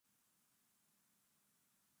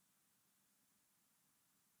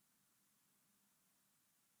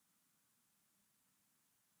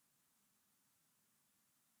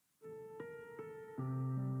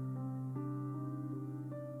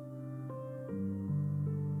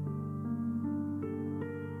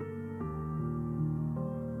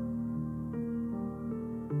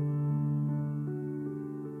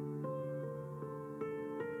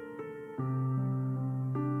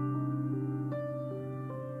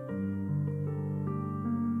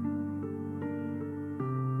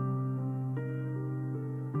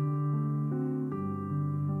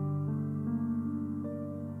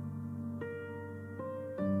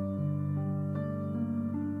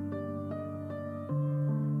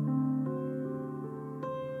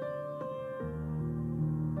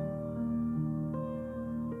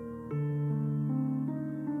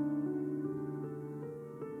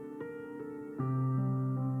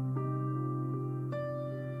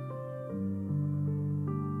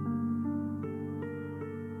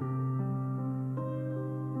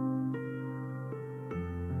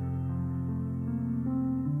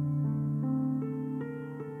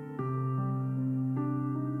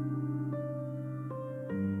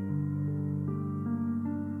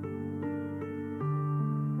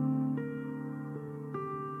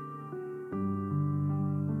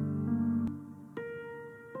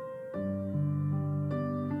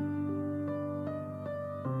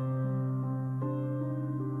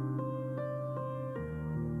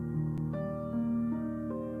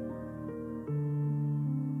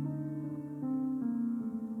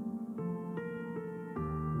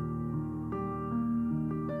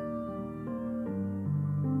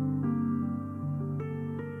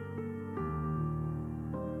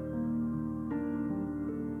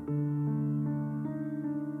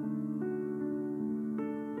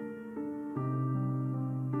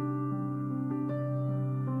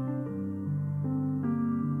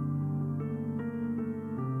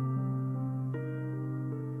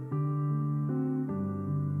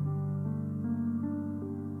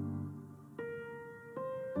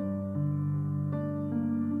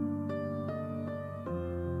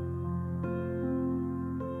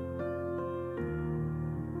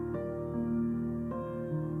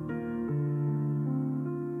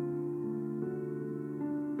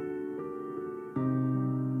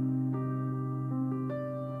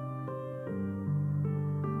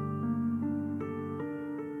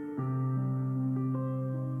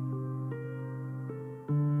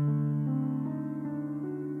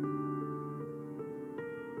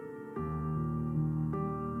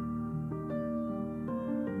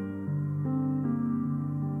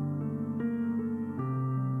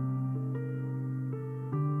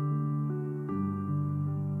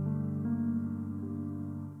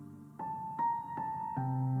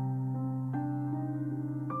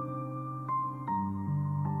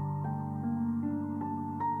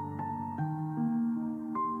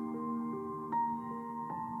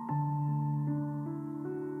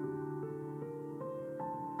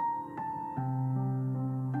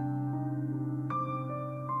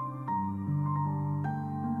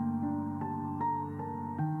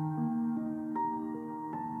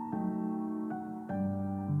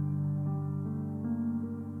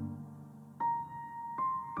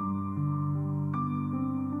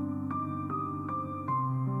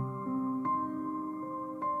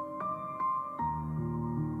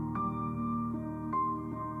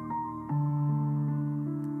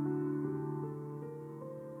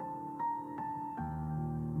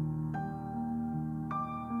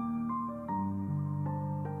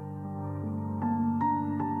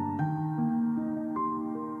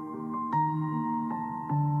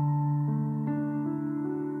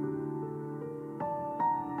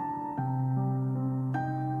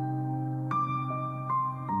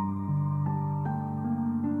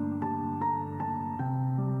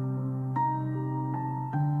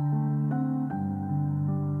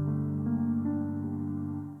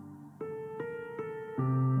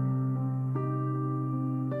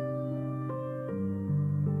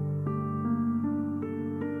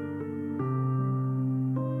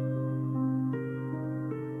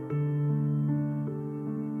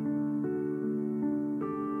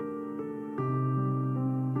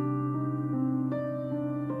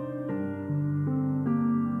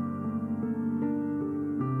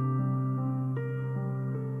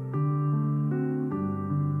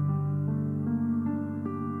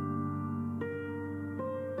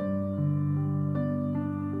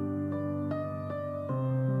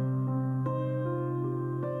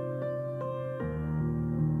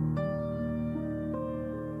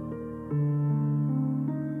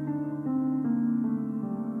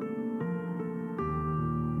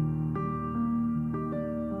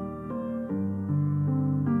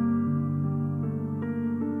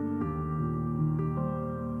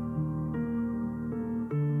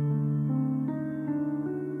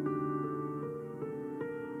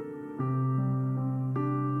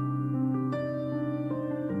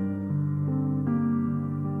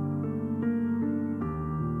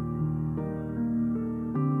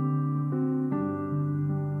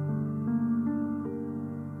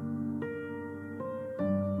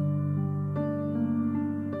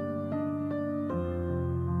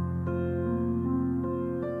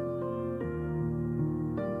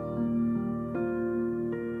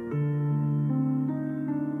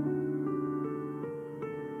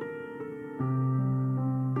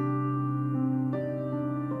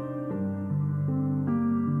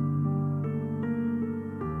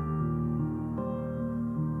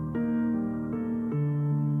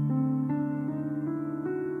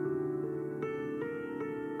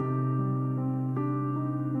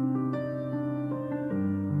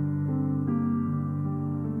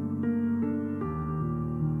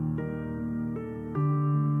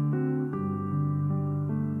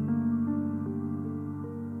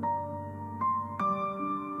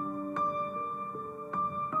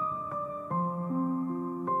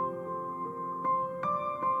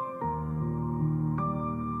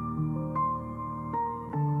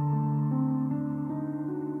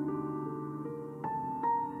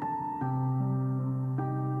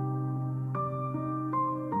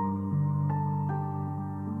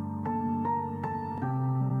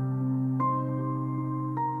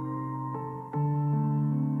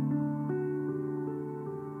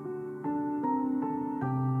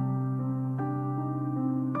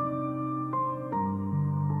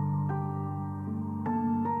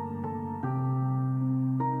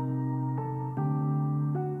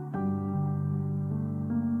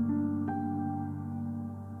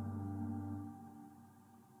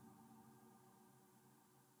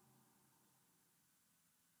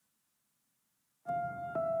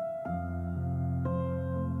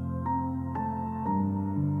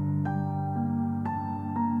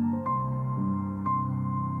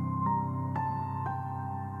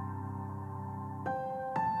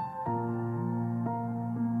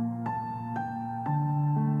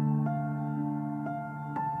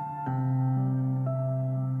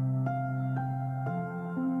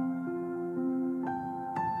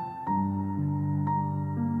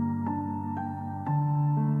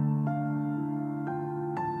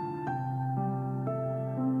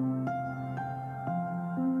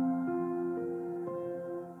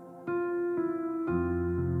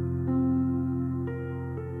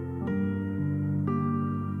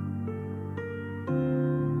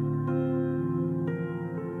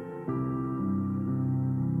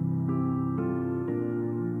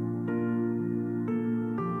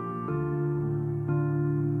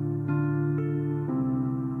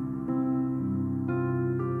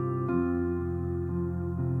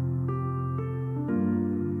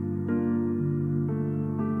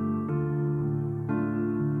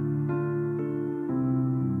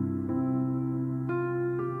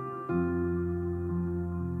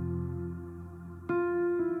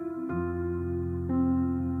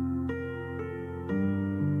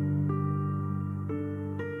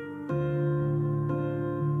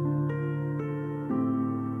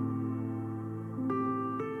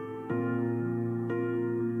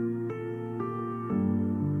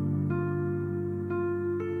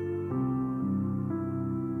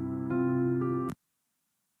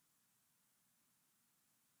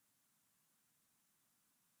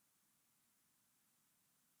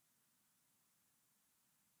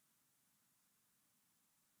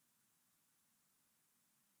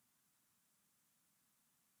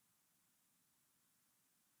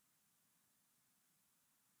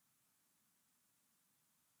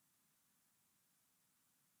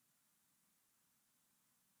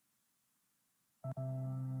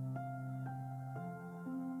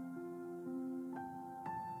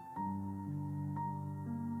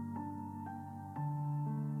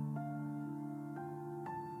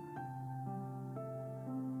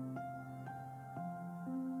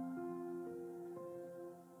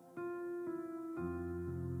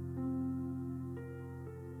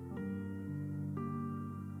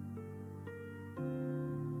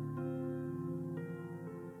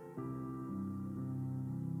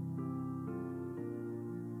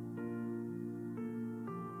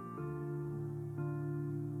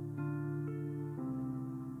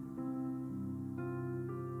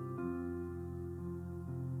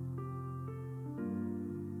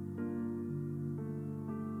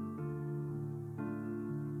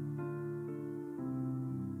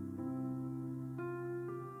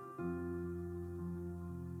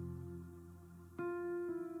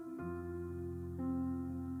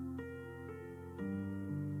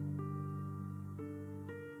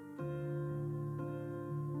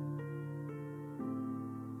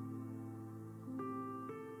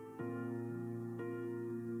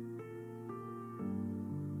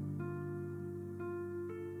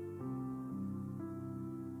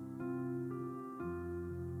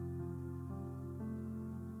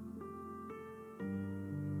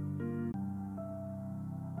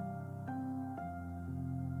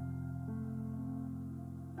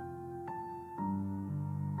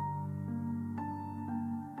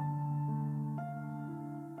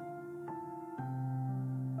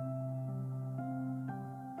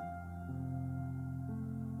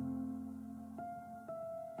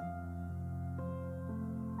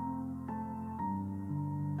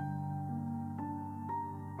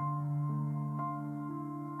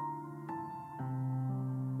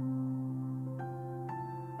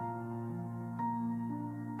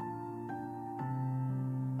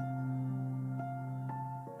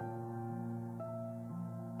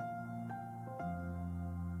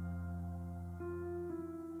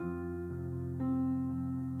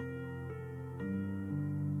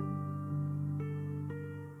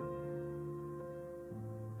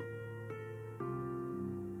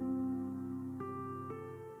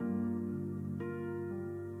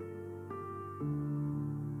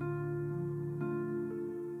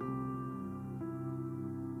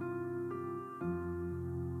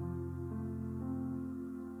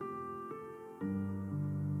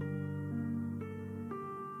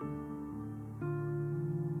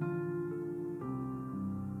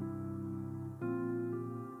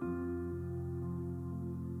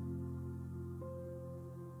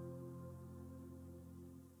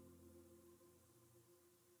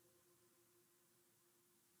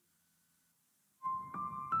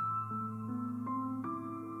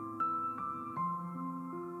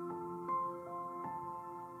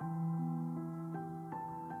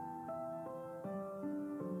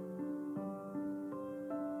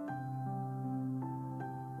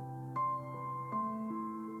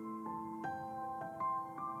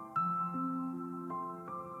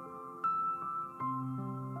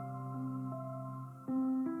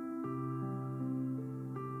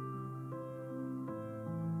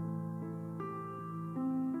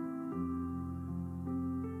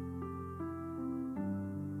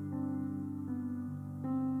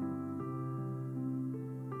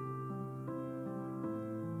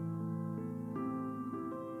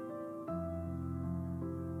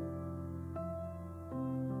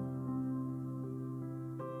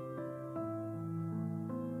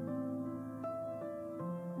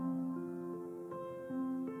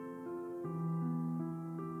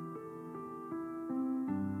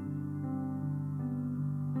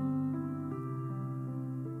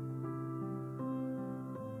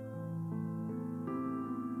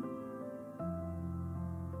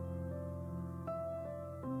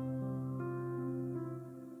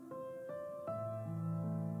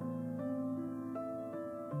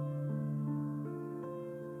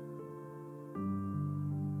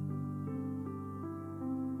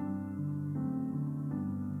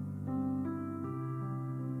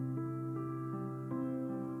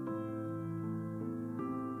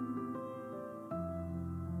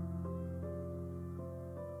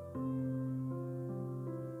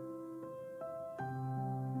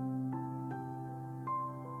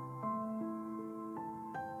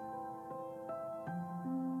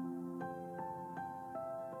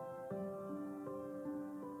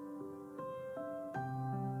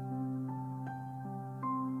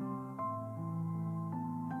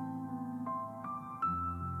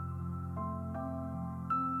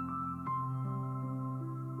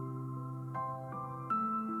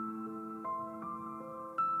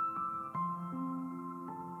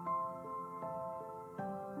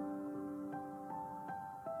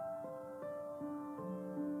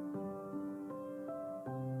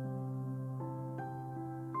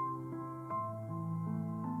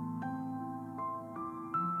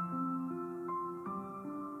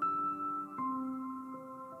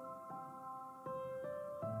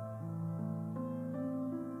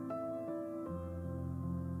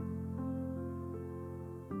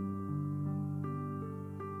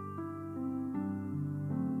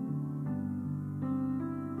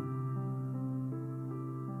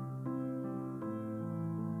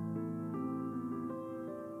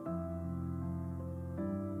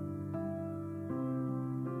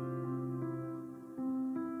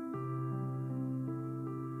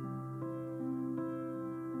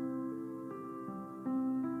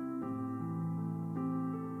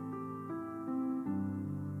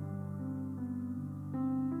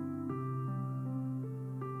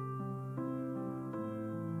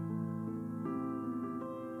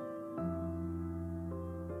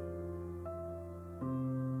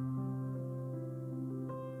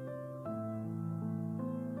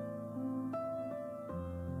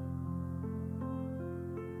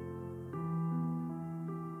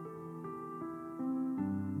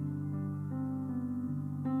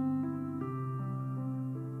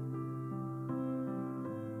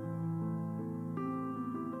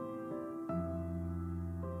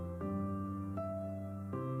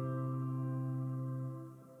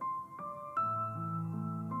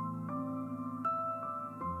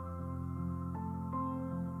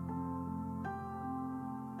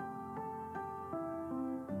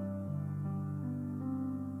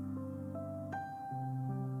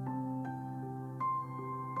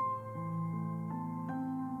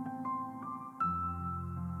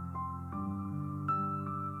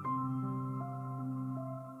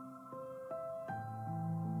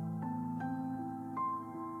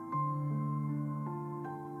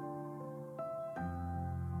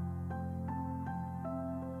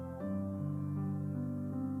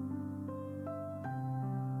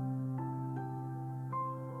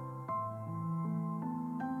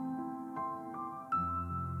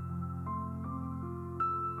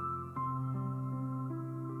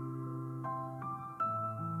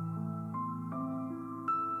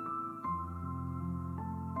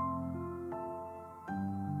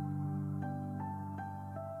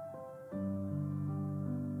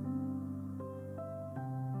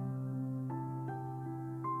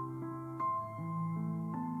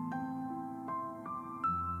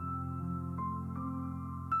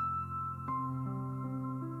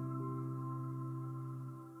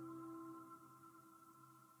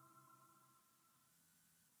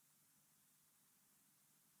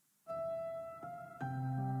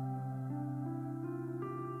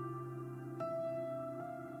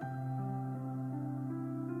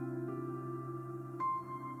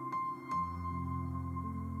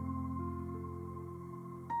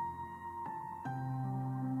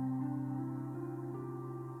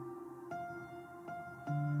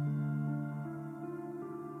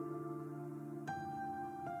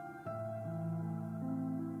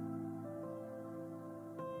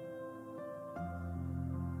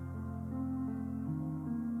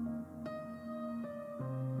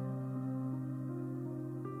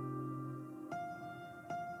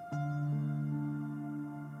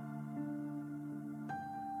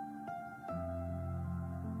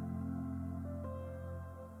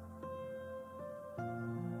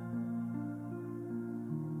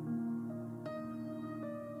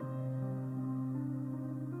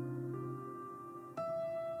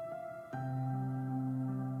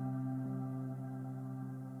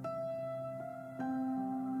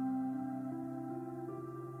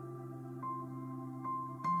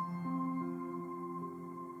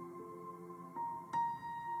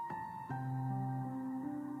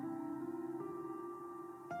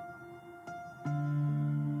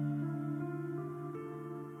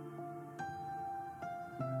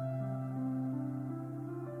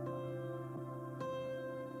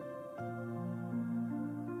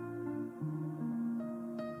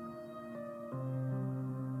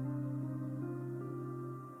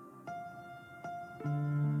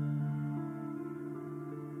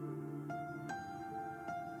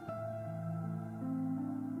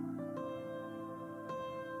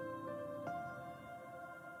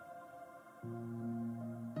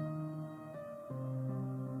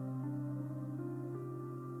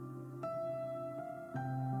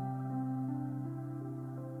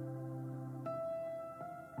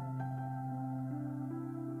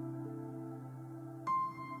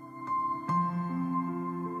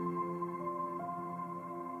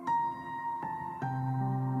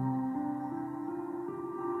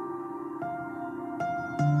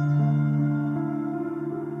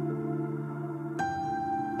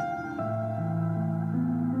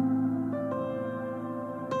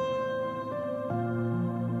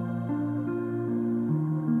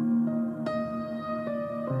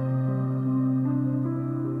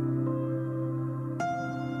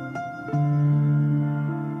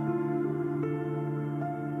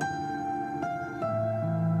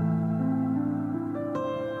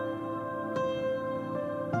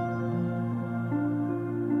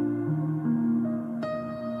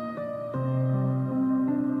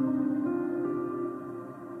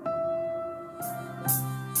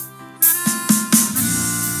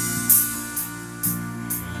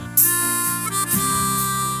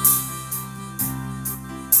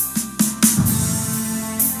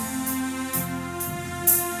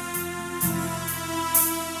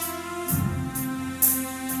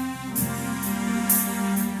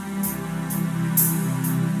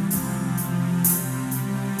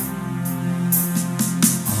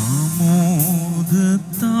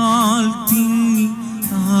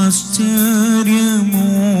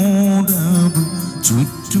ആശ്ചര്യമോടവൾ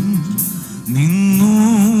ചുറ്റും നിന്നു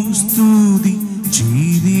സ്തുതി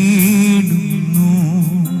ചെയ്തിടുന്നു.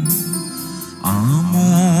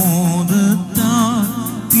 ആമോദത്താൽ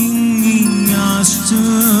തിങ്ങി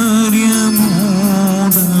ആശ്ചര്യമോടവൾ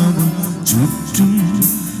ചുറ്റും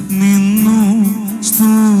നിന്നു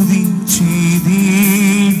സ്തുതി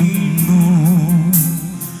ചെയ്തിടുന്നു.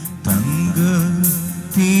 തങ്ക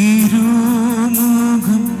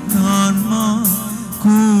തിരുമുഖം കാൺമാൻ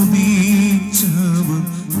കൊതിച്ചവർ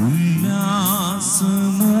ഉല്ലാസമോടിത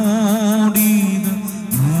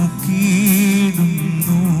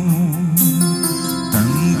നോക്കിയിടുന്നു.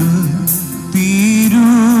 തങ്ക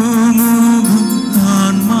തിരുമുഖം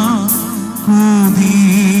കാൺമാൻ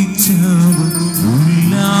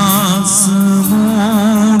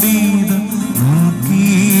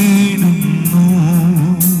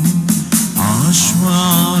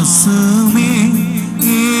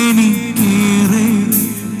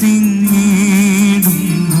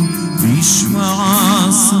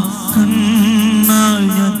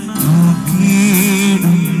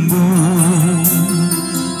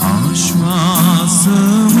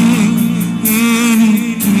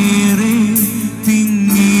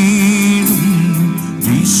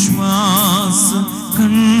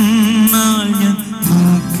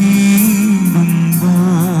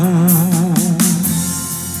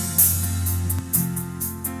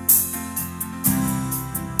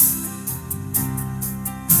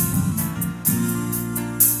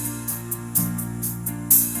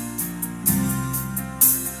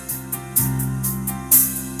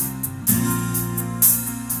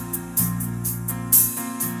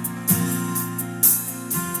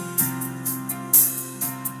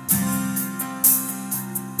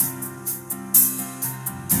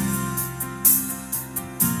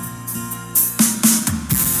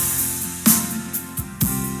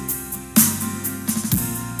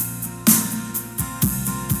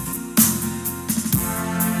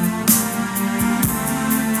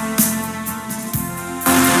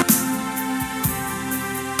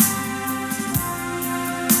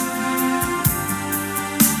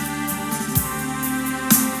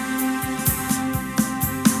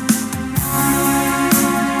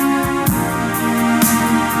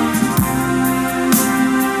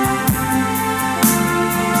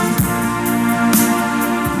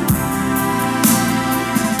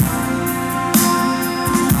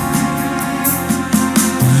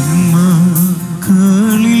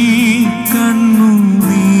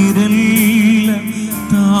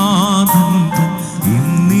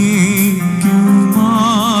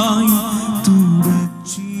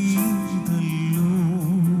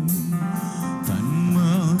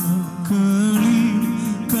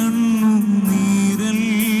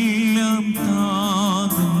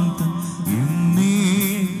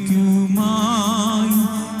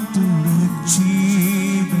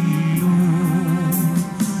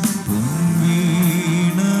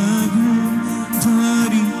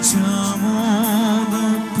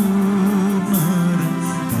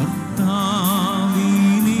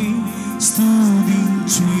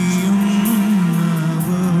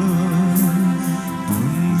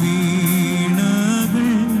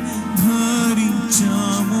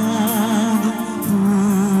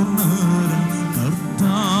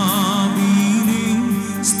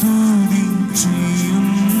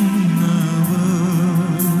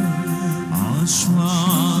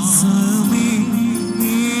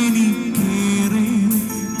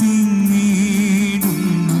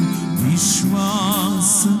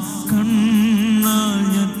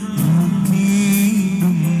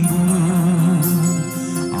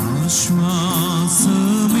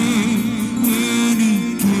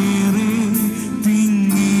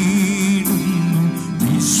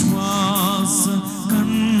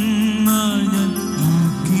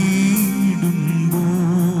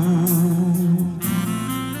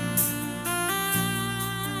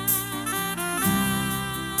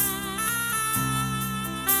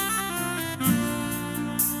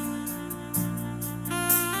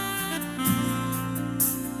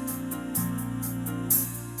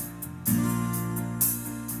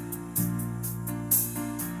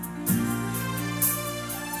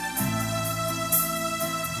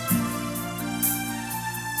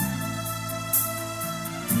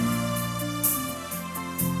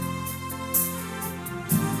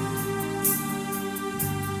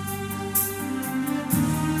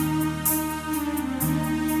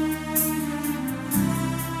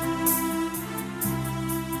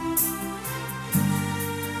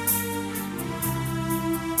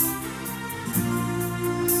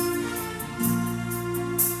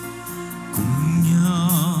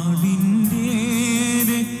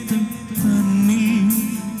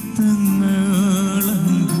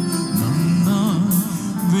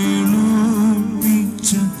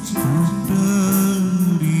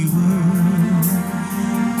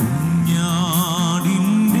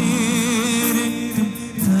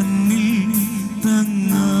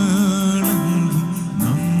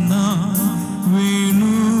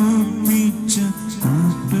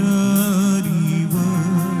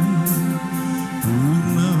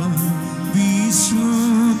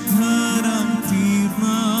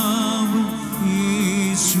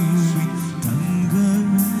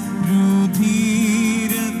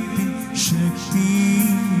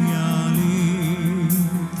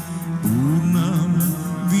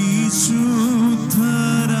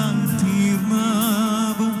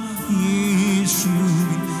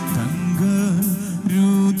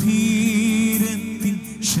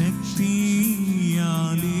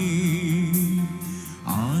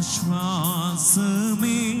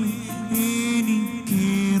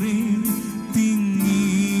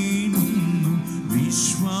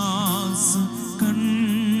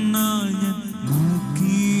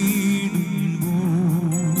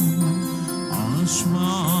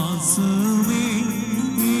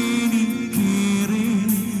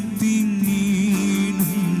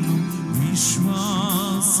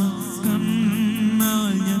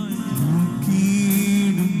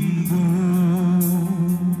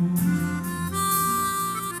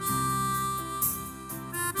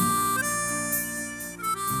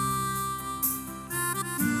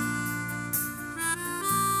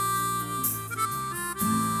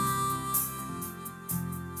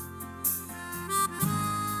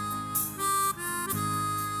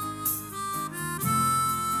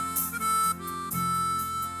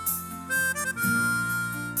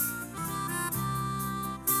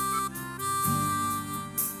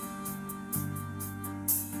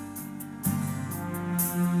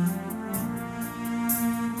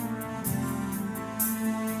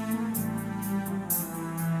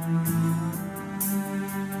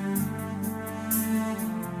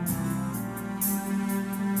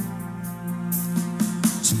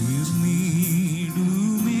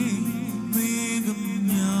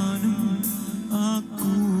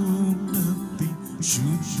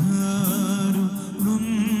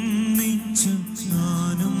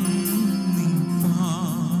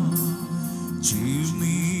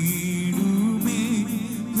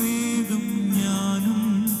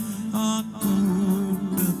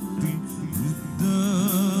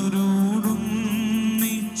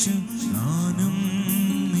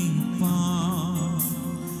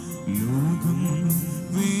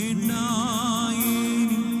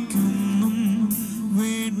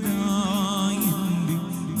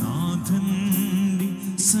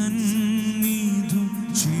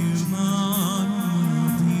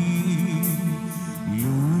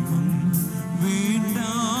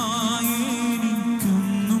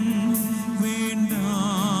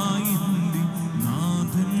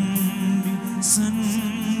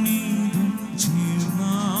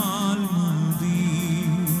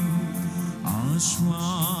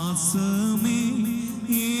ആശ്വാസമേ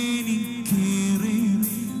എനിക്കേറെ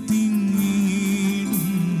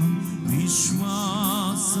തിങ്ങിയിടുന്നു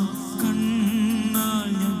വിശ്വാസ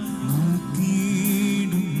കണ്ണാൽ ഞാൻ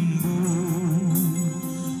നോക്കിയിടുമ്പോൾ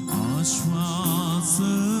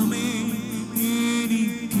ആശ്വാസമേ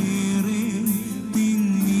എനിക്കേറെ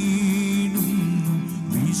തിങ്ങിയിടുന്നു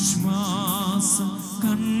വിശ്വാസ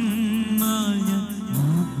കണ്ണാൽ ഞാൻ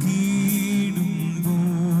നോക്കിയിടുമ്പോൾ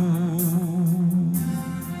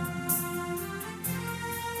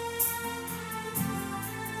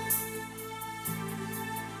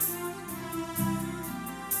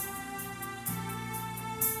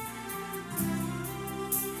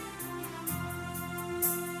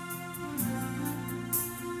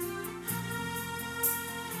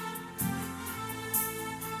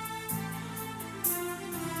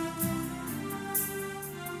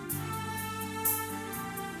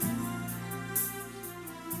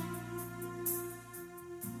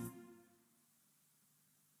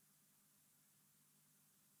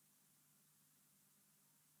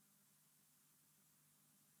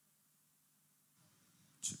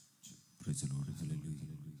Praise the Lord, hallelujah.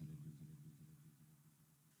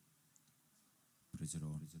 Praise the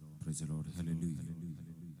Lord, praise the Lord, hallelujah.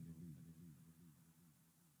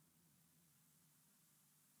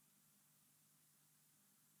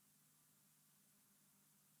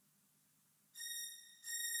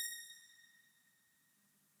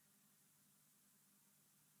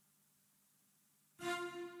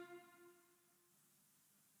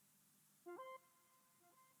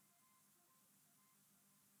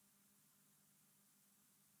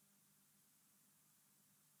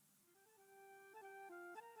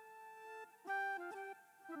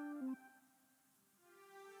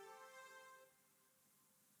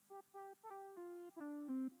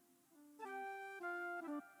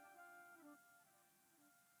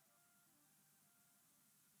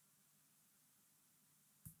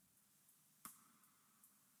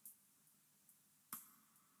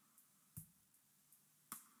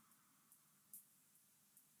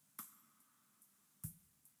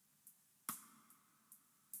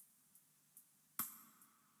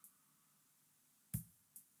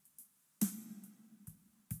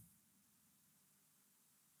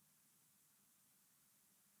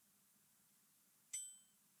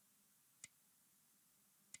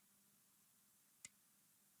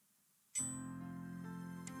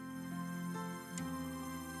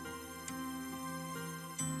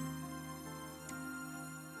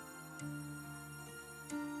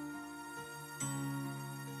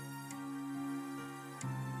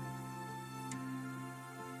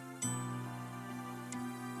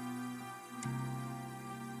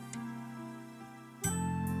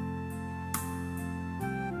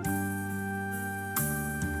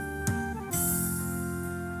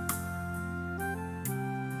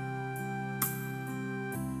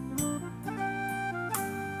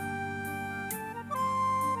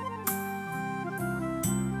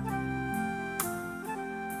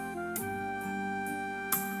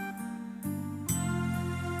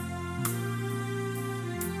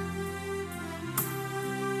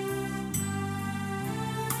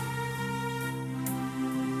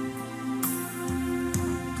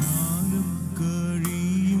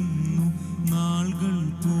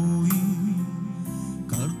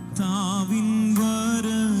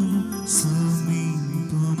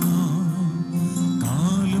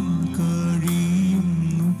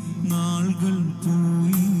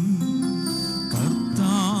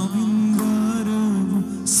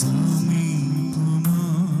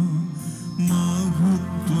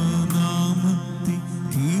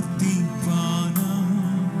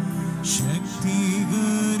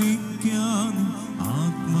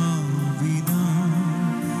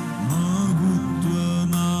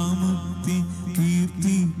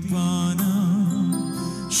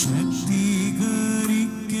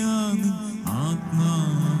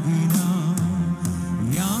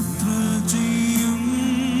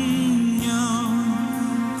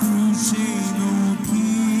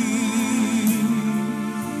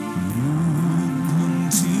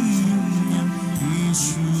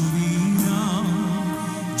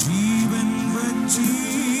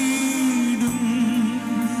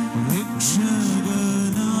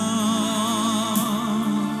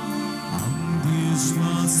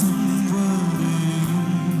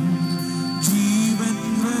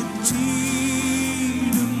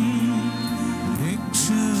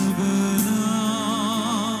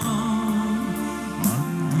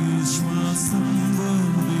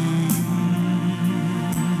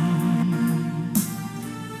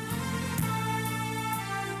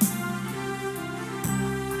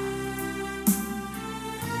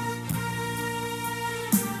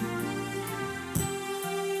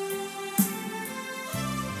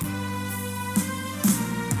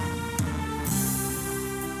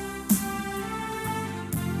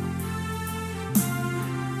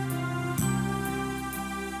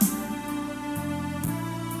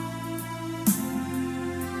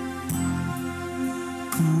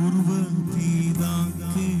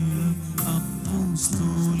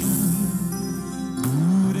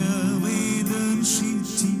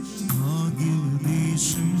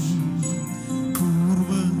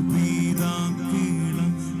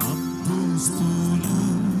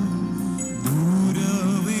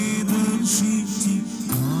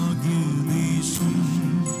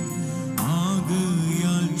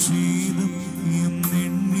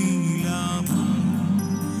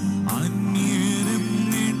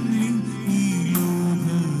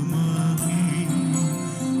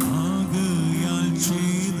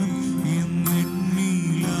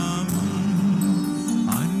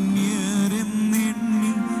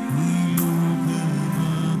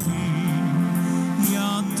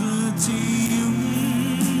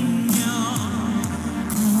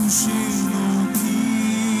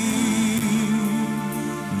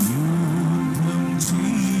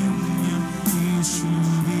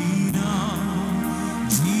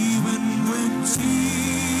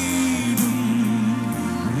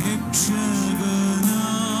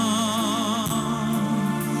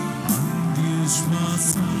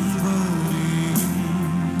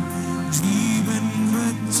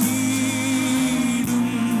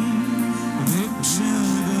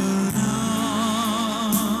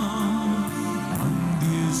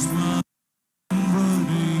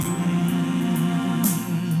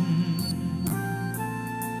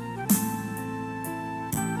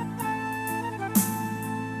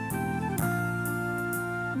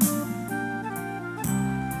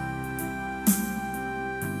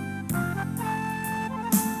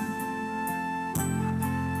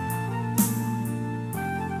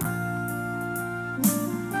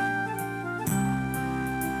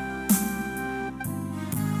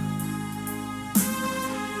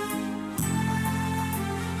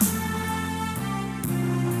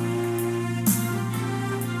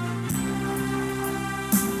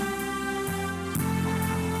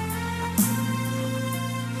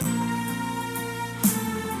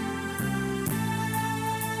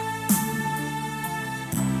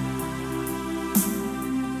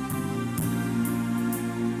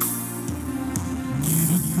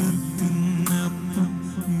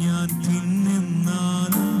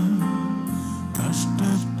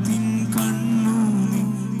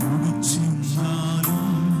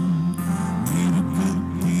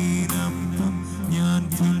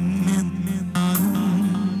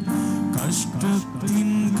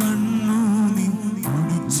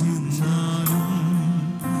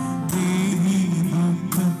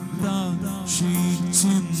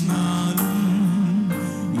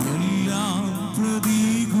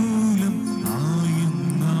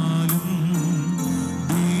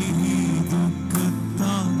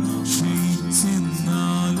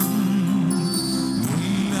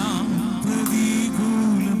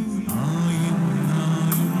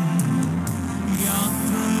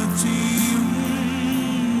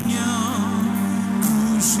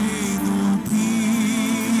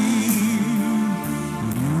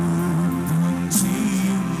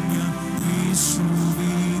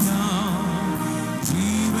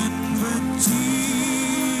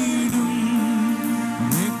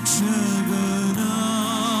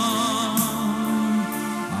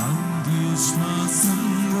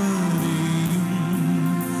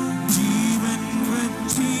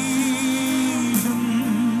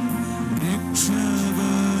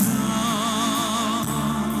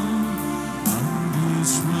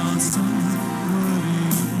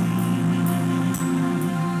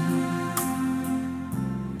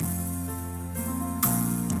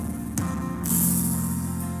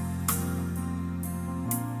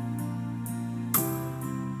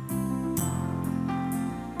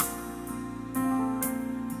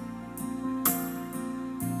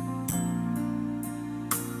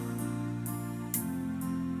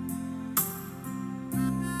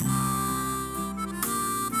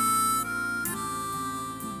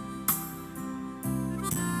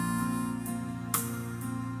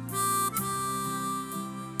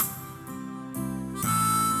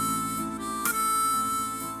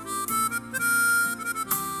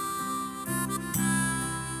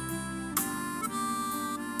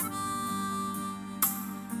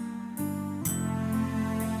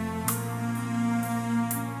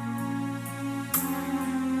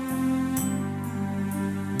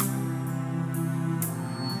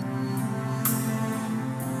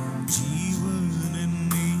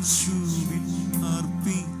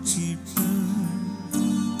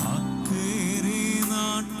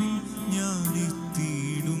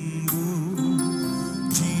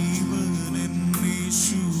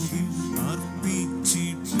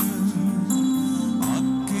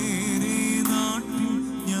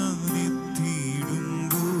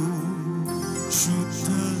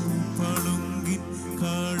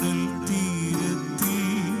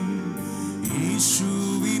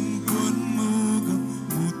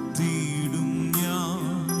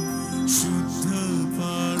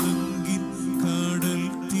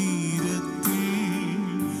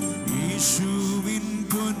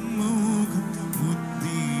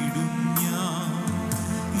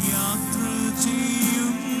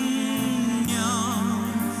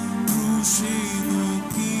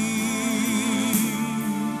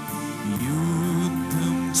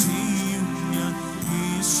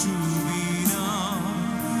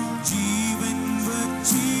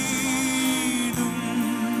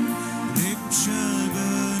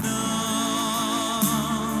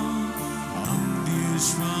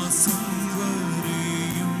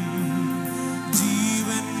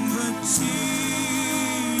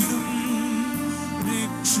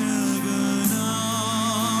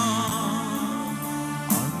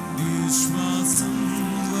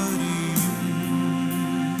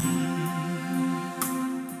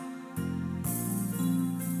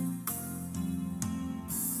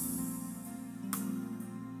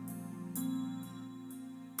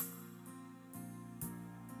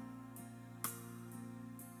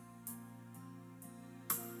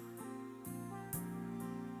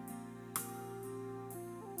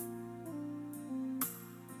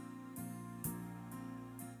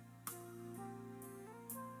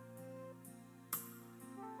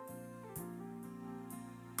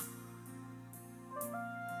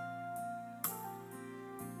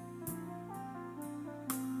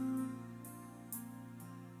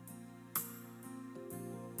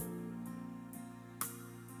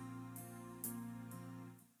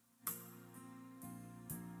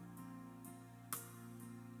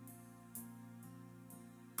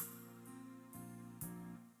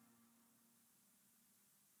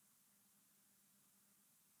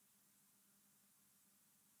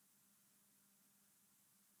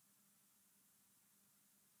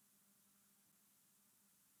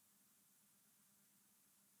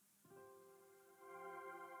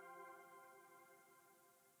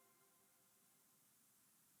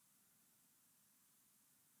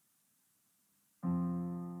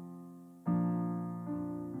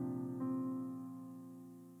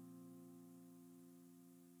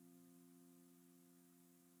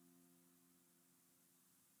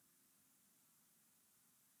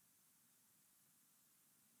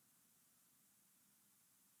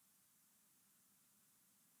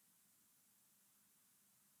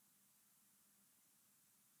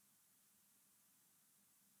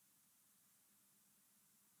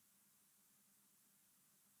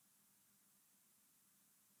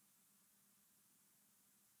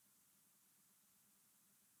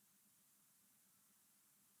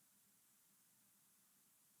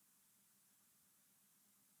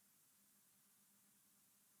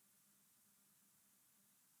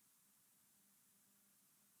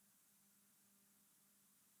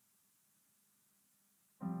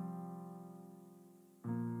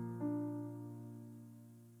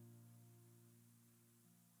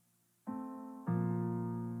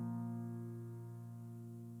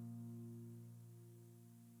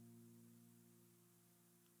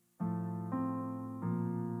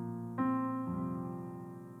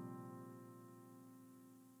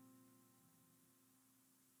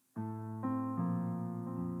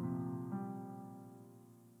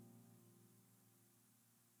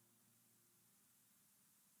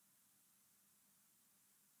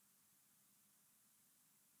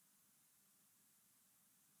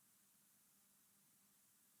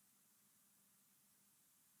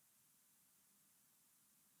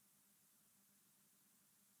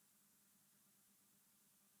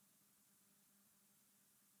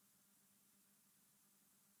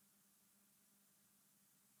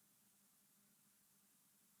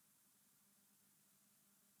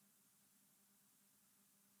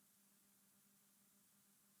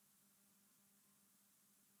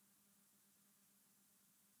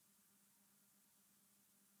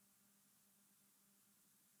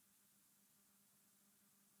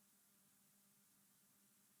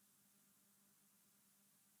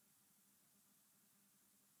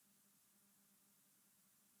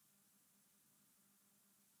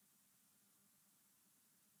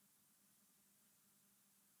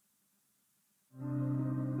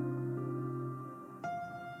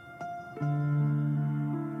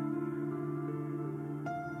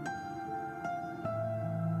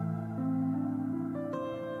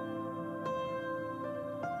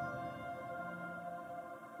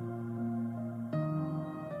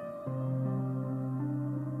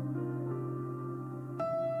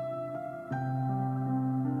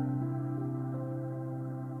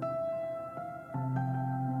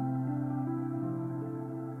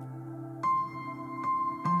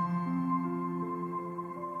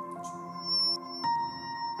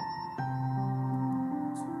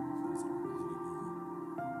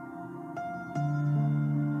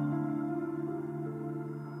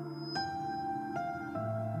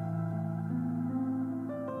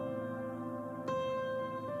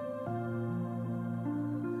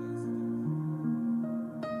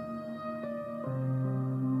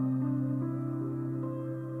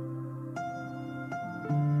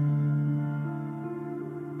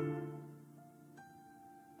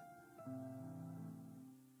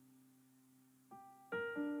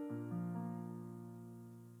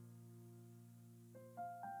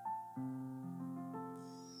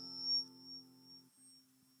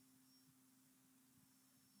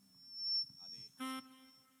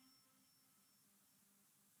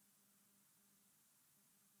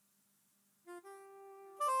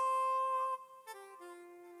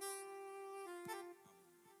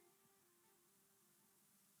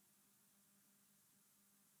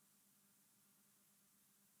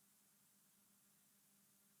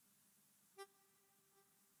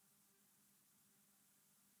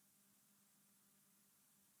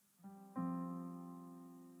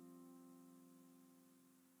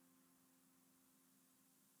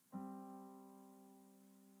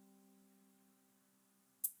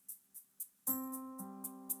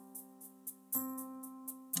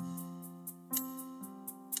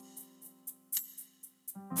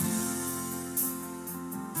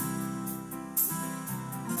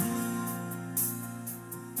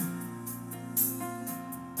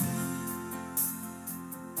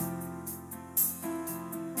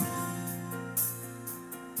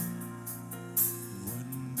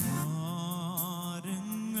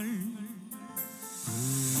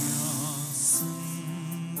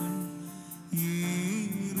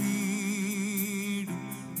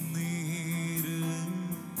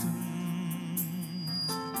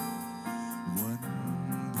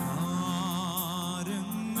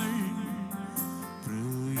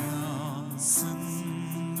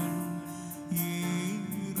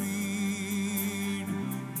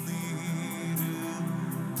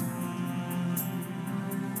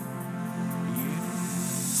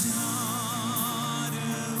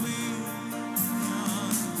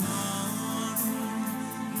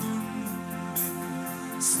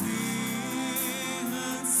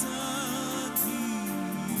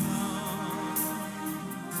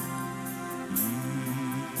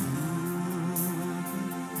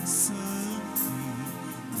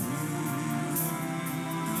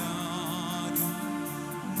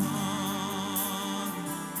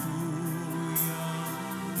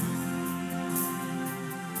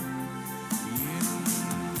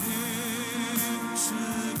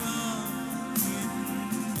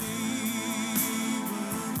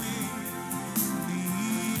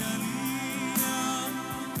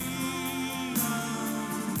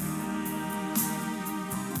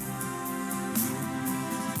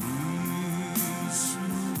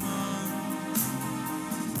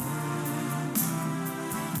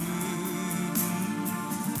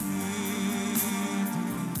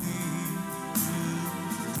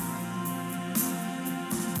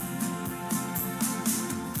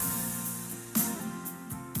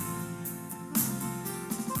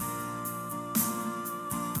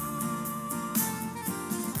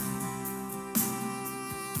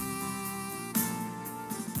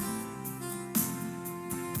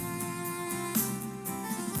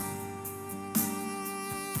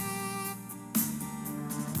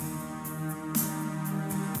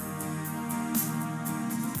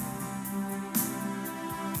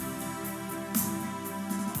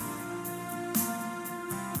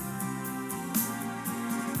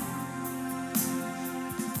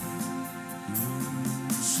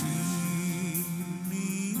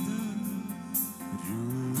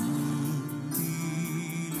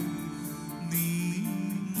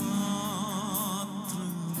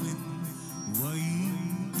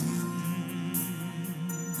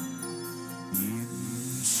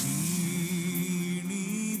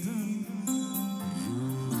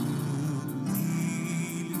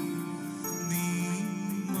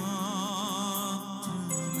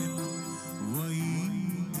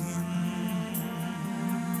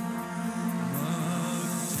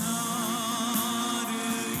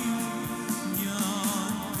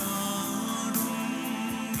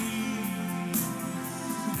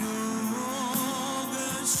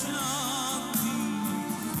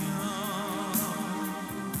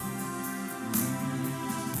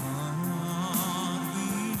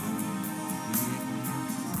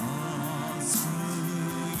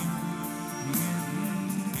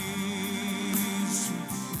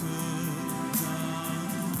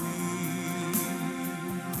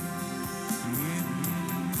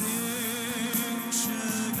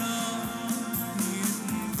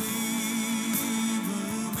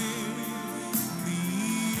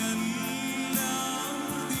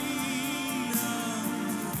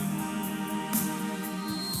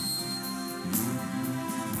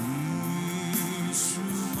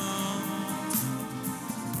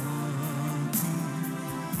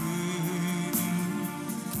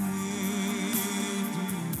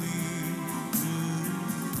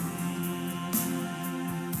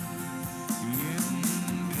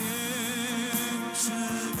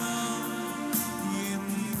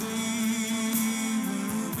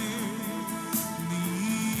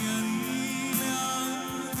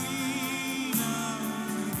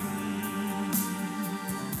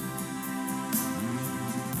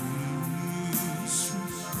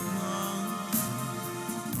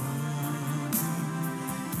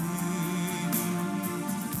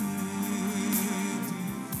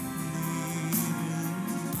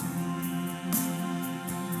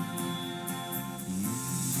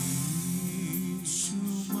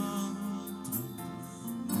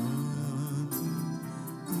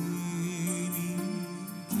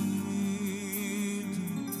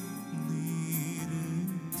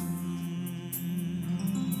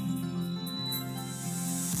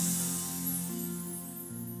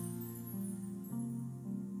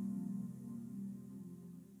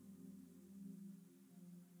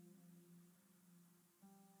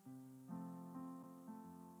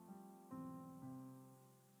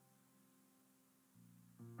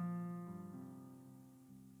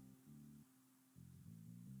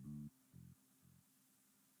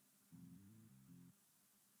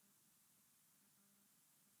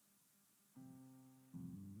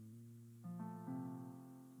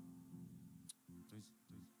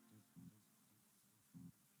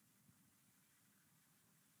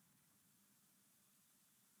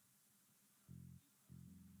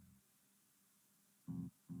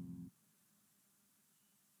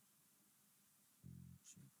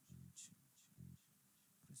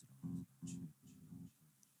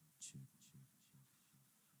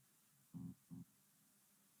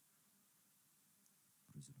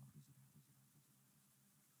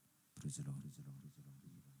 സൗഭാഗ്യം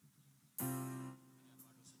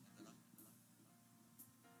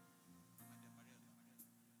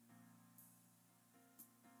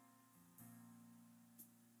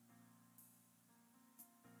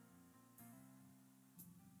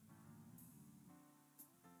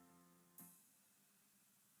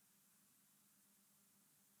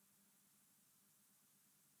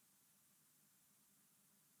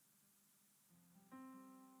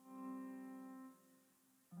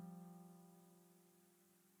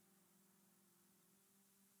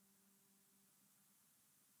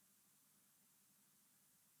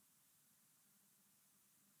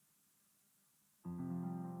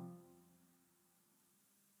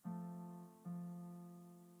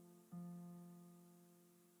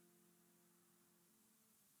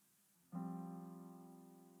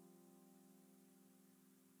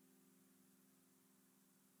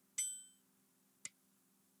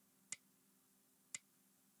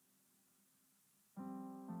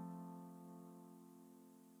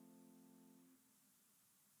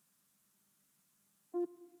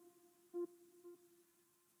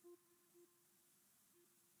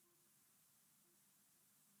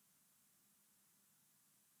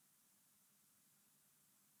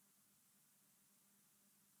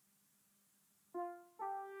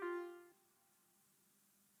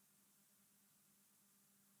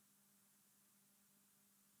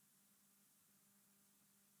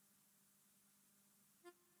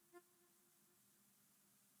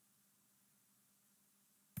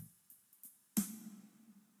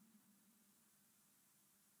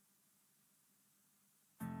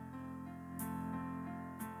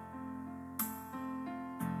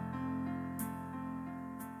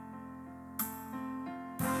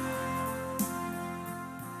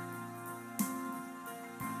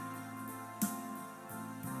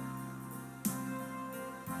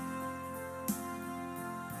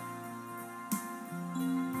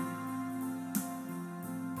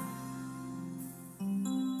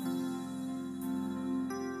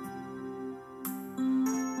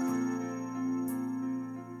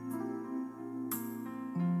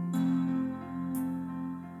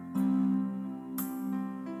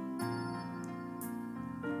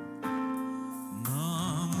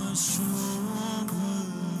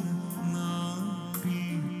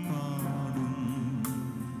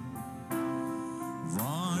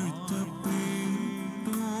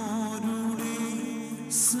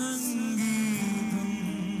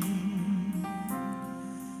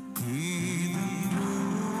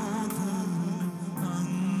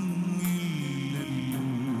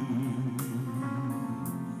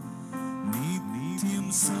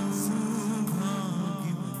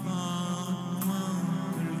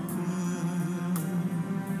ആത്മാക്കൾക്ക്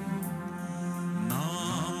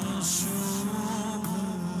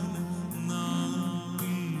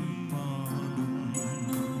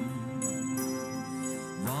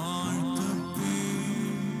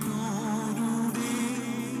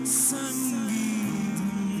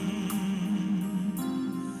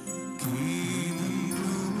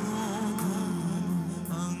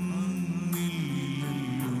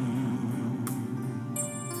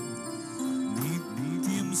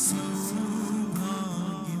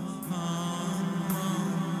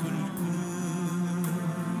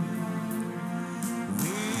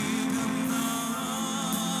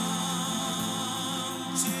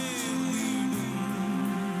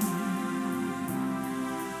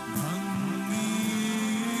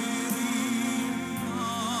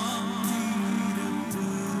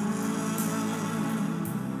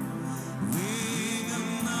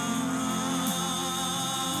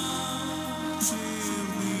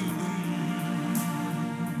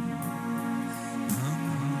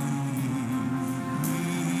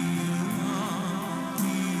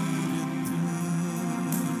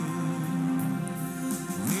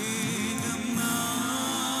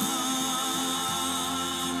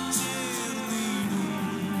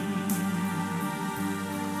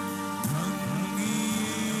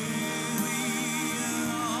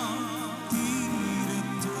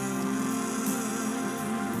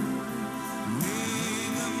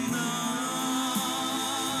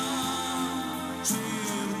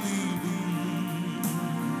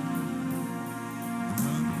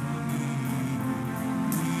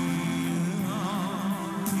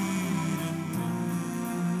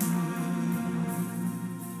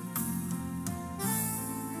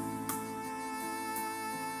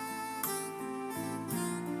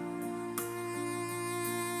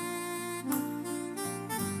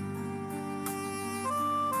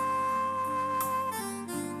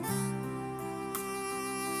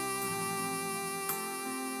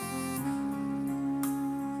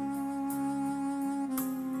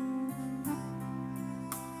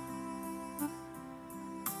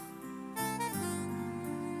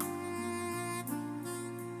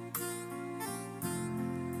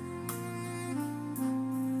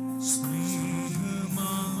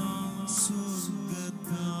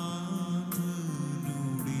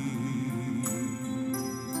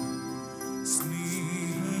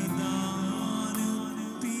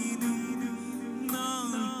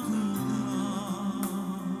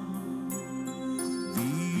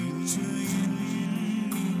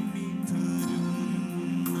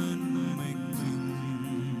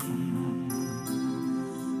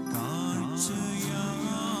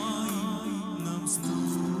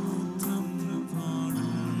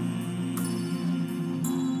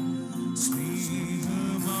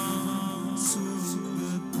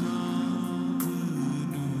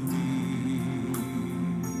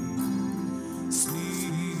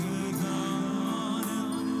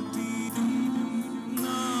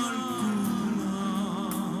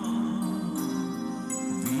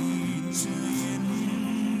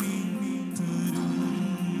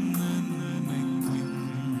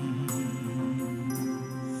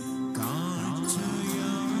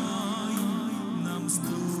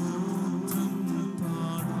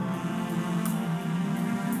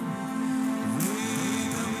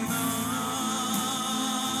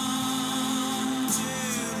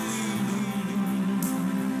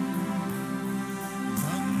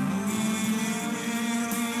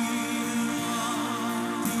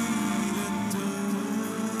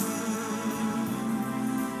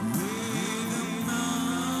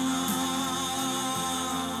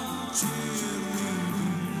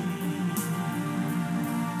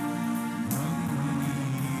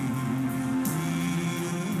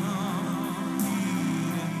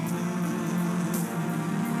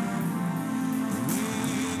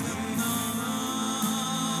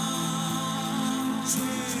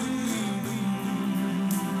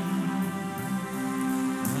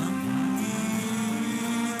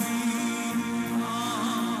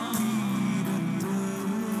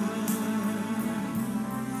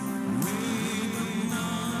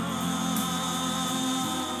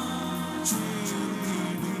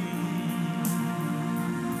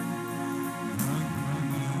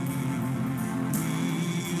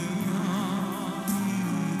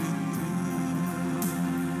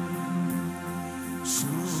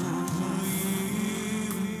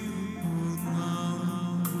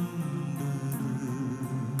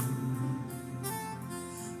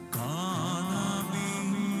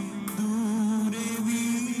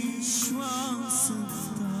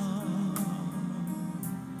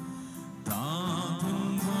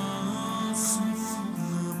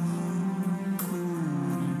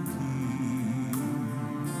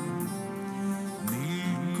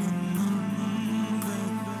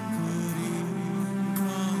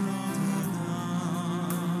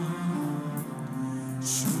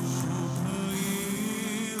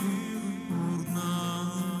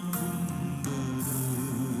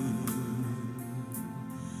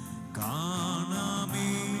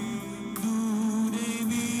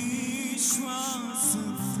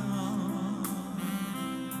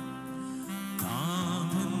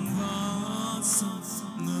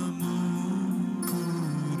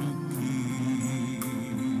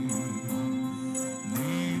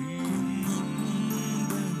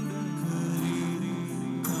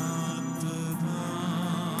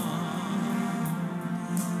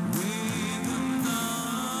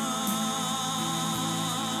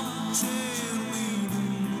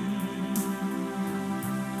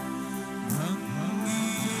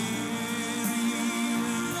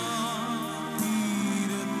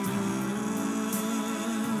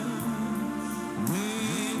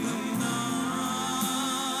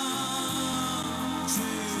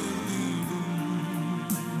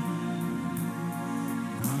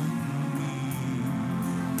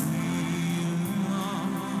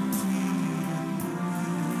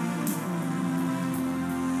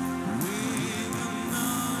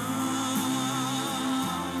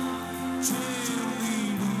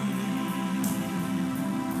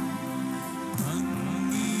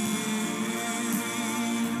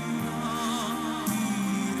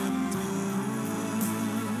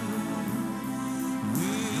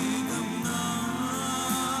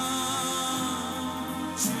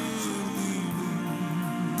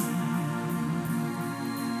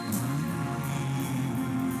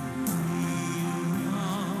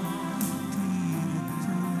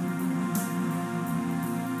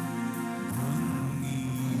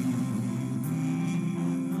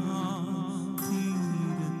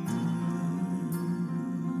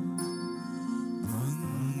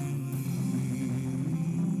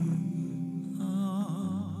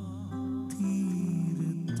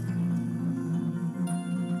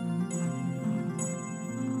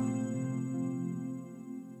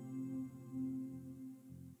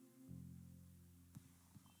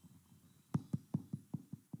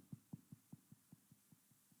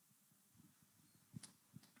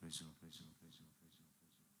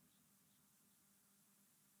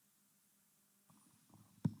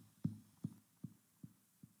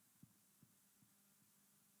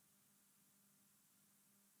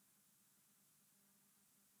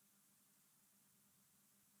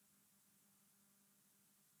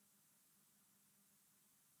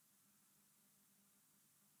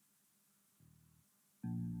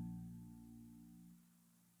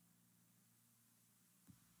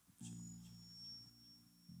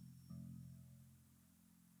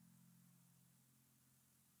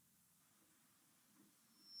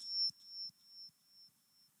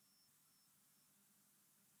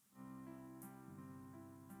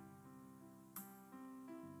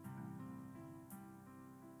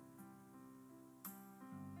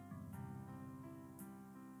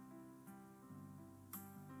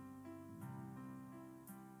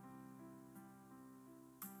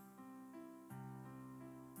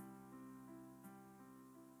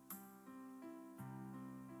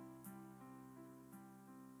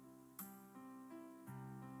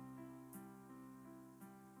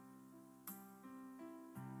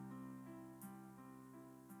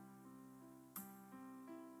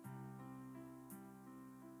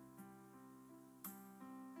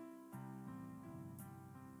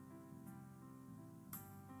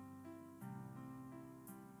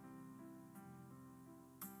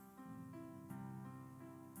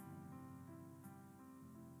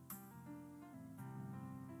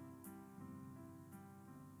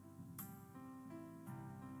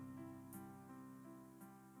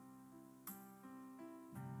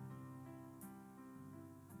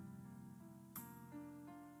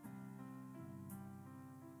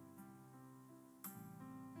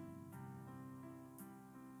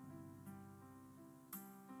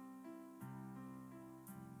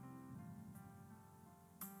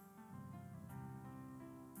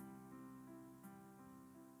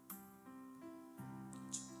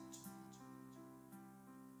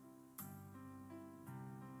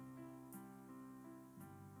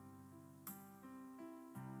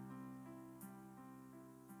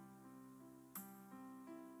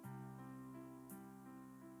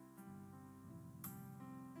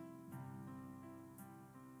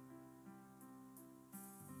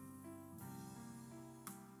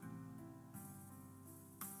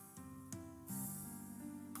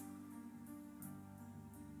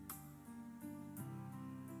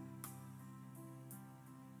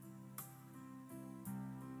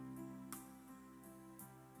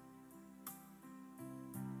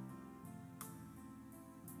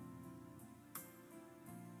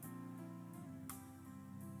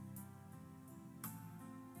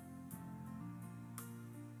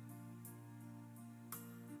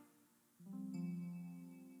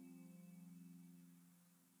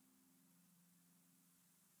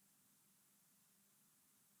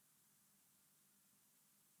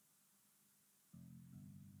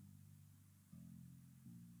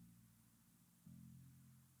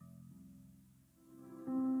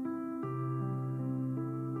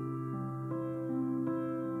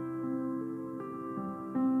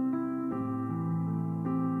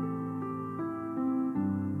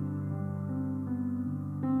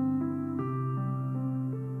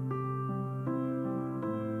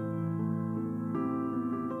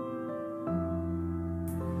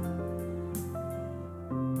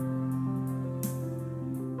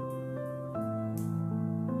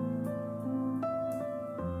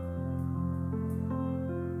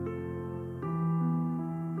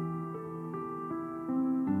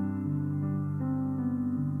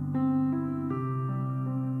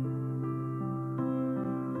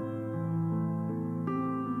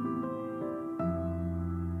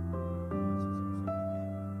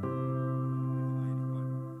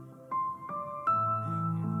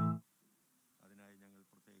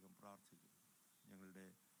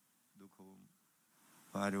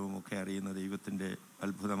ഭാരവും ഒക്കെ അറിയുന്ന ദൈവത്തിൻ്റെ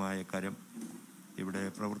അത്ഭുതമായ കരം ഇവിടെ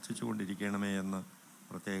പ്രവർത്തിച്ചു കൊണ്ടിരിക്കണമേ എന്ന്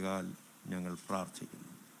പ്രത്യേകാൽ ഞങ്ങൾ പ്രാർത്ഥിക്കുന്നു.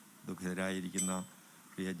 ദുഃഖിതരായിരിക്കുന്ന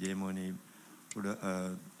പ്രിയ ജയമോനെയും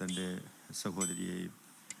തൻ്റെ സഹോദരിയെയും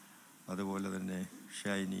അതുപോലെ തന്നെ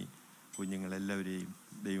ഷൈനി കുഞ്ഞുങ്ങളെല്ലാവരെയും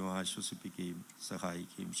ദൈവം ആശ്വസിപ്പിക്കുകയും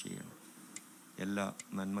സഹായിക്കുകയും ചെയ്യണം. എല്ലാ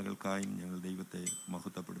നന്മകൾക്കായും ഞങ്ങൾ ദൈവത്തെ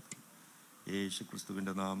മഹത്വപ്പെടുത്തും. യേശു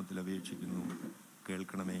ക്രിസ്തുവിൻ്റെ നാമത്തിൽ അപേക്ഷിക്കുന്നു,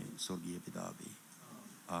 കേൾക്കണമേ സ്വർഗീയ പിതാവേ,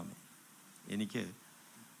 ആമേൻ. എനിക്ക്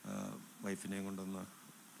വൈഫിനെയും കൊണ്ടൊന്ന്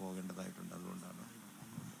പോകേണ്ടതായിട്ടുണ്ട്, അതുകൊണ്ടാണ്.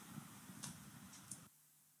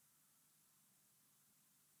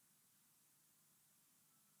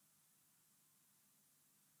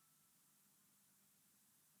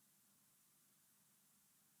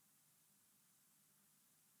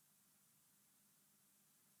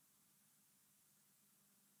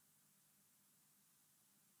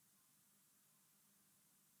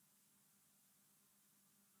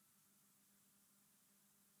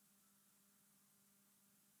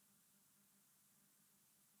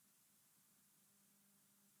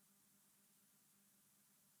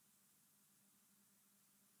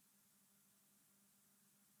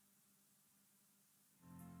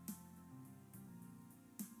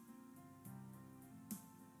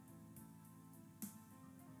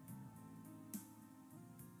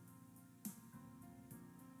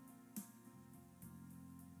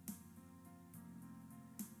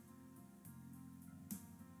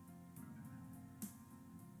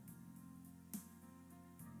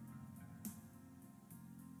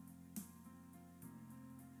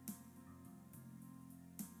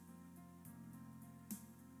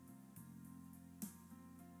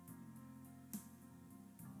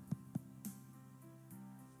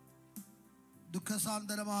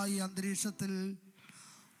 ദുഃഖസാന്ദ്രമായ അന്തരീക്ഷത്തിൽ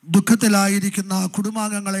ദുഃഖത്തിലായിരിക്കുന്ന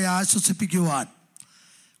കുടുംബാംഗങ്ങളെ ആശ്വസിപ്പിക്കുവാൻ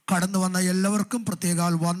കടന്നു വന്ന എല്ലാവർക്കും പ്രത്യേക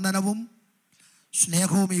വന്ദനവും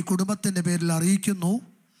സ്നേഹവും ഈ കുടുംബത്തിൻ്റെ പേരിൽ അറിയിക്കുന്നു.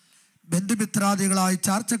 ബന്ധുമിത്രാദികളായി,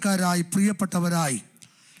 ചാർച്ചക്കാരായി, പ്രിയപ്പെട്ടവരായി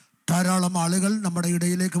ധാരാളം ആളുകൾ നമ്മുടെ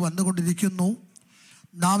ഇടയിലേക്ക് വന്നുകൊണ്ടിരിക്കുന്നു.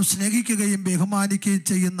 നാം സ്നേഹിക്കുകയും ബഹുമാനിക്കുകയും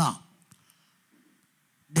ചെയ്യുന്ന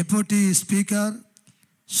ഡെപ്യൂട്ടി സ്പീക്കർ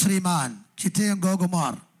ശ്രീമാൻ ചിറ്റയം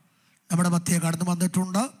ഗോകുമാർ നമ്മുടെ മധ്യേ കടന്നു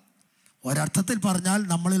വന്നിട്ടുണ്ട്. ഒരർത്ഥത്തിൽ പറഞ്ഞാൽ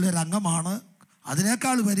നമ്മളിലൊരു അംഗമാണ്,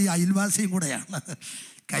 അതിനേക്കാൾ വലിയ അയൽവാസിയും കൂടെയാണ്.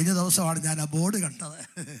 കഴിഞ്ഞ ദിവസമാണ് ഞാൻ ആ ബോർഡ് കണ്ടത്.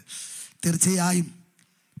 തീർച്ചയായും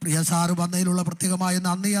പ്രിയ സാറ് വന്നതിലുള്ള പ്രത്യേകമായ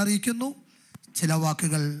നന്ദി അറിയിക്കുന്നു. ചില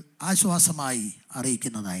വാക്കുകൾ ആശ്വാസമായി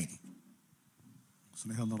അറിയിക്കുന്നതായിരിക്കും.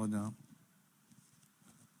 സ്നേഹം നിറഞ്ഞ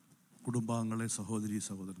കുടുംബാംഗങ്ങളെ, സഹോദരി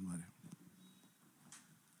സഹോദരന്മാരെ,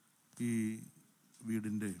 ഈ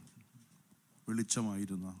വീടിൻ്റെ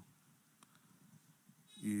വെളിച്ചമായിരുന്ന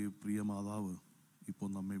ഈ പ്രിയ മാതാവ് ഇപ്പോൾ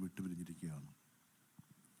നമ്മെ വിട്ടുപിരിഞ്ഞിരിക്കുകയാണ്.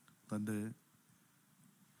 തൻ്റെ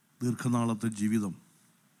ദീർഘനാളത്തെ ജീവിതം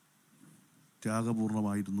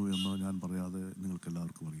ത്യാഗപൂർണമായിരുന്നു എന്ന് ഞാൻ പറയാതെ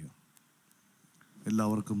നിങ്ങൾക്കെല്ലാവർക്കും അറിയാം.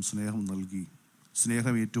 എല്ലാവർക്കും സ്നേഹം നൽകി,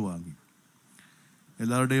 സ്നേഹം ഏറ്റുവാങ്ങി,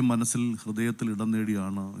 എല്ലാവരുടെയും മനസ്സിൽ, ഹൃദയത്തിൽ ഇടം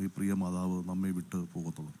നേടിയാണ് ഈ പ്രിയ മാതാവ് നമ്മെ വിട്ട്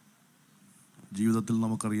പോകുന്നത്. ജീവിതത്തിൽ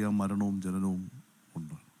നമുക്കറിയാം മരണവും ജനനവും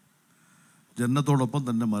ഉണ്ട്. ജനനത്തോടൊപ്പം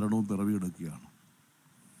തന്നെ മരണവും പിറവിയെടുക്കുകയാണ്.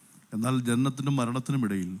 എന്നാൽ ജനനത്തിനും മരണത്തിനും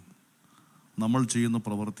ഇടയിൽ നമ്മൾ ചെയ്യുന്ന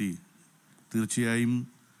പ്രവൃത്തി തീർച്ചയായും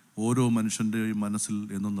ഓരോ മനുഷ്യൻ്റെയും മനസ്സിൽ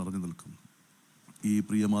എന്നും നിറഞ്ഞു നിൽക്കും. ഈ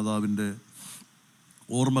പ്രിയ മാതാവിൻ്റെ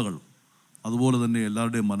ഓർമ്മകൾ അതുപോലെ തന്നെ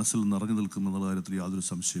എല്ലാവരുടെയും മനസ്സിൽ നിറഞ്ഞു നിൽക്കും എന്നുള്ള കാര്യത്തിൽ യാതൊരു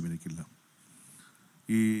സംശയം എനിക്കില്ല.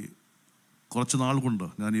 ഈ കുറച്ച് നാൾ കൊണ്ട്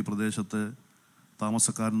ഞാൻ ഈ പ്രദേശത്തെ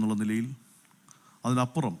താമസക്കാരെന്നുള്ള നിലയിൽ,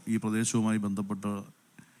 അതിനപ്പുറം ഈ പ്രദേശവുമായി ബന്ധപ്പെട്ട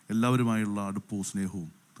എല്ലാവരുമായുള്ള അടുപ്പവും സ്നേഹവും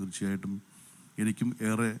തീർച്ചയായിട്ടും എനിക്കും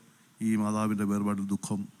ഏറെ ഈ മാതാവിൻ്റെ വേർപാടിൽ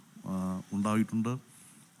ദുഃഖം ഉണ്ടായിട്ടുണ്ട്.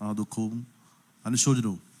 ആ ദുഃഖവും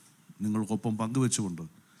അനുശോചനവും നിങ്ങൾക്കൊപ്പം പങ്കുവെച്ചുകൊണ്ട്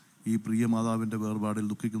ഈ പ്രിയ മാതാവിൻ്റെ വേർപാടിൽ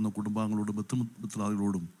ദുഃഖിക്കുന്ന കുടുംബാംഗങ്ങളോടും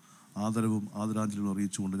മിത്രാദികളോടും ആദരവും ആദരാഞ്ജലിയും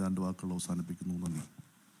അറിയിച്ചുകൊണ്ട് ഞാൻ എൻ്റെ വാക്കുകൾ അവസാനിപ്പിക്കുന്നു. നന്ദി.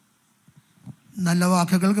 നല്ല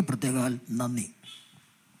വാക്കുകൾക്ക് പ്രത്യേകം നന്ദി.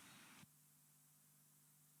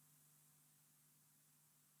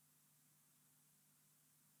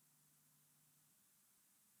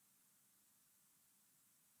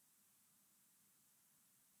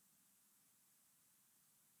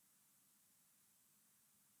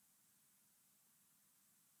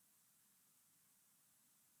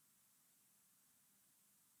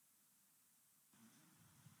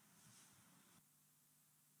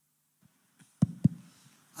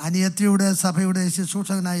 അനിയത്തിയുടെ സഭയുടെ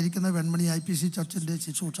ശുശ്രൂഷകനായിരിക്കുന്ന വെൺമണി IPC ചർച്ചിൻ്റെ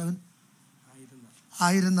ശുശ്രൂഷകൻ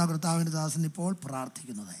ആയിരുന്ന കർത്താവിൻ്റെ ദാസൻ ഇപ്പോൾ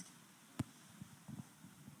പ്രാർത്ഥിക്കുന്നതായി.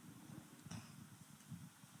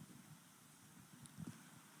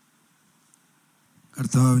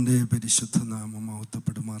 കർത്താവിൻ്റെ പരിശുദ്ധ നാമം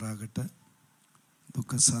മഹത്വപ്പെടുമാറാകട്ടെ.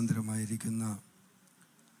 ദുഃഖസാന്ദ്രമായിരിക്കുന്ന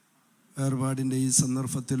വേർപാടിൻ്റെ ഈ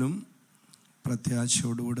സന്ദർഭത്തിലും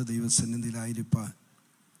പ്രത്യാശയോടുകൂടെ ദൈവസന്നിധിയിലായിരിക്കാൻ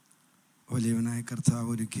വലിയവനായ കർത്താവ്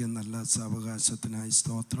ഒരുക്കിയ നല്ല സാവകാശത്തിനായി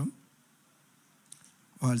സ്തോത്രം.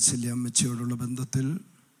 വാത്സല്യ അമ്മച്ചിയോടുള്ള ബന്ധത്തിൽ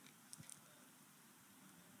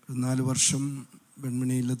 4 വർഷം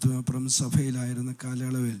വെൺമണിയിലെത്തുമപ്പുറം സഭയിലായിരുന്ന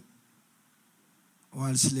കാലയളവിൽ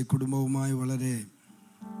വാത്സല്യ കുടുംബവുമായി വളരെ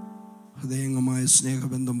ഹൃദയംഗമായ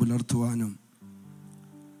സ്നേഹബന്ധം പുലർത്തുവാനും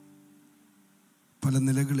പല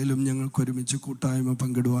നിലകളിലും ഞങ്ങൾക്കൊരുമിച്ച് കൂട്ടായ്മ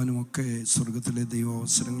പങ്കിടുവാനും ഒക്കെ സ്വർഗത്തിലെ ദൈവ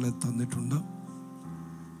അവസരങ്ങളെ തന്നിട്ടുണ്ട്.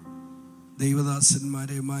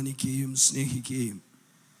 ദൈവദാസന്മാരെ മാനിക്കുകയും സ്നേഹിക്കുകയും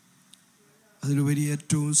അതിലുപരി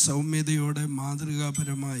ഏറ്റവും സൗമ്യതയോടെ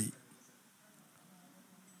മാതൃകാപരമായി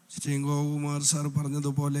ശ്രീ ഗോകുമാർ സാർ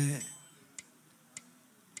പറഞ്ഞതുപോലെ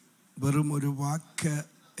വെറും ഒരു വാക്ക്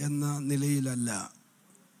എന്ന നിലയിലല്ല,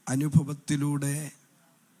 അനുഭവത്തിലൂടെ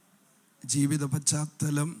ജീവിത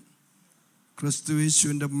പശ്ചാത്തലം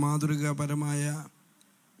ക്രിസ്തുയേശുവിൻ്റെ മാതൃകാപരമായ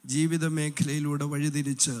ജീവിത മേഖലയിലൂടെ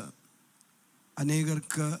വഴിതിരിച്ച്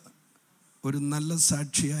അനേകർക്ക് ഒരു നല്ല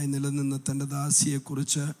സാക്ഷിയായി നിലനിന്ന തൻ്റെ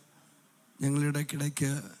ദാസിയെക്കുറിച്ച്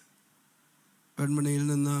ഞങ്ങളിടയ്ക്കിടയ്ക്ക് വെൺമണിയിൽ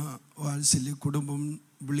നിന്ന് വാത്സല്യ കുടുംബം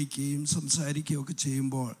വിളിക്കുകയും സംസാരിക്കുകയൊക്കെ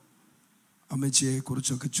ചെയ്യുമ്പോൾ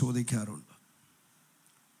അമ്മച്ചിയെക്കുറിച്ചൊക്കെ ചോദിക്കാറുണ്ട്.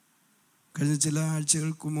 കഴിഞ്ഞ ചില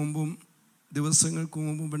ആഴ്ചകൾക്ക് മുമ്പും ദിവസങ്ങൾക്ക്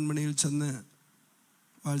മുമ്പും വെൺമണിയിൽ ചെന്ന്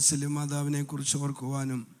വാത്സല്യ മാതാവിനെക്കുറിച്ച്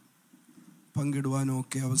ഓർക്കുവാനും പങ്കിടുവാനും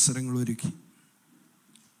ഒക്കെ അവസരങ്ങൾ ഒരുക്കി.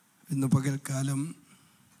 ഇന്ന് പകൽക്കാലം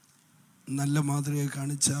നല്ല മാതൃക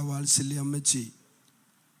കാണിച്ച വാത്സല്യ അമ്മച്ചി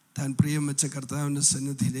താൻ പ്രിയം വെച്ച കർത്താവിൻ്റെ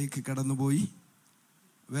സന്നിധിയിലേക്ക് കടന്നുപോയി.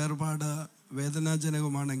 വേർപാട്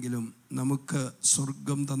വേദനാജനകമാണെങ്കിലും നമുക്ക്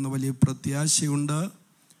സ്വർഗം തന്ന വലിയ പ്രത്യാശയുണ്ട്.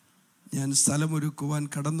 ഞാൻ സ്ഥലമൊരുക്കുവാൻ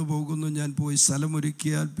കടന്നു പോകുന്നു, ഞാൻ പോയി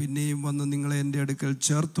സ്ഥലമൊരുക്കിയാൽ പിന്നെയും വന്ന് നിങ്ങളെ എൻ്റെ അടുക്കൽ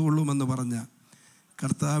ചേർത്തുകൊള്ളുമെന്ന് പറഞ്ഞ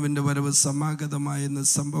കർത്താവിൻ്റെ വരവ് സമാഗതമായെന്ന്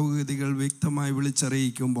സംഭവഗതികൾ വ്യക്തമായി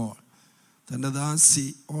വിളിച്ചറിയിക്കുമ്പോൾ തൻ്റെ ദാസി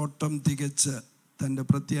ഓട്ടം തികച്ച് തൻ്റെ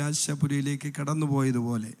പ്രത്യാശപുരിയിലേക്ക്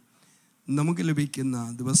കടന്നുപോയതുപോലെ നമുക്ക് ലഭിക്കുന്ന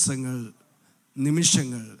ദിവസങ്ങൾ,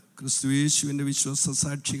 നിമിഷങ്ങൾ ക്രിസ്തുയേശുവിൻ്റെ വിശ്വാസ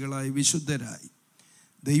സാക്ഷികളായി വിശുദ്ധരായി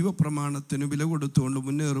ദൈവപ്രമാണത്തിന് വില കൊടുത്തുകൊണ്ട്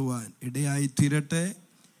മുന്നേറുവാൻ ഇടയായി തീരട്ടെ.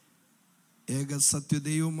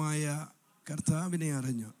 ഏകസത്യദൈവമായ കർത്താവിനെ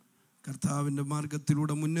അറിഞ്ഞ് കർത്താവിൻ്റെ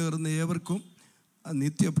മാർഗത്തിലൂടെ മുന്നേറുന്ന ഏവർക്കും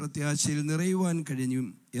നിത്യപ്രത്യാശയിൽ നിറയുവാൻ കഴിയും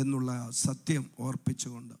എന്നുള്ള സത്യം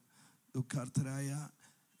ഓർപ്പിച്ചുകൊണ്ട് ദുഃഖാർത്ഥരായ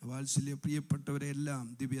വാത്സല്യ പ്രിയപ്പെട്ടവരെല്ലാം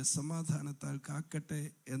ദിവ്യ സമാധാനത്താൽ കാക്കട്ടെ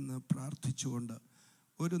എന്ന് പ്രാർത്ഥിച്ചുകൊണ്ട്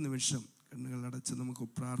ഒരു നിമിഷം കണ്ണുകളടച്ച് നമുക്ക്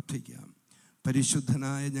പ്രാർത്ഥിക്കാം.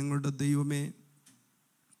 പരിശുദ്ധനായ ഞങ്ങളുടെ ദൈവമേ,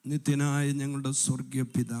 നിത്യനായ ഞങ്ങളുടെ സ്വർഗീയ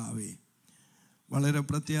പിതാവേ, വളരെ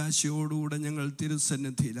പ്രത്യാശയോടുകൂടെ ഞങ്ങൾ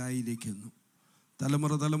തിരുസന്നിധിയിലായിരിക്കുന്നു.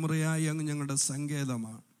 തലമുറ തലമുറയായി അങ്ങ് ഞങ്ങളുടെ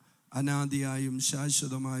സങ്കേതമാണ്. അനാദിയായും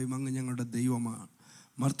ശാശ്വതമായും അങ്ങ് ഞങ്ങളുടെ ദൈവമാണ്.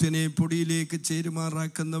 മർത്യനെ പൊടിയിലേക്ക്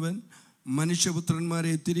ചേരുമാറാക്കുന്നവൻ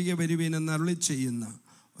മനുഷ്യപുത്രന്മാരെ തിരികെ വരുവീനെന്ന് അരുളി ചെയ്യുന്ന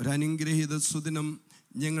ഒരനുഗ്രഹീത സുദിനം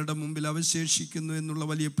ഞങ്ങളുടെ മുമ്പിൽ അവശേഷിക്കുന്നു എന്നുള്ള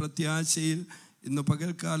വലിയ പ്രത്യാശയിൽ ഇന്ന്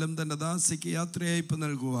പകൽക്കാലം തൻ്റെ ദാസിക്ക് യാത്രയയപ്പ്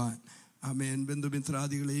നൽകുവാൻ ആമേൻ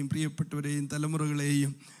ബന്ധുമിത്രാദികളെയും പ്രിയപ്പെട്ടവരെയും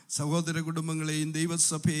തലമുറകളെയും സഹോദര കുടുംബങ്ങളെയും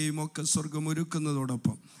ദൈവസഭയെയും ഒക്കെ സ്വർഗം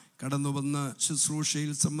ഒരുക്കുന്നതോടൊപ്പം കടന്നു വന്ന്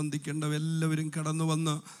ശുശ്രൂഷയിൽ സംബന്ധിക്കേണ്ടവ എല്ലാവരും കടന്നു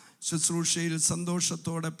വന്ന് ശുശ്രൂഷയിൽ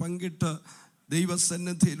സന്തോഷത്തോടെ പങ്കിട്ട്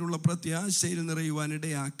ദൈവസന്നിധിയിലുള്ള പ്രത്യാശയിൽ നിറയുവാൻ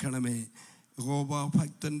ഇടയാക്കണമേ. യഹോവ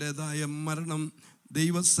ഭക്തൻ്റെതായ മരണം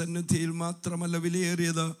ദൈവസന്നിധിയിൽ മാത്രമല്ല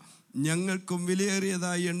വിലയേറിയത്, ഞങ്ങൾക്കും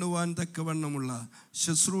വിലയേറിയതായി എണ്ണുവാൻ തക്കവണ്ണമുള്ള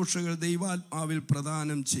ശുശ്രൂഷകൾ ദൈവാത്മാവിൽ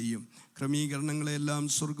പ്രദാനം ചെയ്യും. ക്രമീകരണങ്ങളെല്ലാം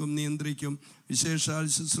സ്വർഗം നിയന്ത്രിക്കും. വിശേഷാൽ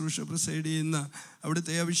ശുശ്രൂഷ പ്രസൈഡ് ചെയ്യുന്ന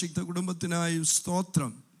അവിടുത്തെ അഭിഷിക്ത കുടുംബത്തിനായും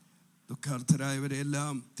സ്തോത്രം.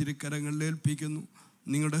 ദുഃഖാർത്ഥരായവരെല്ലാം തിരുക്കരങ്ങളിൽ ഏൽപ്പിക്കുന്നു.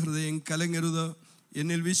 നിങ്ങളുടെ ഹൃദയം കലങ്ങരുത്,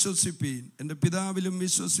 എന്നിൽ വിശ്വസിപ്പീൻ, എൻ്റെ പിതാവിലും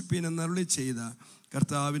വിശ്വസിപ്പീൻ എന്നരുളി ചെയ്ത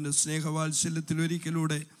കർത്താവിൻ്റെ സ്നേഹവാത്സല്യത്തിൽ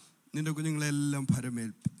ഒരിക്കലൂടെ നിൻ്റെ കുഞ്ഞുങ്ങളെല്ലാം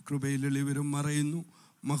ഭരമേൽപ്പി. കൃപയിൽ എളിവരും മറയുന്നു.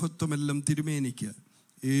 മഹത്വമെല്ലാം തിരുമേനിക്ക്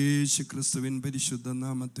യേശു ക്രിസ്തുവിൻ പരിശുദ്ധ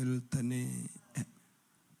നാമത്തിൽ തന്നെ.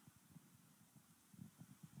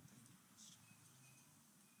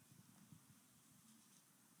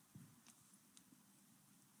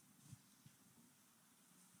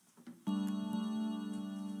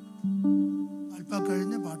 അല്പം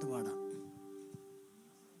കഴിഞ്ഞ് പാട്ട് പാടാം.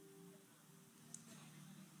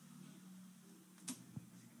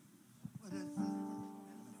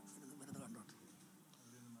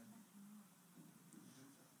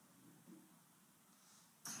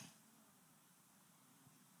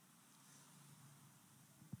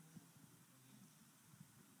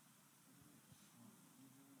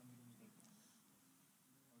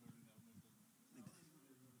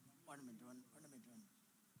 One minute.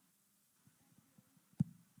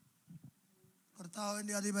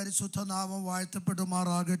 കർത്താവിൻ്റെ അതിപരിശുദ്ധ നാമം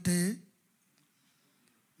വാഴ്ത്തപ്പെടുമാറാകട്ടെ.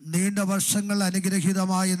 നീണ്ട വർഷങ്ങൾ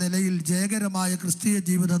അനുഗ്രഹീതമായ നിലയിൽ ജയകരമായ ക്രിസ്തീയ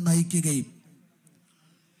ജീവിതം നയിക്കുകയും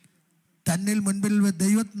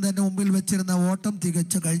ദൈവത്തിന് തന്നെ മുമ്പിൽ വെച്ചിരുന്ന ഓട്ടം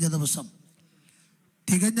തികച്ചു കഴിഞ്ഞ ദിവസം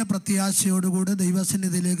തികഞ്ഞ പ്രത്യാശയോടുകൂടി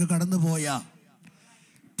ദൈവസന്നിധിയിലേക്ക് കടന്നുപോയ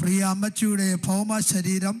പ്രിയ അമ്മച്ചിയുടെ ഭൗമ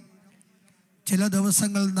ശരീരം ചില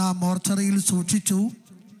ദിവസങ്ങൾ നാം മോർച്ചറിയിൽ സൂക്ഷിച്ചു.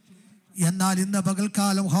 എന്നാൽ ഇന്ന്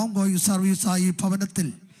പകൽക്കാലം ഹോംകോങ് സർവീസായി ഭവനത്തിൽ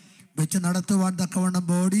വെച്ച് നടത്തുവാൻ തക്കവണ്ണം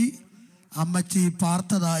ബോഡി അമ്മച്ചി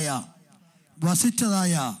പാർത്തതായ,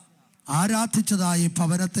 വസിച്ചതായ, ആരാധിച്ചതായ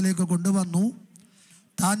ഭവനത്തിലേക്ക് കൊണ്ടുവന്നു.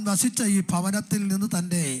 താൻ വസിച്ച ഈ ഭവനത്തിൽ നിന്ന്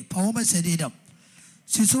തൻ്റെ ഭൗമ ശരീരം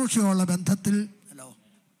ശുശ്രൂഷയുള്ള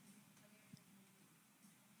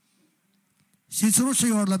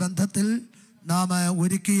ബന്ധത്തിൽ നാം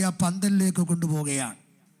ഒരുക്കിയ പന്തലിലേക്ക് കൊണ്ടുപോവുകയാണ്.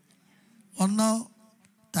 ഒന്ന്,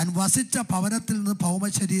 താൻ വസിച്ച ഭവനത്തിൽ നിന്ന് ഭൗമ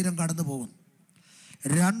ശരീരം കടന്നു പോകുന്നു.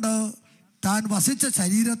 രണ്ട്, താൻ വസിച്ച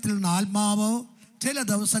ശരീരത്തിൽ നിന്ന് ആത്മാവ് ചില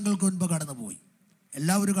ദിവസങ്ങൾക്ക് മുൻപ് കടന്നുപോയി.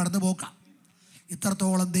 എല്ലാവരും കടന്നു പോക്കാം.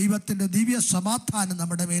 ഇത്രത്തോളം ദൈവത്തിൻ്റെ ദിവ്യ സമാധാനം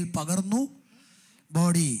നമ്മുടെ മേൽ പകർന്നു.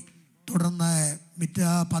 ബോഡി തുടർന്ന്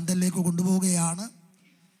പന്തലിലേക്ക് കൊണ്ടുപോവുകയാണ്.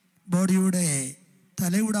 ബോഡിയുടെ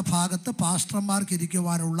തലയുടെ ഭാഗത്ത് പാസ്റ്റർമാർക്ക്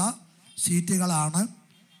ഇരിക്കുവാനുള്ള സീറ്റുകളാണ്.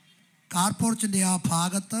 കാർപോർച്ചിൻ്റെ ആ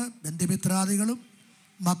ഭാഗത്ത് ബന്ധുമിത്രാദികളും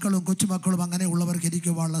മക്കളും കൊച്ചുമക്കളും അങ്ങനെയുള്ളവർക്ക്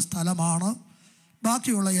ഇരിക്കുവാനുള്ള സ്ഥലമാണ്.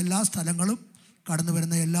 ബാക്കിയുള്ള എല്ലാ സ്ഥലങ്ങളും കടന്നു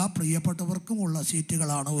വരുന്ന എല്ലാ പ്രിയപ്പെട്ടവർക്കും ഉള്ള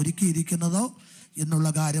സീറ്റുകളാണ് ഒരുക്കിയിരിക്കുന്നത് എന്നുള്ള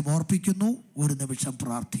കാര്യം ഓർപ്പിക്കുന്നു. ഒരു നിമിഷം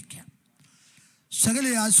പ്രാർത്ഥിക്കാം. സകല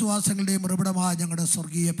ആശ്വാസങ്ങളുടെയും ഉറവിടമായ ഞങ്ങളുടെ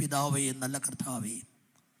സ്വർഗീയ പിതാവേ, നല്ല കർത്താവേ,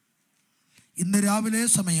 ഇന്ന് രാവിലെ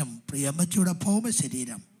സമയം പ്രിയമ്മച്ചിയുടെ ഭൗമ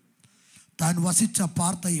ശരീരം താൻ വസിച്ച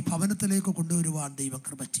പാർത്ത ഈ ഭവനത്തിലേക്ക് കൊണ്ടുവരുവാൻ ദൈവം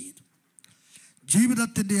കൃപ ചെയ്തു.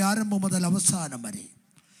 ജീവിതത്തിൻ്റെ ആരംഭം മുതൽ അവസാനം വരെ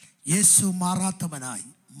യേശു മാറാത്തവനായി,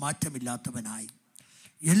 മാറ്റമില്ലാത്തവനായി,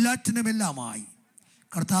 എല്ലാറ്റിനുമെല്ലാമായി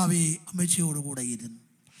കർത്താവെ അമ്മച്ചിയോടുകൂടെ ഇരുന്നു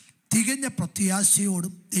തികഞ്ഞ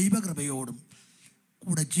പ്രത്യാശയോടും ദൈവകൃപയോടും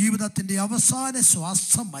കൂടെ ജീവിതത്തിൻ്റെ അവസാന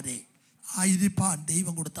ശ്വാസം വരെ ആയിരിക്കാൻ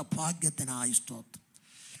ദൈവം കൊടുത്ത ഭാഗ്യത്തിനായി സ്തോത്രം.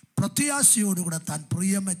 പ്രത്യാശയോടുകൂടെ താൻ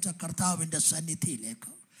പ്രിയമച്ച കർത്താവിൻ്റെ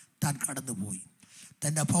സന്നിധിയിലേക്ക് താൻ കടന്നുപോയി.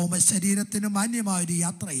 തൻ്റെ ഭൗമ ശരീരത്തിന് മാന്യമായൊരു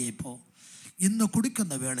യാത്രയെപ്പോൾ ഇന്ന്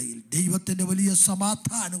കൊടുക്കുന്ന വേളയിൽ ദൈവത്തിൻ്റെ വലിയ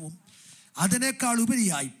സമാധാനവും അതിനേക്കാൾ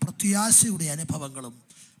ഉപരിയായി പ്രത്യാശയുടെ അനുഭവങ്ങളും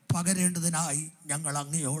പകരേണ്ടതിനായി ഞങ്ങൾ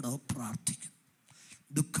അങ്ങയോട് പ്രാർത്ഥിക്കുന്നു.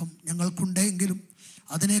 ദുഃഖം ഞങ്ങൾക്കുണ്ടെങ്കിലും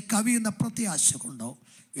അതിനെ കവിയുന്ന പ്രത്യാശ കൊണ്ടോ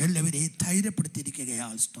എല്ലാവരെയും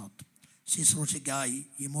ധൈര്യപ്പെടുത്തിയിരിക്കുകയാൽ സ്തോത്രം. ശുശ്രൂഷയ്ക്കായി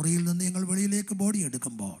ഈ മുറിയിൽ നിന്ന് ഞങ്ങൾ വെളിയിലേക്ക് ബോഡി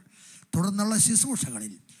എടുക്കുമ്പോൾ തുടർന്നുള്ള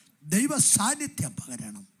ശുശ്രൂഷകളിൽ ദൈവ സാന്നിധ്യം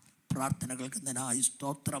പകരണം. പ്രാർത്ഥനകൾക്ക് ഇതിനായി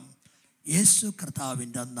സ്തോത്രം. യേശു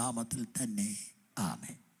കർത്താവിൻ്റെ നാമത്തിൽ തന്നെ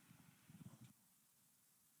ആമേൻ.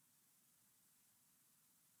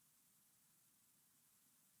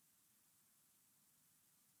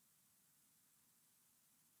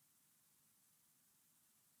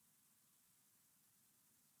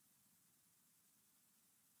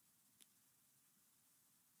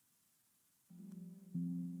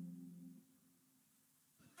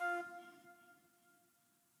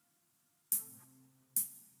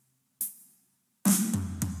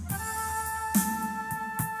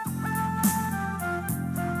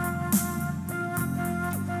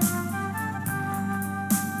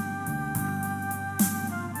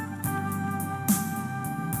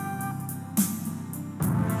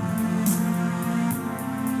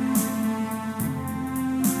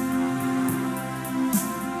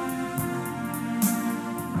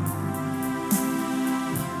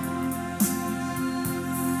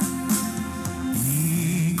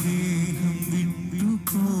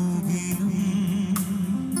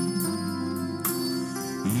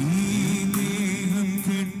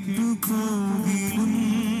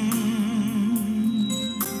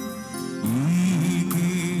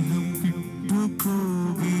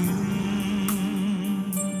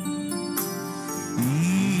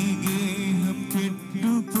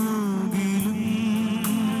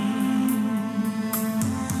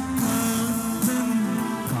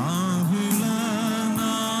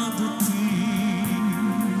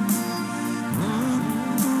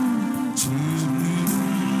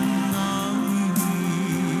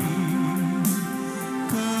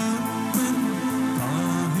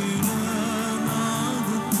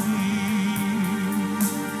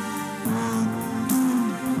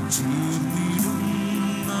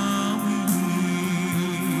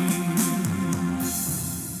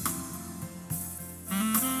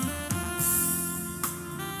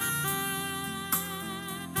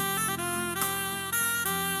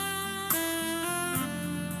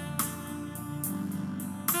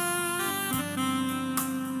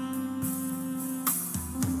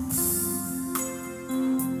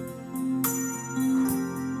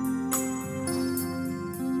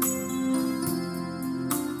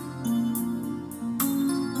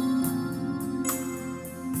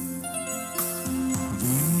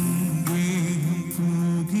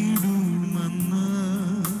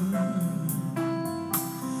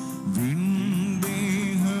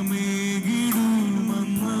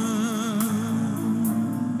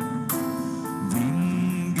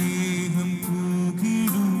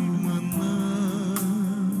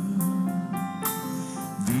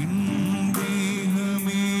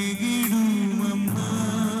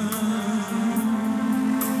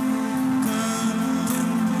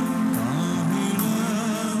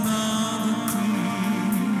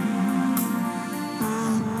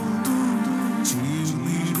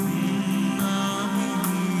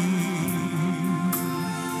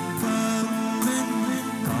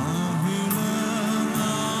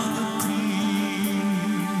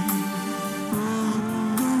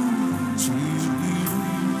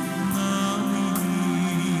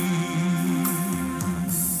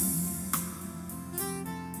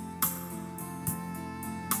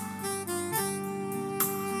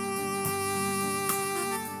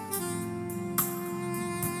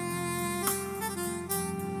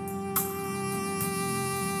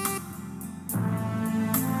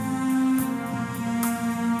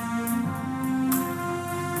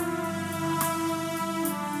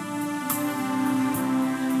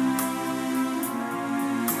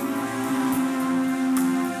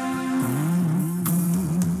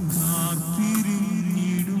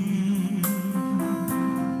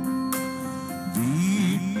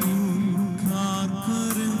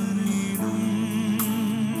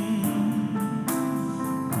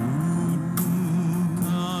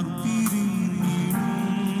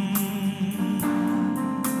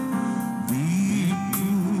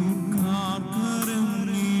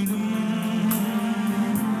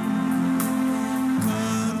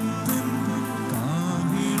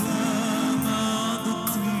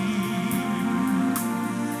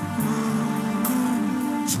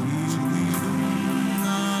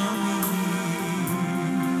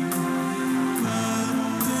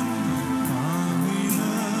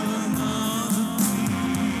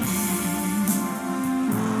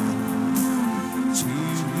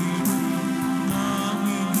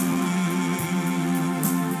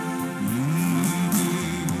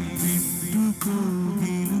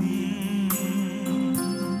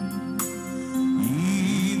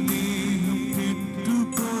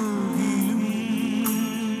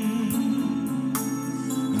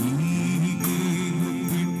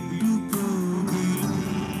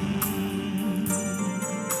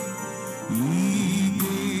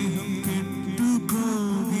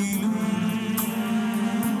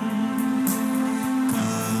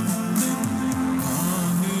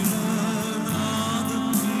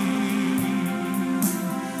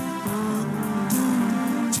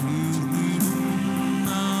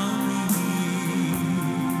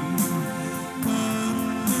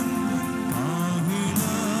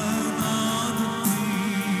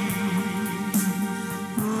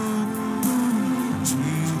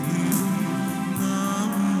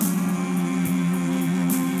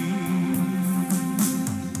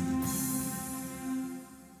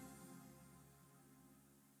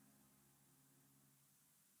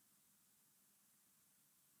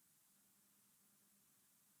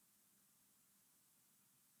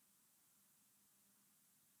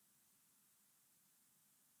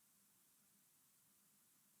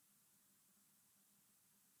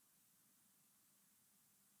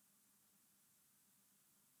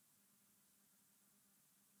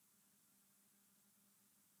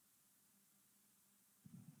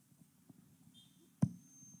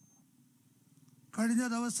 കഴിഞ്ഞ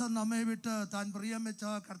ദിവസം നമ്മെ വിട്ട് താൻ പ്രിയം വെച്ച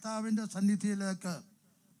കർത്താവിൻ്റെ സന്നിധിയിലേക്ക്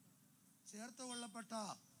ചേർത്ത് കൊള്ളപ്പെട്ട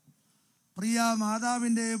പ്രിയ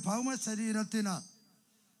മാതാവിൻ്റെ ഭൗമശരീരത്തിന്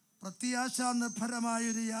പ്രത്യാശാ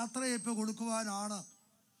നിർഭരമായൊരു യാത്രയപ്പ് കൊടുക്കുവാനാണ്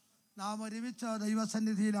നാം ഒരുമിച്ച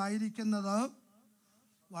ദൈവസന്നിധിയിലായിരിക്കുന്നത്.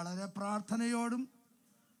 വളരെ പ്രാർത്ഥനയോടും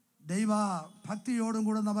ദൈവഭക്തിയോടും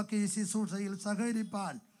കൂടെ നമുക്ക് ഈ ശുശ്രൂഷയിൽ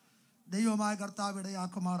സഹകരിപ്പാൻ ദൈവമായ കർത്താവ്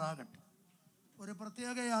ഇടയാക്കുമാറാകട്ടെ. ഒരു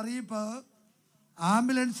പ്രത്യേക അറിയിപ്പ്,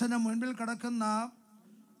 ആംബുലൻസിന് മുൻപിൽ കിടക്കുന്ന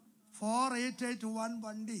 4881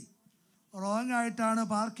 വണ്ടി റോങ് ആയിട്ടാണ്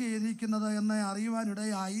പാർക്ക് ചെയ്തിരിക്കുന്നത് എന്ന്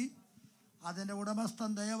അറിയുവാനിടയായി. അതിൻ്റെ ഉടമസ്ഥൻ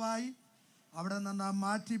ദയവായി അവിടെ നിന്ന്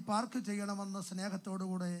മാറ്റി പാർക്ക് ചെയ്യണമെന്ന്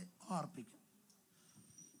സ്നേഹത്തോടുകൂടെ ഓർപ്പിക്കും.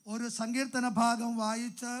 ഒരു സങ്കീർത്തന ഭാഗം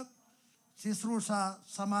വായിച്ച് ശുശ്രൂഷ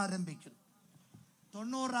സമാരംഭിക്കും.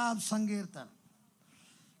 90-ാം സങ്കീർത്തനം.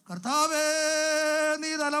 കർത്താവേ,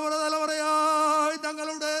 നീ തലമുറ തലമുറയായി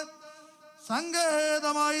ഞങ്ങളുടെ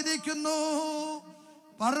സങ്കേതമായിരിക്കുന്നു.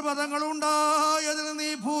 പർവ്വതങ്ങളുണ്ടായതിന് നീ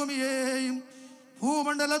ഭൂമിയെയും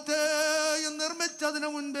ഭൂമണ്ഡലത്തെയും നിർമ്മിച്ചതിന്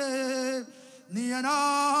മുൻപേ നീ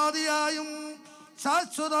അനാദിയായും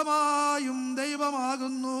ശാശ്വതമായും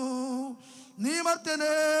ദൈവമാകുന്നു. നീ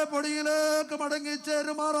മർത്യനെ പൊടിയിലേക്ക്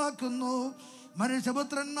മടങ്ങിച്ചേരുമാറാക്കുന്നു.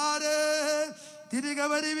 മനുഷ്യപുത്രന്മാരെ തിരികെ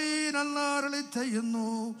വരുവീനെന്ന് അരുളി ചെയ്യുന്നു.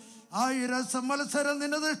 1000 സംവത്സരം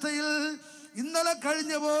നിന്റെ ദൃഷ്ടിയിൽ ഇന്നലെ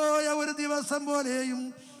കഴിഞ്ഞു പോയ ഒരു ദിവസം പോലെയും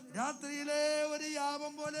രാത്രിയിലെ ഒരു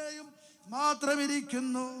യാമം പോലെയും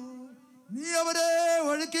മാത്രമിരിക്കുന്നു. നീ അവരെ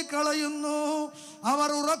ഒഴുക്കിക്കളയുന്നു. അവർ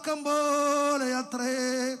ഉറക്കം പോലെ അത്രേ.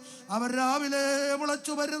 അവർ രാവിലെ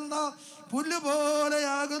മുളച്ചു വരുന്ന പുല്ല്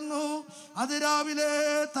പോലെയാകുന്നു. അത് രാവിലെ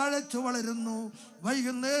തഴച്ചു വളരുന്നു,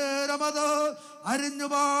 വൈകുന്നേരം അത്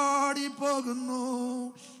അരിഞ്ഞുപാടി പോകുന്നു.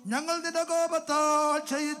 ഞങ്ങൾ നിന്റെ കോപത്താൽ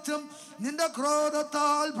ക്ഷയിച്ചും നിന്റെ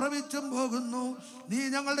ക്രോധത്താൽ ഭ്രമിച്ചും പോകുന്നു. നീ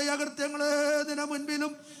ഞങ്ങളുടെ അകൃത്യങ്ങളെ നിന്റെ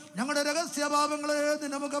മുൻപിലും ഞങ്ങളുടെ രഹസ്യഭാവങ്ങളെ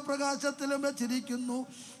നിന്റെ മുഖപ്രകാശത്തിലും വെച്ചിരിക്കുന്നു.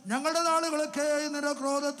 ഞങ്ങളുടെ നാളുകളൊക്കെ നിന്റെ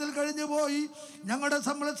ക്രോധത്തിൽ കഴിഞ്ഞുപോയി. ഞങ്ങളുടെ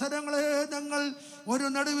സംവത്സരങ്ങളെ ഞങ്ങൾ ഒരു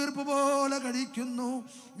നടുവീർപ്പ് പോലെ കഴിക്കുന്നു.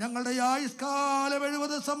 ഞങ്ങളുടെ ആയുഷ്കാലം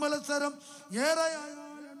 70 സംവത്സരം, ഏറെയായാൽ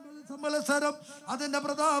 80 സംവത്സരം. അതിൻ്റെ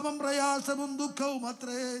പ്രതാപം പ്രയാസവും ദുഃഖവും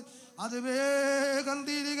അത്രേ. അത് വേഗം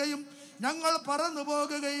തീരുകയും ഞങ്ങൾ പറന്നു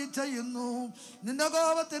പോകുകയും ചെയ്യുന്നു. നിന്റെ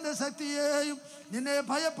കോപത്തിൻ്റെ ശക്തിയെയും നിന്നെ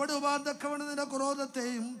ഭയപ്പെടുവാൻ തക്കവണ്ണം നിന്റെ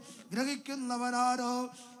ക്രോധത്തെയും ഗ്രഹിക്കുന്നവനാരോ?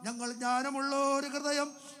 ഞങ്ങൾ ജ്ഞാനമുള്ള ഒരു ഹൃദയം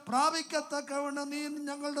പ്രാപിക്കത്തക്കവണ്ണം നീ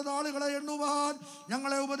ഞങ്ങളുടെ നാളുകളെ എണ്ണുവാൻ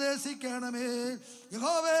ഞങ്ങളെ ഉപദേശിക്കണമേ.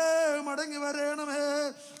 യഹോവേ, മടങ്ങി വരണമേ.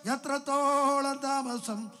 എത്രത്തോളം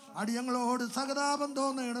താമസം അടിയങ്ങളോട് സഹതാപം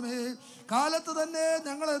തോന്നണമേ. കാലത്ത് തന്നെ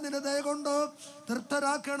ഞങ്ങളെ നിന്റെ ദയ കൊണ്ട്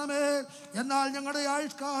തൃപ്തരാക്കണമേ. എന്നാൽ ഞങ്ങളുടെ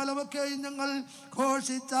ആയുഷ്കാലമൊക്കെയും ഞങ്ങൾ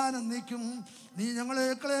ഘോഷിച്ചാനന്ദിക്കും. നീ ഞങ്ങളെ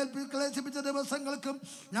ക്ലേശിപ്പിച്ച ദിവസങ്ങൾക്കും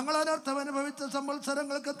ഞങ്ങൾ അനർത്ഥം അനുഭവിച്ച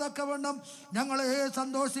സംവത്സരങ്ങൾക്ക് തക്കവണ്ണം ഞങ്ങളെ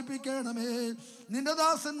സന്തോഷിപ്പിക്കണമേ. നിന്റെ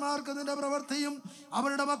ദാസന്മാർക്ക് നിന്റെ പ്രവൃത്തിയും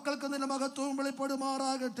അവരുടെ മക്കൾക്ക് നിന്റെ മഹത്വവും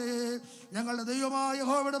വെളിപ്പെടുമാറാകട്ടെ. ഞങ്ങളുടെ ദൈവമായ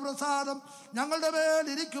യഹോവയുടെ പ്രസാദം ഞങ്ങളുടെ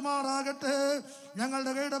മേലിരിക്കുമാറാകട്ടെ.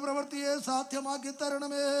 ഞങ്ങളുടെ കൈയുടെ പ്രവൃത്തിയെ സാധ്യമാക്കി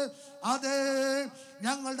തരണമേ. അതെ,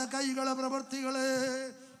 ഞങ്ങളുടെ കൈകളെ പ്രവൃത്തികളെ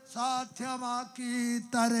സാധ്യമാക്കി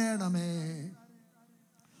തരണമേ.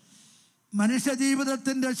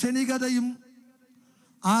 മനുഷ്യജീവിതത്തിൻ്റെ ക്ഷണികതയും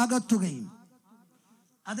ആകത്തുകയും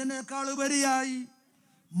അതിനേക്കാൾ ഉപരിയായി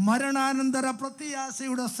മരണാനന്തര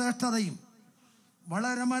പ്രത്യാശയുടെ ശ്രേഷ്ഠതയും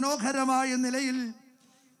വളരെ മനോഹരമായ നിലയിൽ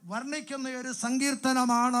വർണ്ണിക്കുന്ന ഒരു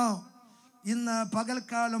സങ്കീർത്തനമാണ് ഇന്ന്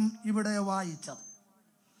പകൽക്കാലം ഇവിടെ വായിച്ചത്.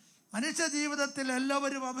 മനുഷ്യജീവിതത്തിൽ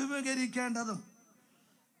എല്ലാവരും അഭിമുഖീകരിക്കേണ്ടതും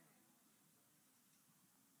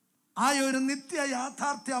ഒരു നിത്യ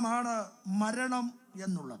യാഥാർത്ഥ്യമാണ് മരണം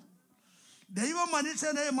എന്നുള്ളത്. ദൈവം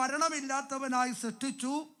മനുഷ്യനെ മരണമില്ലാത്തവനായി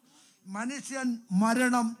സൃഷ്ടിച്ചു. മനുഷ്യൻ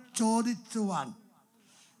മരണം ചോദിച്ചുവാൻ.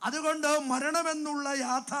 അതുകൊണ്ട് മരണമെന്നുള്ള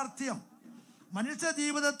യാഥാർത്ഥ്യം മനുഷ്യ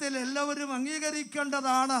ജീവിതത്തിൽ എല്ലാവരും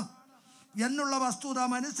അംഗീകരിക്കേണ്ടതാണ് എന്നുള്ള വസ്തുത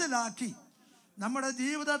മനസ്സിലാക്കി നമ്മുടെ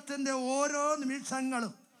ജീവിതത്തിൻ്റെ ഓരോ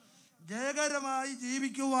നിമിഷങ്ങളും ജയകരമായി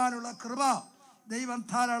ജീവിക്കുവാനുള്ള കൃപ ദൈവം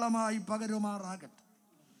ധാരാളമായി പകരുമാറാകട്ടെ.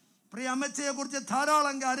 പ്രിയ അമ്മച്ചയെക്കുറിച്ച്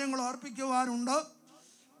ധാരാളം കാര്യങ്ങൾ ഓർപ്പിക്കുവാനുണ്ട്.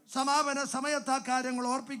 സമാപന സമയത്ത് ആ കാര്യങ്ങൾ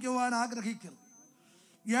ഓർപ്പിക്കുവാൻ ആഗ്രഹിക്കുന്നു.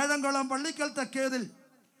 ഏഴംകുളം പള്ളിക്കൽ തെക്കേതിൽ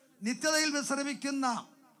നിത്യതയിൽ വിശ്രമിക്കുന്ന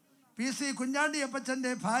PC കുഞ്ഞാണ്ടി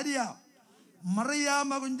അപ്പച്ചൻ്റെ ഭാര്യ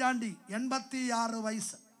മറിയാമ്മ കുഞ്ചാണ്ടി, 86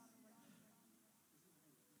 വയസ്സ്.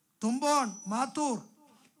 തുമ്പോൺ മാത്തൂർ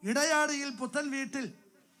ഇടയാടിയിൽ പുത്തൻ വീട്ടിൽ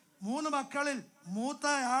 3 മക്കളിൽ മൂത്ത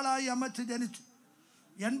ആളായി അമ്മച്ചി ജനിച്ചു.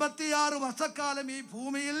 86 വർഷക്കാലം ഈ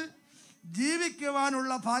ഭൂമിയിൽ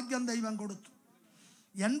ജീവിക്കുവാനുള്ള ഭാഗ്യം ദൈവം കൊടുത്തു.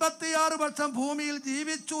 86 വർഷം ഭൂമിയിൽ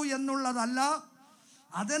ജീവിച്ചു എന്നുള്ളതല്ല,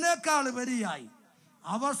 അതിനേക്കാൾ ഉപരിയായി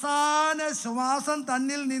അവസാന ശ്വാസം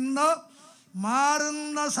തന്നിൽ നിന്ന്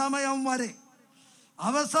മാറുന്ന സമയം വരെ,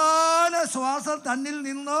 അവസാന ശ്വാസം തന്നിൽ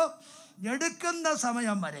നിന്ന് എടുക്കുന്ന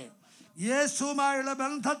സമയം വരെ യേശുവുമായുള്ള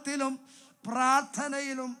ബന്ധത്തിലും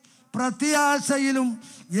പ്രാർത്ഥനയിലും പ്രത്യാശയിലും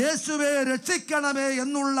യേശുവെ രക്ഷിക്കണമേ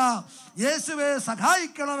എന്നുള്ള, യേശുവെ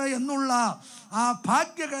സഹായിക്കണമേ എന്നുള്ള ആ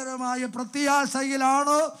ഭാഗ്യകരമായ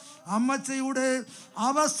പ്രത്യാശയിലാണ് അമ്മച്ചിയുടെ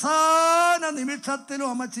അവസാന നിമിഷത്തിലും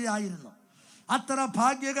അമ്മച്ചിയായിരുന്നു. അത്ര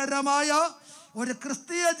ഭാഗ്യകരമായ ഒരു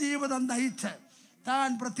ക്രിസ്തീയ ജീവിതം നയിച്ച് താൻ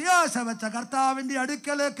പ്രത്യാശ വെച്ച കർത്താവിൻ്റെ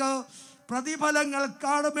അടുക്കലേക്ക് പ്രതിഫലങ്ങൾ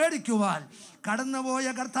മേടിക്കുവാൻ കടന്നുപോയ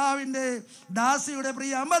കർത്താവിൻ്റെ ദാസിയുടെ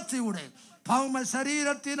പ്രിയ അമ്മച്ചിയുടെ ഭൗമ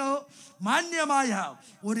ശരീരത്തിന് മാന്യമായ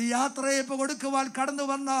ഒരു യാത്രയപ്പ് കൊടുക്കുവാൻ കടന്നു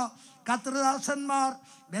വന്ന കർത്തൃദാസന്മാർ,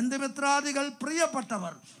 ബന്ധുമിത്രാദികൾ,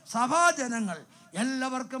 പ്രിയപ്പെട്ടവർ, സഭാജനങ്ങൾ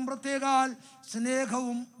എല്ലാവർക്കും പ്രത്യേക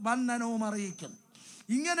സ്നേഹവും വന്ദനവും അറിയിക്കുന്നു.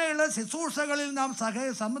 ഇങ്ങനെയുള്ള ശുശ്രൂഷകളിൽ നാം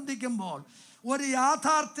സംബന്ധിക്കുമ്പോൾ ഒരു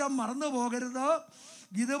യാഥാർത്ഥ്യം മറന്നു പോകരുത്.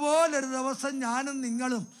 ഇതുപോലൊരു ദിവസം ഞാനും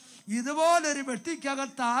നിങ്ങളും ഇതുപോലൊരു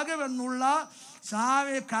വെട്ടിക്കകത്താകുമെന്നുള്ള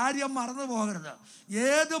കാര്യം മറന്നു പോകരുത്.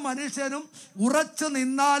 ഏത് മനുഷ്യനും ഉറച്ചു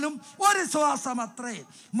നിന്നാലും ഒരു ശ്വാസം അത്രേ.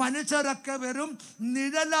 മനുഷ്യരൊക്കെ വെറും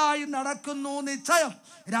നിഴലായി നടക്കുന്നു നിശ്ചയം.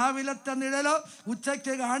 രാവിലത്തെ നിഴല്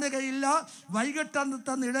ഉച്ചയ്ക്ക് കാണുകയില്ല,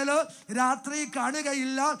 വൈകിട്ടത്തെ നിഴല് രാത്രി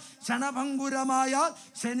കാണുകയില്ല. ക്ഷണഭങ്കുരമായ,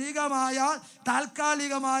 ക്ഷണികമായ,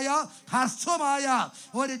 താൽക്കാലികമായ, ഹ്രസ്വമായ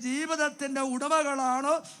ഒരു ജീവിതത്തിൻ്റെ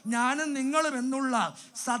ഉടമകളാണ് ഞാനും നിങ്ങളും എന്നുള്ള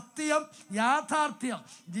സത്യം, യാഥാർത്ഥ്യം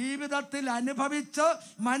ജീവിതത്തിൽ അനുഭവിച്ച്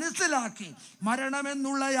മനസ്സിലാക്കി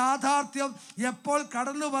മരണമെന്നുള്ള യാഥാർത്ഥ്യം എപ്പോൾ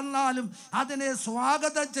കടന്നു വന്നാലും അതിനെ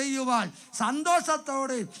സ്വാഗതം ചെയ്യുവാൻ,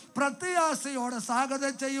 സന്തോഷത്തോടെ പ്രത്യാശയോടെ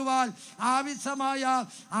സ്വാഗതം ചെയ്യുവാൻ ആവശ്യമായ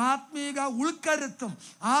ആത്മീക ഉൾക്കരുത്തും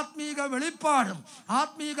ആത്മീക വെളിപ്പാടും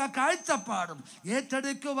ആത്മീക കാഴ്ചപ്പാടും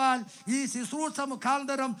ഏറ്റെടുക്കുവാൻ ഈ ശുശ്രൂഷ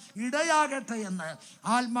മുഖാന്തരം ഇടയാകട്ടെ എന്ന്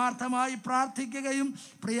ആത്മാർത്ഥമായി പ്രാർത്ഥിക്കുകയും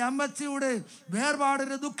പ്രിയമ്മച്ചിയുടെ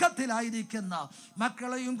വേർപാടിന് ദുഃഖത്തിലായിരിക്കുന്ന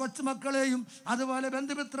മക്കളെയും കൊച്ചുമക്കളെയും അതുപോലെ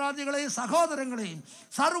ബന്ധുമിത്രാദികളെയും സഹോദരങ്ങളെയും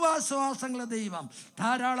സർവാശ്വാസങ്ങളെ ദൈവം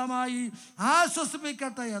ധാരാളമായി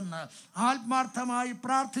ആശ്വസിപ്പിക്കട്ടെ എന്ന് ആത്മാർത്ഥമായി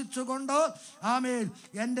പ്രാർത്ഥിച്ചുകൊണ്ട് ആമേൻ.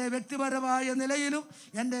 എൻ്റെ വ്യക്തിപരമായ നിലയിലും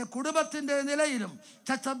എൻ്റെ കുടുംബത്തിൻ്റെ നിലയിലും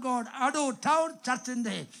church of God Adoor town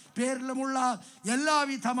ചർച്ചിൻ്റെ പേരിലുമുള്ള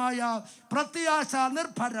എല്ലാവിധമായ പ്രത്യാശ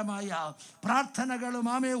നിർഭരമായ പ്രാർത്ഥനകളും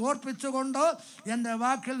ആമേ ഓർപ്പിച്ചുകൊണ്ട് എൻ്റെ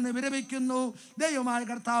വാക്കിൽ നിന്ന് വിരമിക്കുന്നു. ദൈവമായ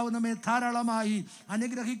കർത്താവ് നമ്മെ ധാരാളമായി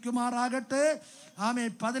അനുഗ്രഹിക്കുമാറാകട്ടെ. ആമേ.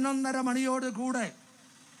 11:30 മണിയോട് കൂടെ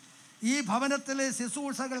ഈ ഭവനത്തിലെ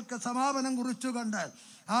ശുശ്രൂഷകൾക്ക് സമാപനം കുറിച്ചുകൊണ്ട്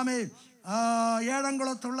ആമേ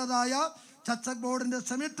ഏഴംകുളത്തുള്ളതായ ചർച്ച് ബോർഡിൻ്റെ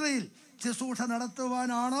സെമിട്രിയിൽ ശുശ്രൂഷ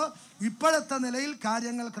നടത്തുവാനാണ് ഇപ്പോഴത്തെ നിലയിൽ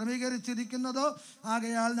കാര്യങ്ങൾ ക്രമീകരിച്ചിരിക്കുന്നത്.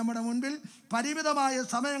 ആകയാൽ നമ്മുടെ മുൻപിൽ പരിമിതമായ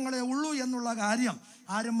സമയങ്ങളെ ഉള്ളൂ എന്നുള്ള കാര്യം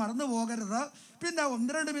ആരും മറന്നു പോകരുത്. പിന്നെ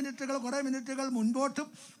 1-2 മിനിറ്റുകൾ, കുറേ മിനിറ്റുകൾ മുൻപോട്ടും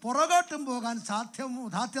പുറകോട്ടും പോകാൻ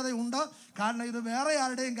സാധ്യതയുണ്ട്. കാരണം ഇത് വേറെ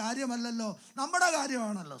ആരുടെയും കാര്യമല്ലല്ലോ, നമ്മുടെ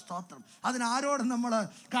കാര്യമാണല്ലോ. സ്തോത്രം. അതിനാരോടും നമ്മൾ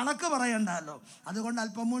കണക്ക് പറയണ്ടല്ലോ. അതുകൊണ്ട്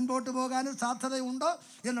അല്പം മുൻപോട്ട് പോകാനും സാധ്യതയുണ്ട്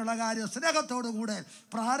എന്നുള്ള കാര്യം സ്നേഹത്തോടു കൂടെ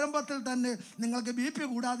പ്രാരംഭത്തിൽ തന്നെ നിങ്ങൾക്ക് BP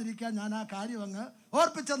കൂടാതിരിക്കാൻ ഞാൻ ആ കാര്യം അങ്ങ്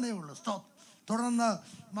ഓർപ്പിച്ചെന്നേ ഉള്ളൂ. സ്തോത്രം. തുടർന്ന്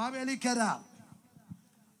മാവേലിക്കര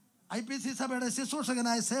IPC സഭയുടെ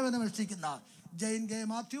ശുശ്രൂഷകനായ സേവനമനുഷ്ഠിക്കുന്ന ജെയിൻ കെ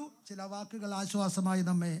മാത്യു ചില വാക്കുകൾ ആശ്വാസമായി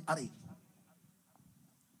നമ്മെ അറിയിക്കും.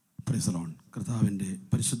 Praise the Lord. കർത്താവിൻ്റെ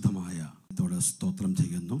പരിശുദ്ധമായ സ്തോത്രം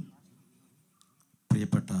ചെയ്യുന്നു.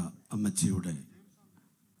 പ്രിയപ്പെട്ട അമ്മച്ചിയുടെ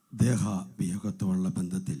ദേഹവിയോഗത്തോടുള്ള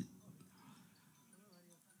ബന്ധത്തിൽ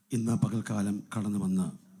ഇന്ന് പകൽക്കാലം കടന്നു വന്ന്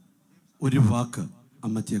ഒരു വാക്ക്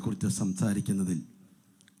അമ്മച്ചിയെക്കുറിച്ച് സംസാരിക്കുന്നതിൽ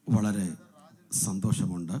വളരെ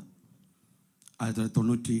സന്തോഷമുണ്ട്.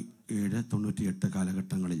 1997-98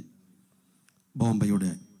 കാലഘട്ടങ്ങളിൽ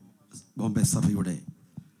ബോംബെ സഭയുടെ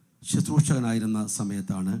ശുശ്രൂഷകനായിരുന്ന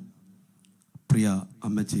സമയത്താണ് പ്രിയ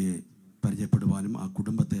അമ്മച്ചിയെ പരിചയപ്പെടുവാനും ആ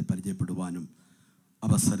കുടുംബത്തെ പരിചയപ്പെടുവാനും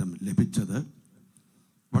അവസരം ലഭിച്ചത്.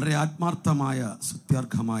 വളരെ ആത്മാർത്ഥമായ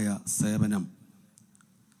സ്തുത്യർഹമായ സേവനം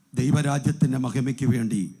ദൈവരാജ്യത്തിൻ്റെ മഹിമയ്ക്ക്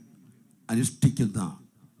വേണ്ടി അനുഷ്ഠിക്കുന്ന,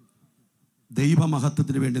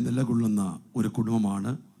 ദൈവമഹത്വത്തിന് വേണ്ടി നിലകൊള്ളുന്ന ഒരു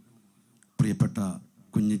കുടുംബമാണ് പ്രിയപ്പെട്ട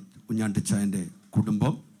കുഞ്ഞാണ്ടിച്ചായൻ്റെ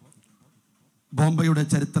കുടുംബം. ബോംബെയുടെ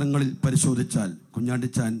ചരിത്രങ്ങളിൽ പരിശോധിച്ചാൽ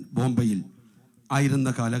കുഞ്ഞാണ്ടിച്ചാൻ ബോംബെയിൽ ആയിരുന്ന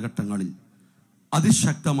കാലഘട്ടങ്ങളിൽ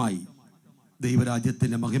അതിശക്തമായി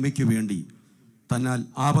ദൈവരാജ്യത്തിൻ്റെ മഹിമയ്ക്ക് വേണ്ടി തന്നാൽ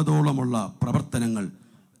ആപതോളമുള്ള പ്രവർത്തനങ്ങൾ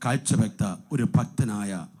കാഴ്ചവെച്ച ഒരു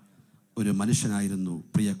ഭക്തനായ ഒരു മനുഷ്യനായിരുന്നു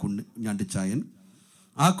പ്രിയ കുഞ്ഞാണ്ടിച്ചായൻ.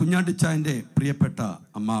 ആ കുഞ്ഞാണ്ടിച്ചായൻ്റെ പ്രിയപ്പെട്ട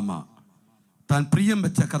അമ്മാമ്മ താൻ പ്രിയം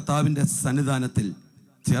വെച്ച കർത്താവിൻ്റെ സന്നിധാനത്തിൽ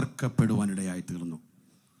ചേർക്കപ്പെടുവാനിടയായി തീർന്നു.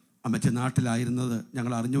 അമ്മച്ചി നാട്ടിലായിരുന്നത്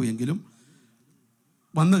ഞങ്ങൾ അറിഞ്ഞു എങ്കിലും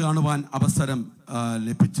വന്നു കാണുവാൻ അവസരം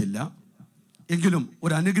ലഭിച്ചില്ല. എങ്കിലും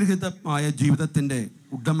ഒരു അനുഗ്രഹീതമായ ജീവിതത്തിൻ്റെ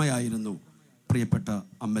ഉടമയായിരുന്നു പ്രിയപ്പെട്ട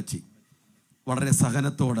അമ്മച്ചി. വളരെ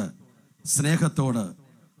സഹനത്തോട്, സ്നേഹത്തോട്,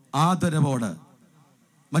 ആദരവോട്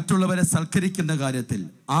മറ്റുള്ളവരെ സൽക്കരിക്കുന്ന കാര്യത്തിൽ,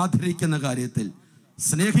 ആദരിക്കുന്ന കാര്യത്തിൽ,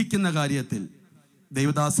 സ്നേഹിക്കുന്ന കാര്യത്തിൽ,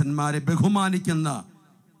 ദൈവദാസന്മാരെ ബഹുമാനിക്കുന്ന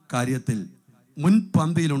കാര്യത്തിൽ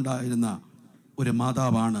മുൻപന്തിയിലുണ്ടായിരുന്ന ഒരു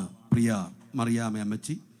മാതാവാണ് പ്രിയ മറിയാമ്മ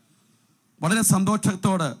അമ്മച്ചി. വളരെ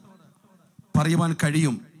സന്തോഷത്തോട് പറയുവാൻ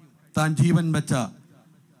കഴിയും, താൻ ജീവൻ വെച്ച,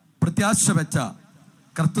 പ്രത്യാശ വെച്ച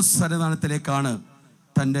കർത്തൃസന്നിധാനത്തിലേക്കാണ്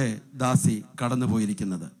തൻ്റെ ദാസി കടന്നു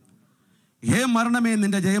പോയിരിക്കുന്നത്. ഹേ മരണമേ,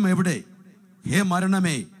 നിന്റെ ജയം എവിടെ? ഹേ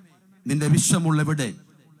മരണമേ, നിന്റെ വിശ്വമുള്ളെവിടെ?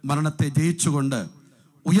 മരണത്തെ ജയിച്ചുകൊണ്ട്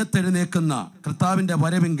ഉയർത്തെഴുന്നേക്കുന്ന കർത്താവിൻ്റെ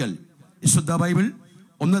വരവിങ്കൽ വിശുദ്ധ ബൈബിൾ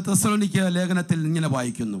 1 തെസ്സലോനിക്ക ലേഖനത്തിൽ ഇങ്ങനെ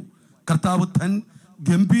വായിക്കുന്നു: കർത്താവ് തൻ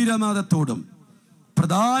ഗംഭീരനാദത്തോടും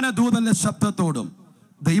പ്രധാന ദൂതന്റെ ശബ്ദത്തോടും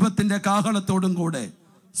ദൈവത്തിൻ്റെ കാഹളത്തോടും കൂടെ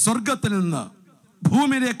സ്വർഗത്തിൽ നിന്ന്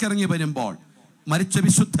ഭൂമിയിലേക്ക് ഇറങ്ങി വരുമ്പോൾ മരിച്ച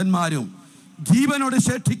വിശുദ്ധന്മാരും ജീവനോട്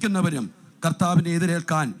ശേഷിക്കുന്നവരും കർത്താവിനെ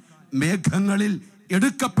എതിരേൽക്കാൻ മേഘങ്ങളിൽ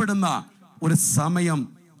എടുക്കപ്പെടുന്ന ഒരു സമയം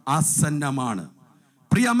ആസന്നമാണ്.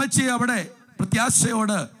 പ്രിയ അമ്മച്ചിയെ അവിടെ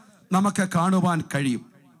പ്രത്യാശയോട് നമുക്ക് കാണുവാൻ കഴിയും.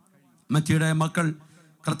 അമ്മച്ചിയുടെ മക്കൾ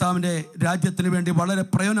കർത്താവിൻ്റെ രാജ്യത്തിന് വേണ്ടി വളരെ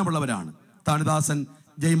പ്രയോജനമുള്ളവരാണ്. താണിദാസൻ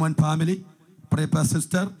ജയ്മോൻ ഫാമിലി, പ്രിയപ്പെട്ട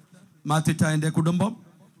സിസ്റ്റർ മാത്യുച്ചായൻ്റെ കുടുംബം,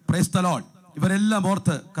 പ്രൈസ് ദി ലോർഡ്, ഇവരെല്ലാം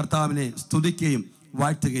ഓർത്ത് കർത്താവിനെ സ്തുതിക്കുകയും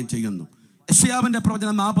വാഴ്ത്തുകയും ചെയ്യുന്നു. യെശയ്യാവിൻ്റെ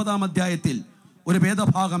പ്രവചനം 40-ാം അധ്യായത്തിൽ ഒരു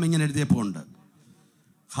വേദഭാഗം ഇങ്ങനെ എഴുതിയപ്പോണ്ട്: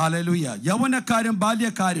 ഹല്ലേലൂയ, യൗവനക്കാരും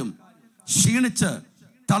ബാല്യക്കാരും ക്ഷീണിച്ച്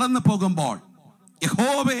തളർന്നു പോകുമ്പോൾ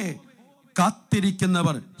യഹോവയെ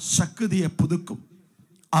കാത്തിരിക്കുന്നവർ ശക്തിയെ പുതുക്കും.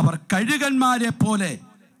 അവർ കഴുകന്മാരെ പോലെ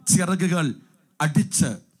ചിറകുകൾ അടിച്ച്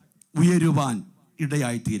ഉയരുവാൻ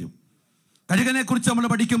ഇടയായിത്തീരും. കഴുകനെ കുറിച്ച് നമ്മൾ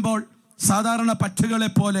പഠിക്കുമ്പോൾ സാധാരണ പക്ഷികളെ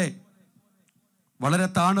പോലെ വളരെ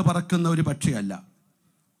താണു പറക്കുന്ന ഒരു പക്ഷിയല്ല,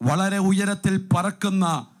 വളരെ ഉയരത്തിൽ പറക്കുന്ന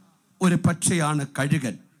ഒരു പക്ഷിയാണ്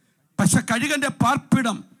കഴുകൻ. പക്ഷെ കഴുകന്റെ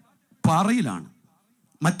പാർപ്പിടം പാറയിലാണ്.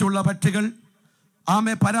 മറ്റുള്ള പക്ഷികൾ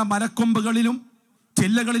പല മരക്കൊമ്പുകളിലും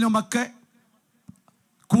ചില്ലകളിലുമൊക്കെ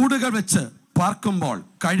കൂടുകൾ വെച്ച് പാർക്കുമ്പോൾ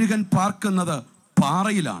കഴുകൻ പാർക്കുന്നത്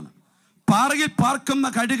പാറയിലാണ്. പാറയിൽ പാർക്കുന്ന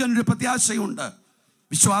കഴുകനൊരു പ്രത്യാശയുണ്ട്.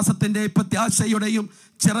 വിശ്വാസത്തിൻ്റെ പ്രത്യാശയുടെയും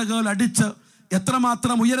ചിറകുകൾ അടിച്ച്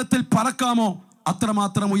എത്രമാത്രം ഉയരത്തിൽ പറക്കാമോ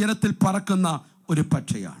അത്രമാത്രം ഉയരത്തിൽ പറക്കുന്ന ഒരു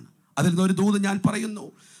പക്ഷിയാണ്. അതിൽ നിന്നൊരു ദൂത് ഞാൻ പറയുന്നു: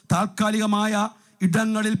 താൽക്കാലികമായ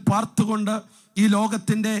ഇടങ്ങളിൽ പാർത്തുകൊണ്ട് ഈ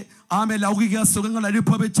ലോകത്തിൻ്റെ ലൗകിക സുഖങ്ങൾ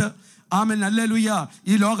അനുഭവിച്ച് ഹല്ലേലൂയ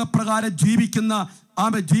ഈ ലോകപ്രകാരം ജീവിക്കുന്ന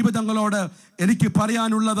ജീവിതങ്ങളോട് എനിക്ക്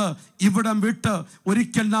പറയാനുള്ളത്, ഇവിടം വിട്ട്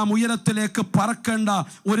ഒരിക്കൽ നാം ഉയരത്തിലേക്ക് പറക്കേണ്ട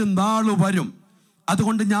ഒരു നാള് വരും.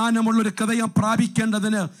 അതുകൊണ്ട് ജ്ഞാനമുള്ളൊരു ഹൃദയം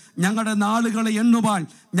പ്രാപിക്കേണ്ടതിന് ഞങ്ങളുടെ നാളുകളെ എണ്ണുവാൻ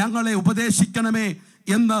ഞങ്ങളെ ഉപദേശിക്കണമേ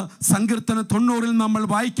എന്ന് സങ്കീർത്തനം 90 നമ്മൾ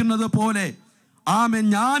വായിക്കുന്നത് പോലെ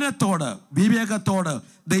ജ്ഞാനത്തോട്, വിവേകത്തോട്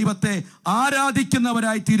ദൈവത്തെ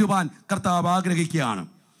ആരാധിക്കുന്നവരായി തീരുവാൻ കർത്താവ് ആഗ്രഹിക്കുകയാണ്.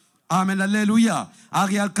 ഹല്ലേലൂയ.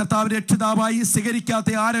 ആകയാൽ കർത്താവ് രക്ഷിതാവായി സ്വീകരിക്കാത്ത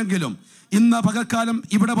ആരെങ്കിലും ഇന്ന് പകൽക്കാലം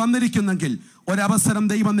ഇവിടെ വന്നിരിക്കുന്നെങ്കിൽ ഒരവസരം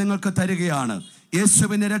ദൈവം നിങ്ങൾക്ക് തരികയാണ്.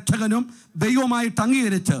 യേശുവിനെ രക്ഷകനും ദൈവമായിട്ട്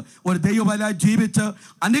അംഗീകരിച്ച് ഒരു ദൈവബലമായി ജീവിച്ച്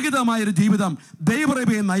അനുഗതമായൊരു ജീവിതം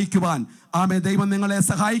ദൈവകൃപയെ നയിക്കുവാൻ ദൈവം നിങ്ങളെ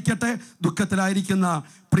സഹായിക്കട്ടെ. ദുഃഖത്തിലായിരിക്കുന്ന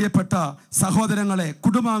പ്രിയപ്പെട്ട സഹോദരങ്ങളെ,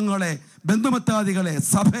 കുടുംബാംഗങ്ങളെ, ബന്ധുമിത്രാദികളെ,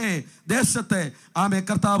 സഭയെ, ദേശത്തെ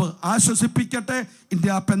കർത്താവ് ആശ്വസിപ്പിക്കട്ടെ.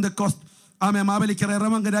 India Pentecost Mavelikkara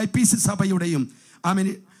Iravankara IPC സഭയുടെയും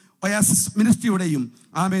മിനിസ്ട്രിയുടെയും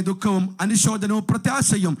ദുഃഖവും അനുശോചനവും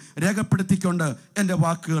പ്രത്യാശയും രേഖപ്പെടുത്തിക്കൊണ്ട് എൻ്റെ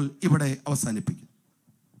വാക്കുകൾ ഇവിടെ അവസാനിപ്പിക്കും.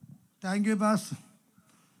 Thank you pass.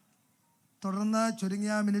 തുടർന്ന്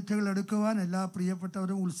ചുരുങ്ങിയ മിനിറ്റുകൾ എടുക്കുവാൻ എല്ലാ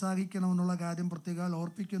പ്രിയപ്പെട്ടവരും ഉത്സാഹിക്കണമെന്നുള്ള കാര്യം പ്രത്യേകം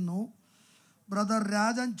ഓർപ്പിക്കുന്നു. ബ്രദർ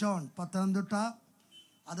രാജൻ ജോൺ പത്തനംതിട്ട,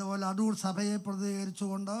 അതുപോലെ അടൂർ സഭയെ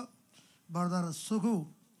പ്രതികരിച്ചുകൊണ്ട് ബ്രദർ സുഹു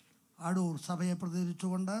അടൂർ സഭയെ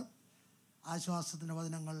പ്രതികരിച്ചുകൊണ്ട് ആശ്വാസത്തിൻ്റെ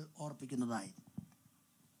വചനങ്ങൾ ഓർപ്പിക്കുന്നതായി.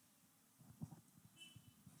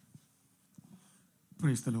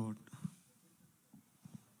 Praise the Lord.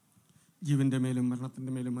 ജീവൻ്റെ മേലും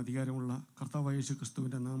മരണത്തിൻ്റെ മേലും അധികാരമുള്ള കർത്താവായ യേശു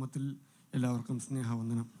ക്രിസ്തുവിൻ്റെ നാമത്തിൽ എല്ലാവർക്കും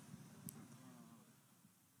സ്നേഹവന്ദനം.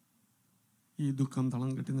 ഈ ദുഃഖം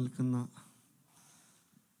തളം കെട്ടി നിൽക്കുന്ന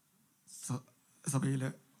സഭയിൽ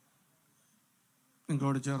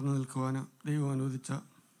നിങ്ങളോട് ചേർന്ന് നിൽക്കുവാൻ ദൈവം അനുവദിച്ച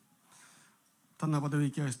തന്ന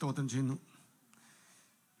പദവിക്കായി സ്തോത്രം ചെയ്യുന്നു.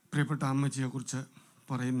 പ്രിയപ്പെട്ട അമ്മച്ചിയെക്കുറിച്ച്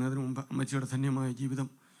പറയുന്നതിന് മുമ്പ്, അമ്മച്ചിയുടെ ധന്യമായ ജീവിതം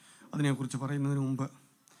അതിനെക്കുറിച്ച് പറയുന്നതിന് മുമ്പ്,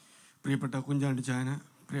 പ്രിയപ്പെട്ട കുഞ്ചാണ്ടി ചായന്,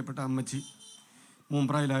 പ്രിയപ്പെട്ട അമ്മച്ചി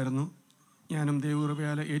മുംബ്രയിലായിരുന്നു. ഞാനും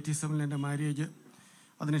ദൈവകൃപയാൽ 87 എൻ്റെ മാര്യേജ്.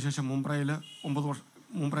 അതിനുശേഷം മുംബ്രയിൽ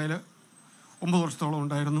 9 വർഷത്തോളം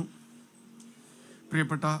ഉണ്ടായിരുന്നു.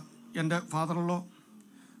 പ്രിയപ്പെട്ട എൻ്റെ ഫാദറിലോ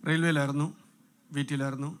റെയിൽവേയിലായിരുന്നു,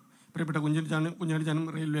 വീട്ടിലായിരുന്നു. പ്രിയപ്പെട്ട കുഞ്ഞാടിച്ചാനും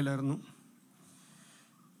റെയിൽവേയിലായിരുന്നു.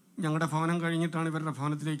 ഞങ്ങളുടെ ഭവനം കഴിഞ്ഞിട്ടാണ് ഇവരുടെ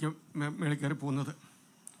ഭവനത്തിലേക്ക് മേളിൽ കയറി പോകുന്നത്.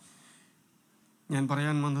 ഞാൻ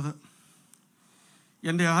പറയാൻ വന്നത്,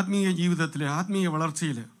 എൻ്റെ ആത്മീയ ജീവിതത്തിലെ ആത്മീയ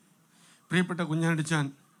വളർച്ചയിൽ പ്രിയപ്പെട്ട കുഞ്ഞാടിച്ചാൻ,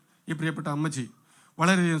 ഈ പ്രിയപ്പെട്ട അമ്മച്ചി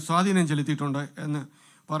വളരെയധികം സ്വാധീനം ചെലുത്തിയിട്ടുണ്ട് എന്ന്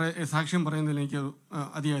സാക്ഷ്യം പറയുന്നതിൽ എനിക്ക്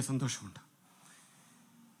അതിയായ സന്തോഷമുണ്ട്.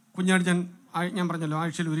 കുഞ്ഞാടിച്ചാൻ ഞാൻ പറഞ്ഞല്ലോ,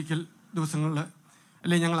 ആഴ്ചയിൽ ഒരിക്കൽ ദിവസങ്ങളിൽ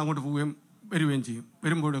അല്ലെങ്കിൽ ഞങ്ങൾ അങ്ങോട്ട് പോവുകയും വരികയും ചെയ്യും.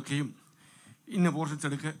 വരുമ്പോഴൊക്കെയും ഇന്ന പോർഷൻസ്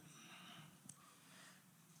എടുക്കുക,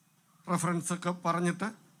 റെഫറൻസൊക്കെ പറഞ്ഞിട്ട്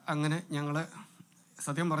അങ്ങനെ ഞങ്ങൾ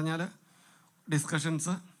സത്യം പറഞ്ഞാൽ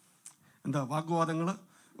ഡിസ്കഷൻസ് വാഗ്വാദങ്ങൾ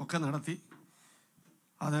ഒക്കെ നടത്തി.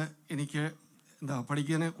 അത് എനിക്ക്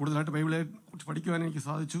പഠിക്കാൻ കൂടുതലായിട്ട് ബൈബിളെ കുറിച്ച് പഠിക്കുവാൻ എനിക്ക്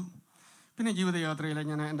സാധിച്ചു. പിന്നെ ജീവിതയാത്രയിൽ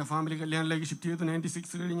ഞാൻ എൻ്റെ ഫാമിലി കല്യാണിലേക്ക് ഷിഫ്റ്റ് ചെയ്തു.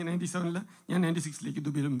 96 കഴിഞ്ഞ് 97 ഞാൻ 96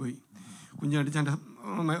 ദുബൈയിലും പോയി. കുഞ്ഞാടിച്ചാൻ്റെ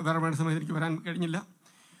വേറെ വേണ്ട സമയത്ത് എനിക്ക് വരാൻ കഴിഞ്ഞില്ല.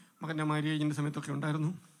 മകൻ്റെ മാര്യേജിൻ്റെ സമയത്തൊക്കെ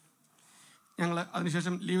ഉണ്ടായിരുന്നു. ഞങ്ങൾ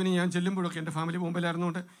അതിനുശേഷം ലീവിന് ഞാൻ ചെല്ലുമ്പോഴൊക്കെ, എൻ്റെ ഫാമിലി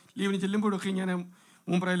മുംബൈയിലായിരുന്നുകൊണ്ട് ലീവിന് ചെല്ലുമ്പോഴൊക്കെ ഞാൻ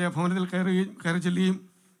മുംബൈയിലെ ഭവനത്തിൽ കയറി ചെല്ലുകയും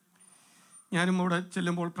ഞാനും അവിടെ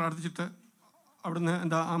ചെല്ലുമ്പോൾ പ്രാർത്ഥിച്ചിട്ട് അവിടുന്ന്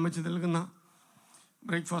അമ്മച്ചി നൽകുന്ന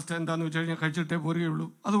ബ്രേക്ക്ഫാസ്റ്റ് എന്താണെന്ന് വെച്ച് കഴിഞ്ഞാൽ കഴിച്ചിട്ടേ പോരുകയുള്ളൂ.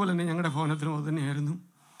 അതുപോലെ തന്നെ ഞങ്ങളുടെ ഭവനത്തിലും അത് തന്നെയായിരുന്നു.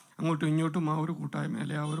 അങ്ങോട്ടും ഇങ്ങോട്ടും ആ ഒരു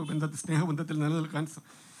കൂട്ടായ്മയിലെ ആ ഒരു സ്നേഹബന്ധത്തിൽ നിലനിൽക്കാൻ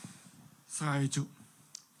സഹായിച്ചു.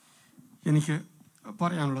 എനിക്ക്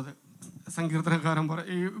പറയാനുള്ളത്, സങ്കീർത്തനക്കാരൻ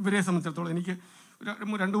ഇവരെ സംബന്ധിച്ചിടത്തോളം എനിക്ക്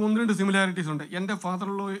 2 സിമിലാരിറ്റീസ് ഉണ്ട്. എൻ്റെ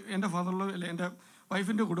ഫാദറിലോ അല്ലെ എൻ്റെ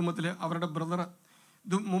വൈഫിൻ്റെ കുടുംബത്തിൽ അവരുടെ ബ്രദർ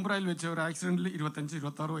മുംബൈയിൽ വെച്ച് ഒരു ആക്സിഡൻറ്റിൽ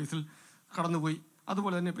 25-26 വയസ്സിൽ കടന്നുപോയി.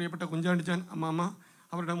 അതുപോലെ തന്നെ പ്രിയപ്പെട്ട കുഞ്ചാണ്ടിച്ചാൻ അമ്മാമ്മ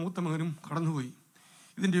അവരുടെ മൂത്ത മകനും കടന്നുപോയി.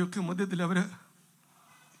 ഇതിൻ്റെയൊക്കെ മധ്യത്തിൽ അവർ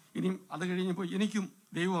ഇനിയും അത് കഴിഞ്ഞപ്പോൾ എനിക്കും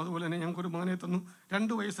ദൈവം അതുപോലെ തന്നെ ഞങ്ങൾക്കൊരു മകനെ തന്നു.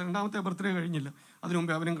 2 വയസ്സ്, 2ാമത്തെ ബർത്ത്ഡേ കഴിഞ്ഞില്ല, അതിനു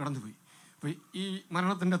മുമ്പേ അവനും കടന്നുപോയി. അപ്പോൾ ഈ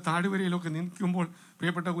മരണത്തിൻ്റെ താഴ്വരയിലൊക്കെ നിൽക്കുമ്പോൾ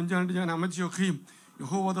പ്രിയപ്പെട്ട കുഞ്ചാണ്ടിച്ചാൻ അമ്മച്ചിയൊക്കെയും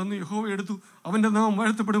യഹോവ തന്നു, യഹോവ എടുത്തു, അവൻ്റെ നാം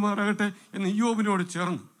വാഴ്ത്തപ്പെടുമാറാകട്ടെ എന്ന് ഇയ്യോബിനോട്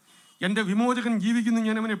ചേർന്നു. എൻ്റെ വിമോചകൻ ജീവിക്കുന്നു,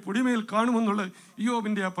 ഞാൻ അവനെ പൊടിമേൽ കാണുമെന്നുള്ള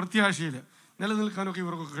ഇയ്യോബിൻ്റെ ആ പ്രത്യാശയിൽ നിലനിൽക്കാനൊക്കെ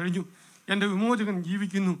ഇവർക്കൊക്കെ കഴിഞ്ഞു. എൻ്റെ വിമോചകൻ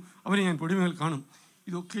ജീവിക്കുന്നു, അവനെ ഞാൻ പൊടിമേൽ കാണും.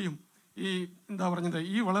 ഇതൊക്കെയും ഈ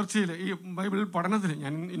ഈ വളർച്ചയിൽ, ഈ ബൈബിൾ പഠനത്തിൽ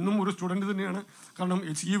ഞാൻ ഇന്നും ഒരു സ്റ്റുഡൻറ്റ് തന്നെയാണ്. കാരണം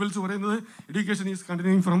HEVLs പറയുന്നത് education is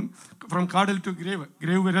continuing from cradle to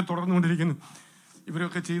grave വരെ തുടർന്നുകൊണ്ടിരിക്കുന്നു.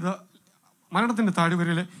 ഇവരൊക്കെ ചെയ്ത മരണത്തിൻ്റെ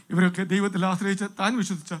താഴ്വരയിൽ ഇവരൊക്കെ ദൈവത്തിൽ ആശ്രയിച്ച്, താൻ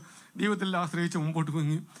വിശ്വസിച്ച ദൈവത്തിൽ ആശ്രയിച്ച് മുമ്പോട്ട്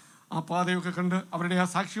പോയി. ആ പാതയൊക്കെ കണ്ട് അവരുടെ ആ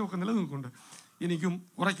സാക്ഷ്യമൊക്കെ നിലനിൽക്കൊണ്ട് എനിക്കും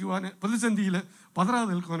കുറയ്ക്കുവാൻ, പ്രതിസന്ധിയിൽ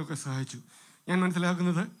പതറാതെ നിൽക്കുവാനൊക്കെ സഹായിച്ചു. ഞാൻ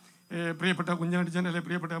മനസ്സിലാക്കുന്നത് പ്രിയപ്പെട്ട കുഞ്ഞാടിച്ചാൻ അല്ലെ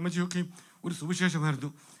പ്രിയപ്പെട്ട അമ്മച്ചിയൊക്കെയും ഒരു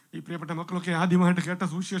സുവിശേഷമായിരുന്നു. ഈ പ്രിയപ്പെട്ട മക്കളൊക്കെ ആദ്യമായിട്ട് കേട്ട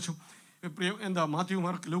സുവിശേഷം മാത്യു,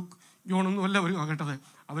 മാർക്ക്, ലൂക്ക്, ജോണൊന്നും അല്ല അവർ കേട്ടത്.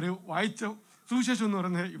 അവർ വായിച്ച സുവിശേഷം എന്ന്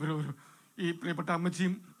പറയുന്നത് ഈ പ്രിയപ്പെട്ട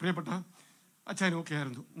അമ്മച്ചിയും പ്രിയപ്പെട്ട അച്ഛനും ഒക്കെ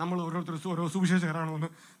ആയിരുന്നു. നമ്മൾ ഓരോരുത്തരും ഓരോ സുവിശേഷകരാണോ എന്ന്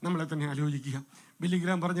നമ്മളെ തന്നെ ആലോചിക്കുക.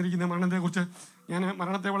 ബില്ലിഗ്രാം പറഞ്ഞിരിക്കുന്ന മരണത്തെക്കുറിച്ച് ഞാൻ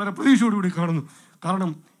മരണത്തെ വളരെ പ്രതീക്ഷയോടുകൂടി കാണുന്നു.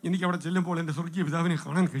 കാരണം എനിക്ക് അവിടെ ചെല്ലുമ്പോൾ എൻ്റെ സ്വർഗീയ പിതാവിനെ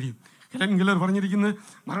കാണാൻ കഴിയും. ഹെലൻ കെല്ലർ പറഞ്ഞിരിക്കുന്നത്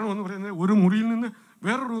മരണം എന്ന് പറയുന്നത് ഒരു മുറിയിൽ നിന്ന്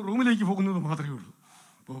വേറൊരു റൂമിലേക്ക് പോകുന്നത് മാത്രമേ ഉള്ളൂ.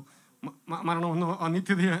 അപ്പോൾ മരണമെന്നോ ആ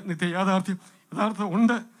നിത്യ യാഥാർത്ഥ്യം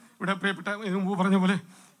ഉണ്ട്. ഇവിടെ പ്രിയപ്പെട്ട മുമ്പ് പറഞ്ഞ പോലെ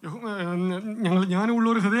ജ്ഞാനമുള്ള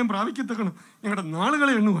ഒരു ഹൃദയം പ്രാപിക്കത്തക്കണം ഞങ്ങളുടെ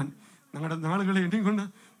നാളുകളെ എണ്ണുവാൻ, ഞങ്ങളുടെ നാളുകളെ എണ്ണിക്കൊണ്ട്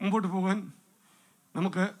മുമ്പോട്ട് പോകാൻ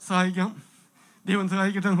നമുക്ക് സഹായിക്കാം. ദൈവം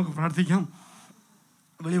സഹായിക്കട്ടെ. നമുക്ക് പ്രാർത്ഥിക്കാം.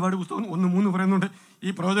 വെളിപാട് പുസ്തകം 1:3 പറയുന്നുണ്ട്,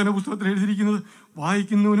 ഈ പ്രവചന പുസ്തകത്തിൽ എഴുതിയിരിക്കുന്നത്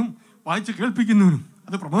വായിക്കുന്നവനും വായിച്ച് കേൾപ്പിക്കുന്നവനും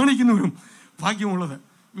അത് പ്രമാണിക്കുന്നവനും ഭാഗ്യമുള്ളത്.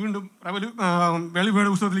 വീണ്ടും വെളിപാട്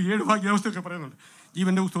പുസ്തകത്തിൽ 7 ഭാഗ്യാവസ്ഥയൊക്കെ പറയുന്നുണ്ട്.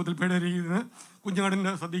 ജീവൻ്റെ പുസ്തകത്തിൽ പേടരിക്കുന്നത്,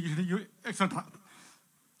 കുഞ്ഞാടിൻ്റെ സദ്യക്ക് ക്ഷണിക്കുക, എക്സെട്ര.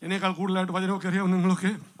 എന്നേക്കാൾ കൂടുതലായിട്ട് വചനമൊക്കെ അറിയാവുന്ന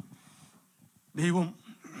നിങ്ങളൊക്കെ ദൈവം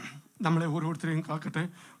നമ്മളെ ഓരോരുത്തരെയും കാക്കട്ടെ.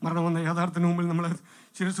 മരണമെന്ന യാഥാർത്ഥ്യത്തിന് മുമ്പിൽ നമ്മളെ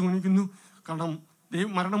ശിരസ് കുനിക്കുന്നു. കാരണം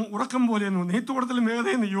മരണം ഉറക്കം പോലെയെന്നു, നെയ്ത്തോടത്തിലും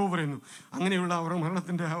വേഗതയെന്ന് യോ പറയുന്നു. അങ്ങനെയുള്ള അവർ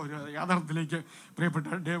മരണത്തിൻ്റെ ആ ഒരു യാഥാർത്ഥ്യത്തിലേക്ക് പ്രിയപ്പെട്ട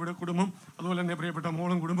ഡേവിഡ് കുടുംബം, അതുപോലെ തന്നെ പ്രിയപ്പെട്ട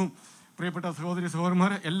മോളും കുടുംബം, പ്രിയപ്പെട്ട സഹോദരി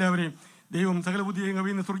സഹോദരന്മാരെ എല്ലാവരെയും ദൈവം സകല ബുദ്ധിയെയും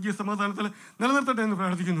കവിയുന്ന സ്വർഗീയ സമാധാനത്തിൽ നിലനിർത്തട്ടെ എന്ന്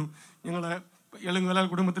പ്രാർത്ഥിക്കുന്നു. ഞങ്ങളുടെ എളുങ്കലാൽ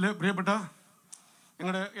കുടുംബത്തിൽ പ്രിയപ്പെട്ട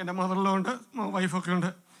എൻ്റെ മദറിലോ ഉണ്ട്, വൈഫൊക്കെ ഉണ്ട്.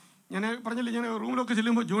 ഞാൻ പറഞ്ഞില്ലേ, ഞാൻ റൂമിലൊക്കെ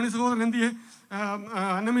ചെല്ലുമ്പോൾ ജോണി സഹോദരൻ എന്തിയെ,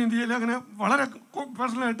 അന്നമ്മ ഇന്ത്യയിൽ അങ്ങനെ വളരെ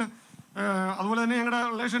പേഴ്സണലായിട്ട്, അതുപോലെ തന്നെ ഞങ്ങളുടെ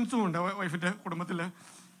റിലേഷൻസും ഉണ്ട് വൈഫിൻ്റെ കുടുംബത്തിൽ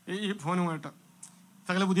ഈ ഫോനുമായിട്ട്.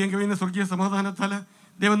 സകല ബുദ്ധിയും കവിയുന്ന സ്വർഗീയ സമാധാനത്താൽ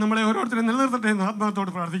ദൈവം നമ്മളെ ഓരോരുത്തരും നിലനിർത്തട്ടെ എന്ന്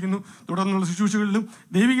ആത്മാർത്ഥത്തോട് പ്രാർത്ഥിക്കുന്നു. തുടർന്നുള്ള ശുശ്രൂഷകളിലും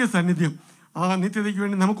ദൈവിക സാന്നിധ്യം, ആ നിത്യതയ്ക്ക്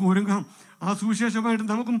വേണ്ടി നമുക്ക് ഒരുങ്ങാം. ആ സുവിശേഷമായിട്ട്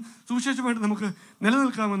നമുക്ക്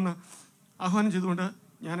നിലനിൽക്കാമെന്ന് ആഹ്വാനം ചെയ്തുകൊണ്ട്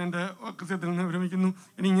ഞാൻ എൻ്റെ കൃത്യത്തിൽ നിന്ന് വിരമിക്കുന്നു.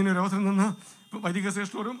 ഇനി ഇങ്ങനെ ഒരു അവസരം തന്ന വൈദിക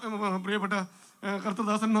ശ്രേഷ്ഠരോടും പ്രിയപ്പെട്ട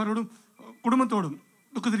കർത്തദാസന്മാരോടും കുടുംബത്തോടും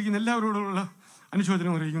ദുഃഖത്തിരിക്കുന്ന എല്ലാവരോടുമുള്ള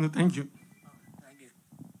അനുശോചനം അറിയിക്കുന്നു. Thank you.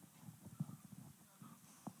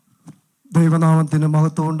 ദൈവനാമത്തിന്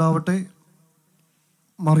മഹത്വം ഉണ്ടാവട്ടെ.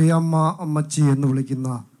 മറിയാമ്മ അമ്മച്ചി എന്ന് വിളിക്കുന്ന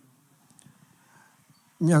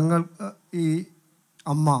ഞങ്ങൾ ഈ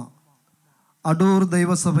അമ്മ അടൂർ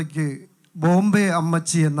ദൈവസഭയ്ക്ക് ബോംബെ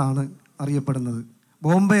അമ്മച്ചി എന്നാണ് അറിയപ്പെടുന്നത്.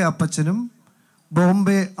 ബോംബെ അപ്പച്ചനും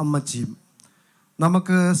ബോംബെ അമ്മച്ചിയും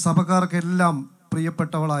നമുക്ക് സഭക്കാർക്കെല്ലാം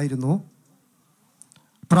പ്രിയപ്പെട്ടവളായിരുന്നു.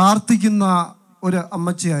 പ്രാർത്ഥിക്കുന്ന ഒരു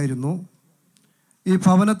അമ്മച്ചിയായിരുന്നു. ഈ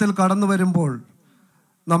ഭവനത്തിൽ കടന്നു വരുമ്പോൾ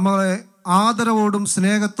നമ്മളെ ആദരവോടും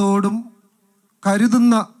സ്നേഹത്തോടും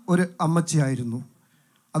കരുതുന്ന ഒരു അമ്മച്ചിയായിരുന്നു.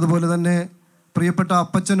 അതുപോലെ തന്നെ പ്രിയപ്പെട്ട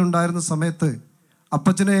അപ്പച്ചനുണ്ടായിരുന്ന സമയത്ത്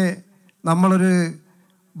അപ്പച്ചനെ നമ്മളൊരു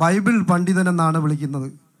ബൈബിൾ പണ്ഡിതനെന്നാണ് വിളിക്കുന്നത്.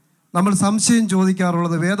 നമ്മൾ സംശയം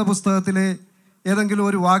ചോദിക്കാറുള്ളത് വേദപുസ്തകത്തിലെ ഏതെങ്കിലും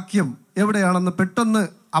ഒരു വാക്യം എവിടെയാണെന്ന് പെട്ടെന്ന്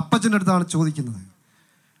അപ്പച്ചൻ്റെ അടുത്താണ് ചോദിക്കുന്നത്.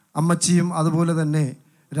 അമ്മച്ചിയും അതുപോലെ തന്നെ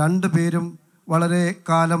 2 പേരും വളരെ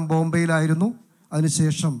കാലം ബോംബെയിലായിരുന്നു.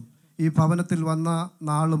 അതിനുശേഷം ഈ ഭവനത്തിൽ വന്ന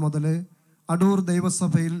നാൾ മുതൽ അടൂർ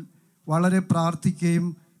ദൈവസഭയിൽ വളരെ പ്രാർത്ഥിക്കുകയും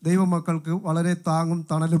ദൈവമക്കൾക്ക് വളരെ താങ്ങും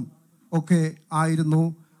തണലും ഒക്കെ ആയിരുന്നു.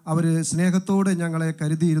 അവർ സ്നേഹത്തോടെ ഞങ്ങളെ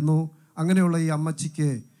കരുതിയിരുന്നു. അങ്ങനെയുള്ള ഈ അമ്മച്ചിക്ക്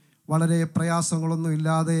വളരെ പ്രയാസങ്ങളൊന്നും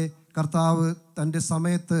ഇല്ലാതെ കർത്താവ് തൻ്റെ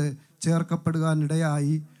സമയത്ത്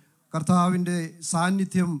ചേർക്കപ്പെടുവാനിടയായി. കർത്താവിൻ്റെ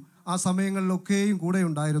സാന്നിധ്യം ആ സമയങ്ങളിലൊക്കെയും കൂടെ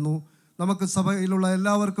ഉണ്ടായിരുന്നു. നമുക്ക് സഭയിലുള്ള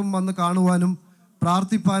എല്ലാവർക്കും വന്ന് കാണുവാനും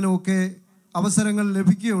പ്രാർത്ഥിപ്പാനും ഒക്കെ അവസരങ്ങൾ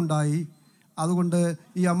ലഭിക്കുകയുണ്ടായി. അതുകൊണ്ട്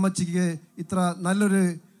ഈ അമ്മച്ചിക്ക് ഇത്ര നല്ലൊരു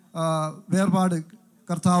വേർപാട്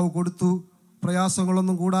കർത്താവ് കൊടുത്തു.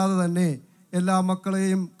 പ്രയാസങ്ങളൊന്നും കൂടാതെ തന്നെ എല്ലാ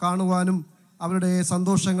മക്കളെയും കാണുവാനും അവരുടെ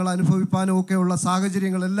സന്തോഷങ്ങൾ അനുഭവിപ്പാനും ഒക്കെയുള്ള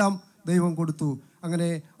സാഹചര്യങ്ങളെല്ലാം ദൈവം കൊടുത്തു. അങ്ങനെ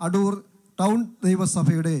അടൂർ ടൗൺ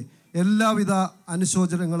ദൈവസഭയുടെ എല്ലാവിധ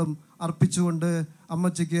അനുശോചനങ്ങളും അർപ്പിച്ചുകൊണ്ട്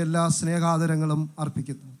അമ്മച്ചിക്ക് എല്ലാ സ്നേഹാദരങ്ങളും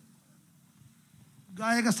അർപ്പിക്കുന്നു.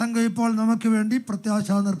 ഗായക സംഘം ഇപ്പോൾ നമുക്ക് വേണ്ടി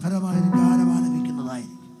പ്രത്യാശാ നിർഭരമായ ഗാനം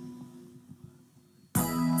ആലപിക്കുന്നതായിരിക്കും.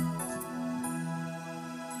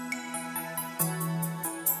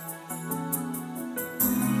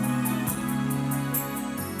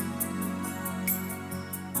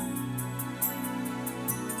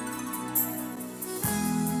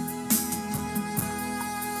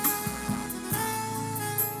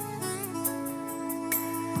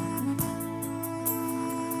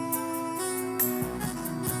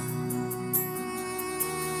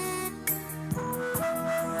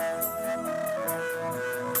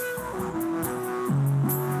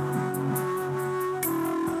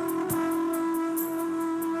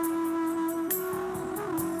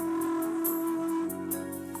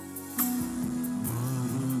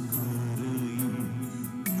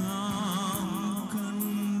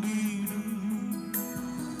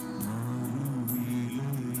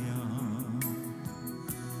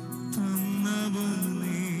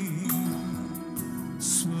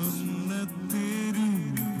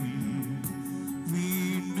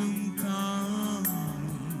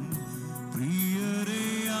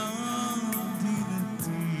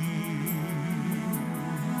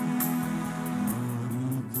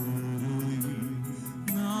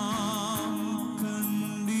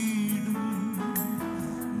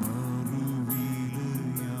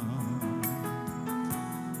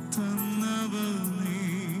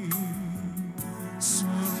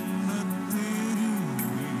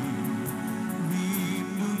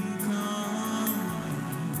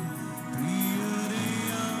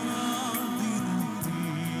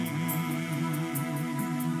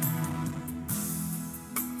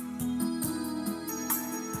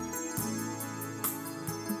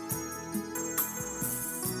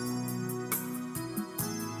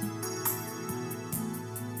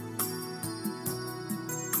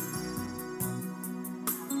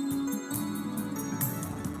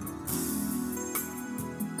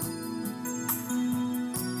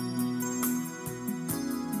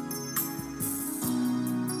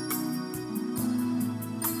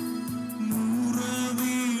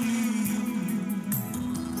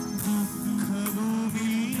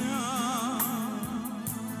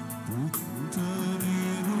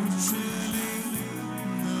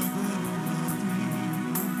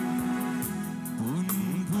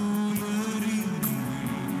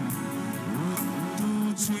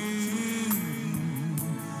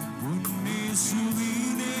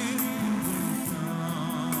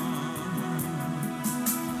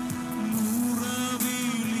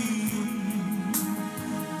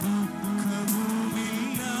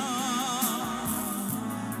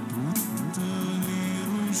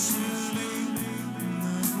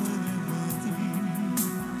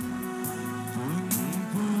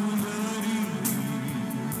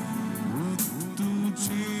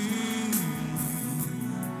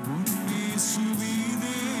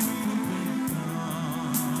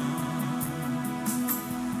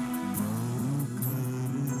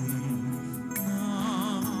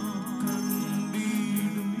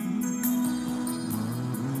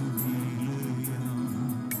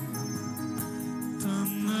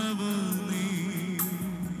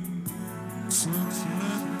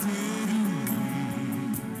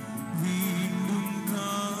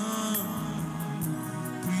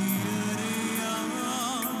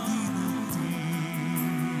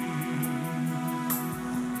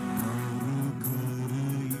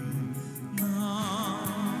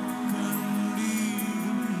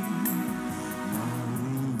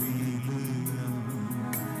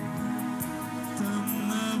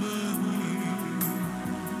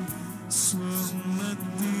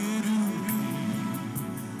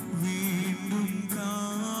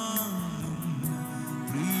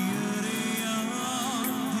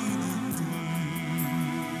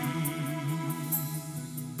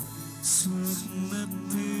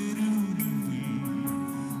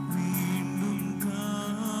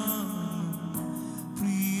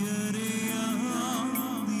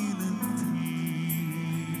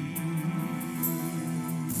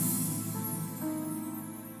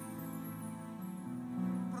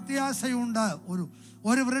 പ്രത്യാശയുണ്ട്.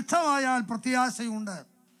 ഒരു വൃക്ഷമായാൽ പ്രത്യാശയുണ്ട്.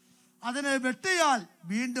 അതിനെ വെട്ടിയാൽ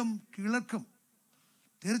വീണ്ടും കിളിർക്കും.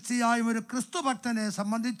 തീർച്ചയായും ഒരു ക്രിസ്തുഭക്തനെ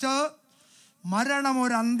സംബന്ധിച്ച് മരണം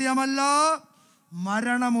ഒരു അന്ത്യമല്ല,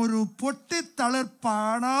 മരണം ഒരു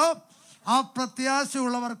പൊട്ടിത്തളിർപ്പാണ്. ആ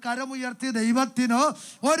പ്രത്യാശയുള്ളവർ കരമുയർത്തി ദൈവത്തിന്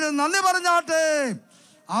ഒരു നന്ദി പറഞ്ഞാട്ടെ.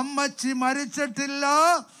 അമ്മച്ചി മരിച്ചിട്ടില്ല,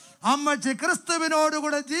 അമ്മച്ചി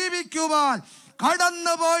ക്രിസ്തുവിനോടുകൂടെ ജീവിക്കുവാൻ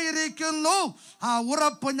കടന്നു പോയിരിക്കുന്നു. ആ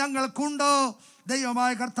ഉറപ്പ് ഞങ്ങൾക്കുണ്ട്.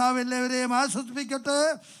 ദൈവമായ കർത്താവ് എല്ലാവരെയും ആശ്വസിപ്പിക്കട്ടെ.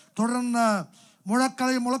 തുടർന്ന്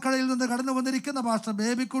മുളക്കടയിൽ നിന്ന് കടന്നു വന്നിരിക്കുന്ന പാസ്റ്റർ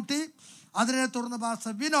ബേബിക്കുട്ടി, അതിനെ തുടർന്ന്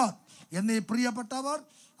പാസ്റ്റർ വിനോദ് എന്നീ പ്രിയപ്പെട്ടവർ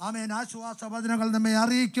ആമേൻ ആശ്വാസവചനങ്ങൾ നമ്മെ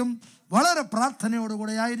അറിയിക്കും. വളരെ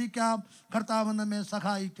പ്രാർത്ഥനയോടുകൂടെ ആയിരിക്കാം. കർത്താവ് നമ്മെ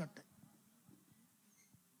സഹായിക്കട്ടെ.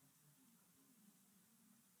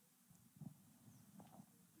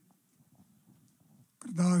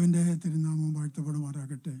 കർത്താവിൻ്റെ തിരുനാമം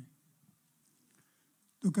വാഴ്ത്തപ്പെടുമാറാകട്ടെ.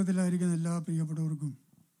 ദുഃഖത്തിലായിരിക്കുന്ന എല്ലാ പ്രിയപ്പെട്ടവർക്കും,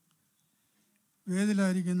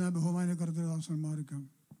 വേദിയിലായിരിക്കുന്ന ബഹുമാന കർത്തദാസന്മാർക്കും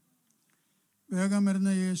വേഗം വരുന്ന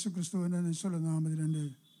യേശു ക്രിസ്തുവിൻ്റെ നിശ്ചല നാമത്തിൽ എൻ്റെ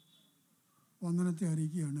വന്ദനത്തെ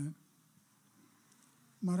അറിയിക്കുകയാണ്.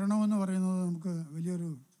 മരണമെന്ന് പറയുന്നത് നമുക്ക് വലിയൊരു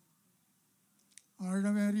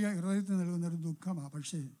ആഴമേറിയ ഹൃദയത്തിൽ നൽകുന്നൊരു ദുഃഖമാണ്.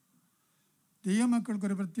 പക്ഷേ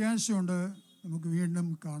ദൈവമക്കൾക്കൊരു പ്രത്യാശയുണ്ട്, നമുക്ക് വീണ്ടും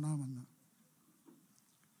കാണാമെന്ന്.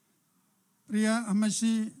 പ്രിയ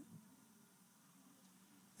അമ്മച്ചി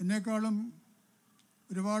എന്നെക്കാളും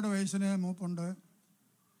ഒരുപാട് വയസ്സിന് മൂപ്പുണ്ട്.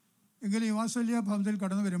 എങ്കിലും ഈ വാത്സല്യ ഭവനത്തിൽ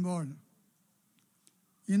കടന്നു വരുമ്പോൾ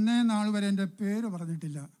ഇന്നേ നാൾ വരെ എൻ്റെ പേര്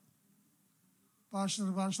പറഞ്ഞിട്ടില്ല. പാസ്റ്റർ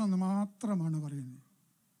എന്ന് മാത്രമാണ് പറയുന്നത്.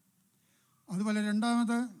 അതുപോലെ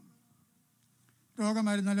രണ്ടാമത്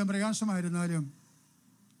രോഗമായിരുന്നാലും പ്രയാസമായിരുന്നാലും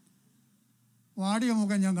വാടിയ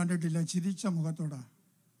മുഖം ഞാൻ കണ്ടിട്ടില്ല, ചിരിച്ച മുഖത്തോടെ.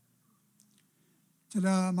 ചില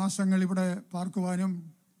മാസങ്ങൾ ഇവിടെ പാർക്കുവാനും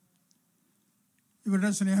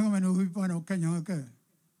ഇവരുടെ സ്നേഹം അനുഭവിക്കാനും ഒക്കെ ഞങ്ങൾക്ക്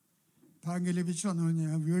ഭാഗ്യം ലഭിച്ചു. എന്ന്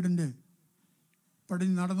പറഞ്ഞാൽ വീടിൻ്റെ പടി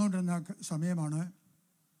നടന്നുകൊണ്ടിരുന്ന സമയമാണ്.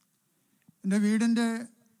 എൻ്റെ വീടിൻ്റെ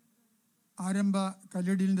ആരംഭ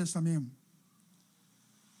കല്ലിടലിൻ്റെ സമയം.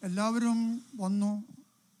 എല്ലാവരും വന്നു.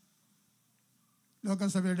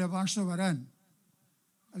 ലോകസഭയുടെ ഭാഷ വരാൻ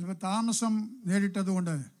അല്പം താമസം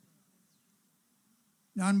നേരിട്ടതുകൊണ്ട്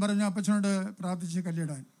ഞാൻ പറഞ്ഞു അപ്പച്ചനോട് പ്രാർത്ഥിച്ച്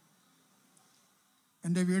കല്ലിടാൻ.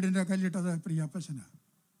 എൻ്റെ വീടിൻ്റെ കല്ലിട്ടത് പ്രിയ അപ്പച്ചനാണ്.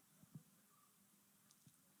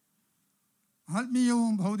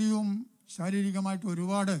 ആത്മീയവും ഭൗതികവും ശാരീരികമായിട്ട്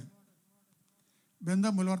ഒരുപാട്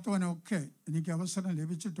ബന്ധം പുലർത്തുവാനൊക്കെ എനിക്ക് അവസരം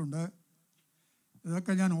ലഭിച്ചിട്ടുണ്ട്.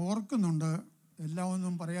 ഇതൊക്കെ ഞാൻ ഓർക്കുന്നുണ്ട്. എല്ലാം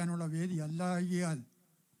ഒന്നും പറയാനുള്ള വേദി അല്ലായാൽ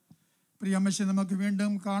പ്രിയ അമ്മച്ചി നമുക്ക്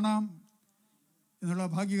വീണ്ടും കാണാം എന്നുള്ള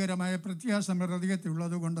ഭാഗ്യകരമായ പ്രത്യാശ നമ്മുടെ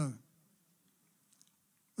ഹൃദയത്തിലുള്ളത് കൊണ്ട്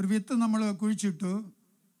ഒരു വിത്ത് നമ്മൾ കുഴിച്ചിട്ടു,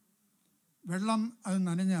 വെള്ളം അത്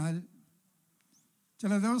നനഞ്ഞാൽ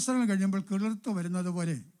ചില ദിവസങ്ങൾ കഴിയുമ്പോൾ കിളിർത്ത് വരുന്നത്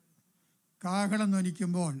പോലെ കാഹളം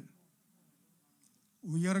ധ്വനിക്കുമ്പോൾ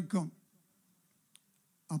ഉയർക്കും.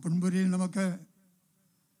 ആ പൊൻപുരിയിൽ നമുക്ക്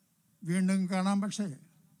വീണ്ടും കാണാം. പക്ഷേ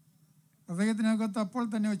ഹൃദയത്തിനകത്ത് അപ്പോൾ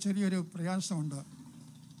തന്നെ ചെറിയൊരു പ്രയാസമുണ്ട്.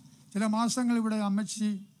 ചില മാസങ്ങൾ ഇവിടെ അമ്മച്ചി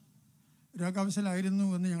രോഗാവസ്ഥയിലായിരുന്നു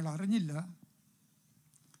എന്ന് ഞങ്ങൾ അറിഞ്ഞില്ല.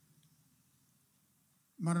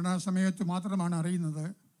 മരണസമയത്ത് മാത്രമാണ് അറിയുന്നത്.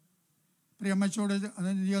 പ്രിയമ്മച്ചോട്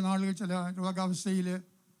അധിക നാളുകൾ ചില രോഗാവസ്ഥയിൽ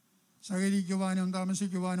സഹകരിക്കുവാനും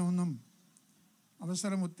താമസിക്കുവാനും ഒന്നും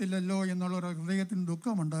അവസരം ഒത്തില്ലല്ലോ എന്നുള്ളൊരു ഹൃദയത്തിന്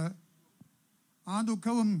ദുഃഖമുണ്ട്. ആ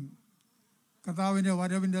ദുഃഖവും കർത്താവിൻ്റെ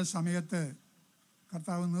വരവിൻ്റെ സമയത്ത്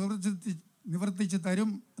കർത്താവ് നിവർത്തിച്ച് തരും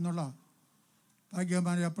എന്നുള്ള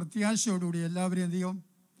ഭാഗ്യമായ പ്രത്യാശയോടുകൂടി എല്ലാവരെയും ദൈവം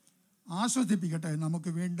ആസ്വദിപ്പിക്കട്ടെ. നമുക്ക്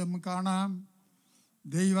വീണ്ടും കാണാം.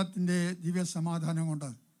 ദൈവത്തിൻ്റെ ദിവ്യ സമാധാനം കൊണ്ട്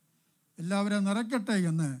എല്ലാവരും നിറയ്ക്കട്ടെ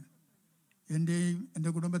എന്ന് എൻ്റെയും എൻ്റെ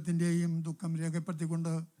കുടുംബത്തിൻ്റെയും ദുഃഖം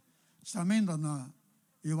രേഖപ്പെടുത്തിക്കൊണ്ട് സമയം തന്ന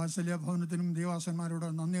ഈ വാത്സല്യ ഭവനത്തിനും ദേവാസന്മാരോട്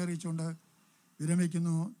നന്ദി അറിയിച്ചുകൊണ്ട്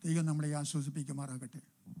വിരമിക്കുന്നു. ദൈവം നമ്മളെ ആശ്വസിപ്പിക്കുമാറാകട്ടെ.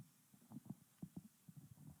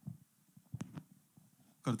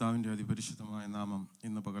 കർത്താവിൻ്റെ അതിപരിശുദ്ധമായ നാമം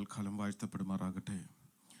ഇന്ന് പകൽക്കാലം വാഴ്ത്തപ്പെടുമാറാകട്ടെ.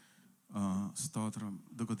 സ്തോത്രം.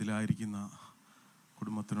 ദുഃഖത്തിലായിരിക്കുന്ന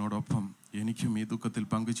കുടുംബത്തിനോടൊപ്പം എനിക്കും ഈ ദുഃഖത്തിൽ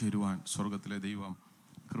പങ്കുചേരുവാൻ സ്വർഗത്തിലെ ദൈവം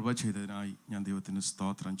കൃപ ചെയ്തതിനായി ഞാൻ ദൈവത്തിന്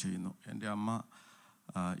സ്തോത്രം ചെയ്യുന്നു. എൻ്റെ അമ്മ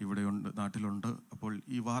ഇവിടെയുണ്ട്, നാട്ടിലുണ്ട്. അപ്പോൾ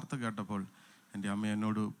ഈ വാർത്ത കേട്ടപ്പോൾ എൻ്റെ അമ്മ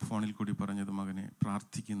എന്നോട് ഫോണിൽ കൂടി പറഞ്ഞത്, മകനെ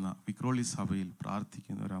പ്രാർത്ഥിക്കുന്ന വിക്രോളി സഭയിൽ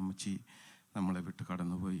പ്രാർത്ഥിക്കുന്ന ഒരു അമ്മച്ചി നമ്മളെ വിട്ട്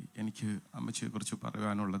കടന്നുപോയി. എനിക്ക് അമ്മച്ചിയെക്കുറിച്ച്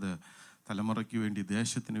പറയാനുള്ളത്, തലമുറയ്ക്ക് വേണ്ടി,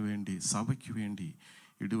 ദേശത്തിന് വേണ്ടി, സഭയ്ക്ക് വേണ്ടി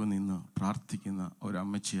ഇടിവ് നിന്ന് പ്രാർത്ഥിക്കുന്ന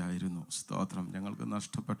ഒരമ്മച്ചിയായിരുന്നു. സ്തോത്രം. ഞങ്ങൾക്ക്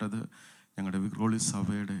നഷ്ടപ്പെട്ടത് ഞങ്ങളുടെ വിക്രോളി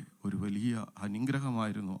സഭയുടെ ഒരു വലിയ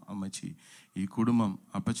അനുഗ്രഹമായിരുന്നു അമ്മച്ചി. ഈ കുടുംബം,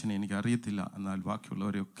 അപ്പച്ചനെ എനിക്കറിയത്തില്ല, എന്നാൽ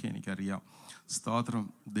ബാക്കിയുള്ളവരെയൊക്കെ എനിക്കറിയാം. സ്തോത്രം.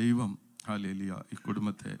 ദൈവം ഹല്ലേലൂയ ഈ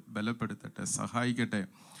കുടുംബത്തെ ബലപ്പെടുത്തട്ടെ, സഹായിക്കട്ടെ.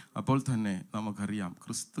 അപ്പോൾ തന്നെ നമുക്കറിയാം,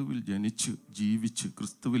 ക്രിസ്തുവിൽ ജനിച്ച് ജീവിച്ച്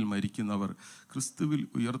ക്രിസ്തുവിൽ മരിക്കുന്നവർ ക്രിസ്തുവിൽ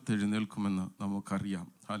ഉയർത്തെഴുന്നേൽക്കുമെന്ന് നമുക്കറിയാം.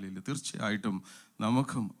 ഹല്ലേലൂയ. തീർച്ചയായിട്ടും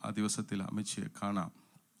നമുക്കും ആ ദിവസത്തിൽ അമ്മച്ചിയെ കാണാം.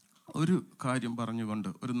 ഒരു കാര്യം പറഞ്ഞുകൊണ്ട്,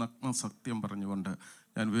 ഒരു നഗ്ന സത്യം പറഞ്ഞുകൊണ്ട്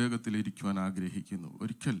ഞാൻ വേഗത്തിലിരിക്കുവാൻ ആഗ്രഹിക്കുന്നു.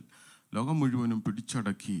 ഒരിക്കൽ ലോകം മുഴുവനും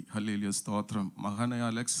പിടിച്ചടക്കി, ഹല്ലേലൂയ സ്തോത്രം, മഹാനായ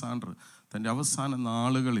അലക്സാണ്ടർ തൻ്റെ അവസാന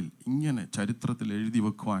നാളുകളിൽ ഇങ്ങനെ ചരിത്രത്തിൽ എഴുതി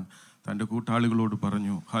വെക്കുവാൻ തൻ്റെ കൂട്ടാളികളോട്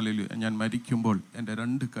പറഞ്ഞു, ഹല്ലേലൂയ, ഞാൻ മരിക്കുമ്പോൾ എൻ്റെ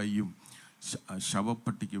 2 കൈയും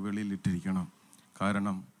ശവപ്പെട്ടിക്ക് വെളിയിലിട്ടിരിക്കണം.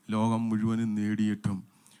 കാരണം ലോകം മുഴുവനും നേടിയിട്ടും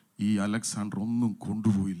ഈ അലക്സാണ്ടർ ഒന്നും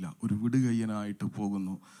കൊണ്ടുപോയില്ല, ഒരു വിടുകയ്യനായിട്ട്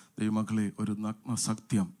പോകുന്നു. ദൈവമക്കളെ, ഒരു നഗ്ന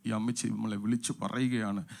സത്യം ഈ അമ്മച്ചി നമ്മളെ വിളിച്ചു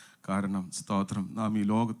പറയുകയാണ്. കാരണം സ്തോത്രം, നാം ഈ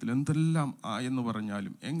ലോകത്തിൽ എന്തെല്ലാം ആയെന്ന്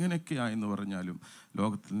പറഞ്ഞാലും, എങ്ങനെയൊക്കെ ആയെന്ന് പറഞ്ഞാലും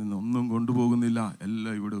ലോകത്തിൽ നിന്ന് ഒന്നും കൊണ്ടുപോകുന്നില്ല,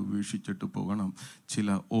 എല്ലാം ഇവിടെ ഉപേക്ഷിച്ചിട്ട് പോകണം.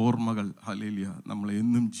 ചില ഓർമ്മകൾ ഹല്ലേലൂയ നമ്മളെ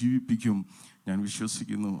എന്നും ജീവിപ്പിക്കും. ഞാൻ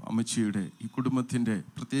വിശ്വസിക്കുന്നു അമ്മച്ചിയുടെ ഈ കുടുംബത്തിൻ്റെ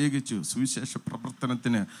പ്രത്യേകിച്ച് സുവിശേഷ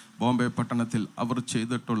പ്രവർത്തനത്തിന് ബോംബെ പട്ടണത്തിൽ അവർ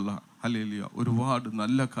ചെയ്തിട്ടുള്ള ഹല്ലേലൂയ ഒരുപാട്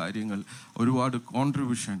നല്ല കാര്യങ്ങൾ, ഒരുപാട്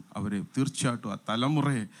കോൺട്രിബ്യൂഷൻ അവരെ തീർച്ചയായിട്ടും ആ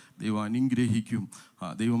തലമുറയെ ദൈവം അനുഗ്രഹിക്കും.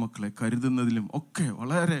 ദൈവമക്കളെ കരുതുന്നതിലും ഒക്കെ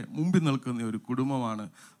വളരെ മുമ്പിൽ നിൽക്കുന്ന ഒരു കുടുംബമാണ്.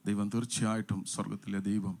 ദൈവം തീർച്ചയായിട്ടും സ്വർഗത്തിലെ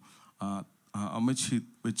ദൈവം അമ്മച്ചി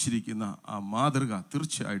വെച്ചിരിക്കുന്ന ആ മാതൃക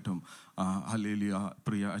തീർച്ചയായിട്ടും ഹല്ലേലൂയ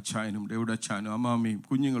പ്രിയ അച്ചായനും ഡേവിഡ് അച്ചായനും അമ്മാമ്മയും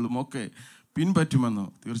കുഞ്ഞുങ്ങളും ഒക്കെ പിൻപറ്റുമെന്ന്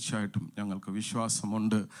തീർച്ചയായിട്ടും ഞങ്ങൾക്ക്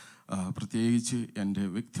വിശ്വാസമുണ്ട്. പ്രത്യേകിച്ച് എൻ്റെ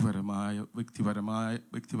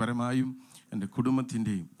വ്യക്തിപരമായും എൻ്റെ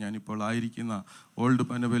കുടുംബത്തിൻ്റെയും ഞാനിപ്പോൾ ആയിരിക്കുന്ന old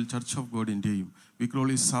Panvel church of ഗോഡിൻ്റെയും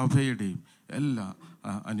Vikhroli സഭയുടെയും എല്ലാ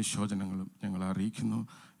അനുശോചനങ്ങളും ഞങ്ങൾ അറിയിക്കുന്നു.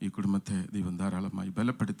 ഈ കുടുംബത്തെ ദൈവം ധാരാളമായി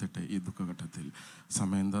ബലപ്പെടുത്തട്ടെ. ഈ ദുഃഖഘട്ടത്തിൽ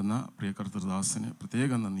സമയം തന്ന പ്രിയ കർത്തൃദാസന്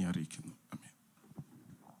പ്രത്യേകം നന്ദി അറിയിക്കുന്നു.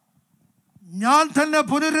 ഞാൻ തന്നെ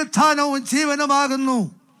പുനരുത്ഥാനവും ജീവനുമാകുന്നു,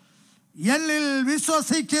 എന്നിൽ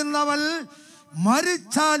വിശ്വസിക്കുന്നവൻ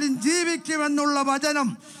മരിച്ചാലും ജീവിക്കുമെന്നുള്ള വചനം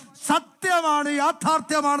സത്യമാണ്,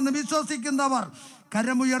 യാഥാർത്ഥ്യമാണെന്ന് വിശ്വസിക്കുന്നവർ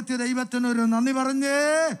കരമുയർത്തി ദൈവത്തിനൊരു നന്ദി പറഞ്ഞേ.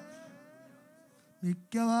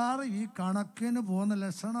 മിക്കവാറും ഈ കണക്കിന് പോകുന്ന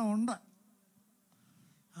ലക്ഷണമുണ്ട്.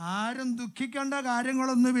 ആരും ദുഃഖിക്കേണ്ട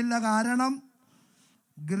കാര്യങ്ങളൊന്നുമില്ല. കാരണം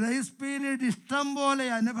ഗ്രേസ് പീരീഡ് ഇഷ്ടം പോലെ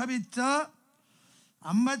അനുഭവിച്ച്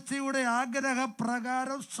അമ്മച്ചിയുടെ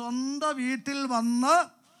ആഗ്രഹപ്രകാരം സ്വന്തം വീട്ടിൽ വന്ന്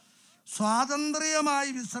സ്വാതന്ത്ര്യമായി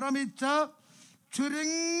വിശ്രമിച്ച്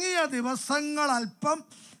ചുരുങ്ങിയ ദിവസങ്ങൾ അല്പം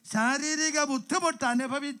ശാരീരിക ബുദ്ധിമുട്ട്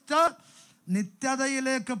അനുഭവിച്ച്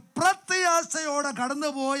നിത്യതയിലേക്ക് പ്രത്യാശയോടെ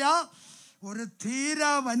കടന്നുപോയ ഒരു ധീര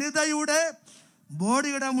വനിതയുടെ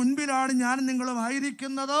ബോഡിയുടെ മുൻപിലാണ് ഞാൻ നിങ്ങളും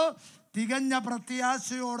ആയിരിക്കുന്നത്. തികഞ്ഞ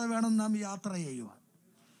പ്രത്യാശയോടെ വേണം നാം യാത്ര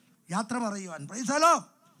പറയുവാൻ. Praise the Lord.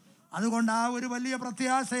 അതുകൊണ്ട് ആ ഒരു വലിയ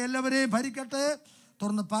പ്രത്യാശ എല്ലാവരെയും ഭരിക്കട്ടെ.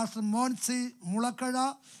 തുടർന്ന് പാസ്റ്റർ മോൻസി മുളക്കഴ,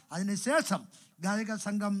 അതിനുശേഷം ഗായക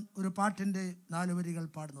സംഘം ഒരു പാട്ടിൻ്റെ 4 വരികൾ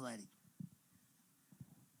പാടുന്നതായിരിക്കും.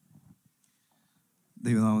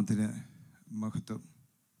 ദൈവനാമത്തിന് മഹത്വം.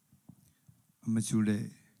 അമ്മച്ചിയുടെ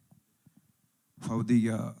ഭൗതിക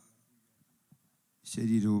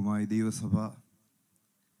ശരീരവുമായി ദൈവസഭ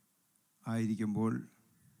ആയിരിക്കുമ്പോൾ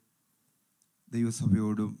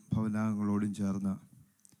ദൈവസഭയോടും ഭവനാംഗങ്ങളോടും ചേർന്ന്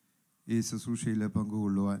ഈ ശുശ്രൂഷയിൽ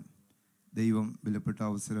പങ്കുകൊള്ളുവാൻ ദൈവം വിലപ്പെട്ട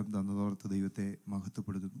അവസരം തന്നതോർത്ത് ദൈവത്തെ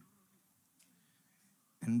മഹത്വപ്പെടുത്തുന്നു.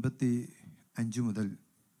 85 മുതൽ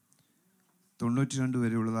 92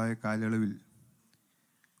 വരെയുള്ളതായ കാലയളവിൽ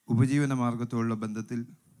ഉപജീവന മാർഗത്തോടുള്ള ബന്ധത്തിൽ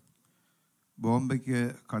ബോംബെക്ക്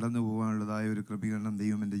കടന്നു പോകാനുള്ളതായ ഒരു ക്രമീകരണം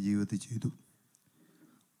ദൈവം എൻ്റെ ജീവിതത്തിൽ ചെയ്തു.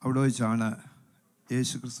 അവിടെ വെച്ചാണ്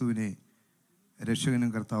യേശു ക്രിസ്തുവിനെ രക്ഷകനും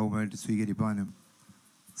കർത്താവുമായിട്ട് സ്വീകരിപ്പാനും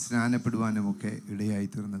സ്നാനപ്പെടുവാനുമൊക്കെ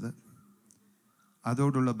ഇടയായിത്തീർന്നത്.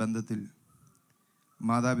 അതോടുള്ള ബന്ധത്തിൽ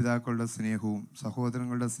മാതാപിതാക്കളുടെ സ്നേഹവും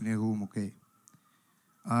സഹോദരങ്ങളുടെ സ്നേഹവുമൊക്കെ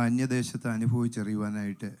ആ അന്യദേശത്ത്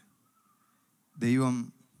അനുഭവിച്ചറിയുവാനായിട്ട് ദൈവം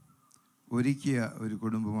ഒരുക്കിയ ഒരു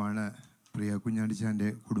കുടുംബമാണ് പ്രിയ കുഞ്ഞാണ്ടിച്ചാൻ്റെ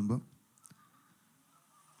കുടുംബം.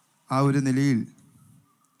 ആ ഒരു നിലയിൽ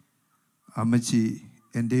അമ്മച്ചി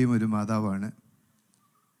എൻ്റെയും ഒരു മാതാവാണ്.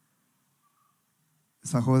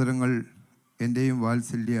 സഹോദരങ്ങൾ എൻ്റെയും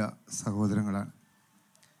വാത്സല്യ സഹോദരങ്ങളാണ്.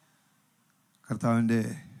 കർത്താവിൻ്റെ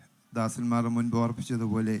ദാസന്മാർ മുൻപ്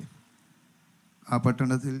ഓർപ്പിച്ചതുപോലെ ആ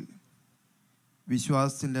പട്ടണത്തിൽ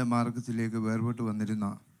വിശ്വാസത്തിൻ്റെ മാർഗത്തിലേക്ക് വേർപെട്ട് വന്നിരുന്ന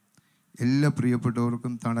എല്ലാ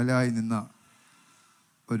പ്രിയപ്പെട്ടവർക്കും തണലായി നിന്ന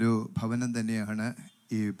ഒരു ഭവനം തന്നെയാണ്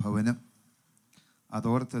ഈ ഭവനം.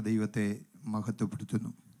 അതോർത്ത് ദൈവത്തെ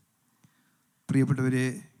മഹത്വപ്പെടുത്തുന്നു. പ്രിയപ്പെട്ടവരെ,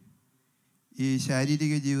 ഈ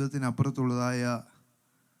ശാരീരിക ജീവിതത്തിനപ്പുറത്തുള്ളതായ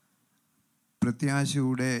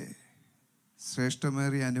പ്രത്യാശയുടെ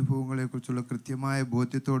ശ്രേഷ്ഠമേറിയ അനുഭവങ്ങളെക്കുറിച്ചുള്ള കൃത്യമായ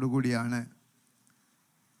ബോധ്യത്തോടു കൂടിയാണ്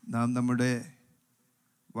നാം നമ്മുടെ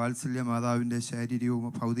വാത്സല്യ മാതാവിൻ്റെ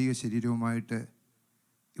ശാരീരികവും ഭൗതിക ശരീരവുമായിട്ട്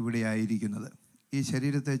ഇവിടെ ആയിരിക്കുന്നത്. ഈ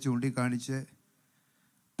ശരീരത്തെ ചൂണ്ടിക്കാണിച്ച്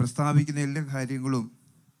പ്രസ്താവിക്കുന്ന എല്ലാ കാര്യങ്ങളും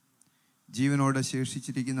ജീവനോടെ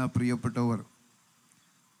ശേഷിച്ചിരിക്കുന്ന പ്രിയപ്പെട്ടവർ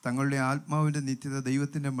തങ്ങളുടെ ആത്മാവിൻ്റെ നിത്യത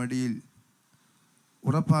ദൈവത്തിൻ്റെ മടിയിൽ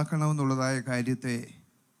ഉറപ്പാക്കണമെന്നുള്ളതായ കാര്യത്തെ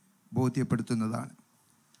ബോധ്യപ്പെടുത്തുന്നതാണ്.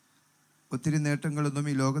 ഒത്തിരി നേട്ടങ്ങളൊന്നും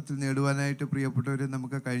ഈ ലോകത്തിൽ നേടുവാനായിട്ട് പ്രിയപ്പെട്ടവരെ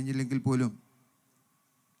നമുക്ക് കഴിഞ്ഞില്ലെങ്കിൽ പോലും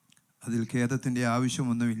അതിൽ ഖേദത്തിൻ്റെ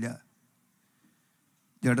ആവശ്യമൊന്നുമില്ല.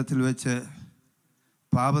 ജഡത്തിൽ വെച്ച്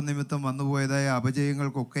പാപനിമിത്തം വന്നുപോയതായ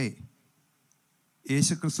അപജയങ്ങൾക്കൊക്കെ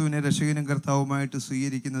യേശുക്രിസ്തുവിനെ രക്ഷകനും കർത്താവുമായിട്ട്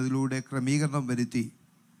സ്വീകരിക്കുന്നതിലൂടെ ക്രമീകരണം വരുത്തി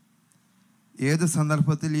ഏത്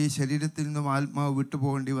സന്ദർഭത്തിൽ ഈ ശരീരത്തിൽ നിന്നും ആത്മാവ്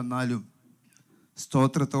വിട്ടുപോകേണ്ടി വന്നാലും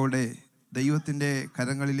സ്തോത്രത്തോടെ ദൈവത്തിൻ്റെ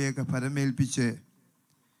കരങ്ങളിലേക്ക് ഫലമേൽപ്പിച്ച്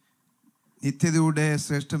നിത്യതയുടെ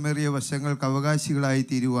ശ്രേഷ്ഠമേറിയ വശങ്ങൾക്ക് അവകാശികളായി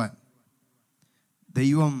തീരുവാൻ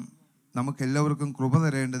ദൈവം നമുക്കെല്ലാവർക്കും കൃപ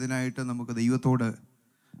തരേണ്ടതിനായിട്ട് നമുക്ക് ദൈവത്തോട്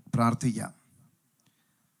പ്രാർത്ഥിക്കാം.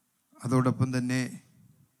 അതോടൊപ്പം തന്നെ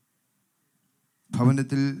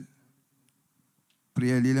ഭവനത്തിൽ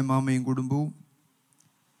പ്രിയ ലീലമാമയും കുടുംബവും,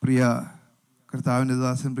 പ്രിയ കർത്താവിൻ്റെ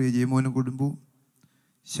ദാസൻ പ്രിയ ജയമോനും കുടുംബവും,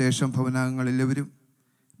 ശേഷം ഭവനാംഗങ്ങളെല്ലാവരും,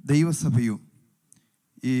 ദൈവസഭയും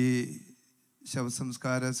ഈ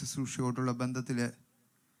ശവസംസ്കാര ശുശ്രൂഷയോടുള്ള ബന്ധത്തിൽ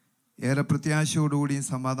ഏറെ പ്രത്യാശയോടുകൂടിയും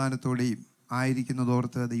സമാധാനത്തോടെയും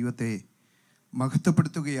ആയിരിക്കുന്നതോർത്ത് ദൈവത്തെ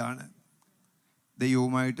മഹത്വപ്പെടുത്തുകയാണ്.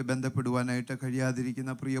 ദൈവവുമായിട്ട് ബന്ധപ്പെടുവാനായിട്ട്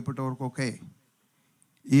കഴിയാതിരിക്കുന്ന പ്രിയപ്പെട്ടവർക്കൊക്കെ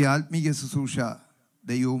ഈ ആത്മീയ ശുശ്രൂഷ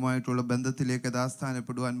ദൈവവുമായിട്ടുള്ള ബന്ധത്തിലേക്ക്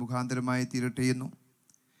യഥാസ്ഥാനപ്പെടുവാൻ മുഖാന്തരമായി തീരട്ടെയെന്നു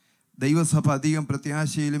ദൈവസഭ അധികം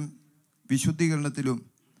പ്രത്യാശയിലും വിശുദ്ധീകരണത്തിലും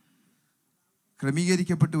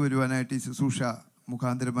ക്രമീകരിക്കപ്പെട്ടു വരുവാനായിട്ട് ഈ ശുശ്രൂഷ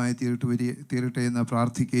മുഖാന്തരമായി തീരട്ടെ എന്ന്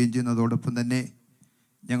പ്രാർത്ഥിക്കുകയും ചെയ്യുന്നതോടൊപ്പം തന്നെ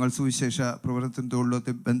ഞങ്ങൾ സുവിശേഷ പ്രവർത്തനത്തോടുള്ള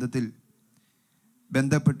ബന്ധത്തിൽ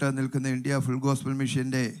ബന്ധപ്പെട്ട് നിൽക്കുന്ന ഇന്ത്യ ഫുൾ ഗോസ്പൽ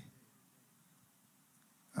മിഷൻ്റെ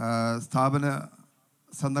സ്ഥാപന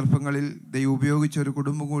സന്ദർഭങ്ങളിൽ ദൈവം ഉപയോഗിച്ച ഒരു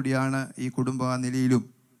കുടുംബം കൂടിയാണ് ഈ കുടുംബം. ആ നിലയിലും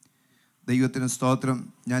ദൈവത്തിന് സ്തോത്രം.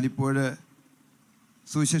 ഞാനിപ്പോൾ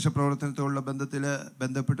സുവിശേഷ പ്രവർത്തനത്തോടുള്ള ബന്ധത്തിൽ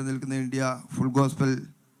ബന്ധപ്പെട്ട് നിൽക്കുന്ന ഇന്ത്യ ഫുൾ ഗോസ്പൽ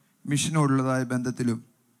മിഷനോടുള്ളതായ ബന്ധത്തിലും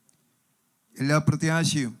എല്ലാ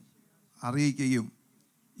പ്രത്യാശയും അറിയിക്കുകയും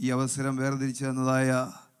ഈ അവസരം വേർതിരിച്ചു തന്നതായ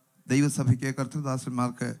ദൈവസഭയ്ക്ക്,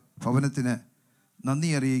 കർത്തൃദാസന്മാർക്ക്, ഭവനത്തിന് നന്ദി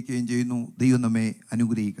അറിയിക്കുകയും ചെയ്യുന്നു. ദൈവം നമ്മെ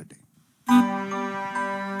അനുഗ്രഹിക്കട്ടെ.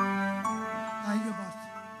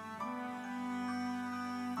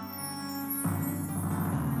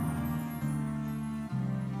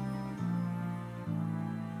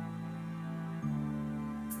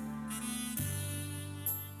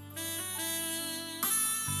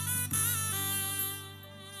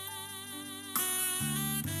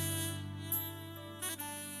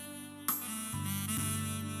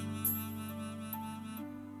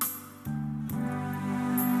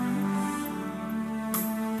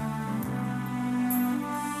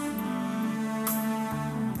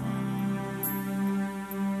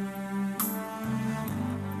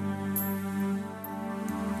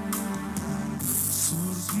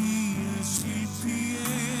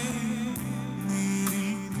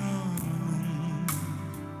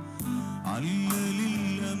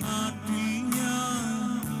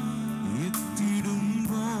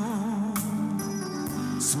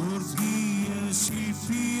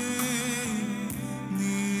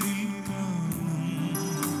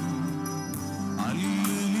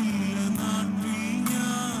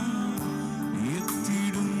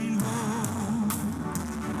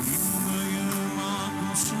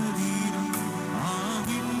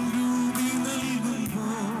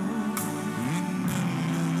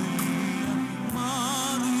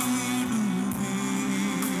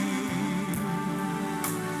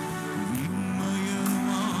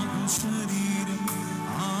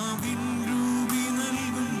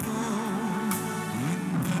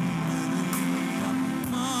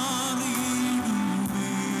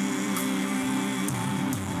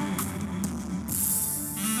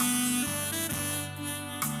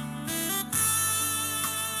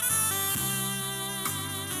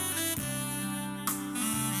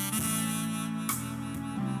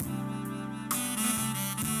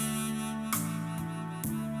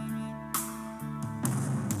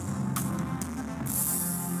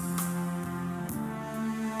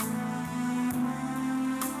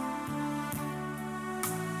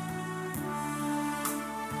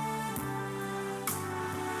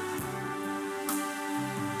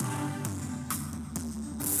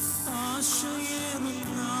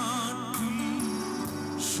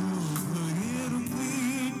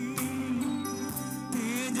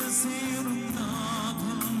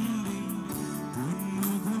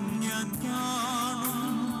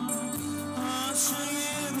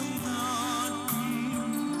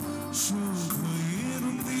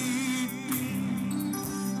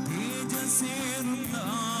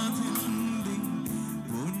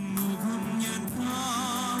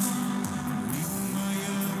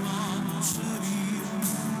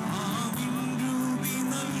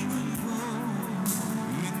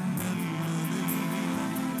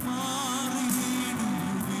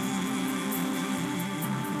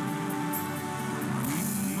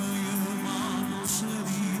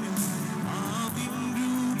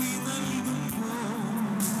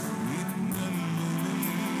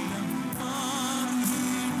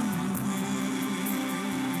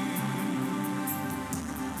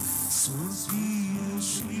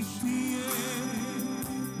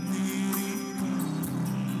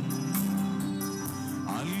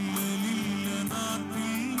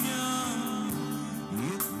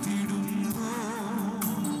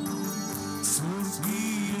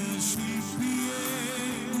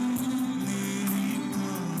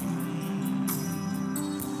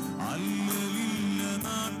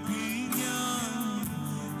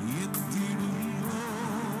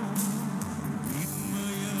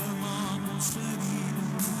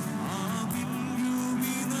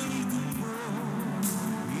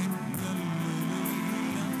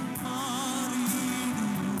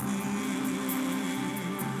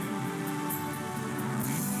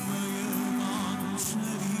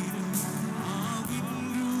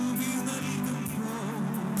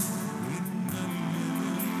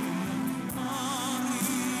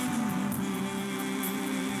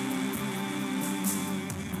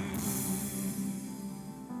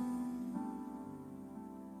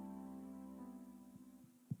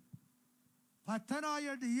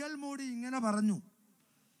 ഭക്തനായ DL മൂടി ഇങ്ങനെ പറഞ്ഞു,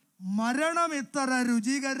 മരണം ഇത്ര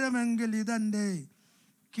രുചികരമെങ്കിൽ ഇതെൻ്റെ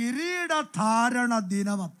കിരീടധാരണ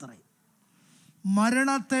ദിനമത്രേ.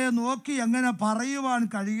 മരണത്തെ നോക്കി എങ്ങനെ പറയുവാൻ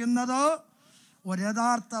കഴിയുന്നത് ഒരു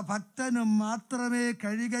യഥാർത്ഥ ഭക്തനും മാത്രമേ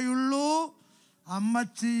കഴിയുകയുള്ളൂ.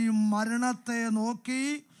 അമ്മച്ചിയും മരണത്തെ നോക്കി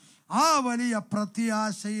ആ വലിയ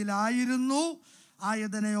പ്രത്യാശയിലായിരുന്നു.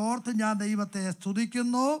 ആയതിനെ ഓർത്ത് ഞാൻ ദൈവത്തെ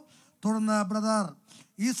സ്തുതിക്കുന്നു. തുടർന്ന് ബ്രദർ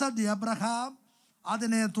ഈസദ് എബ്രഹാം,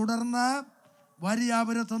 അതിനെ തുടർന്ന്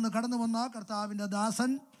വരിയാപുരത്തുനിന്ന് കടന്നു വന്ന കർത്താവിൻ്റെ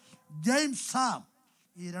ദാസൻ ജെയിംസ് സാം,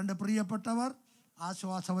 ഈ രണ്ട് പ്രിയപ്പെട്ടവർ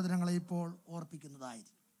ആശ്വാസവചനങ്ങളെ ഇപ്പോൾ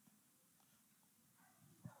ഓർപ്പിക്കുന്നതായിരിക്കും.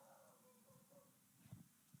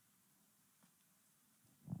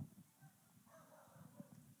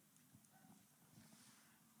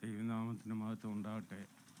 ദൈവനാമത്തിന് മഹത്വം ഉണ്ടാകട്ടെ.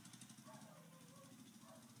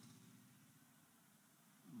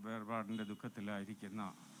 വേർപാടിൻ്റെ ദുഃഖത്തിലായിരിക്കുന്ന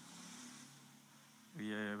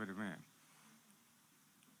പ്രിയവരുമേ,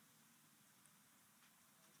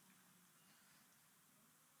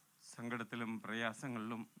 സങ്കടത്തിലും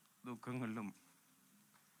പ്രയാസങ്ങളിലും ദുഃഖങ്ങളിലും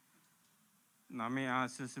നമ്മെ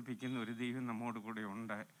ആശ്വസിപ്പിക്കുന്ന ഒരു ദൈവം നമ്മോട് കൂടെ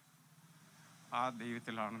ഉണ്ട്. ആ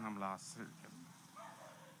ദൈവത്തിലാണ് നമ്മൾ ആശ്രയിക്കുന്നത്.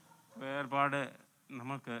 വേർപാട്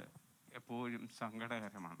നമുക്ക് എപ്പോഴും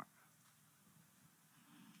സങ്കടകരമാണ്.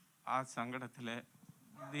 ആ സങ്കടത്തിൽ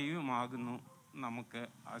ദൈവമാകുന്നു നമുക്ക്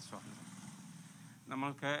ആശ്വാസം.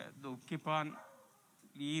 നമ്മൾക്ക് ദുഃഖിപ്പാൻ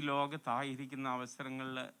ഈ ലോകത്തായിരിക്കുന്ന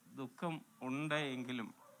അവസരങ്ങളിൽ ദുഃഖം ഉണ്ട് എങ്കിലും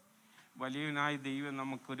വലിയവനായ ദൈവം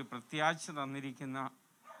നമുക്കൊരു പ്രത്യാശ തന്നിരിക്കുന്ന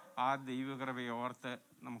ആ ദൈവകൃപയെ ഓർത്ത്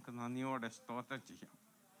നമുക്ക് നന്ദിയോടെ സ്തോത്രം ചെയ്യാം.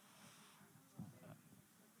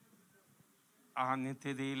 ആ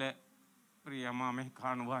നിത്യതയിൽ പ്രിയമാമയെ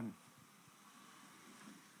കാണുവാൻ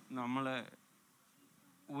നമ്മൾ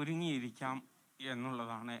ഒരുങ്ങിയിരിക്കാം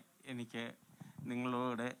എന്നുള്ളതാണ് എനിക്ക്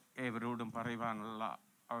നിങ്ങളോട് ഏവരോടും പറയുവാനുള്ള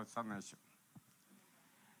സന്ദേശം.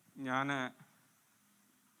 ഞാൻ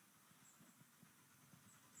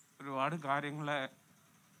ഒരുപാട് കാര്യങ്ങൾ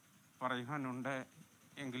പറയുവാനുണ്ട്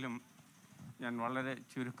എങ്കിലും ഞാൻ വളരെ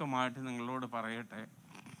ചുരുക്കമായിട്ട് നിങ്ങളോട് പറയട്ടെ.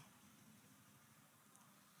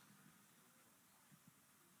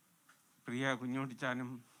 പ്രിയ കുഞ്ഞുട്ടിച്ചാനും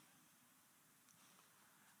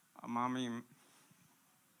അമ്മാമയും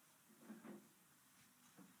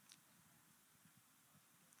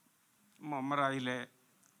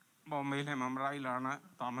ബോംബെയിലെ മമ്രായിലാണ്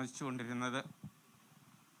താമസിച്ചുകൊണ്ടിരുന്നത്.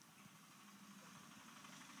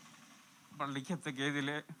 പള്ളിക്കത്തേക്കതിൽ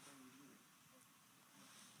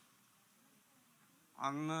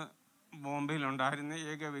അന്ന് ബോംബെയിലുണ്ടായിരുന്ന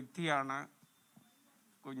ഏക വ്യക്തിയാണ്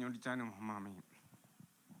കുഞ്ഞുട്ടിച്ചാനും അമ്മാമയും.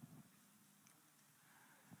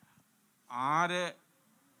 ആര്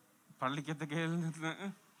പള്ളിക്കത്തേക്കയിൽ നിന്ന്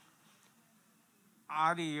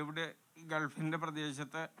ആര് എവിടെ ഗൾഫിൻ്റെ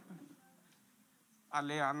പ്രദേശത്ത്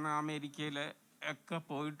അല്ലെ അന്ന് അമേരിക്കയിൽ ഒക്കെ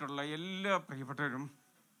പോയിട്ടുള്ള എല്ലാ പ്രിയപ്പെട്ടവരും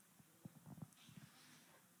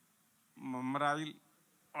മമ്രായിൽ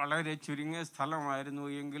വളരെ ചുരുങ്ങിയ സ്ഥലമായിരുന്നു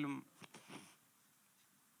എങ്കിലും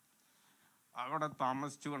അവിടെ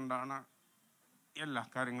താമസിച്ചുകൊണ്ടാണ് എല്ലാ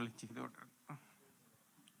കാര്യങ്ങളും ചെയ്തുകൊണ്ടിരുന്നത്.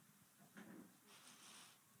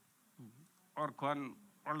 ഓർക്കുവാൻ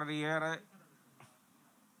വളരെയേറെ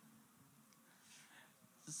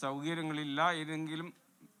സൗകര്യങ്ങളില്ല എങ്കിലും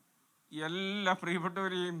എല്ലാ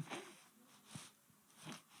പ്രിയപ്പെട്ടവരെയും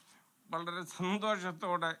വളരെ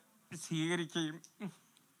സന്തോഷത്തോടെ സ്വീകരിക്കുകയും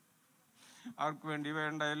അവർക്ക് വേണ്ടി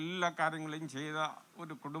വേണ്ട എല്ലാ കാര്യങ്ങളും ചെയ്ത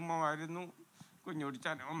ഒരു കുടുംബമായിരുന്നു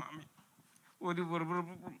കുഞ്ഞുട്ടിച്ചാനും അമ്മാമി. ഒരു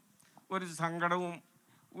വെറുപ്പും ഒരു സങ്കടവും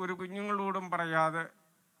ഒരു കുഞ്ഞുങ്ങളോടും പറയാതെ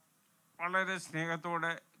വളരെ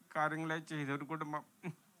സ്നേഹത്തോടെ കാര്യങ്ങളെ ചെയ്ത ഒരു കുടുംബം.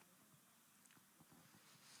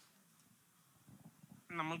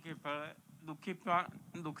 നമുക്കിപ്പോൾ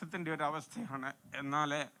ദുഃഖത്തിൻ്റെ ഒരു അവസ്ഥയാണ്.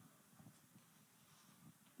 എന്നാൽ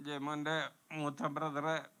ജയമോൻ്റെ മൂത്ത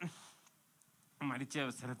ബ്രദറ് മരിച്ച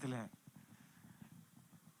അവസരത്തിൽ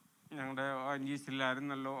ഞങ്ങളുടെ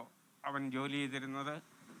ഓഞ്ചീസിലായിരുന്നല്ലോ അവൻ ജോലി ചെയ്തിരുന്നത്.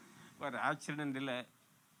 ഒരു ആക്സിഡൻറ്റിൽ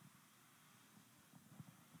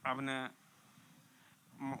അവന്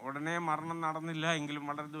ഉടനെ മരണം നടന്നില്ല എങ്കിലും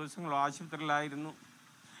വളരെ ദിവസങ്ങൾ ആശുപത്രിയിലായിരുന്നു.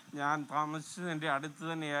 ഞാൻ താമസിച്ചതിൻ്റെ അടുത്ത്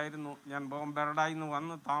തന്നെയായിരുന്നു. ഞാൻ ബോംബെറഡായിൽ നിന്ന്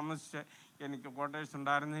വന്ന് താമസിച്ച് എനിക്ക് ക്വാർട്ടേഴ്സ്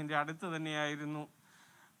ഉണ്ടായിരുന്നതിൻ്റെ അടുത്ത് തന്നെയായിരുന്നു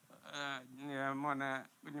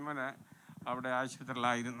കുഞ്ഞുമോനെ അവിടെ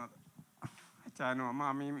ആശുപത്രിയിലായിരുന്നത്. അച്ഛനും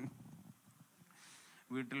അമ്മാമ്മയും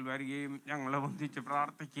വീട്ടിൽ വരികയും ഞങ്ങളെ ഒന്നിച്ച്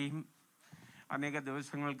പ്രാർത്ഥിക്കുകയും അനേക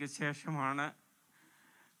ദിവസങ്ങൾക്ക് ശേഷമാണ്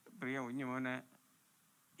പ്രിയ കുഞ്ഞുമോനെ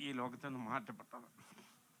ഈ ലോകത്ത് നിന്ന് മാറ്റപ്പെട്ടത്.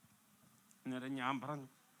 അന്നേരം ഞാൻ പറഞ്ഞു,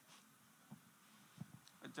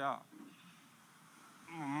 അച്ഛാ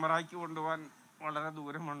ഉംറയ്ക്ക് കൊണ്ടുപോകാൻ വളരെ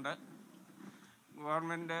ദൂരമുണ്ട്,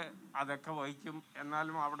 ഗവൺമെൻറ് അതൊക്കെ വഹിക്കും,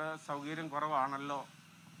 എന്നാലും അവിടെ സൗകര്യം കുറവാണല്ലോ.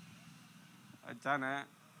 അച്ഛന്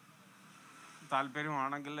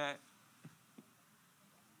താല്പര്യമാണെങ്കിൽ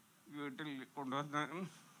വീട്ടിൽ കൊണ്ടുവന്ന്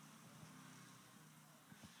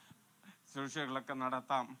ശുശ്രൂഷകളൊക്കെ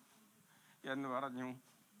നടത്താം എന്ന് പറഞ്ഞു.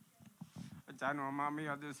 അച്ഛനും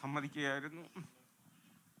അമ്മാമ്മയും അത് സമ്മതിക്കുകയായിരുന്നു.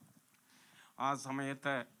 ആ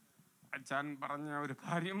സമയത്ത് അച്ഛൻ പറഞ്ഞ ഒരു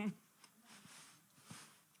കാര്യം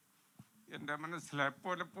എൻ്റെ മനസ്സിൽ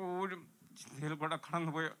എപ്പോഴെപ്പോഴും ചിന്തയിൽ കൂടെ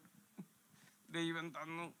കടന്നുപോയ, ദൈവം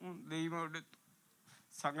തന്നു, ദൈവം എടുത്തു,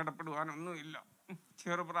 സങ്കടപ്പെടുവാനൊന്നുമില്ല.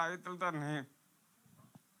 ചെറുപ്രായത്തിൽ തന്നെ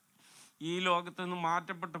ഈ ലോകത്ത് നിന്ന്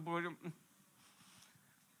മാറ്റപ്പെട്ടപ്പോഴും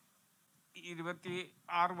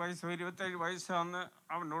 26 വയസ്സോ 27 വയസ്സാന്ന്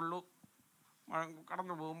അവനുള്ളൂ.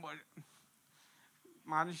 കടന്നു പോകുമ്പോൾ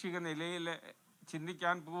മാനുഷിക നിലയിൽ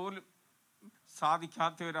ചിന്തിക്കാൻ പോലും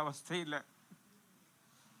സാധിക്കാത്ത ഒരവസ്ഥയിൽ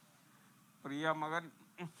പ്രിയ മകൻ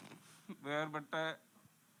വേർപെട്ട്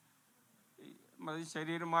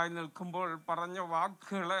ശരീരമായി നിൽക്കുമ്പോൾ പറഞ്ഞ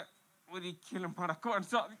വാക്കുകളെ ഒരിക്കലും മറക്കുവാൻ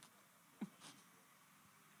സാധിക്കും.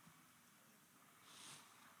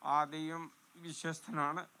 ആദ്യം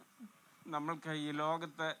വിശ്വസ്തനാണ്. നമ്മൾക്ക് ഈ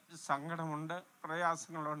ലോകത്ത് സങ്കടമുണ്ട്,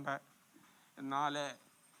 പ്രയാസങ്ങളുണ്ട്. എന്നാൽ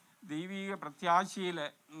ദൈവിക പ്രത്യാശയിൽ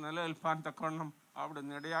നിലനിൽപ്പാൻ തക്കവണ്ണം അവിടെ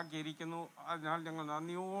ഇടയാക്കിയിരിക്കുന്നു. അതിനാൽ ഞങ്ങൾ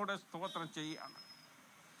നന്ദിയോടെ സ്തോത്രം ചെയ്യുകയാണ്.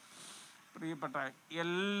 പ്രിയപ്പെട്ട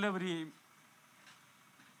എല്ലാവരെയും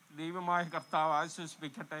ദൈവമായ കർത്താവ്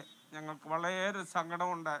ആശ്വസിപ്പിക്കട്ടെ. ഞങ്ങൾക്ക് വളരെ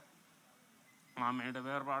സങ്കടമുണ്ട് മാമയുടെ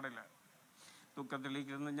വേർപാടിൽ.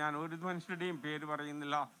 ദുഃഖത്തിലിരിക്കുന്ന ഞാൻ ഒരു മനുഷ്യരുടെയും പേര്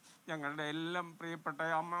പറയുന്നില്ല. ഞങ്ങളുടെ എല്ലാം പ്രിയപ്പെട്ട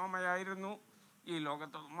അമ്മാമ്മയായിരുന്നു ഈ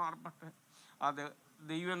ലോകത്ത് മാറപ്പെട്ട്. അത്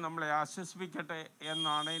ദൈവം നമ്മളെ ആശ്വസിപ്പിക്കട്ടെ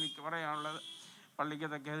എന്നാണ് എനിക്ക് പറയാനുള്ളത്. പള്ളിക്കൽ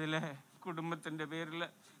തെക്കേതിലെ കുടുംബത്തിൻ്റെ പേരിൽ,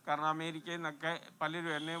 കാരണം അമേരിക്കയിൽ നിന്നൊക്കെ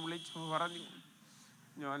പലരും എന്നെ വിളിച്ചു പറഞ്ഞു,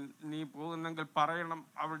 നീ പോകുന്നെങ്കിൽ പറയണം.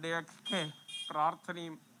 അവിടെയൊക്കെ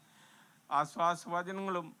പ്രാർത്ഥനയും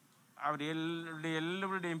ആശ്വാസവചനങ്ങളും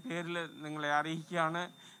എല്ലാവരുടെയും പേരിൽ നിങ്ങളെ അറിയിക്കുകയാണ്.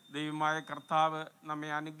 ദൈവമായ കർത്താവ് നമ്മെ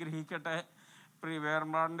അനുഗ്രഹിക്കട്ടെ. പ്രിയ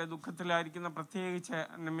വേർപാടിൻ്റെ ദുഃഖത്തിലായിരിക്കുന്ന പ്രത്യേകിച്ച്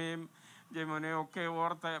അന്നമ്മയും ജയമോനെയും ഒക്കെ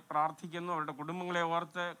ഓർത്ത് പ്രാർത്ഥിക്കുന്നു. അവരുടെ കുടുംബങ്ങളെ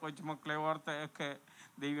ഓർത്ത്, കൊച്ചുമക്കളെ ഓർത്ത് ഒക്കെ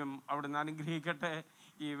ദൈവം അവിടുന്ന് അനുഗ്രഹിക്കട്ടെ.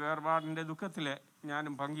 ഈ വേർപാടിൻ്റെ ദുഃഖത്തിൽ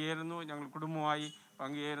ഞാനും പങ്കുചേരുന്നു, ഞങ്ങൾ കുടുംബമായി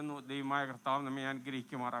പങ്കുചേരുന്നു. ദൈവമായ കർത്താവ് നമ്മെ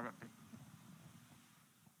അനുഗ്രഹിക്കുമാറാകട്ടെ.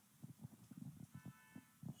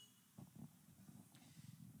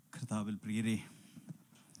 കർത്താവിൽ പ്രിയരെ,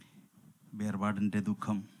 വേർപാടിൻ്റെ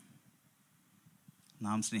ദുഃഖം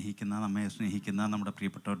നാം സ്നേഹിക്കുന്ന, നമ്മെ സ്നേഹിക്കുന്ന നമ്മുടെ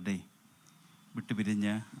പ്രിയപ്പെട്ടവരുടെ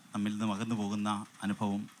വിട്ടുപിരിഞ്ഞ് നമ്മിൽ നിന്ന് അകന്നു പോകുന്ന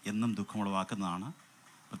അനുഭവം എന്നും ദുഃഖമുളവാക്കുന്നതാണ്.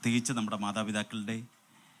 പ്രത്യേകിച്ച് നമ്മുടെ മാതാപിതാക്കളുടെ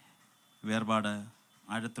വേർപാട്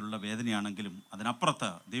ആഴത്തിലുള്ള വേദനയാണെങ്കിലും അതിനപ്പുറത്ത്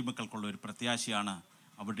ദൈവമക്കൾക്കുള്ള ഒരു പ്രത്യാശയാണ്.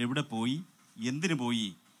 അവിടെ എവിടെ പോയി, എന്തിനു പോയി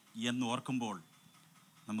എന്ന് ഓർക്കുമ്പോൾ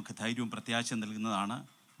നമുക്ക് ധൈര്യവും പ്രത്യാശയും നൽകുന്നതാണ്.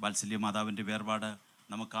 വാത്സല്യ മാതാവിൻ്റെ വേർപാട്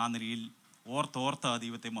നമുക്ക് ആ നിലയിൽ ഓർത്തോർത്ത്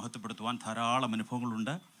ദൈവത്തെ മഹത്വപ്പെടുത്തുവാൻ ധാരാളം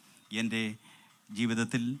അനുഭവങ്ങളുണ്ട്. എൻ്റെ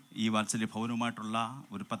ജീവിതത്തിൽ ഈ വാത്സല്യ ഭവനവുമായിട്ടുള്ള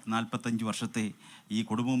ഒരു 40-45 വർഷത്തെ ഈ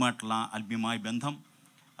കുടുംബവുമായിട്ടുള്ള ആത്മീയമായ ബന്ധം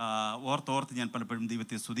ഓർത്തോർത്ത് ഞാൻ പലപ്പോഴും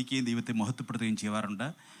ദൈവത്തെ സ്തുതിക്കുകയും ദൈവത്തെ മഹത്വപ്പെടുത്തുകയും ചെയ്യാറുണ്ട്.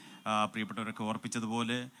 പ്രിയപ്പെട്ടവരൊക്കെ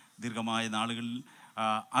ഓർപ്പിച്ചതുപോലെ ദീർഘമായ നാളുകളിൽ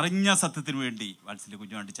അറിഞ്ഞ സത്യത്തിനു വേണ്ടി വാത്സല്യ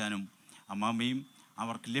കുഞ്ഞാണ്ടിച്ചാനും അമ്മാമ്മയും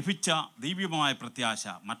അവർക്ക് ലഭിച്ച ദൈവികമായ പ്രത്യാശ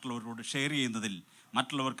മറ്റുള്ളവരോട് ഷെയർ ചെയ്യുന്നതിൽ,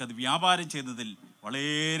 മറ്റുള്ളവർക്ക് അത് വ്യാപാരം ചെയ്യുന്നതിൽ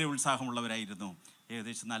വളരെ ഉത്സാഹമുള്ളവരായിരുന്നു.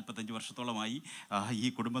 ഏകദേശം 45 വർഷത്തോളമായി ഈ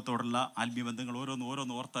കുടുംബത്തോടുള്ള ആത്മീയ ബന്ധങ്ങൾ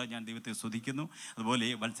ഓരോന്ന് ഓർത്ത് ഞാൻ ദൈവത്തെ സ്തുതിക്കുന്നു. അതുപോലെ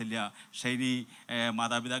വത്സല്യ ഷൈനി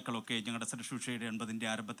മാതാപിതാക്കളൊക്കെ ഞങ്ങളുടെ ശുശ്രൂഷയുടെ 80ൻ്റെ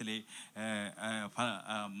ആരംഭത്തിലെ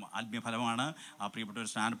ആത്മീയ ഫലമാണ്. ആ പ്രിയപ്പെട്ട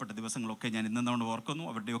സ്നാനപ്പെട്ട ദിവസങ്ങളൊക്കെ ഞാൻ ഇന്നെന്നോട് ഓർക്കുന്നു.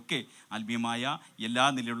 അവരുടെയൊക്കെ ആത്മീയമായ എല്ലാ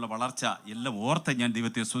നിലയിലുള്ള വളർച്ച എല്ലാം ഓർത്ത് ഞാൻ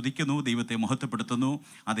ദൈവത്തെ സ്തുതിക്കുന്നു, ദൈവത്തെ മഹത്വപ്പെടുത്തുന്നു.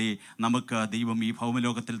 അതെ, നമുക്ക് ദൈവം ഈ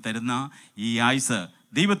ഭൗമലോകത്തിൽ തരുന്ന ഈ ആയുസ്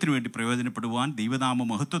ദൈവത്തിനു വേണ്ടി പ്രയോജനപ്പെടുവാൻ, ദൈവനാമ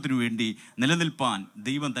മഹത്വത്തിനു വേണ്ടി നിലനിൽപ്പാൻ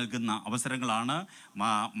ദൈവം നൽകുന്ന അവസരങ്ങളാണ്.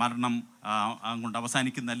 മരണം കൊണ്ട്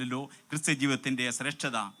അവസാനിക്കുന്നല്ലോ. ക്രിസ്ത്യ ജീവിതത്തിൻ്റെ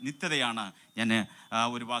ശ്രേഷ്ഠത നിത്യതയാണ്. ഞാൻ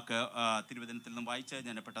ഒരു വാക്ക് തിരുവചനത്തിൽ നിന്നും വായിച്ച്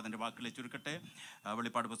ഞാൻ പെട്ടതിൻ്റെ വാക്കുകളെ ചുരുക്കട്ടെ.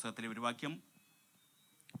 വെളിപ്പാട് പുസ്തകത്തിലെ ഒരു വാക്യം,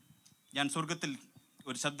 ഞാൻ സ്വർഗത്തിൽ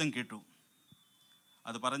ഒരു ശബ്ദം കേട്ടു.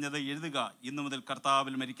 അത് പറഞ്ഞത്, എഴുതുക, ഇന്നു മുതൽ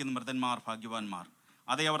കർത്താവിൽ മരിക്കുന്ന മൃതന്മാർ ഭാഗ്യവാന്മാർ.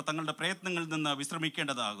 അതേ, അവർ തങ്ങളുടെ പ്രയത്നങ്ങളിൽ നിന്ന്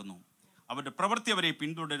വിശ്രമിക്കേണ്ടതാകുന്നു. അവരുടെ പ്രവൃത്തി അവരെ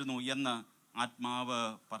പിന്തുടരുന്നു എന്ന് ആത്മാവ്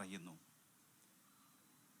പറയുന്നു.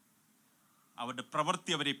 അവരുടെ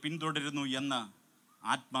പ്രവൃത്തി അവരെ പിന്തുടരുന്നു എന്ന്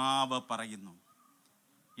ആത്മാവ് പറയുന്നു.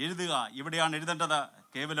 എഴുതുക, ഇവിടെയാണ് എഴുതേണ്ടത്.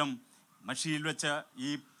 കേവലം മഷിയിൽ വെച്ച് ഈ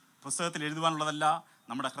പുസ്തകത്തിൽ എഴുതുവാനുള്ളതല്ല.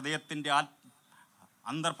 നമ്മുടെ ഹൃദയത്തിൻ്റെ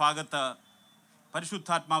അന്തർഭാഗത്ത്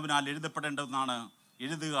പരിശുദ്ധാത്മാവിനാൽ എഴുതപ്പെടേണ്ടതെന്നാണ്.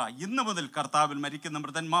 എഴുതുക, ഇന്നു മുതൽ കർത്താവിൽ മരിക്കുന്ന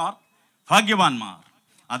മൃതന്മാർ ഭാഗ്യവാന്മാർ.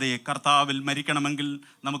 അതെ, കർത്താവിൽ മരിക്കണമെങ്കിൽ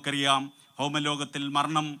നമുക്കറിയാം, ഭൗമലോകത്തിൽ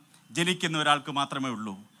മരണം ജനിക്കുന്ന ഒരാൾക്ക് മാത്രമേ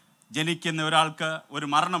ഉള്ളൂ. ജനിക്കുന്ന ഒരാൾക്ക് ഒരു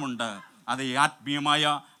മരണമുണ്ട്. അതെ,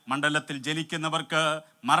 ആത്മീയമായ മണ്ഡലത്തിൽ ജനിക്കുന്നവർക്ക്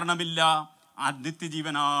മരണമില്ല.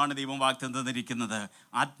 നിത്യജീവനാണ് ദൈവം വാഗ്ദത്തം തന്നിരിക്കുന്നത്.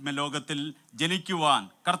 ആത്മലോകത്തിൽ ജനിക്കുവാൻ,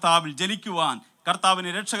 കർത്താവിൽ ജനിക്കുവാൻ,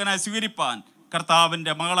 കർത്താവിനെ രക്ഷകനായി സ്വീകരിപ്പാൻ,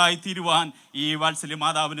 കർത്താവിൻ്റെ മകളായി തീരുവാൻ ഈ വാത്സല്യ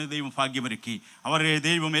മാതാവിന് ദൈവം ഭാഗ്യമൊരുക്കി. അവരെ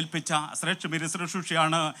ദൈവം ഏൽപ്പിച്ച ശ്രേഷ്ഠമേറിയ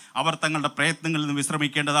ശുശ്രൂഷയാണ്. അവർ തങ്ങളുടെ പ്രയത്നങ്ങളിൽ നിന്ന്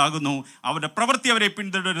വിശ്രമിക്കേണ്ടതാകുന്നു. അവരുടെ പ്രവൃത്തി അവരെ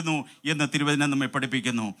പിന്തുടരുന്നു എന്ന് തിരുവചനം നമ്മെ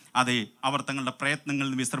പഠിപ്പിക്കുന്നു. അതെ, അവർ തങ്ങളുടെ പ്രയത്നങ്ങളിൽ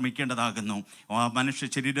നിന്ന് വിശ്രമിക്കേണ്ടതാകുന്നു. മനുഷ്യ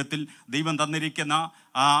ശരീരത്തിൽ ദൈവം തന്നിരിക്കുന്ന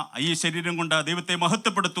ഈ ശരീരം കൊണ്ട് ദൈവത്തെ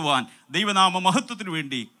മഹത്വപ്പെടുത്തുവാൻ, ദൈവനാമ മഹത്വത്തിനു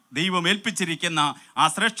വേണ്ടി ദൈവം ഏൽപ്പിച്ചിരിക്കുന്ന ആ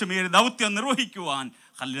ശ്രേഷ്ഠമേറിയ ദൗത്യം നിർവഹിക്കുവാൻ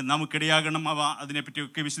നമുക്കിടയാകണം.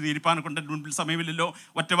 അതിനെപ്പറ്റിയൊക്കെ വിശദീകരിപ്പാൻ കൊണ്ട് മുൻപിൽ സമയമില്ലല്ലോ.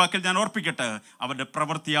 ഒറ്റ വാക്കിൽ ഞാൻ ഓർപ്പിക്കട്ടെ, അവരുടെ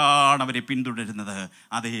പ്രവൃത്തിയാണ് അവരെ പിന്തുടരുന്നത്.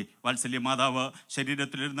 അതെ, വാത്സല്യ മാതാവ്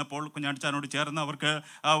ശരീരത്തിലിരുന്നപ്പോൾ കുഞ്ഞാടിച്ചാനോട് ചേർന്ന് അവർക്ക്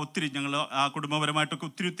ഒത്തിരി, ഞങ്ങൾ കുടുംബപരമായിട്ടൊക്കെ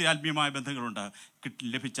ഒത്തിരി ആത്മീയമായ ബന്ധങ്ങളുണ്ട്.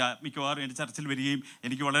 ലഭിച്ച മിക്കവാറും എൻ്റെ ചർച്ചിൽ വരികയും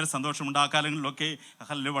എനിക്ക് വളരെ സന്തോഷമുണ്ട്. ആ കാലങ്ങളിലൊക്കെ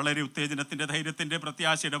വളരെ ഉത്തേജനത്തിൻ്റെ, ധൈര്യത്തിൻ്റെ,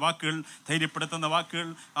 പ്രത്യാശയുടെ വാക്കുകൾ, ധൈര്യപ്പെടുത്തുന്ന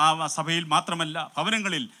വാക്കുകൾ ആ സഭയിൽ മാത്രമല്ല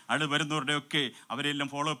ഭവനങ്ങളിൽ വരുന്നവരുടെയൊക്കെ അവരെല്ലാം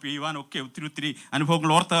ഫോളോ അപ്പ് ചെയ്യുവാനൊക്കെ ഒത്തിരി അനുഭവങ്ങൾ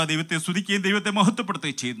ഓർത്ത് ദൈവത്തെ സ്തുതിക്കുകയും ദൈവത്തെ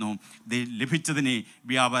മഹത്വപ്പെടുത്തുകയും ചെയ്യുന്നു. ലഭിച്ചതിനെ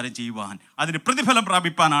വ്യാപാരം ചെയ്യുവാൻ, അതിന് പ്രതിഫലം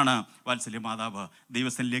പ്രാപിപ്പാനാണ് വാത്സല്യ മാതാവ്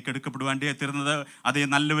ദൈവസ്ഥനിലേക്ക് എടുക്കപ്പെടുവാൻ തീർന്നത്. അതേ,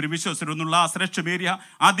 നല്ലൊരു വിശ്വസരെന്നുള്ള ആ ശ്രേഷ്ഠമേറിയ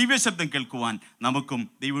ആ ദിവ്യശബ്ദം കേൾക്കുവാൻ നമുക്കും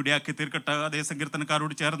ദൈവയുടെയാക്കി തീർക്കട്ടെ. അതേ,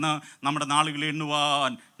 സങ്കീർത്തനക്കാരോട് ചേർന്ന് നമ്മുടെ നാളുകളെ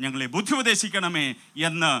എണ്ണുവാൻ ഞങ്ങളെ ബുദ്ധിയുപദേശിക്കണമേ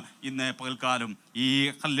എന്ന് ഇന്ന് പകൽക്കാലം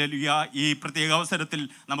ഈ പ്രത്യേക അവസരത്തിൽ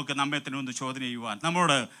നമുക്ക് നമ്മെ തന്നെ ഒന്ന് ചോദന ചെയ്യുവാൻ,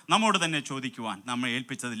 നമ്മോട് തന്നെ ചോദിക്കുവാൻ, നമ്മെ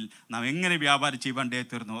ഏൽപ്പിച്ചതിൽ നാം എങ്ങനെ വ്യാപാരം ചെയ്യുവാൻ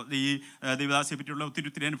തീർന്നു. ഈ ദൈവദാസിയെ പറ്റിയുള്ള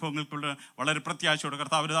ഒത്തിരി അനുഭവങ്ങൾക്കുള്ള വളരെ പ്രത്യാശയോടെ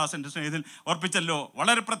കർത്താവദാസൻ്റെ സ്നേഹത്തിൽ ഓർപ്പിച്ചല്ലോ.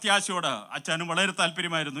 വളരെ പ്രത്യാശയോടെ അച്ഛനും വളരെ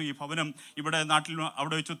താല്പര്യമായിരുന്നു ഈ ഭവനം ഇവിടെ നാട്ടിൽ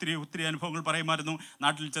അവിടെ വെച്ച് ഒത്തിരി അനുഭവങ്ങൾ പറയുമായിരുന്നു.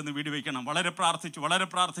 നാട്ടിൽ ചെന്ന് വീട് വയ്ക്കണം, വളരെ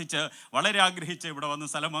പ്രാർത്ഥിച്ച് വളരെ ആഗ്രഹിച്ച് ഇവിടെ വന്ന്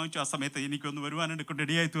സ്ഥലം വാങ്ങിച്ചു. ആ സമയത്ത് എനിക്കൊന്ന് വരുവാനെടുക്കൊണ്ട്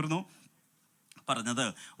ഇടയായി തീർന്നു. പറഞ്ഞത്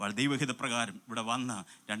ദൈവഹിത പ്രകാരം ഇവിടെ വന്ന്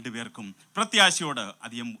രണ്ടുപേർക്കും പ്രത്യാശയോട്,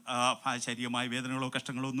 അധികം ശാരീരികമായ വേദനകളോ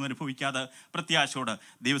കഷ്ടങ്ങളോ ഒന്നും അനുഭവിക്കാതെ പ്രത്യാശയോട്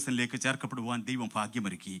ദൈവസ്ഥനിലേക്ക് ചേർക്കപ്പെടുവാൻ ദൈവം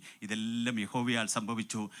ഭാഗ്യമൊരുക്കി. ഇതെല്ലാം യഹോവയാൽ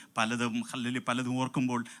സംഭവിച്ചു. പലതും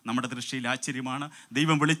ഓർക്കുമ്പോൾ നമ്മുടെ ദൃഷ്ടിയിൽ ആശ്ചര്യമാണ്.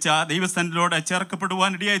 ദൈവം വിളിച്ച ദൈവസ്ഥനിലോട്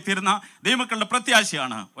ചേർക്കപ്പെടുവാൻ ഇടയായിത്തീരുന്ന ദൈവമക്കളുടെ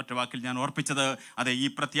പ്രത്യാശയാണ് ഒറ്റ വാക്കിൽ ഞാൻ ഓർപ്പിച്ചത്. അതെ, ഈ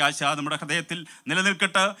പ്രത്യാശ നമ്മുടെ ഹൃദയത്തിൽ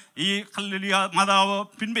നിലനിൽക്കട്ടെ. ഈ മാതാവ്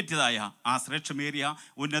പിൻപറ്റിയതായ ആ ശ്രേഷ്ഠമേറിയ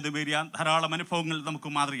ഉന്നതമേറിയ ധാരാളം അനുഭവങ്ങൾ നമുക്ക്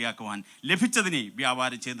മാതൃകയാക്കുവാൻ, ലഭിച്ചതിനെ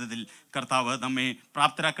വ്യാപാരം ചെയ്യുന്നതിൽ കർത്താവ് നമ്മെ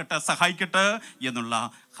പ്രാപ്തരാക്കട്ടെ, സഹായിക്കട്ടെ എന്നുള്ള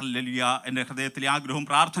ഹല്ലേലൂയ എൻ്റെ ഹൃദയത്തിലെ ആഗ്രഹവും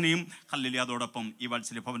പ്രാർത്ഥനയും. ഹല്ലേലൂയ, അതോടൊപ്പം ഈ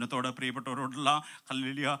വാത്സല്യ ഭവനത്തോട് പ്രിയപ്പെട്ടവരോടുള്ള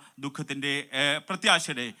ഹല്ലേലൂയ ദുഃഖത്തിൻ്റെ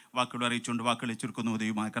പ്രത്യാശയുടെ വാക്കുകൾ അറിയിച്ചുകൊണ്ട് വാക്കുകളെ ചുരുക്കുന്നു.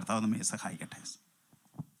 ദൈവമായ കർത്താവ് നമ്മെ സഹായിക്കട്ടെ.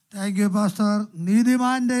 Thank you pastor.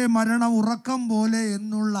 നീതിമാന്റെ മരണം ഉറക്കം പോലെ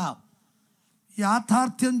എന്നുള്ള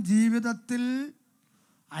യാഥാർത്ഥ്യം ജീവിതത്തിൽ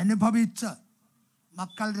അനുഭവിച്ച്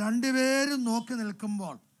മക്കൾ രണ്ടുപേരും നോക്കി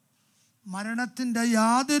നിൽക്കുമ്പോൾ മരണത്തിൻ്റെ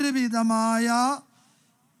യാതൊരു വിധമായ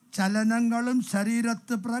ചലനങ്ങളും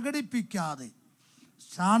ശരീരത്ത് പ്രകടിപ്പിക്കാതെ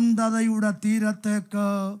ശാന്തതയുടെ തീരത്തേക്ക്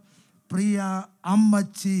പ്രിയ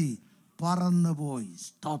അമ്മച്ചി പറന്നുപോയി.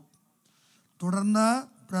 സ്റ്റോപ്പ്. തുടർന്ന്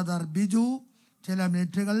ബ്രദർ ബിജു ചില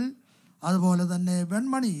മിനിറ്റുകൾ, അതുപോലെ തന്നെ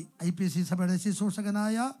വെൺമണി IPC സഭയുടെ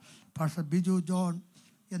ശുശ്രൂഷകനായ പാസ്റ്റർ ബിജു ജോൺ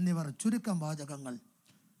എന്നിവർ ചുരുക്കം വാചകങ്ങൾ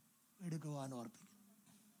എടുക്കുവാൻ ഓർപ്പിക്കും.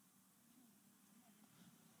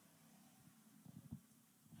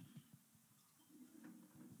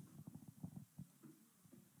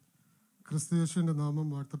 ക്രിസ്തുയേശുവിൻ്റെ നാമം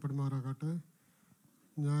വാഴ്ത്തപ്പെടുമാറാകട്ടെ.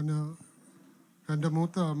 ഞാൻ എൻ്റെ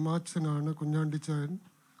മൂത്ത അമ്മാച്ചനാണ്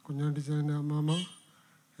കുഞ്ഞാണ്ടിച്ചായൻ്റെ അമ്മാമ്മ.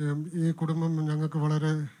 ഈ കുടുംബം ഞങ്ങൾക്ക്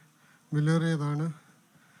വളരെ വിലയേറിയതാണ്.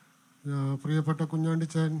 പ്രിയപ്പെട്ട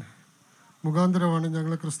കുഞ്ഞാണ്ടിച്ചായൻ മുഖാന്തരമാണ്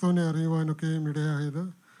ഞങ്ങൾ ക്രിസ്തുവിനെ അറിയുവാനൊക്കെയും ഇടയായത്.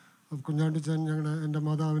 കുഞ്ഞാണ്ടിച്ചായൻ എൻ്റെ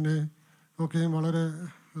മാതാവിനെ ഒക്കെയും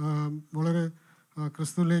വളരെ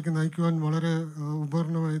ക്രിസ്തുവിലേക്ക് നയിക്കുവാൻ വളരെ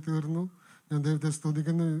ഉപകരണമായി തീർന്നു. ഞാൻ ദൈവത്തെ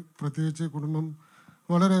സ്തുതിക്കുന്നു. പ്രത്യേകിച്ച് കുടുംബം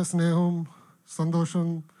വളരെ സ്നേഹവും സന്തോഷവും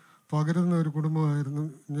പകരുന്ന ഒരു കുടുംബമായിരുന്നു.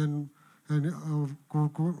 ഞാൻ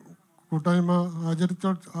കൂട്ടായ്മ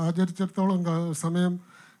ആചരിച്ചിടത്തോളം സമയം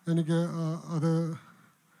എനിക്ക് അത്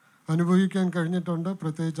അനുഭവിക്കാൻ കഴിഞ്ഞിട്ടുണ്ട്.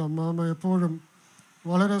 പ്രത്യേകിച്ച് അമ്മാമ്മ എപ്പോഴും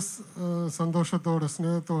വളരെ സന്തോഷത്തോടെ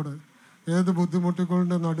സ്നേഹത്തോടെ ഏത്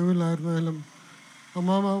ബുദ്ധിമുട്ടുകളുടെ നടുവിലായിരുന്നാലും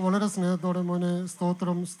അമ്മാമ്മ വളരെ സ്നേഹത്തോടെ മോനെ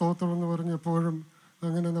സ്തോത്രം സ്തോത്രം എന്ന് പറഞ്ഞ് എപ്പോഴും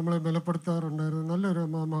അങ്ങനെ നമ്മളെ ബലപ്പെടുത്താറുണ്ടായിരുന്നു. നല്ലൊരു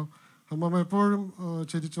അമ്മാമ്മ എപ്പോഴും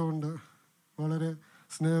ചിരിച്ചുകൊണ്ട് വളരെ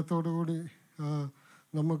സ്നേഹത്തോടു കൂടി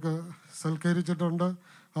നമുക്ക് സൽക്കരിച്ചിട്ടുണ്ട്.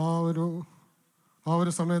 ആ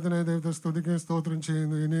ഒരു സമയത്തിനായി ദൈവത്തെ സ്തുതിക്കുകയും സ്തോത്രം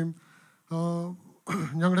ചെയ്യുന്നു. ഇനിയും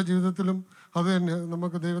ഞങ്ങളുടെ ജീവിതത്തിലും അത് തന്നെ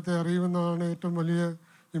നമുക്ക് ദൈവത്തെ അറിയുമെന്നതാണ് ഏറ്റവും വലിയ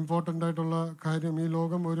ഇമ്പോർട്ടൻ്റ് ആയിട്ടുള്ള കാര്യം. ഈ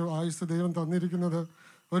ലോകം ഒരു ആയുസ് ദൈവം തന്നിരിക്കുന്നത്,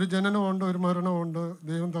 ഒരു ജനനമുണ്ട്, ഒരു മരണമുണ്ട്.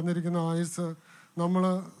 ദൈവം തന്നിരിക്കുന്ന ആയുസ് നമ്മൾ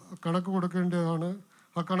കണക്ക് കൊടുക്കേണ്ടതാണ്.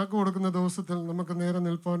 ആ കണക്ക് കൊടുക്കുന്ന ദിവസത്തിൽ നമുക്ക് നേരെ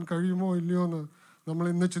നിൽപ്പാൻ കഴിയുമോ ഇല്ലയോ എന്ന് നമ്മൾ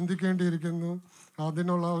ഇന്ന് ചിന്തിക്കേണ്ടിയിരിക്കുന്നു.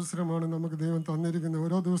 അതിനുള്ള അവസരമാണ് നമുക്ക് ദൈവം തന്നിരിക്കുന്നത്.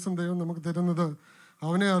 ഓരോ ദിവസം ദൈവം നമുക്ക് തരുന്നത്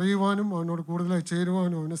അവനെ അറിയുവാനും അവനോട് കൂടുതലായി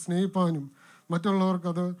ചേരുവാനും അവനെ സ്നേഹിപ്പാനും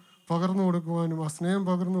മറ്റുള്ളവർക്കത് പകർന്നു കൊടുക്കുവാനും ആ സ്നേഹം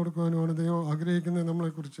പകർന്നു കൊടുക്കുവാനുമാണ് ദൈവം ആഗ്രഹിക്കുന്നത്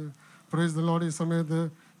നമ്മളെക്കുറിച്ച്. Praise the Lord. ഈ സമയത്ത്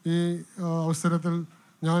ഈ അവസരത്തിൽ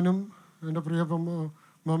ഞാനും എൻ്റെ പ്രിയപ്പെട്ട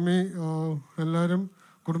മമ്മി എല്ലാവരും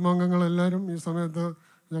കുടുംബാംഗങ്ങളെല്ലാവരും ഈ സമയത്ത്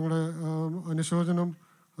ഞങ്ങളുടെ അനുശോചനം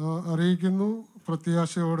അറിയിക്കുന്നു.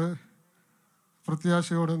 പ്രത്യാശയോടെ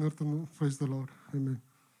നിർത്തുന്നു. Praise the Lord. ആമേൻ.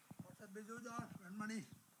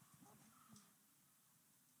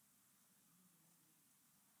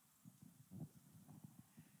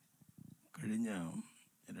 കഴിഞ്ഞ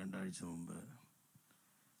 2 ആഴ്ച മുമ്പ്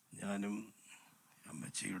ഞാനും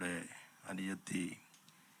അമ്മച്ചിയുടെ അനിയത്തി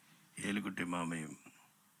ഏലുകുട്ടി മാമയും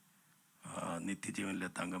നിത്യജീവനിലെ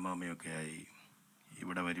തങ്കമാമയൊക്കെയായി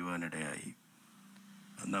ഇവിടെ വരുവാനിടയായി.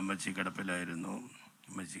 അന്ന് അമ്മച്ചി കിടപ്പിലായിരുന്നു.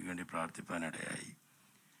 അമ്മച്ചിക്ക് വേണ്ടി പ്രാർത്ഥിപ്പാനിടയായി.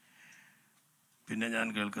 പിന്നെ ഞാൻ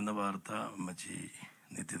കേൾക്കുന്ന വാർത്ത അമ്മച്ചി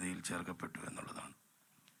നിത്യതയിൽ ചേർക്കപ്പെട്ടു എന്നുള്ളതാണ്.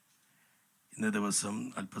 ഇന്ന ദിവസം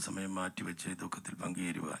അല്പസമയം മാറ്റിവെച്ച് ദുഃഖത്തിൽ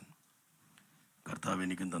പങ്കുചേരുവാൻ കർത്താവ്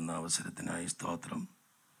എനിക്കും തന്ന അവസരത്തിനായി സ്തോത്രം.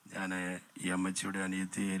 ഞാൻ ഈ അമ്മച്ചിയുടെ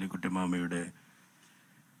അനിയത്തി ഏലിക്കുട്ടി മാമയുടെ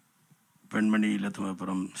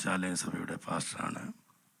പെൺമണിയിലത്തുമപ്പുറം ശാലയ സഭയുടെ പാസ്റ്ററാണ്.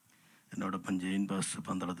 എന്നോടൊപ്പം ജെയിൻ പാസ്റ്റർ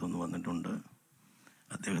പന്തളത്തു നിന്ന് വന്നിട്ടുണ്ട്.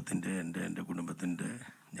 അദ്ദേഹത്തിൻ്റെ എൻ്റെ കുടുംബത്തിൻ്റെ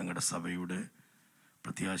ഞങ്ങളുടെ സഭയുടെ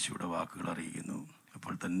പ്രത്യാശയുടെ വാക്കുകൾ അറിയിക്കുന്നു.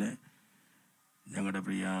 അപ്പോൾ തന്നെ ഞങ്ങളുടെ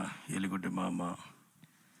പ്രിയ ഏലിക്കുട്ടി മാമ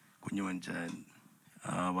കുഞ്ഞുമഞ്ചാൻ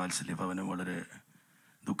വാത്സല്യ ഭവനം വളരെ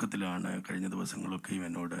ദുഃഖത്തിലാണ്. കഴിഞ്ഞ ദിവസങ്ങളൊക്കെയും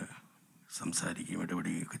എന്നോട് സംസാരിക്കുകയും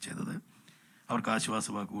ഇടപെടുകയൊക്കെ ചെയ്തത്. അവർക്ക്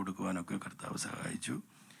ആശ്വാസവാക്ക് കൊടുക്കുവാനൊക്കെ കർത്താവ് സഹായിച്ചു.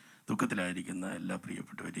 ദുഃഖത്തിലായിരിക്കുന്ന എല്ലാ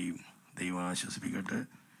പ്രിയപ്പെട്ടവരെയും ദൈവം ആശ്വസിപ്പിക്കട്ടെ.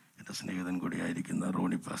 എൻ്റെ സ്നേഹിതൻ കൂടിയായിരിക്കുന്ന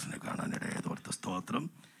റോണി പാസിനെ കാണാനിടയായതോർത്ത സ്തോത്രം.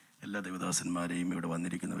 എല്ലാ ദേവദാസന്മാരെയും ഇവിടെ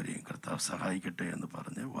വന്നിരിക്കുന്നവരെയും കർത്താവ് സഹായിക്കട്ടെ എന്ന്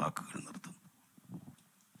പറഞ്ഞ് വാക്കുകൾ നിർത്തുന്നു.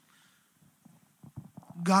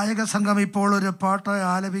 ഗായക സംഘം ഇപ്പോൾ ഒരു പാട്ട്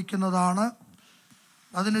ആലപിക്കുന്നതാണ്.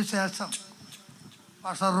 അതിനുശേഷം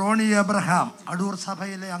പാസ്റ്റർ റോണി എബ്രഹാം അടൂർ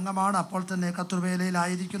സഭയിലെ അംഗമാണ്, അപ്പോൾ തന്നെ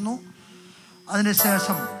കത്തുവേലയിലായിരിക്കുന്നു.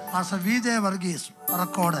 അതിനുശേഷം പാസ്റ്റർ VJ വർഗീസ്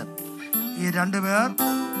പറക്കോട്. ഈ 2 പേർ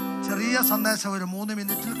ചെറിയ സന്ദേശം, ഒരു 3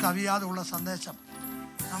 മിനിറ്റിൽ കവിയാതെ ഉള്ള സന്ദേശം.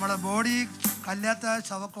 നമ്മുടെ ബോഡി കല്യാത്ത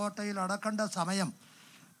ശവക്കോട്ടയിൽ അടക്കേണ്ട സമയം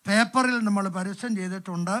പേപ്പറിൽ നമ്മൾ പരസ്യം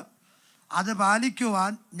ചെയ്തിട്ടുണ്ട്. അത്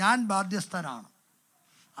പാലിക്കുവാൻ ഞാൻ ബാധ്യസ്ഥനാണ്.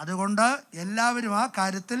 അതുകൊണ്ട് എല്ലാവരും ആ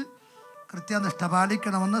കാര്യത്തിൽ കൃത്യനിഷ്ഠ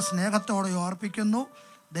പാലിക്കണമെന്ന് സ്നേഹത്തോടെ ഓർപ്പിക്കുന്നു.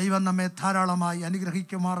 ദൈവം നമ്മെ ധാരാളമായി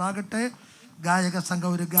അനുഗ്രഹിക്കുമാറാകട്ടെ. ഗായക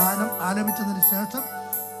സംഘം ഒരു ഗാനം ആലപിച്ചതിന് ശേഷം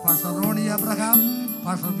pastor Roni Abraham,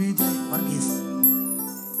 pastor VJ Varghese.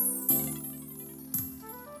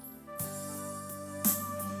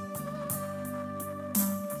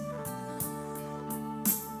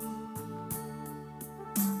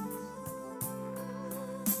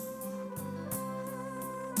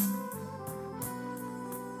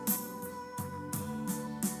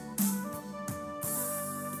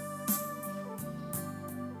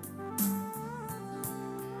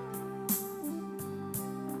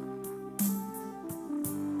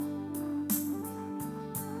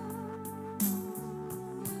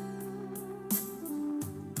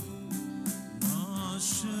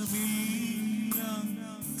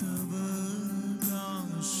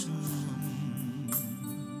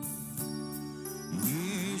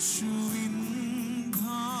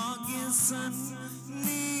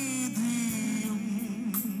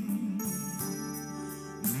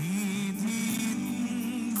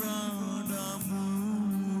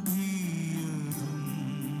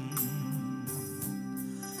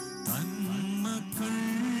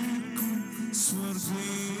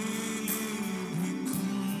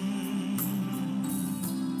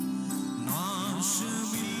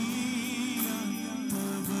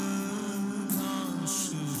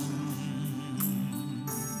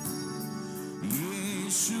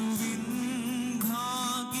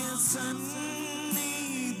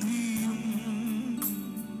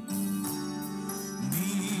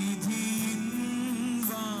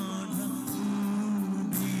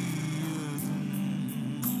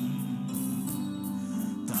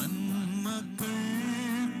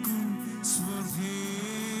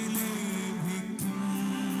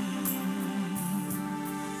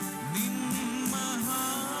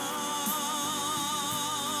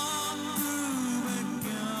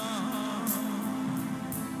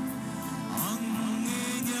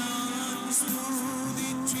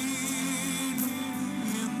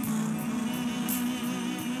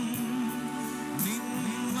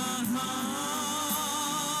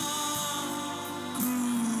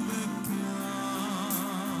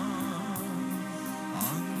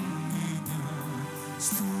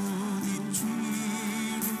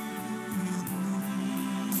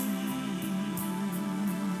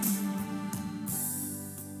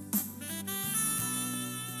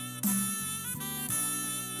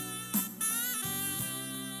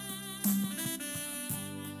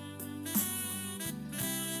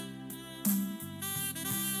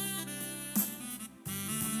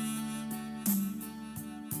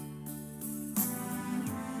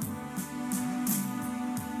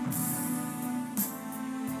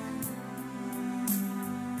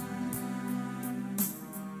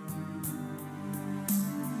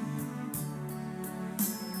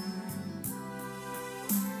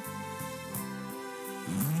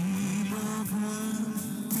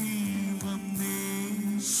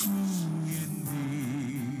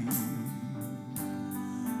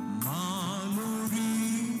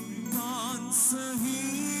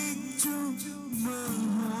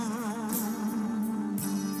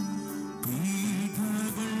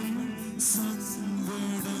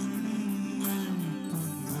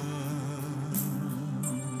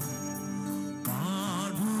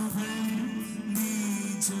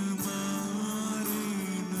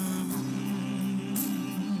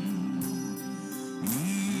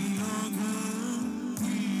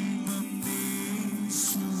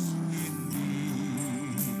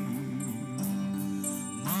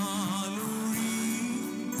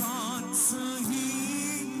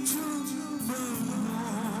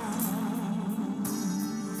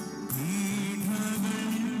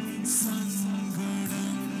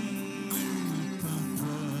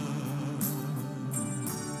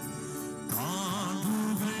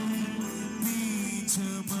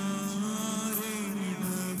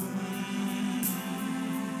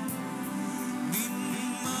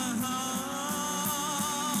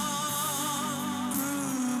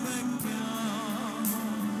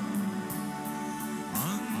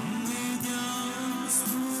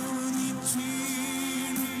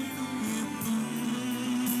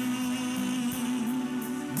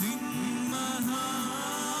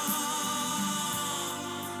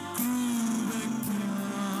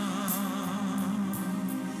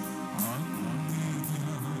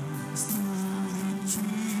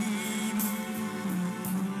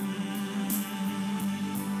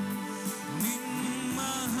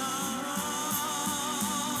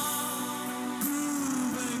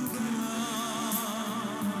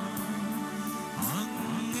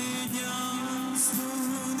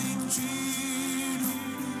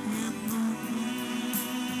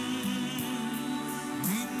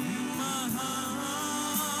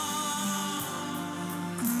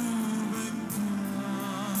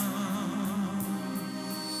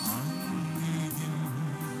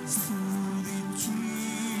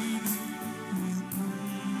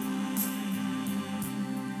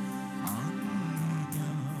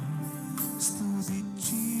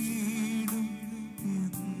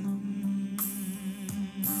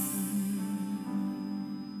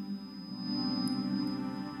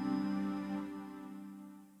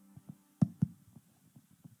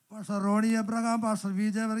 Pastor Roni Abraham, pastor V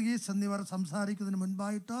J Varghese എന്നിവർ സംസാരിക്കുന്നതിന്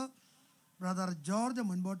മുൻപായിട്ട് ബ്രദർ ജോർജ്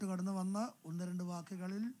മുൻപോട്ട് കടന്നു വന്ന് ഒന്ന് രണ്ട്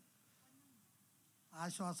വാക്കുകളിൽ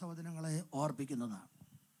ആശ്വാസവചനങ്ങളെ ഓർപ്പിക്കുന്നതാണ്.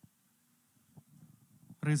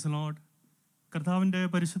 Praise the Lord. കർത്താവിൻ്റെ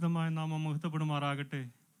പരിശുദ്ധമായ നാമം മഹത്വപ്പെടുമാറാകട്ടെ.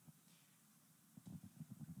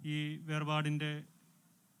 ഈ വേർപാടിൻ്റെ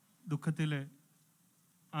ദുഃഖത്തിൽ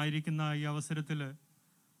ആയിരിക്കുന്ന ഈ അവസരത്തിൽ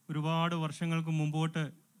ഒരുപാട് വർഷങ്ങൾക്ക് മുമ്പോട്ട്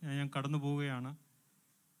ഞാൻ കടന്നു പോവുകയാണ്.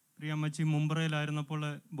 പ്രിയ അമ്മച്ചി മുംബൈയിലായിരുന്നപ്പോൾ,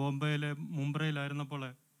 ബോംബെയിലെ മുംബൈയിലായിരുന്നപ്പോൾ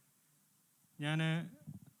ഞാൻ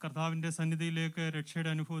കർത്താവിൻ്റെ സന്നിധിയിലേക്ക്, രക്ഷയുടെ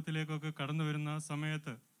അനുഭവത്തിലേക്കൊക്കെ കടന്നു വരുന്ന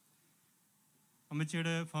സമയത്ത്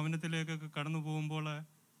അമ്മച്ചിയുടെ ഭവനത്തിലേക്കൊക്കെ കടന്നു പോകുമ്പോൾ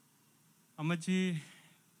അമ്മച്ചി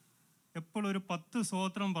എപ്പോഴൊരു 10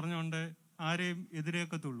 സ്തോത്രം പറഞ്ഞുകൊണ്ട് ആരെയും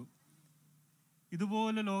എതിരേക്കത്തുള്ളൂ.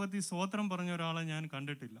 ഇതുപോലെ ലോകത്തിൽ സ്തോത്രം പറഞ്ഞ ഒരാളെ ഞാൻ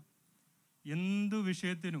കണ്ടിട്ടില്ല. എന്തു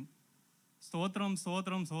വിഷയത്തിനും സ്തോത്രം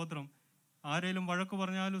സ്തോത്രം സ്തോത്രം. ആരെങ്കിലും വഴക്ക്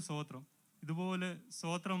പറഞ്ഞാലും സ്തോത്രം. ഇതുപോലെ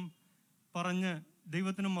സ്തോത്രം പറഞ്ഞ്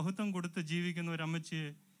ദൈവത്തിന് മഹത്വം കൊടുത്ത് ജീവിക്കുന്ന ഒരു അമ്മച്ചിയെ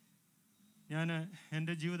ഞാൻ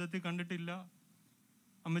എൻ്റെ ജീവിതത്തിൽ കണ്ടിട്ടില്ല.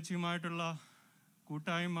 അമ്മച്ചിയുമായിട്ടുള്ള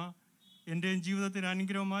കൂട്ടായ്മ എൻ്റെയും ജീവിതത്തിൽ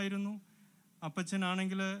അനുഗ്രഹമായിരുന്നു.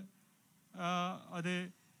 അപ്പച്ചനാണെങ്കിൽ അത്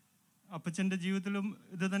അപ്പച്ചൻ്റെ ജീവിതത്തിലും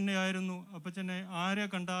ഇത് തന്നെയായിരുന്നു. അപ്പച്ചനെ ആരെ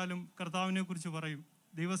കണ്ടാലും കർത്താവിനെ കുറിച്ച് പറയും,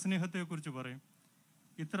 ദൈവസ്നേഹത്തെക്കുറിച്ച് പറയും.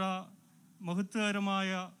 ഇത്ര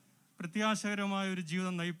മഹത്വകരമായ പ്രത്യാശകരമായ ഒരു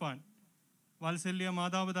ജീവിതം നയിപ്പാൻ വാത്സല്യ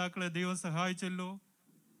മാതാപിതാക്കളെ ദൈവം സഹായിച്ചല്ലോ.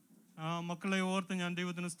 മക്കളെ ഓർത്ത് ഞാൻ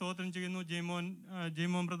ദൈവത്തിന് സ്തോത്രം ചെയ്യുന്നു.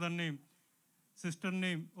 ജയ്മോൻ ബ്രദറിനെയും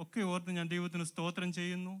സിസ്റ്ററിനെയും ഒക്കെ ഓർത്ത് ഞാൻ ദൈവത്തിന് സ്തോത്രം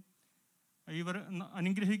ചെയ്യുന്നു. ഇവർ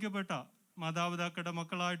അനുഗ്രഹിക്കപ്പെട്ട മാതാപിതാക്കളുടെ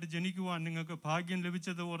മക്കളായിട്ട് ജനിക്കുവാൻ നിങ്ങൾക്ക് ഭാഗ്യം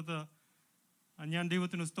ലഭിച്ചത് ഓർത്ത് ഞാൻ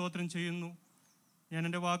ദൈവത്തിന് സ്തോത്രം ചെയ്യുന്നു. ഞാൻ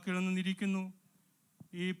എൻ്റെ വാക്കുകളിൽ നിന്നിരിക്കുന്നു.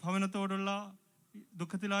 ഈ ഭവനത്തോടുള്ള,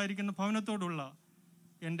 ദുഃഖത്തിലായിരിക്കുന്ന ഭവനത്തോടുള്ള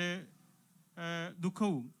എൻ്റെ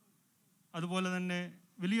ദുഃഖവും അതുപോലെ തന്നെ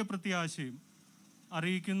വലിയ പ്രത്യാശയും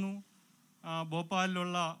അറിയിക്കുന്നു.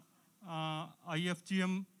 ഭോപ്പാലിലുള്ള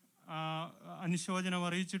IFGM അനുശോചനം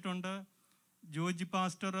അറിയിച്ചിട്ടുണ്ട്. ജോർജ്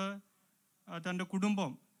പാസ്റ്റർ, തൻ്റെ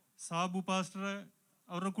കുടുംബം, സാബു പാസ്റ്റർ,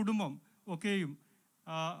 അവരുടെ കുടുംബം ഒക്കെയും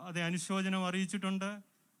അതേ അനുശോചനം അറിയിച്ചിട്ടുണ്ട്.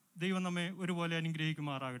 ദൈവം നമ്മെ ഒരുപോലെ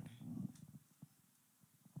അനുഗ്രഹിക്കുമാറാകട്ടെ.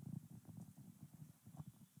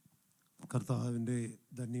 കർത്താവിൻ്റെ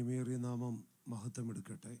ധന്യമേറിയ നാമം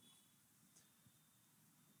മഹത്വമെടുക്കട്ടെ.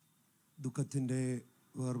 ദുഃഖത്തിൻ്റെ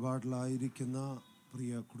വേർപാടിലായിരിക്കുന്ന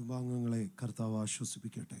പ്രിയ കുടുംബാംഗങ്ങളെ കർത്താവ്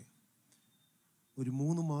ആശ്വസിപ്പിക്കട്ടെ. ഒരു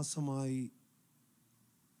 3 മാസമായി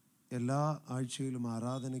എല്ലാ ആഴ്ചയിലും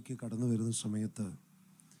ആരാധനയ്ക്ക് കടന്നു വരുന്ന സമയത്ത്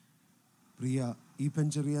പ്രിയ ഈ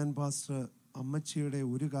പെഞ്ചെറിയാൻ പാസ്റ്റർ അമ്മച്ചിയുടെ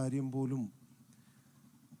ഒരു കാര്യം പോലും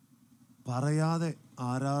പറയാതെ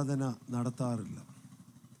ആരാധന നടത്താറില്ല.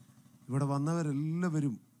 ഇവിടെ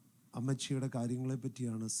വന്നവരെല്ലാവരും അമ്മച്ചിയുടെ കാര്യങ്ങളെ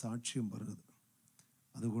പറ്റിയാണ് സാക്ഷ്യം പറഞ്ഞത്.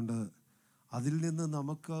 അതുകൊണ്ട് അതിൽ നിന്ന്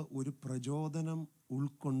നമുക്ക് ഒരു പ്രചോദനം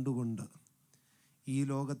ഉൾക്കൊണ്ടുകൊണ്ട് ഈ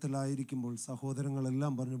ലോകത്തിലായിരിക്കുമ്പോൾ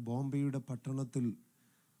സഹോദരങ്ങളെല്ലാം പറഞ്ഞു, ബോംബെയുടെ പട്ടണത്തിൽ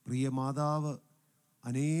പ്രിയ മാതാവ്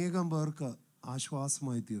അനേകം പേർക്ക്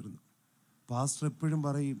ആശ്വാസമായി തീർന്നു. പാസ്റ്റർ എപ്പോഴും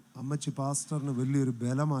പറയും, അമ്മച്ചി പാസ്റ്ററിന് വലിയൊരു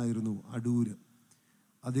ബലമായിരുന്നു അടൂര്.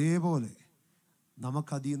 അതേപോലെ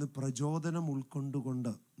നമുക്കതിൽ നിന്ന് പ്രചോദനം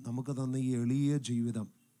ഉൾക്കൊണ്ടുകൊണ്ട് നമുക്ക് തന്ന ഈ എളിയ ജീവിതം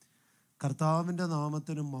കർത്താവിൻ്റെ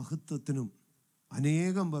നാമത്തിനും മഹത്വത്തിനും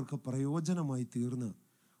അനേകം പേർക്ക് പ്രയോജനമായി തീർന്ന്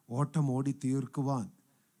ഓട്ടം ഓടി തീർക്കുവാൻ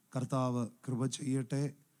കർത്താവ് കൃപ ചെയ്യട്ടെ.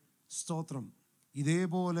 സ്തോത്രം.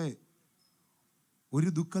 ഇതേപോലെ ഒരു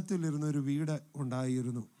ദുഃഖത്തിലിരുന്നൊരു വീട്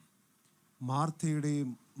ഉണ്ടായിരുന്നു, മാർത്തയുടെയും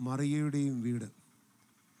മറിയയുടെയും വീട്.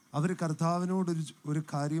 അവർ കർത്താവിനോട് ഒരു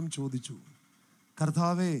കാര്യം ചോദിച്ചു,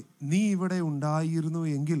 കർത്താവേ, നീ ഇവിടെ ഉണ്ടായിരുന്നു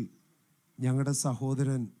എങ്കിൽ ഞങ്ങളുടെ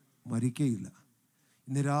സഹോദരൻ മരിക്കയില്ല.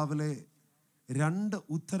 ഇന്ന് രാവിലെ 2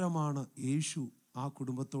 ഉത്തരമാണ് യേശു ആ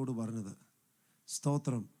കുടുംബത്തോട് പറഞ്ഞത്.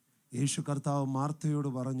 സ്തോത്രം. യേശു കർത്താവ് മാർത്തയോട്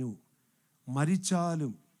പറഞ്ഞു,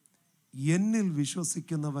 മരിച്ചാലും എന്നിൽ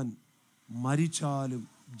വിശ്വസിക്കുന്നവൻ മരിച്ചാലും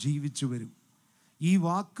ജീവിച്ചു വരും. ഈ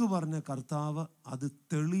വാക്ക് പറഞ്ഞ കർത്താവ് അത്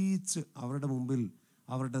തെളിയിച്ച് അവരുടെ മുമ്പിൽ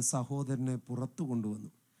അവരുടെ സഹോദരനെ പുറത്തു കൊണ്ടുവന്നു.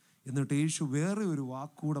 എന്നിട്ട് യേശു വേറെ ഒരു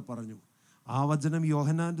വാക്കുകൂടെ പറഞ്ഞു. ആ വചനം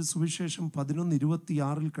യോഹന്നാൻ്റെ സുവിശേഷം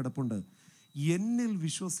 11:26 കിടപ്പുണ്ട്. എന്നിൽ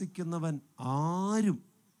വിശ്വസിക്കുന്നവൻ ആരും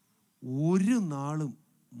ഒരു നാളും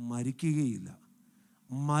മരിക്കുകയില്ല,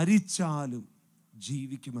 മരിച്ചാലും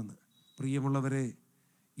ജീവിക്കുമെന്ന്. പ്രിയമുള്ളവരെ,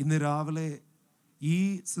 ഇന്ന് രാവിലെ ഈ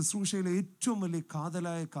ശുശ്രൂഷയിലെ ഏറ്റവും വലിയ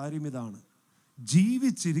കാതലായ കാര്യം ഇതാണ്.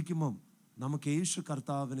 ജീവിച്ചിരിക്കുമ്പം നമുക്ക് യേശു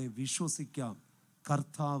കർത്താവിനെ വിശ്വസിക്കാം,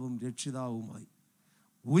 കർത്താവും രക്ഷിതാവുമായി.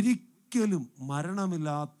 ഒരിക്കലും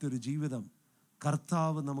മരണമില്ലാത്തൊരു ജീവിതം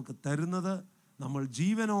കർത്താവ് നമുക്ക് തരുന്നത് നമ്മൾ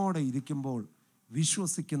ജീവനോടെ ഇരിക്കുമ്പോൾ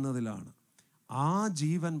വിശ്വസിക്കുന്നതിലാണ്. ആ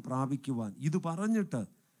ജീവൻ പ്രാപിക്കുവാൻ ഇത് പറഞ്ഞിട്ട്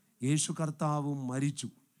യേശു കർത്താവും മരിച്ചു.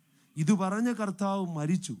 ഇത് പറഞ്ഞ കർത്താവ്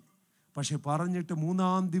മരിച്ചു. പക്ഷെ പറഞ്ഞിട്ട്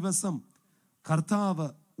 3-ാം ദിവസം കർത്താവ്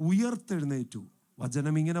ഉയർത്തെഴുന്നേറ്റു.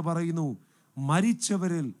 വചനം ഇങ്ങനെ പറയുന്നു,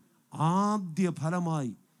 മരിച്ചവരിൽ ആദ്യ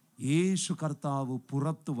ഫലമായി യേശു കർത്താവ്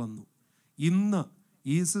പുറത്തു വന്നു. ഇന്ന്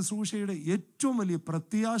ഈ ശുശ്രൂഷയുടെ ഏറ്റവും വലിയ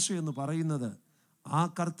പ്രത്യാശ എന്ന് പറയുന്നത് ആ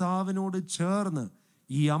കർത്താവിനോട് ചേർന്ന്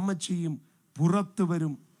ഈ അമ്മച്ചിയും പുറത്തു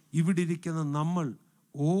വരും. ഇവിടെ ഇരിക്കുന്ന നമ്മൾ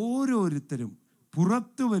ഓരോരുത്തരും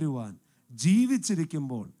പുറത്തു വരുവാൻ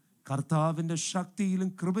ജീവിച്ചിരിക്കുമ്പോൾ കർത്താവിൻ്റെ ശക്തിയിലും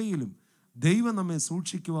കൃപയിലും ദൈവം നമ്മെ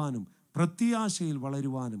സൂക്ഷിക്കുവാനും പ്രത്യാശയിൽ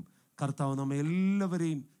വളരുവാനും കർത്താവ് നമ്മെ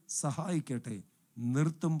എല്ലാവരെയും സഹായിക്കട്ടെ.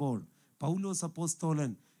 നിർത്തുമ്പോൾ പൗലോസ്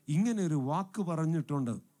അപ്പോസ്തലൻ ഇങ്ങനെ ഒരു വാക്ക്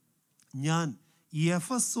പറഞ്ഞിട്ടുണ്ട്: ഞാൻ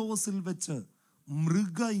എഫെസോസിൽ വെച്ച്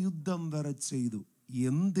മൃഗയുദ്ധം വരെ ചെയ്തു.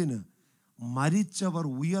 എന്തിന്? മരിച്ചവർ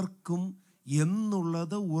ഉയർക്കും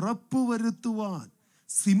എന്നുള്ളത് ഉറപ്പുവരുത്തുവാൻ.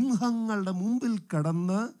 സിംഹങ്ങളുടെ മുമ്പിൽ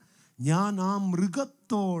കടന്ന് ഞാൻ ആ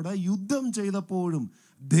മൃഗത്തോടെ യുദ്ധം ചെയ്തപ്പോഴും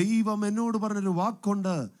ദൈവം എന്നോട് പറഞ്ഞൊരു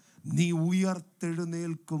വാക്കുണ്ട്: നീ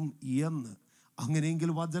ഉയർത്തെഴുന്നേൽക്കും എന്ന്. അങ്ങനെയെങ്കിൽ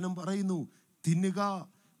വചനം പറയുന്നു, തിന്നുക,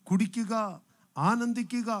 കുടിക്കുക,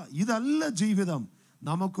 ആനന്ദിക്കുക, ഇതല്ല ജീവിതം.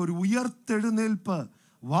 നമുക്കൊരു ഉയർത്തെഴുന്നേൽപ്പ്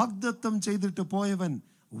വാഗ്ദത്തം ചെയ്തിട്ട് പോയവൻ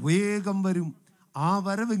വേഗം വരും. ആ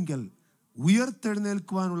വരവെങ്കിൽ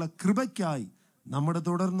ഉയർത്തെഴുന്നേൽക്കുവാനുള്ള കൃപയ്ക്കായി നമ്മുടെ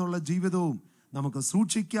തുടർന്നുള്ള ജീവിതവും നമുക്ക്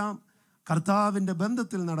സൂക്ഷിക്കാം. കർത്താവിൻ്റെ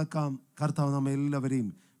ബന്ധത്തിൽ നടക്കാം. കർത്താവ് നമ്മെ എല്ലാവരെയും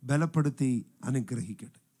ബലപ്പെടുത്തി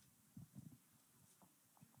അനുഗ്രഹിക്കട്ടെ.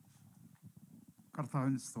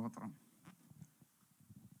 കർത്താവിന് സ്തോത്രം.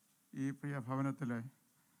 ഈ പ്രിയ ഭവനത്തിലെ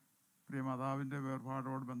പ്രിയ മാതാവിൻ്റെ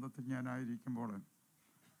വേർപാടോട് ബന്ധത്തിൽ ഞാനായിരിക്കുമ്പോൾ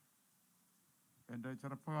എൻ്റെ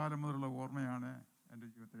ചെറുപ്പകാലം മുതലുള്ള ഓർമ്മയാണ് എൻ്റെ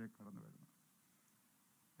ജീവിതത്തിലേക്ക് കടന്നു വരുന്നത്.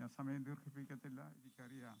 ഞാൻ സമയം ദീർഘിപ്പിക്കത്തില്ല.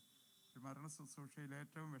 എനിക്കറിയാം, ഒരു മരണ ശുശ്രൂഷയിൽ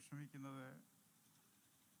ഏറ്റവും വിഷമിക്കുന്നത്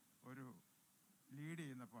ഒരു ലീഡ്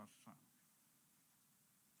ചെയ്യുന്ന പാസ്റ്ററാണ്.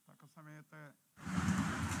 തക്ക സമയത്ത്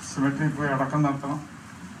സിമെട്രിയിൽ പോയി അടക്കം നടത്തണം.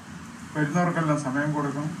 വരുന്നവർക്കെല്ലാം സമയം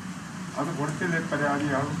കൊടുക്കും. അത് കൊടുത്തില്ലേ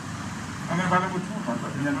പരാതിയാകും. അങ്ങനെ പല ബുദ്ധിമുട്ടുണ്ട്.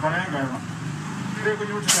 ഞാൻ പറയാൻ കാരണം, ഇതിലെ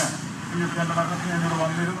കുഞ്ഞുകുട്ടിയാണ്. കുഞ്ഞുകുട്ടിൻ്റെ മരണത്തിന് ഞങ്ങൾ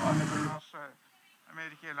വന്നിരുന്നു. അന്നത്തെ ഒരു വർഷം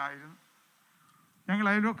അമേരിക്കയിലായിരുന്നു. ഞങ്ങൾ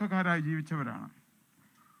അയൽവക്കക്കാരായി ജീവിച്ചവരാണ്.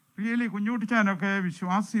 റിയലി കുഞ്ഞുകുട്ടിച്ചാനൊക്കെ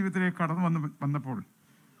വിശ്വാസ ജീവിതത്തിലേക്ക് കടന്നു വന്നപ്പോൾ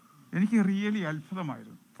എനിക്ക് റിയലി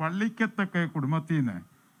അത്ഭുതമായിരുന്നു. പള്ളിക്കത്തൊക്കെ കുടുംബത്തിൽ നിന്ന്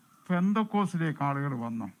പെന്തക്കോസിലേക്ക് ആളുകൾ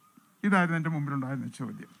വന്നു. ഇതായിരുന്നു എൻ്റെ മുമ്പിലുണ്ടായിരുന്ന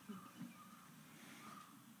ചോദ്യം.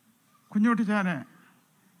 കുഞ്ഞുകുട്ടിച്ചാന്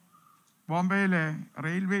ബോംബെയിലെ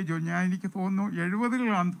റെയിൽവേ ജോലി, എനിക്ക് തോന്നുന്നു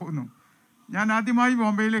 70-കളാണെന്ന് തോന്നുന്നു. ഞാൻ ആദ്യമായി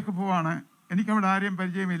ബോംബെയിലേക്ക് പോവാണ്. എനിക്കവിടെ ആരെയും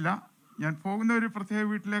പരിചയമില്ല. ഞാൻ പോകുന്ന ഒരു പ്രത്യേക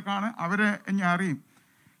വീട്ടിലേക്കാണ്. അവരെ ഞാൻ അറിയും.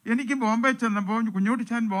 എനിക്ക് ബോംബെ ചെന്നപ്പോൾ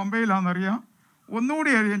കുഞ്ഞുകുട്ടിച്ചാൻ ബോംബെയിലാണെന്നറിയാം.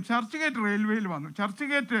 ഒന്നുകൂടി അറിയാം, ചർച്ച് ഗേറ്റ് റെയിൽവേയിൽ വന്നു. ചർച്ച്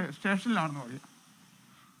ഗേറ്റ് സ്റ്റേഷനിലാണെന്ന് അറിയാം.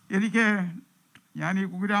 ഞാൻ ഈ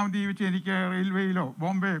കുഗ്രാമം ജീവിച്ച് എനിക്ക് റെയിൽവേയിലോ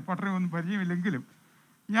ബോംബെ പട്ടണമോ ഒന്നും പരിചയമില്ലെങ്കിലും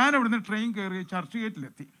ഞാൻ അവിടുന്ന് ട്രെയിൻ കയറി ചർച്ച്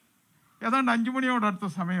ഗേറ്റിലെത്തി. ഏതാണ്ട് 5 മണിയോടടുത്ത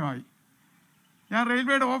സമയമായി. ഞാൻ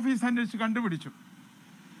റെയിൽവേയുടെ ഓഫീസ് അന്വേഷിച്ച് കണ്ടുപിടിച്ചു.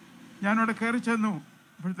 ഞാനവിടെ കയറി ചെന്നു.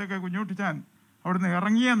 അപ്പോഴത്തേക്ക് കുഞ്ഞുകുട്ടിച്ചാൻ അവിടുന്ന്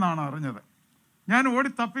ഇറങ്ങിയെന്നാണ് അറിഞ്ഞത്. ഞാൻ ഓടി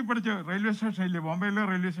തപ്പിപ്പിടിച്ച് റെയിൽവേ സ്റ്റേഷനില്ലേ, ബോംബെയിലെ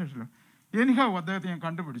റെയിൽവേ സ്റ്റേഷനിൽ എനിക്കാവും അദ്ദേഹത്തെ ഞാൻ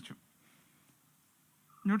കണ്ടുപിടിച്ചു.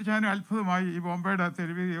 കുഞ്ഞുകുട്ടിച്ചാനും അത്ഭുതമായി. ഈ ബോംബെയുടെ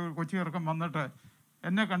തെരുവ് കൊച്ചി ഇറക്കം വന്നിട്ട്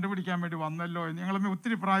എന്നെ കണ്ടുപിടിക്കാൻ വേണ്ടി വന്നല്ലോ. ഞങ്ങളും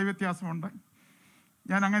ഒത്തിരി പ്രായ വ്യത്യാസമുണ്ട്.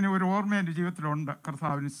 ഞാൻ അങ്ങനെ ഒരു ഓർമ്മ എൻ്റെ ജീവിതത്തിലുണ്ട്.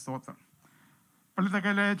 കർത്താവിന് സ്തോത്രം.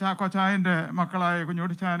 പള്ളിത്തക്കയിലെ ചാക്കോച്ചായൻ്റെ മക്കളായ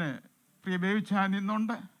കുഞ്ഞുകുട്ടിച്ചാന്, പ്രിയ ബേബിച്ചാൻ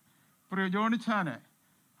ഇന്നുണ്ട്, പ്രിയ ജോണിച്ചാന്,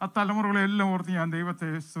 ആ തലമുറകളെല്ലാം ഓർത്ത് ഞാൻ ദൈവത്തെ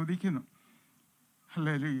സ്തുതിക്കുന്നു.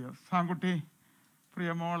 ഹല്ലേലൂയ. സാങ്കുട്ടി,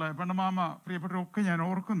 പ്രിയ മോളെ, പെണ്ണമാമ, പ്രിയപ്പെട്ടവരൊക്കെ ഞാൻ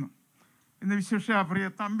ഓർക്കുന്നു. ഇന്ന് വിശേഷ പ്രിയ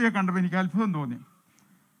തമ്പിയെ കണ്ടപ്പോൾ എനിക്ക് അത്ഭുതം തോന്നി.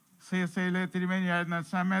 CSIയിലെ തിരുമേനിയായിരുന്ന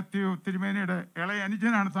സാം മാത്യു തിരുമേനിയുടെ ഇളയ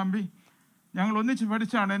അനുജനാണ് തമ്പി. ഞങ്ങൾ ഒന്നിച്ച്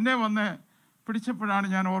പഠിച്ചാണ്. എന്നെ വന്ന് പിടിച്ചപ്പോഴാണ്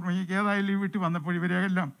ഞാൻ ഓർമ്മ, ഈ ഏതായാലും ഈ വീട്ടിൽ വന്നപ്പോൾ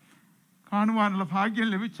ഇവരെല്ലാം കാണുവാനുള്ള ഭാഗ്യം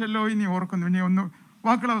ലഭിച്ചല്ലോ. ഇനി ഓർക്കുന്നു. ഇനി ഒന്ന്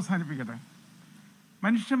വാക്കുകൾ അവസാനിപ്പിക്കട്ടെ.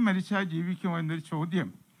 മനുഷ്യൻ മരിച്ചാൽ ജീവിക്കുമോ എന്നൊരു ചോദ്യം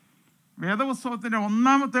വേദപുസ്തകത്തിൻ്റെ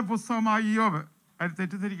 1-ാമത്തെ പുസ്തകമായ ഇയ്യോബ്, അത്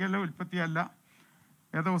തെറ്റിദ്ധരിക്കല്ല, ഉൽപ്പത്തിയല്ല,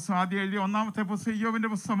 വേദപുസ്തകം ആദ്യം എഴുതിയ 1-ാമത്തെ പുസ്തകം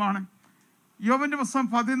ഇയ്യോബിൻ്റെ പുസ്തകമാണ്. ഇയ്യോബിൻ്റെ പുസ്തകം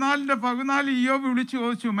 14:14 ഇയ്യോബ് വിളിച്ചു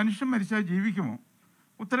ചോദിച്ചു, മനുഷ്യൻ മരിച്ചാൽ ജീവിക്കുമോ?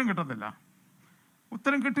 ഉത്തരം കിട്ടത്തില്ല,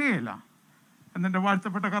 ഉത്തരം കിട്ടുകയില്ല. എന്നെ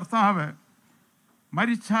വാഴ്ത്തപ്പെട്ട കർത്താവ്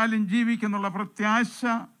മരിച്ചാലും ജീവിക്കുന്നുള്ള പ്രത്യാശ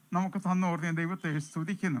നമുക്ക് തന്നോർത്ത് ഞാൻ ദൈവത്തെ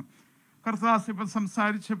സ്തുതിക്കുന്നു. കർത്താവ് ഇപ്പം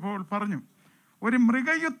സംസാരിച്ചപ്പോൾ പറഞ്ഞു, ഒരു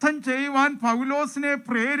മൃഗയുദ്ധം ചെയ്യുവാൻ പൗലോസിനെ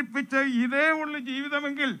പ്രേരിപ്പിച്ച് ഇതേ ഉള്ള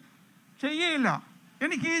ജീവിതമെങ്കിൽ ചെയ്യയില്ല.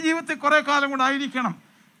 എനിക്ക് ഈ ജീവിതത്തിൽ കുറേ കാലം കൂടെ ആയിരിക്കണം.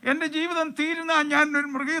 എൻ്റെ ജീവിതം തീരുന്നാൽ ഞാൻ ഒരു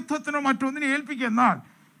മൃഗയുദ്ധത്തിനോ മറ്റൊന്നിനെ ഏൽപ്പിക്കുക. എന്നാൽ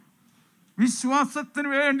വിശ്വാസത്തിന്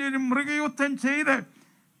വേണ്ടി ഒരു മൃഗയുദ്ധം ചെയ്ത്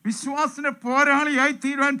വിശ്വാസത്തിന് പോരാളിയായി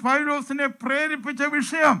തീരുവാൻ പൗലോസിനെ പ്രേരിപ്പിച്ച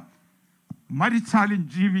വിഷയം മരിച്ചാലും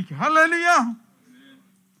ജീവിക്കുക. ഹല്ലേലൂയ.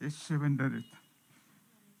 യേശുവിൻ്റെ രക്തം.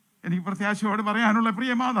 എനിക്ക് പ്രത്യാശയോട് പറയാനുള്ള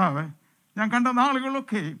പ്രിയ മാതാവ്, ഞാൻ കണ്ട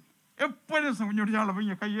നാളുകളൊക്കെ എപ്പോഴും കുഞ്ഞുടിച്ചാളപ്പോൾ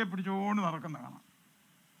ഇങ്ങനെ കയ്യെ പിടിച്ചോണ്ട് നടക്കുന്ന കാണാം.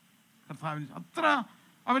 കർത്താവിന് അത്ര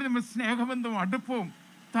അവർ തമ്മിൽ സ്നേഹബന്ധവും അടുപ്പവും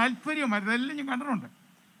താല്പര്യവും അതെല്ലാം ഞാൻ കണ്ടിട്ടുണ്ട്.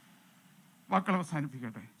 വാക്കുകൾ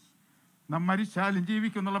അവസാനിപ്പിക്കട്ടെ. നാം മരിച്ചാലും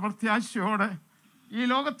ജീവിക്കുന്നുള്ള പ്രത്യാശയോടെ ഈ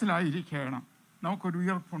ലോകത്തിലായിരിക്കണം. നമുക്കൊരു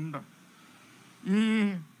ഉയർപ്പുണ്ട്. ഈ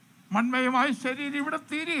മൺമയമായ ശരീരം ഇവിടെ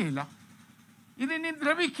തീരുകയില്ല. ഇതിനി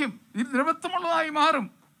ദ്രവിക്കും, ഇത് ദ്രവത്വമുള്ളതായി മാറും.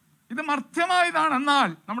 ഇത് മർത്യമായതാണ്. എന്നാൽ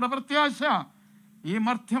നമ്മുടെ പ്രത്യാശ ഈ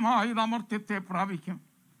മർത്യമായത് അമർത്യത്തെ പ്രാപിക്കും.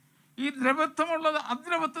 ഈ ദ്രവത്വമുള്ളത്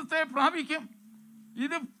അദ്രവത്വത്തെ പ്രാപിക്കും.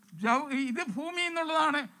 ഇത് ഭൂമിയിൽ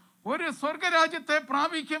നിന്നുള്ളതാണ്, ഒരു സ്വർഗരാജ്യത്തെ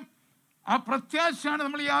പ്രാപിക്കും. ആ പ്രത്യാശയാണ്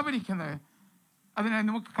നമ്മൾ വ്യാപരിക്കുന്നത്. അതിനായി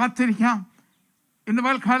നമുക്ക് കാത്തിരിക്കാം. ഇന്ന്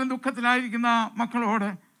പൽക്കാലം ദുഃഖത്തിലായിരിക്കുന്ന മക്കളോട്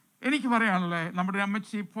എനിക്ക് പറയാനുള്ളത്, നമ്മുടെ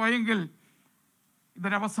അമ്മച്ചി പോയെങ്കിൽ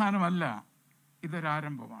ഇതൊരവസാനമല്ല,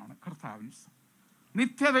 ഇതൊരാരംഭമാണ്. കർത്താവിന്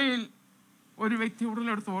നിത്യതയിൽ ഒരു വ്യക്തി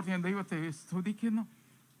ഉടലെടുത്ത് ഓർത്ത് ഞാൻ ദൈവത്തെ സ്തുതിക്കുന്നു.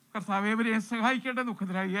 കർത്താവ് ഏവരെയും സഹായിക്കേണ്ട.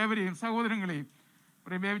 ദുഃഖത്തിലായി ഏവരെയും സഹോദരങ്ങളെയും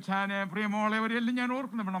പ്രിയബേബിച്ചാനെ പ്രിയമോളെ അവരെല്ലാം ഞാൻ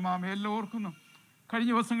ഓർക്കുന്നു. പിണമാമ എല്ലാം ഓർക്കുന്നു.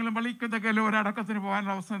 കഴിഞ്ഞ ദിവസങ്ങളും പള്ളിക്കത്തെക്കെല്ലാം ഒരടക്കത്തിന്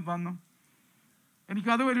പോകാനുള്ള അവസരം തന്നു.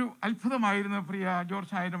 എനിക്കതൊരു അത്ഭുതമായിരുന്നു. പ്രിയ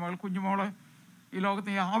ജോർജ് ആയുടെ മകൾ കുഞ്ഞുമോള് ഈ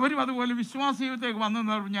ലോകത്ത് അവരും അതുപോലെ വിശ്വാസ ജീവിതത്തേക്ക്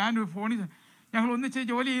വന്നെന്ന് പറഞ്ഞു. ഞാനൊരു ഫോണിൽ ഞങ്ങൾ ഒന്നിച്ച്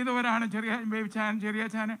ജോലി ചെയ്തവരാണ്. ചെറിയ ബേബിച്ചാൻ, ചെറിയ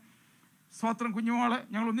ചാന്, സ്വത്രം കുഞ്ഞുമോള്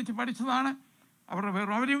ഞങ്ങൾ ഒന്നിച്ച് പഠിച്ചതാണ്.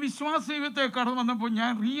 അവരും വിശ്വാസ ജീവിതത്തേക്ക് കടന്നു വന്നപ്പോൾ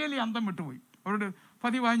ഞാൻ റിയലി അന്തം വിട്ടുപോയി. അവരോട്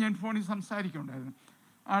പതിവായി ഞാൻ ഫോണിൽ സംസാരിക്കുന്നുണ്ടായിരുന്നു.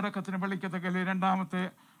 അടക്കത്തിന് പള്ളിക്കത്തൊക്കെ രണ്ടാമത്തെ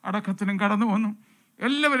അടക്കത്തിനും കടന്നു വന്നു.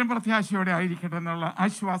 എല്ലാവരും പ്രത്യാശയോടെ ആയിരിക്കട്ടെ എന്നുള്ള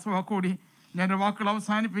ആശ്വാസവാക്കൂടി ഞാൻ വാക്കുകൾ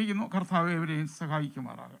അവസാനിപ്പിക്കുന്നു. കർത്താവ് ഇവരെയും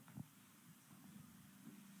സഹായിക്കുമാറാകട്ടെ.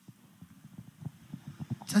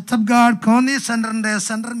 ചർച്ച് ഓഫ് ഗാഡ് കോന്നി സെൻറ്ററിൻ്റെ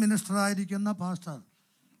സെൻട്രൽ മിനിസ്റ്ററായിരിക്കുന്ന പാസ്റ്റർ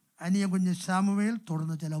അനിയ കുഞ്ഞ് ശാമുവേൽ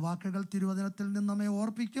തുടർന്ന് ചില വാക്കുകൾ തിരുവചനത്തിൽ നിന്ന് നമ്മെ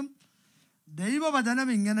ഓർപ്പിക്കും. ദൈവവചനം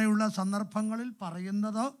ഇങ്ങനെയുള്ള സന്ദർഭങ്ങളിൽ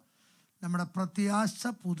പറയുന്നത് നമ്മുടെ പ്രത്യാശ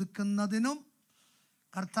പുതുക്കുന്നതിനും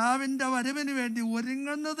കർത്താവിൻ്റെ വരവിന് വേണ്ടി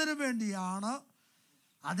ഒരുങ്ങുന്നതിന് വേണ്ടിയാണ്.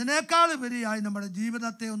 അതിനേക്കാൾ ഉപരിയായി നമ്മുടെ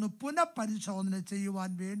ജീവിതത്തെ ഒന്ന് പുനഃപരിശോധന ചെയ്യുവാൻ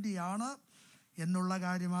വേണ്ടിയാണ് എന്നുള്ള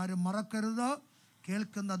കാര്യം ആരും മറക്കരുത്.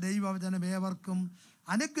 കേൾക്കുന്ന ദൈവവചനം ഏവർക്കും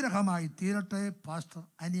അനുഗ്രഹമായി തീരട്ടെ. പാസ്റ്റർ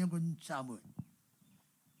അനിയ കുഞ്ഞ് ശാമുവേൽ.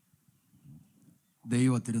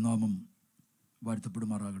 ദൈവ തിരുനാമം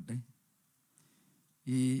വാഴ്ത്തപ്പെടുമാറാകട്ടെ.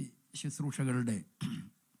 ഈ ശുശ്രൂഷകളുടെ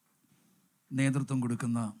നേതൃത്വം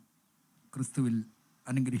കൊടുക്കുന്ന ക്രിസ്തുവിൽ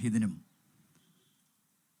അനുഗ്രഹീതനും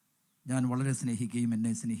ഞാൻ വളരെ സ്നേഹിക്കുകയും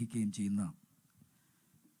എന്നെ സ്നേഹിക്കുകയും ചെയ്യുന്ന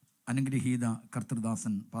അനുഗ്രഹീത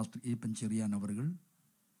കർത്തൃദാസൻ പാസ്റ്റർ ഈപ്പൻ ചെറിയാൻ അവറുകൾ,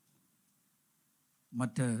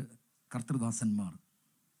 മറ്റ് കർത്തൃദാസന്മാർ,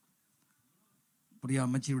 പ്രിയ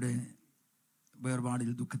അമ്മച്ചിയുടെ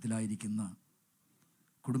വേർപാടിൽ ദുഃഖത്തിലായിരിക്കുന്ന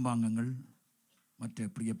കുടുംബാംഗങ്ങൾ, മറ്റ്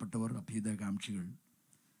പ്രിയപ്പെട്ടവർ, അഭ്യുദയകാംക്ഷികൾ,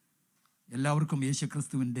 എല്ലാവർക്കും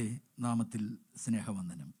യേശുക്രിസ്തുവിൻ്റെ നാമത്തിൽ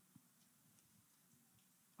സ്നേഹവന്ദനം.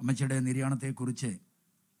 അമ്മച്ചിയുടെ നിര്യാണത്തെക്കുറിച്ച്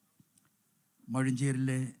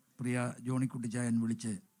മഴുഞ്ചേരിലെ പ്രിയ ജോണിക്കുട്ടിച്ചായൻ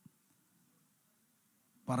വിളിച്ച്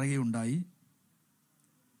പറയുകയുണ്ടായി.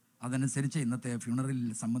 അതനുസരിച്ച് ഇന്നത്തെ ഫ്യൂണറലിൽ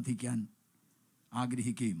സംബന്ധിക്കാൻ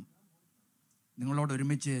ആഗ്രഹിക്കുകയും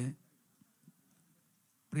നിങ്ങളോടൊരുമിച്ച്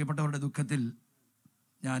പ്രിയപ്പെട്ടവരുടെ ദുഃഖത്തിൽ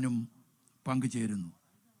ഞാനും പങ്കുചേരുന്നു.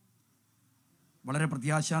 വളരെ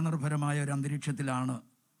പ്രത്യാശാനിർഭരമായ ഒരു അന്തരീക്ഷത്തിലാണ്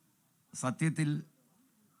സത്യത്തിൽ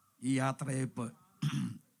ഈ യാത്രയയപ്പ്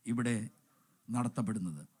ഇവിടെ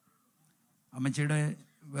നടത്തപ്പെടുന്നത്. അമ്മച്ചിയുടെ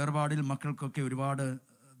വേർപാടിൽ മക്കൾക്കൊക്കെ ഒരുപാട്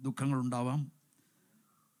ദുഃഖങ്ങളുണ്ടാവാം.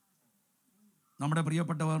 നമ്മുടെ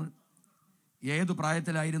പ്രിയപ്പെട്ടവർ ഏതു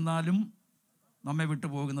പ്രായത്തിലായിരുന്നാലും നമ്മെ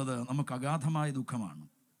വിട്ടുപോകുന്നത് നമുക്ക് അഗാധമായ ദുഃഖമാണ്.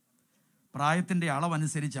 പ്രായത്തിൻ്റെ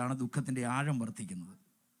അളവനുസരിച്ചാണ് ദുഃഖത്തിൻ്റെ ആഴം വർദ്ധിക്കുന്നത്.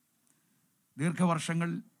 ദീർഘവർഷങ്ങൾ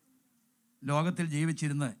ലോകത്തിൽ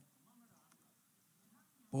ജീവിച്ചിരുന്ന്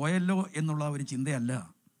പോയല്ലോ എന്നുള്ള ഒരു ചിന്തയല്ല.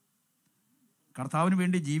 കർത്താവിന്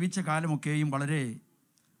വേണ്ടി ജീവിച്ച കാലമൊക്കെയും വളരെ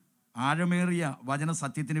ആഴമേറിയ വചന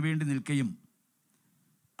സത്യത്തിന് വേണ്ടി നിൽക്കുകയും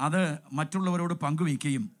അത് മറ്റുള്ളവരോട്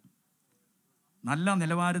പങ്കുവയ്ക്കുകയും നല്ല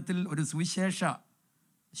നിലവാരത്തിൽ ഒരു സുവിശേഷ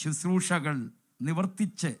ശുശ്രൂഷകൾ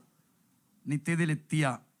നിവർത്തിച്ച് നിത്യതയിലെത്തിയ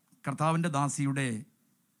കർത്താവിൻ്റെ ദാസിയുടെ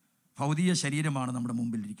ഭൗതിക ശരീരമാണ് നമ്മുടെ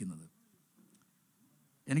മുമ്പിലിരിക്കുന്നത്.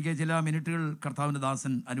 എനിക്ക് ചില മിനിറ്റുകൾ കർത്താവിൻ്റെ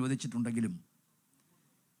ദാസൻ അനുവദിച്ചിട്ടുണ്ടെങ്കിലും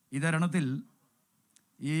ഈ തരണത്തിൽ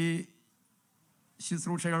ഈ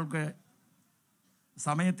ശുശ്രൂഷകൾക്ക്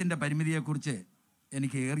സമയത്തിൻ്റെ പരിമിതിയെക്കുറിച്ച്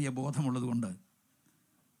എനിക്ക് ഏറിയ ബോധമുള്ളതുകൊണ്ട്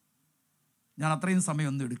ഞാൻ അത്രയും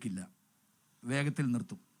സമയമൊന്നും എടുക്കില്ല, വേഗത്തിൽ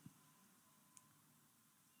നിർത്തും.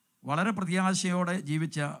 വളരെ പ്രത്യാശയോടെ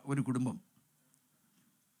ജീവിച്ച ഒരു കുടുംബം,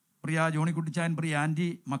 പ്രിയ ജോണിക്കുട്ടിച്ചാൻ, പ്രിയ ആൻറ്റി,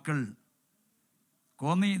 മക്കൾ,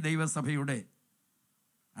 കോന്നി ദൈവസഭയുടെ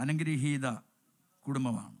അനുഗ്രഹീത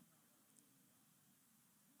കുടുംബമാണ്.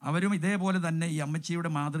 അവരും ഇതേപോലെ തന്നെ ഈ അമ്മച്ചിയുടെ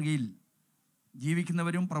മാതൃകയിൽ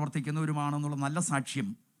ജീവിക്കുന്നവരും പ്രവർത്തിക്കുന്നവരുമാണെന്നുള്ള നല്ല സാക്ഷ്യം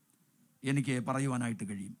എനിക്ക് പറയുവാനായിട്ട്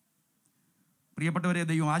കഴിയും. പ്രിയപ്പെട്ടവരെ,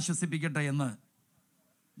 ദൈവം ആശ്വസിപ്പിക്കട്ടെ എന്ന്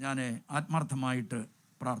ഞാൻ ആത്മാർത്ഥമായിട്ട്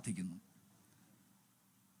പ്രാർത്ഥിക്കുന്നു.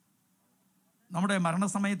 നമ്മുടെ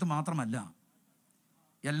മരണസമയത്ത് മാത്രമല്ല,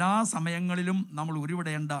 എല്ലാ സമയങ്ങളിലും നമ്മൾ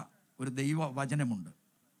ഉരുവിടേണ്ട ഒരു ദൈവവചനമുണ്ട്.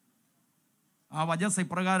 ആ വചനം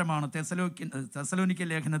ഇപ്രകാരമാണ്. തെസലോനിക്ക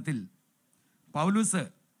ലേഖനത്തിൽ പൗലൂസ്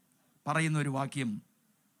പറയുന്ന ഒരു വാക്യം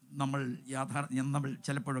നമ്മൾ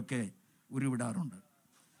ചിലപ്പോഴൊക്കെ ഉരുവിടാറുണ്ട്.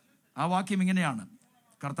 ആ വാക്യം ഇങ്ങനെയാണ്: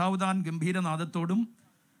 കർത്താവ് താൻ ഗംഭീരനാദത്തോടും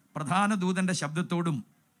പ്രധാന ദൂതൻ്റെ ശബ്ദത്തോടും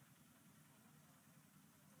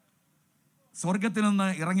സ്വർഗത്തിൽ നിന്ന്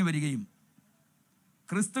ഇറങ്ങി വരികയും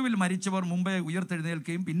ക്രിസ്തുവിൽ മരിച്ചവർ മുമ്പേ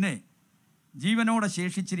ഉയർത്തെഴുന്നേൽക്കുകയും പിന്നെ ജീവനോടെ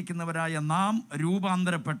ശേഷിച്ചിരിക്കുന്നവരായ നാം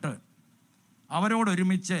രൂപാന്തരപ്പെട്ട്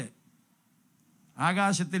അവരോടൊരുമിച്ച്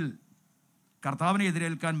ആകാശത്തിൽ കർത്താവിനെ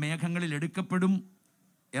എതിരേൽക്കാൻ മേഘങ്ങളിൽ എടുക്കപ്പെടും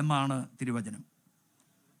എന്നാണ് തിരുവചനം.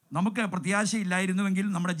 നമുക്ക് പ്രത്യാശയില്ലായിരുന്നുവെങ്കിൽ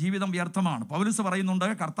നമ്മുടെ ജീവിതം വ്യർത്ഥമാണ്. പൗലോസ് പറയുന്നുണ്ട്,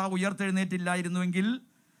 കർത്താവ് ഉയർത്തെഴുന്നേറ്റില്ലായിരുന്നുവെങ്കിൽ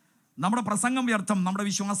നമ്മുടെ പ്രസംഗം വ്യർത്ഥം, നമ്മുടെ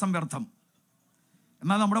വിശ്വാസം വ്യർത്ഥം.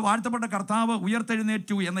 എന്നാൽ നമ്മുടെ വാഴ്ത്തപ്പെട്ട കർത്താവ്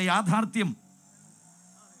ഉയർത്തെഴുന്നേറ്റു എന്ന യാഥാർത്ഥ്യം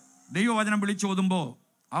ദൈവവചനം വിളിച്ചോതുമ്പോൾ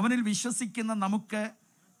അവനിൽ വിശ്വസിക്കുന്ന നമുക്ക്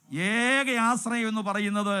ഏക ആശ്രയം എന്ന്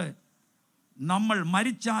പറയുന്നത് നമ്മൾ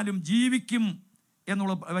മരിച്ചാലും ജീവിക്കും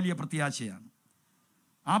എന്നുള്ള വലിയ പ്രത്യാശയാണ്.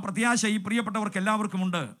 ആ പ്രത്യാശ ഈ പ്രിയപ്പെട്ടവർക്ക്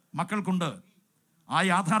എല്ലാവർക്കുമുണ്ട്, മക്കൾക്കുണ്ട്. ആ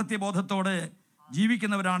യാഥാർത്ഥ്യ ബോധത്തോടെ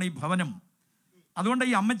ജീവിക്കുന്നവരാണ് ഈ ഭവനം. അതുകൊണ്ട്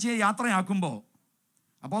ഈ അമ്മച്ചിയെ യാത്രയാക്കുമ്പോൾ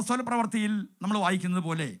അപ്പോസ്തല പ്രവൃത്തിയിൽ നമ്മൾ വായിക്കുന്നത്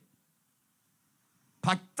പോലെ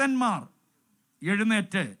ഭക്തന്മാർ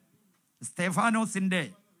എഴുന്നേറ്റ് സ്തെഫാനോസിൻ്റെ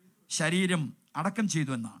ശരീരം അടക്കം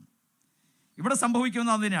ചെയ്തു എന്നാണ്. ഇവിടെ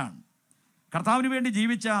സംഭവിക്കുന്നത് അതിനാണ്. കർത്താവിന് വേണ്ടി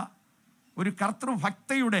ജീവിച്ച ഒരു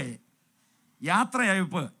കർത്തൃഭക്തയുടെ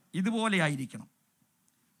യാത്രയയപ്പ് ഇതുപോലെ ആയിരിക്കണം.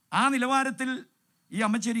 ആ നിലവാരത്തിൽ ഈ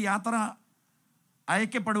അമ്മച്ചേരി യാത്ര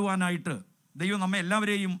അയക്കപ്പെടുവാനായിട്ട് ദൈവം നമ്മെ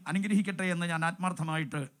എല്ലാവരെയും അനുഗ്രഹിക്കട്ടെ എന്ന് ഞാൻ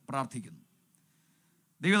ആത്മാർത്ഥമായിട്ട് പ്രാർത്ഥിക്കുന്നു.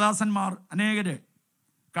 ദൈവദാസന്മാർ അനേകര്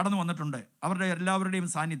കടന്നു വന്നിട്ടുണ്ട് അവരുടെ എല്ലാവരുടെയും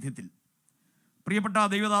സാന്നിധ്യത്തിൽ. പ്രിയപ്പെട്ട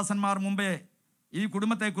ദൈവദാസന്മാർ മുമ്പേ ഈ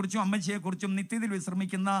കുടുംബത്തെക്കുറിച്ചും അമ്മച്ചിയെക്കുറിച്ചും നിത്യത്തിൽ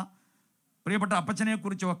വിശ്രമിക്കുന്ന പ്രിയപ്പെട്ട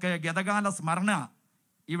അപ്പച്ചനെക്കുറിച്ചും ഒക്കെ ഗതകാല സ്മരണ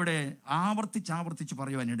ഇവിടെ ആവർത്തിച്ച്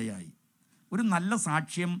പറയുവാനിടയായി. ഒരു നല്ല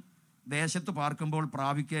സാക്ഷ്യം ദേശത്ത് പാർക്കുമ്പോൾ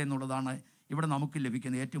പ്രാപിക്കുക എന്നുള്ളതാണ് ഇവിടെ നമുക്ക്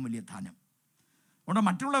ലഭിക്കുന്ന ഏറ്റവും വലിയ ധനം. അതുകൊണ്ട്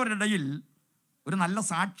മറ്റുള്ളവരുടെ ഇടയിൽ ഒരു നല്ല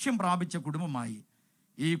സാക്ഷ്യം പ്രാപിച്ച കുടുംബമായി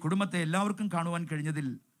ഈ കുടുംബത്തെ എല്ലാവർക്കും കാണുവാൻ കഴിഞ്ഞതിൽ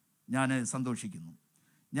ഞാൻ സന്തോഷിക്കുന്നു.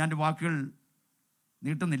 ഞാൻ വാക്കുകൾ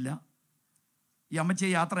നീട്ടുന്നില്ല. ഈ അമ്മച്ചിയെ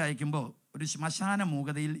യാത്ര അയക്കുമ്പോൾ ഒരു ശ്മശാന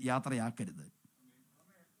മൂകതയിൽ യാത്രയാക്കരുത്.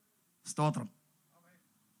 സ്തോത്രം.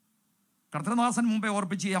 കർത്തൃദാസൻ മുമ്പേ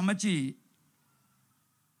ഓർപ്പിച്ച് ഈ അമ്മച്ചി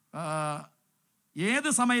ഏത്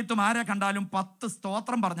സമയത്തും ആരെ കണ്ടാലും 10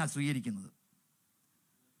 സ്തോത്രം പറഞ്ഞാൽ സ്വീകരിക്കുന്നത്.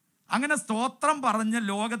 അങ്ങനെ സ്തോത്രം പറഞ്ഞ്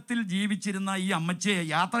ലോകത്തിൽ ജീവിച്ചിരുന്ന ഈ അമ്മച്ചിയെ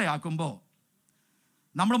യാത്രയാക്കുമ്പോൾ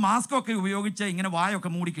നമ്മൾ മാസ്കൊക്കെ ഉപയോഗിച്ച് ഇങ്ങനെ വായൊക്കെ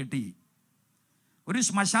മൂടിക്കെട്ടി ഒരു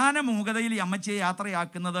ശ്മശാന മൂകതയിൽ ഈ അമ്മച്ചിയെ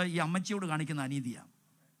യാത്രയാക്കുന്നത് ഈ അമ്മച്ചിയോട് കാണിക്കുന്ന അനീതിയാണ്,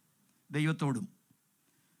 ദൈവത്തോടും.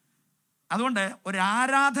 അതുകൊണ്ട്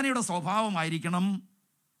ഒരു സ്വഭാവമായിരിക്കണം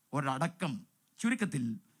ഒരടക്കം. ചുരുക്കത്തിൽ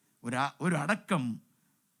ഒരടക്കം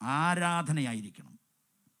ആരാധനയായിരിക്കണം,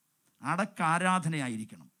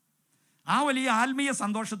 അടക്കാരാധനയായിരിക്കണം. ആ വലിയ ആത്മീയ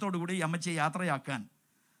സന്തോഷത്തോടു കൂടി ഈ അമ്മച്ചിയെ യാത്രയാക്കാൻ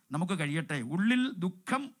നമുക്ക് കഴിയട്ടെ. ഉള്ളിൽ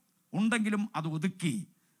ദുഃഖം ഉണ്ടെങ്കിലും അത് ഒതുക്കി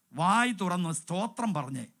വായി തുറന്ന് സ്തോത്രം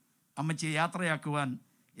പറഞ്ഞ് അമ്മച്ചിയെ യാത്രയാക്കുവാൻ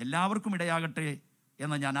എല്ലാവർക്കും ഇടയാകട്ടെ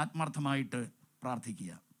എന്ന് ഞാൻ ആത്മാർത്ഥമായിട്ട്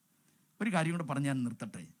പ്രാർത്ഥിക്കുക. ഒരു കാര്യം കൂടെ പറഞ്ഞ് ഞാൻ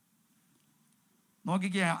നിർത്തട്ടെ.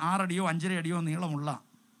 നോക്കിക്കുക, 6 അടിയോ 5.5 അടിയോ നീളമുള്ള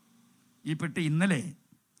ഈ പെട്ടി ഇന്നലെ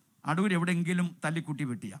അടൂർ എവിടെയെങ്കിലും തല്ലിക്കൂട്ടി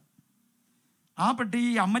പെട്ടിയ. ആ പെട്ടി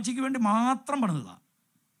ഈ അമ്മച്ചിക്ക് വേണ്ടി മാത്രം പണിതതാണ്.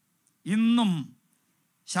 ഇന്നും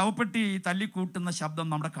ശവപ്പെട്ടി തല്ലിക്കൂട്ടുന്ന ശബ്ദം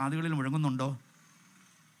നമ്മുടെ കാതുകളിൽ മുഴങ്ങുന്നുണ്ടോ?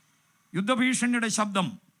 യുദ്ധഭീഷണിയുടെ ശബ്ദം,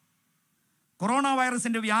 കൊറോണ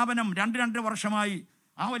വൈറസിൻ്റെ വ്യാപനം 2-2.5 വർഷമായി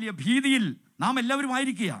ആ വലിയ ഭീതിയിൽ നാം എല്ലാവരും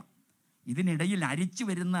ആയിരിക്കുക. ഇതിനിടയിൽ അരിച്ചു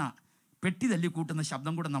വരുന്ന പെട്ടി തല്ലിക്കൂട്ടുന്ന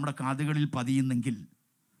ശബ്ദം കൂടെ നമ്മുടെ കാതുകളിൽ പതിയുന്നെങ്കിൽ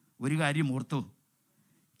ഒരു കാര്യം ഓർത്തോ,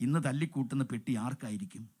 ഇന്ന് തല്ലിക്കൂട്ടുന്ന പെട്ടി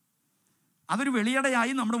ആർക്കായിരിക്കും? അതൊരു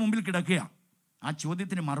വെളിയടയായി നമ്മുടെ മുമ്പിൽ കിടക്കുക. ആ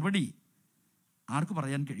ചോദ്യത്തിന് മറുപടി ആർക്ക്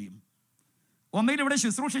പറയാൻ കഴിയും? ഒന്നെങ്കിൽ ഇവിടെ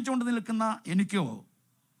ശുശ്രൂഷിച്ചുകൊണ്ട് നിൽക്കുന്ന എനിക്കോ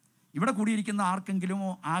ഇവിടെ കൂടിയിരിക്കുന്ന ആർക്കെങ്കിലുമോ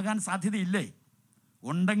ആകാൻ സാധ്യതയില്ലേ?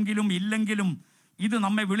 ഉണ്ടെങ്കിലും ഇല്ലെങ്കിലും ഇത്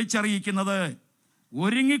നമ്മെ വിളിച്ചറിയിക്കുന്നത്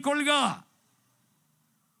ഒരുങ്ങിക്കൊള്ളുക.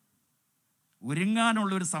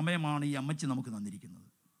 ഒരുങ്ങാനുള്ളൊരു സമയമാണ് ഈ അമ്മച്ചി നമുക്ക് തന്നിരിക്കുന്നത്.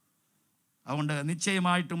 അതുകൊണ്ട്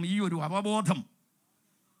നിശ്ചയമായിട്ടും ഈ ഒരു അവബോധം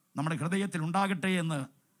നമ്മുടെ ഹൃദയത്തിൽ ഉണ്ടാകട്ടെ എന്ന്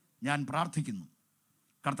ഞാൻ പ്രാർത്ഥിക്കുന്നു.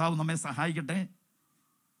 കർത്താവ് നമ്മെ സഹായിക്കട്ടെ.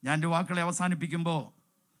 ഞാൻ എൻ്റെ വാക്കുകളെ അവസാനിപ്പിക്കുമ്പോൾ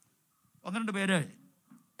 1-2 പേര്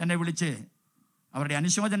എന്നെ വിളിച്ച് അവരുടെ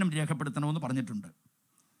അനുശോചനം രേഖപ്പെടുത്തണമെന്ന് പറഞ്ഞിട്ടുണ്ട്.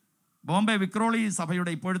 ബോംബെ വിക്രോളി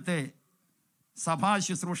സഭയുടെ ഇപ്പോഴത്തെ സഭാ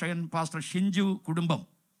ശുശ്രൂഷകൻ പാസ്റ്റർ ഷിഞ്ചു കുടുംബം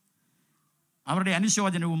അവരുടെ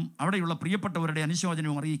അനുശോചനവും അവിടെയുള്ള പ്രിയപ്പെട്ടവരുടെ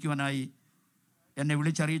അനുശോചനവും അറിയിക്കുവാനായി എന്നെ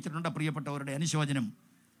വിളിച്ചറിയിച്ചിട്ടുണ്ട്. പ്രിയപ്പെട്ടവരുടെ അനുശോചനം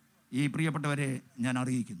ഈ പ്രിയപ്പെട്ടവരെ ഞാൻ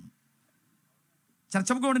അറിയിക്കുന്നു.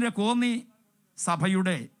 ചർച്ച് ഓഫ് ഗോഡിൻ്റെ കോന്നി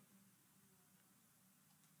സഭയുടെ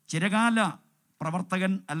ചിരകാല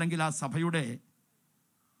പ്രവർത്തകൻ അല്ലെങ്കിൽ ആ സഭയുടെ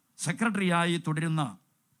സെക്രട്ടറിയായി തുടരുന്ന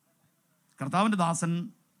കർത്താവിൻ്റെ ദാസൻ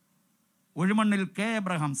ഒഴുമണ്ണിൽ കെ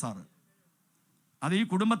എബ്രഹാം സാറ്, അത് ഈ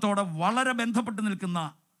കുടുംബത്തോടെ വളരെ ബന്ധപ്പെട്ട് നിൽക്കുന്ന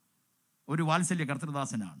ഒരു വാത്സല്യ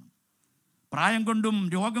കർത്തൃദാസനാണ്. പ്രായം കൊണ്ടും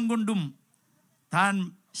രോഗം കൊണ്ടും താൻ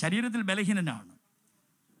ശരീരത്തിൽ ബലഹീനനാണ്.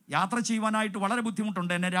 യാത്ര ചെയ്യുവാനായിട്ട് വളരെ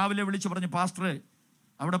ബുദ്ധിമുട്ടുണ്ട്. എന്നെ രാവിലെ വിളിച്ചു പറഞ്ഞ്, പാസ്റ്റർ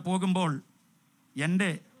അവിടെ പോകുമ്പോൾ എൻ്റെ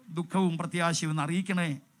ദുഃഖവും പ്രത്യാശയും ഒന്ന് അറിയിക്കണേ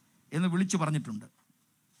എന്ന് വിളിച്ചു പറഞ്ഞിട്ടുണ്ട്.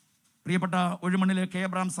 പ്രിയപ്പെട്ട ഒഴുമണ്ണിലെ കെ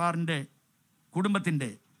എബ്രഹാം സാറിൻ്റെ കുടുംബത്തിൻ്റെ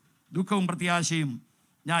ദുഃഖവും പ്രത്യാശയും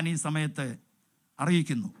ഞാൻ ഈ സമയത്ത്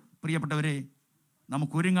അറിയിക്കുന്നു. പ്രിയപ്പെട്ടവരെ,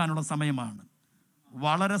 നമുക്ക് ഒരുങ്ങാനുള്ള സമയമാണ്.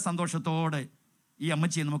 വളരെ സന്തോഷത്തോടെ ഈ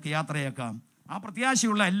അമ്മച്ചിയെ നമുക്ക് യാത്രയാക്കാം. ആ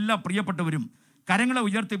പ്രത്യാശയുള്ള എല്ലാ പ്രിയപ്പെട്ടവരും കരങ്ങളെ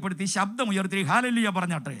ഉയർത്തിപ്പെടുത്തി ശബ്ദം ഉയർത്തി ഹാലലൂയ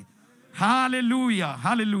പറഞ്ഞാട്ടെ. Hallelujah,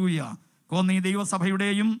 hallelujah. കോന്നി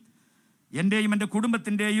ദൈവസഭയുടെയും എൻ്റെയും എൻ്റെ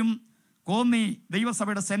കുടുംബത്തിൻ്റെയും കോന്നി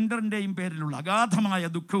ദൈവസഭയുടെ സെൻറ്ററിൻ്റെയും പേരിലുള്ള അഗാധമായ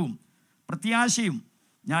ദുഃഖവും പ്രത്യാശയും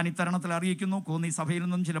ഞാൻ ഇത്തരണത്തിൽ അറിയിക്കുന്നു. കോന്നി സഭയിൽ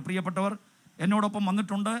നിന്നും ചില പ്രിയപ്പെട്ടവർ എന്നോടൊപ്പം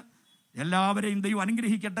വന്നിട്ടുണ്ട്. എല്ലാവരെയും ദൈവം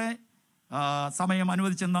അനുഗ്രഹിക്കട്ടെ. സമയം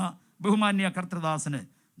അനുവദിച്ചെന്ന ബഹുമാന്യ കർത്തൃദാസന്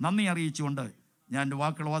നന്ദി അറിയിച്ചുകൊണ്ട് ഞാൻ എൻ്റെ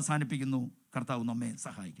വാക്കുകൾ അവസാനിപ്പിക്കുന്നു. കർത്താവ് നമ്മെ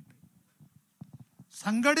സഹായിക്കട്ടെ.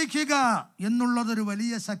 സംഘടിക്കുക എന്നുള്ളതൊരു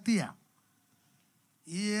വലിയ ശക്തിയാണ്.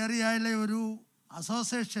 ഈ ഏരിയയിലെ ഒരു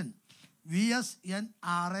അസോസിയേഷൻ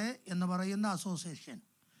VSNRA എന്ന് പറയുന്ന അസോസിയേഷൻ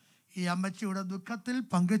ഈ അമ്മച്ചിയുടെ ദുഃഖത്തിൽ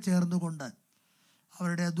പങ്കുചേർന്നുകൊണ്ട്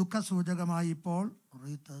അവരുടെ ദുഃഖസൂചകമായി ഇപ്പോൾ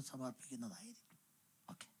റീത്ത് സമർപ്പിക്കുന്നതായിരിക്കും.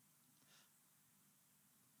 ഓക്കെ.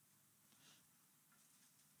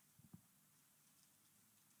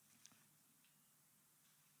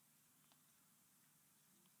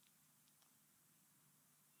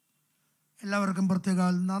 എല്ലാവർക്കും പ്രത്യേക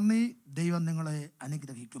നന്ദി. ദൈവം നിങ്ങളെ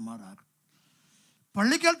അനുഗ്രഹിക്കുമാറാകും.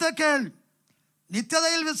 പള്ളിക്കൽ തെക്കേൽ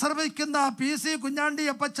നിത്യതയിൽ വിശ്രമിക്കുന്ന PC കുഞ്ഞാണ്ടി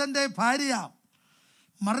അപ്പച്ചൻ്റെ ഭാര്യ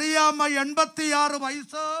മറിയാമ്മ 86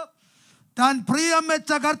 വയസ്സ് താൻ പ്രിയം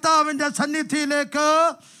വെച്ച കർത്താവിൻ്റെ സന്നിധിയിലേക്ക്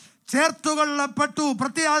ചേർത്തുകൊള്ളപ്പെട്ടു.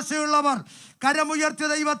 പ്രത്യാശയുള്ളവർ കരമുയർത്തിയ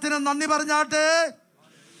ദൈവത്തിന് നന്ദി പറഞ്ഞാട്ടെ.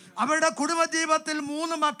 അവരുടെ കുടുംബജീവിതത്തിൽ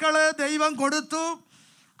 3 മക്കളെ ദൈവം കൊടുത്തു.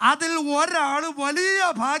 അതിൽ ഒരാൾ വലിയ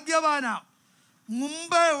ഭാഗ്യവാനാണ്.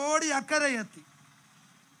 മുമ്പേ ഓടി അക്കരയെത്തി.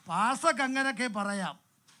 പാസക്ക് അങ്ങനെയൊക്കെ പറയാം.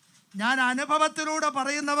 ഞാൻ അനുഭവത്തിലൂടെ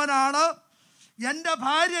പറയുന്നവനാണ്. എൻ്റെ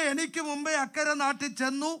ഭാര്യ എനിക്ക് മുമ്പേ അക്കരെ നാട്ടിൽ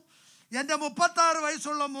ചെന്നു. എൻ്റെ 36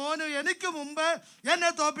 വയസ്സുള്ള മോന് എനിക്ക് മുമ്പേ എന്നെ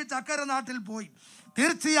തോപ്പിച്ച് അക്കരെ നാട്ടിൽ പോയി.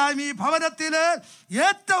 തീർച്ചയായും ഈ ഭവനത്തിലെ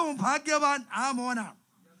ഏറ്റവും ഭാഗ്യവാൻ ആ മോനാണ്.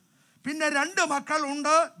 പിന്നെ 2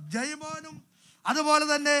 മക്കളുണ്ട്, ജയ്മോനും അതുപോലെ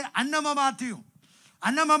തന്നെ അന്നമ്മ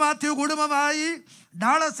മാത്യു കുടുംബമായി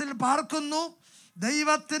ഡാളസിൽ പാർക്കുന്നു.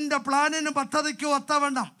 ദൈവത്തിൻ്റെ പ്ലാനിനും പദ്ധതിക്കും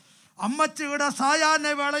ഒത്തവണ്ണം അമ്മച്ചിയുടെ സായാഹ്ന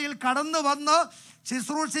വേളയിൽ കടന്നു വന്ന്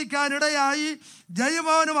ശുശ്രൂഷിക്കാനിടയായി.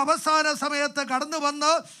 ജയ്മോനും അവസാന സമയത്ത് കടന്നു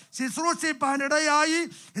വന്ന് ശുശ്രൂഷിപ്പാനിടയായി.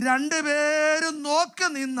 2 പേരും നോക്കി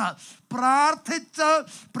നിന്ന് പ്രാർത്ഥിച്ച്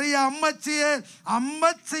പ്രിയ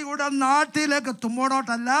അമ്മച്ചിയുടെ നാട്ടിലേക്ക്,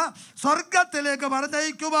 തുമ്പോടോട്ടല്ല സ്വർഗത്തിലേക്ക്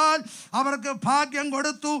പറഞ്ഞയക്കുവാൻ അവർക്ക് ഭാഗ്യം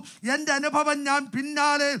കൊടുത്തു. എൻ്റെ അനുഭവം ഞാൻ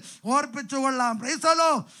പിന്നാലെ ഓർപ്പിച്ചു കൊള്ളാം. Praise the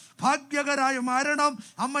Lord. ഭാഗ്യകരായ മരണം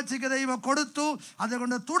അമ്മച്ചിക്ക് ദൈവം കൊടുത്തു.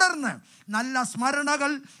 അതുകൊണ്ട് തുടർന്ന് നല്ല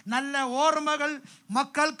സ്മരണകൾ, നല്ല ഓർമ്മകൾ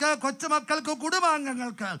മക്കൾക്ക്, കൊച്ചുമക്കൾക്ക്,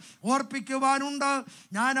 കുടുംബാംഗങ്ങൾക്ക് ഓർപ്പിക്കുവാനുണ്ട്.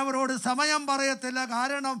 ഞാൻ അവരോട് സമയം പറയത്തില്ല,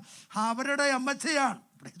 കാരണം അവരുടെ അമ്മച്ചിയാണ്.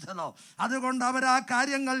 അതുകൊണ്ട് അവർ ആ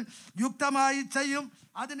കാര്യങ്ങൾ യുക്തമായി ചെയ്യും.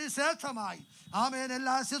 അതിനുശേഷമായി ആമേൻ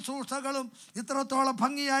എല്ലാ ശുശ്രൂഷകളും ഇത്രത്തോളം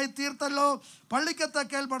ഭംഗിയായി തീർത്തല്ലോ പള്ളിക്കൽ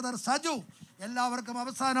തെക്കേൽ ബ്രദർ സജു. എല്ലാവർക്കും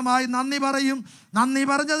അവസാനമായി നന്ദി പറയും. നന്ദി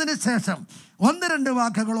പറഞ്ഞതിന് ശേഷം 1-2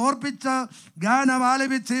 വാക്കുകൾ ഓർപ്പിച്ച് ഗാനം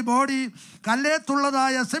ആലപിച്ച് ബോഡി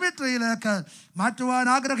കല്ലേത്തുള്ളതായ സെമിട്രിയിലേക്ക് മാറ്റുവാൻ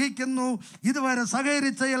ആഗ്രഹിക്കുന്നു. ഇതുവരെ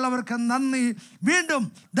സഹകരിച്ച എല്ലാവർക്കും നന്ദി. വീണ്ടും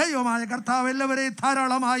ദൈവമായ കർത്താവ് എല്ലാവരെയും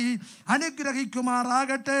ധാരാളമായി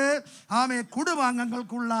അനുഗ്രഹിക്കുമാറാകട്ടെ. ആമേ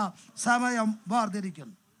കുടുംബാംഗങ്ങൾക്കുള്ള സമയം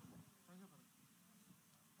വാർത്തിരിക്കുന്നു.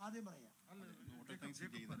 ആദ്യം പറയാം.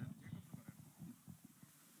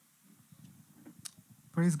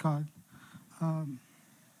 Praise God.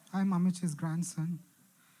 I'm Amich's grandson,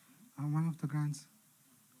 one of the grands.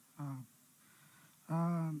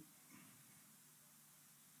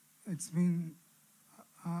 It's been,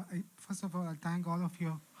 first of all, I thank all of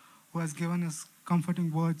you who has given us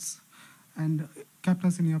comforting words and kept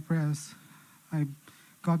us in your prayers.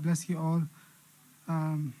 God bless you all.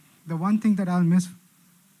 The one thing that I'll miss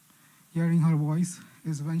hearing her voice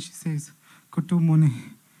is when she says, Kuttu Muni.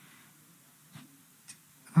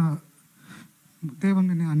 Devam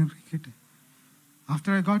minne anugrahikkatte.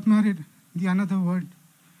 After I got married, the another word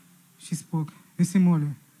she spoke,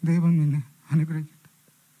 Visimole, Devam minne anugrahikkatte.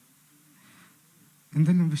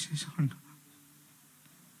 എന്തെല്ലാം വിശേഷമുണ്ട്?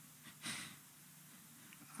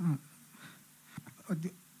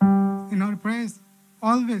 In our prayers,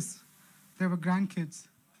 always there were grandkids.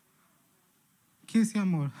 Kesi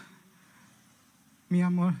Amor, Mi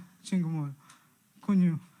Amor, Chingumor,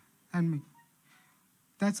 Kunyu, and me.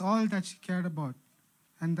 That's all that she cared about.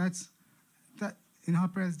 And that in her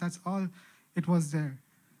prayers, that's all it was there.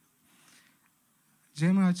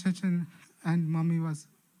 Jema Achachan and Mummy was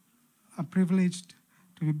privileged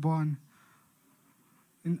to be born,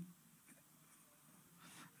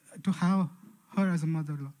 to have her as a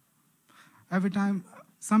mother-in-law. Every time,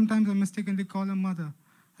 sometimes I mistakenly call her mother.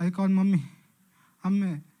 I call Mummy,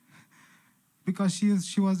 Amme, because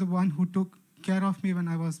she was the one who took care of me when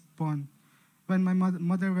I was born. When my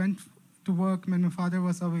mother went to work, when my father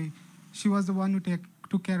was away, she was the one who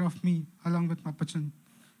took care of me along with my Pachan.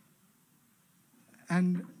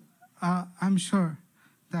 And I'm sure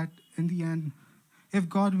that in the end, if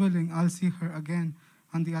God willing, I'll see her again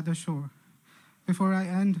on the other shore. Before I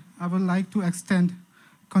end, I would like to extend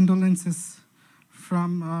condolences from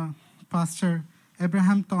Pastor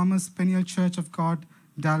Abraham Thomas Peniel Church of God,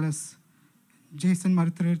 Dallas, Jason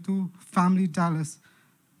Martirtu, family Dallas,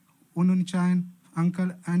 Ununichayan,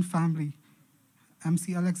 uncle and family,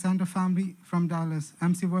 MC Alexander family from Dallas,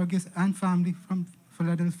 MC Vargas and family from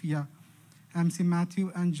Philadelphia, MC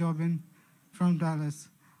Matthew and Jobin from Dallas.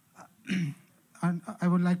 And I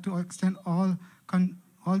would like to extend all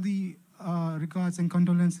the regards and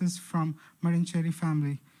condolences from Marincherry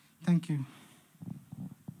family. Thank you.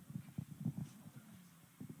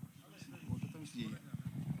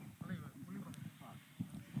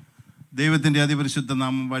 ദൈവത്തിൻ്റെ അതിപരിശുദ്ധ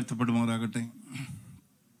നാമം വാഴ്ത്തപ്പെടുമാറാകട്ടെ.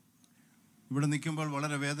 ഇവിടെ നിൽക്കുമ്പോൾ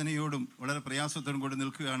വളരെ വേദനയോടും വളരെ പ്രയാസത്തോടും കൂടി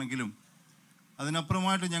നിൽക്കുകയാണെങ്കിലും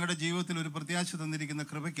അതിനപ്പുറമായിട്ട് ഞങ്ങളുടെ ജീവിതത്തിൽ ഒരു പ്രത്യാശ തന്നിരിക്കുന്ന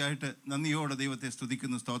കൃപയ്ക്കായിട്ട് നന്ദിയോടെ ദൈവത്തെ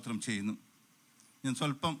സ്തുതിക്കുന്നു, സ്തോത്രം ചെയ്യുന്നു. ഞാൻ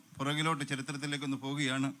സ്വല്പം പുറകിലോട്ട് ചരിത്രത്തിലേക്കൊന്ന്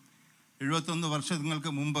പോവുകയാണ്. 71 വർഷങ്ങൾക്ക്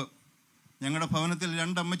മുമ്പ് ഞങ്ങളുടെ ഭവനത്തിൽ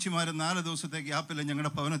 2 അമ്മച്ചിമാർ 4 ദിവസത്തെ ഗ്യാപ്പിൽ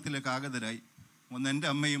ഞങ്ങളുടെ ഭവനത്തിലേക്ക് ആഗതരായി. ഒന്ന് എൻ്റെ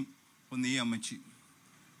അമ്മയും ഒന്ന് ഈ അമ്മച്ചി.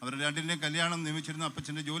 അവരുടെ രണ്ടിൻ്റെയും കല്യാണം നിയമിച്ചിരുന്ന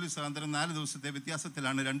അപ്പച്ചൻ്റെ ജോലി സാന്ദ്രം 4 ദിവസത്തെ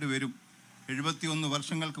വ്യത്യാസത്തിലാണ് രണ്ടുപേരും 71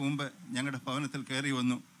 വർഷങ്ങൾക്ക് മുമ്പ് ഞങ്ങളുടെ ഭവനത്തിൽ കയറി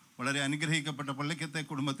വന്നു. വളരെ അനുഗ്രഹിക്കപ്പെട്ട പള്ളിക്കത്തെ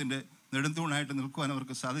കുടുംബത്തിൻ്റെ നെടുന്തൂണായിട്ട് നിൽക്കുവാൻ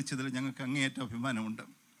അവർക്ക് സാധിച്ചതിൽ ഞങ്ങൾക്ക് അങ്ങേയറ്റ അഭിമാനമുണ്ട്.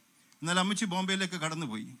 എന്നാൽ അമ്മച്ചി ബോംബെയിലേക്ക്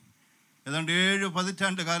കടന്നുപോയി. ഏതാണ്ട് 7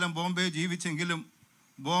 പതിറ്റാണ്ട് കാലം ബോംബെ ജീവിച്ചെങ്കിലും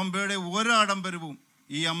ബോംബെയുടെ ഒരാഡംബരവും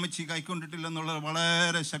ഈ അമ്മച്ചി കൈക്കൊണ്ടിട്ടില്ലെന്നുള്ളത്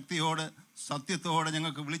വളരെ ശക്തിയോടെ സത്യത്തോടെ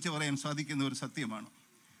ഞങ്ങൾക്ക് വിളിച്ചു പറയാൻ സാധിക്കുന്ന ഒരു സത്യമാണ്.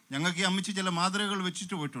 ഞങ്ങൾക്ക് ഈ അമ്മച്ചി ചില മാതൃകകൾ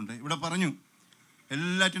വെച്ചിട്ട് പോയിട്ടുണ്ട്. ഇവിടെ പറഞ്ഞു,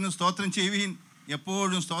 എല്ലാറ്റിനും സ്തോത്രം ചെയ്യുവീൻ,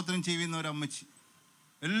 എപ്പോഴും സ്തോത്രം ചെയ്യുന്ന ഒരു അമ്മച്ചി.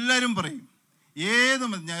 എല്ലാവരും പറയും,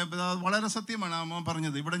 വളരെ സത്യമാണ് അമ്മ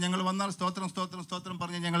പറഞ്ഞത്. ഇവിടെ ഞങ്ങൾ വന്നാൽ സ്തോത്രം സ്തോത്രം സ്തോത്രം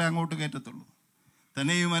പറഞ്ഞ് ഞങ്ങളെ അങ്ങോട്ട് കയറ്റത്തുള്ളൂ.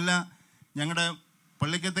 തന്നെയുമല്ല, ഞങ്ങളുടെ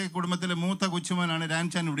പള്ളിക്കത്തെ കുടുംബത്തിലെ മൂത്ത കൊച്ചുമോനാണ്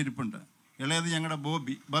രാൻചാൻ, ഇവിടെ ഇരിപ്പുണ്ട്. ഇളയത് ഞങ്ങളുടെ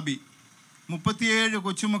ബബി. 37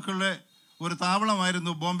 കൊച്ചുമക്കളുടെ ഒരു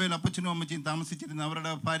താവളമായിരുന്നു ബോംബെയിൽ അപ്പച്ചനും അമ്മച്ചിയും താമസിച്ചിരുന്ന.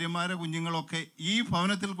 അവരുടെ ഭാര്യമാരെ കുഞ്ഞുങ്ങളൊക്കെ ഈ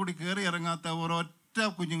ഭവനത്തിൽ കൂടി കയറി ഇറങ്ങാത്ത ഒരൊറ്റ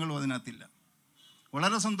കുഞ്ഞുങ്ങളും അതിനകത്തില്ല.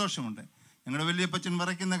 വളരെ സന്തോഷമുണ്ട്. ഞങ്ങളുടെ വലിയപ്പച്ചൻ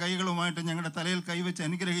വിറയ്ക്കുന്ന കൈകളുമായിട്ട് ഞങ്ങളുടെ തലയിൽ കൈവച്ച്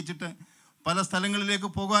അനുഗ്രഹിച്ചിട്ട് പല സ്ഥലങ്ങളിലേക്ക്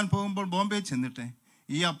പോകുമ്പോൾ ബോംബെ ചെന്നിട്ട്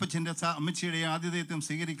ഈ അപ്പച്ചൻ്റെ അമ്മച്ചിയുടെ ആതിഥേയത്വം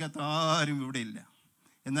സ്വീകരിക്കാത്ത ആരും ഇവിടെ ഇല്ല.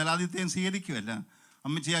 എന്നാൽ ആതിഥ്യം സ്വീകരിക്കുകയല്ല,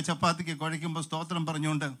 അമ്മച്ചി ആ ചപ്പാത്തിക്ക് കുഴയ്ക്കുമ്പോൾ സ്തോത്രം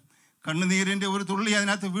പറഞ്ഞുകൊണ്ട്, കണ്ണുനീരിൻ്റെ ഒരു തുള്ളി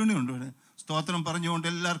അതിനകത്ത് വീണുണ്ട്, സ്തോത്രം പറഞ്ഞുകൊണ്ട്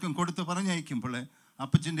എല്ലാവർക്കും കൊടുത്ത് പറഞ്ഞയക്കുമ്പോൾ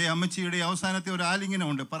അപ്പച്ചൻ്റെ അമ്മച്ചിയുടെ അവസാനത്തെ ഒരു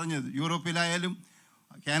ആലിംഗനമുണ്ട് പറഞ്ഞത്. യൂറോപ്പിലായാലും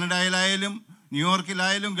കാനഡയിലായാലും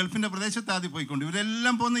ന്യൂയോർക്കിലായാലും ഗൾഫിൻ്റെ പ്രദേശത്ത് ആദ്യം പോയിക്കൊണ്ട്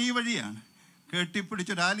ഇവരെല്ലാം പോകുന്ന ഈ വഴിയാണ്.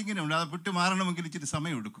 കെട്ടിപ്പിടിച്ചൊരു ആലിംഗനമുണ്ട്. അത് വിട്ടു മാറണമെങ്കിൽ ഇച്ചിരി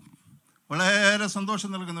സമയമെടുക്കും. വളരെ സന്തോഷം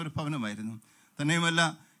നൽകുന്ന ഒരു ഭവനമായിരുന്നു. തന്നെയുമല്ല,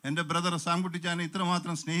 എൻ്റെ ബ്രദർ സാങ്കുട്ടിച്ചാനെ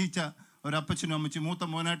ഇത്രമാത്രം സ്നേഹിച്ച ഒരപ്പച്ചനും അമ്മച്ചി മൂത്ത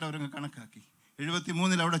മോനായിട്ട് അവരങ്ങ് കണക്കാക്കി.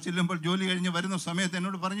 73 അവിടെ ചെല്ലുമ്പോൾ ജോലി കഴിഞ്ഞ് വരുന്ന സമയത്ത്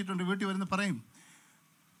എന്നോട് പറഞ്ഞിട്ടുണ്ട്, വീട്ടിൽ വരുന്ന പറയും,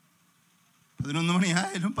 11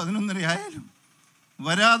 മണിയായാലും 11:30 ആയാലും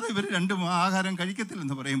വരാതെ ഇവർ രണ്ടും ആഹാരം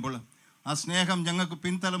കഴിക്കത്തില്ലെന്ന് പറയുമ്പോൾ ആ സ്നേഹം ഞങ്ങൾക്ക്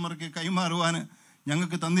പിൻതലമുറയ്ക്ക് കൈമാറുവാൻ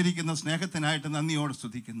ഞങ്ങൾക്ക് തന്നിരിക്കുന്ന സ്നേഹത്തിനായിട്ട് നന്ദിയോടെ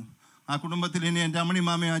സ്തുതിക്കുന്നു. ആ കുടുംബത്തിൽ ഇനി എൻ്റെ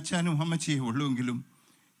അമ്മണിമാമയും അച്ഛനും അമ്മച്ചിയേ ഉള്ളുവെങ്കിലും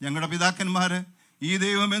ഞങ്ങളുടെ പിതാക്കന്മാർ ഈ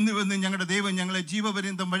ദൈവം എന്നുവെന്ന് ഞങ്ങളുടെ ദൈവം ഞങ്ങളെ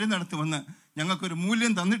ജീവപര്യന്തം വഴി നടത്തുമെന്ന് ഞങ്ങൾക്കൊരു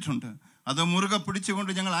മൂല്യം തന്നിട്ടുണ്ട്. അത് മുറുകെ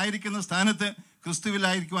പിടിച്ചുകൊണ്ട് ഞങ്ങളായിരിക്കുന്ന സ്ഥാനത്ത്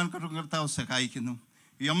ക്രിസ്തുവിലായിരിക്കുവാൻ കർത്താവ് സഹായിക്കുന്നു.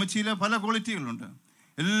 ഈ അമ്മച്ചിയിലെ പല ക്വാളിറ്റികളുണ്ട്.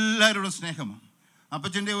 എല്ലാവരോടും സ്നേഹമാണ്.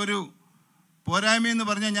 അപ്പച്ചൻ്റെ ഒരു പോരായ്മയെന്ന്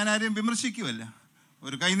പറഞ്ഞാൽ ഞാൻ ആരെയും വിമർശിക്കുമല്ല.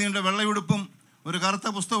 ഒരു കൈനീണ്ട വെള്ളയുടുപ്പും ഒരു കറുത്ത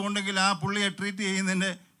പുസ്തകം ഉണ്ടെങ്കിൽ ആ പുള്ളിയെ ട്രീറ്റ്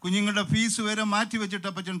ചെയ്യുന്നതിൻ്റെ കുഞ്ഞുങ്ങളുടെ ഫീസ് വരെ മാറ്റി വെച്ചിട്ട്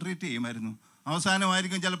അപ്പച്ചൻ ട്രീറ്റ് ചെയ്യുമായിരുന്നു.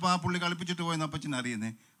 അവസാനമായിരിക്കും ചിലപ്പോൾ ആ പുള്ളി കളിപ്പിച്ചിട്ട് പോയെന്ന് അപ്പച്ചൻ അറിയുന്നേ.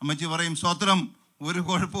 അമ്മച്ചി പറയും സ്തോത്രം, ഒരു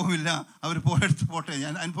കുഴപ്പവുമില്ല, അവർ പോയെടുത്ത് പോട്ടെ.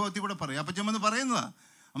 ഞാൻ അനുഭവത്തിൽ കൂടെ പറയും. അപ്പച്ചൻ വന്ന് പറയുന്നതാ.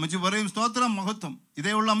 അമ്മച്ചി പറയും സ്തോത്രം, മഹത്വം.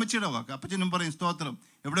 ഇതേ ഉള്ള അമ്മച്ചിയുടെ വാക്ക്. അപ്പച്ചനും പറയും സ്തോത്രം,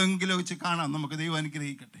 എവിടെയെങ്കിലും വെച്ച് കാണാം, നമുക്ക് ദൈവം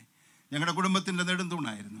അനുഗ്രഹിക്കട്ടെ. ഞങ്ങളുടെ കുടുംബത്തിൻ്റെ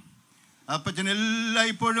നെടുന്തൂണായിരുന്നു അപ്പച്ചൻ.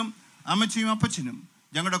 ഇപ്പോഴും അമ്മച്ചിയും അപ്പച്ചനും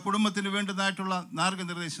ഞങ്ങളുടെ കുടുംബത്തിന് വേണ്ടതായിട്ടുള്ള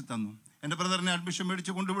മാർഗനിർദ്ദേശം തന്നു. എൻ്റെ ബ്രദറിനെ അഡ്മിഷൻ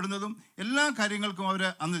മേടിച്ച് കൊണ്ടുവിടുന്നതും എല്ലാ കാര്യങ്ങൾക്കും അവർ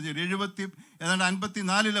അന്ന്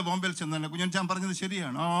 54 ബോംബെയിൽ ചെന്നല്ല. കുഞ്ഞൻ പറഞ്ഞത്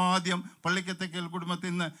ശരിയാണ്. ആദ്യം പള്ളിക്കൽ തെക്കേൽ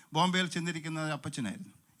കുടുംബത്തിൽ നിന്ന് ബോംബെയിൽ ചെന്നിരിക്കുന്നത്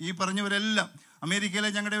അപ്പച്ചനായിരുന്നു. ഈ പറഞ്ഞവരെല്ലാം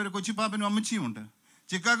അമേരിക്കയിലെ ഞങ്ങളുടെ ഒരു കൊച്ചിപ്പാപ്പനും അമ്മച്ചിയും ഉണ്ട്,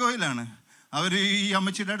 ചിക്കാഗോയിലാണ്. അവർ ഈ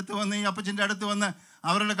അമ്മച്ചിയുടെ അടുത്ത് വന്ന്, ഈ അപ്പച്ചൻ്റെ അടുത്ത് വന്ന്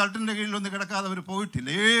അവരുടെ കട്ടിൻ്റെ കീഴിലൊന്ന് കിടക്കാതെ അവർ പോയിട്ടില്ല.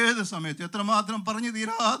 ഏത് സമയത്ത് എത്രമാത്രം പറഞ്ഞു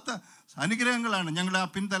തീരാത്ത അനുഗ്രഹങ്ങളാണ് ഞങ്ങൾ ആ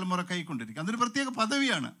പിൻതലമുറ കൈക്കൊണ്ടിരിക്കുക. അതൊരു പ്രത്യേക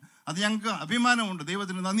പദവിയാണ്. അത് ഞങ്ങൾക്ക് അഭിമാനമുണ്ട്.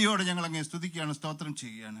 ദൈവത്തിന് നന്ദിയോടെ ഞങ്ങൾ അങ്ങനെ സ്തുതിക്കുകയാണ്, സ്തോത്രം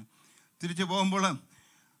ചെയ്യുകയാണ്. തിരിച്ചു പോകുമ്പോൾ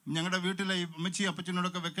ഞങ്ങളുടെ വീട്ടിലെ ഈ അമ്മച്ചി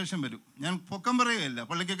അപ്പച്ചനോടൊക്കെ വെക്കേഷൻ വരും. ഞാൻ പൊക്കം പറയുകയല്ല,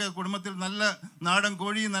 പള്ളിക്കൊക്കെ കുടുംബത്തിൽ നല്ല നാടൻ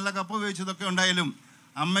കോഴി, നല്ല കപ്പ വേവിച്ചതൊക്കെ ഉണ്ടായാലും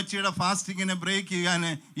അമ്മച്ചിയുടെ ഫാസ്റ്റിങ്ങിനെ ബ്രേക്ക് ചെയ്യാൻ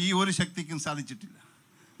ഈ ഒരു ശക്തിക്കും സാധിച്ചിട്ടില്ല.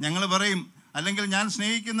 ഞങ്ങൾ പറയും, അല്ലെങ്കിൽ ഞാൻ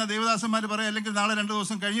സ്നേഹിക്കുന്ന ദേവദാസന്മാർ പറയും, അല്ലെങ്കിൽ നാളെ 2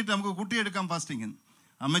 ദിവസം കഴിഞ്ഞിട്ട് നമുക്ക് കൂട്ടിയെടുക്കാം ഫാസ്റ്റിങ്ങിന്.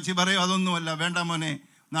 അമ്മച്ചി പറയും അതൊന്നുമല്ല, വേണ്ട മോനെ,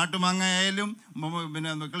 നാട്ടുമാങ്ങ ആയാലും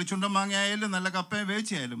പിന്നെ കിളിച്ചുണ്ടൻ മാങ്ങ ആയാലും നല്ല കപ്പയും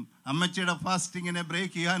വേവിച്ചായാലും അമ്മച്ചിയുടെ ഫാസ്റ്റിങ്ങിനെ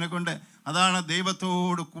ബ്രേക്ക് ചെയ്യാനെ കൊണ്ട് അതാണ്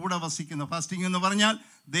ദൈവത്തോട് കൂടെ വസിക്കുന്ന ഫാസ്റ്റിംഗ് എന്ന് പറഞ്ഞാൽ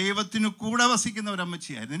ദൈവത്തിന് കൂടെ വസിക്കുന്ന ഒരു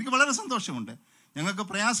അമ്മച്ചിയായിരുന്നു. എനിക്ക് വളരെ സന്തോഷമുണ്ട്. ഞങ്ങൾക്ക്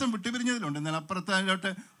പ്രയാസം വിട്ടുപിരിഞ്ഞതിലുണ്ട്, എന്നാൽ അപ്പുറത്തോട്ട്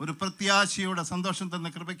ഒരു പ്രത്യാശയോടെ സന്തോഷം തന്ന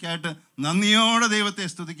കൃപയ്ക്കായിട്ട് നന്ദിയോടെ ദൈവത്തെ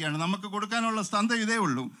സ്തുതിക്കുകയാണ്. നമുക്ക് കൊടുക്കാനുള്ള സ്തന്ധ ഇതേ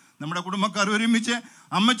ഉള്ളൂ. നമ്മുടെ കുടുംബക്കാർ ഒരുമിച്ച്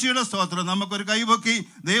അമ്മച്ചിയുടെ സ്തോത്രം നമുക്കൊരു കൈപൊക്കി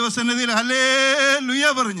ദൈവസന്നിധിയിൽ ഹല്ലേലൂയ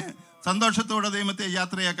പറഞ്ഞ് സന്തോഷത്തോടെ ദൈവത്തെ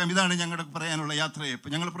യാത്രയാക്കാം. ഇതാണ് ഞങ്ങളുടെ പറയാനുള്ള യാത്രയപ്പ്.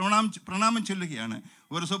 ഞങ്ങൾ പ്രണാമം ചൊല്ലുകയാണ്.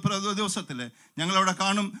 ഒരു സുപ്രഭാത ദിവസത്തിൽ ഞങ്ങളവിടെ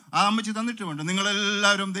കാണും. ആ അമ്മച്ചി തന്നിട്ടുമുണ്ട്,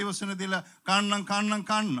 നിങ്ങളെല്ലാവരും ദൈവസന്നിധിയിൽ കാണണം കാണണം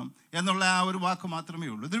കാണണം എന്നുള്ള ആ ഒരു വാക്ക് മാത്രമേ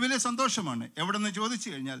ഉള്ളൂ. ഇതൊരു വലിയ സന്തോഷമാണ്. എവിടെ നിന്ന് ചോദിച്ചു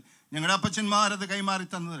കഴിഞ്ഞാൽ ഞങ്ങളുടെ അപ്പച്ചന്മാരത് കൈമാറി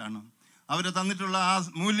തന്നതാണ്. അവർ തന്നിട്ടുള്ള ആ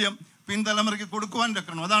മൂല്യം പിൻതലമുറയ്ക്ക് കൊടുക്കുവാൻ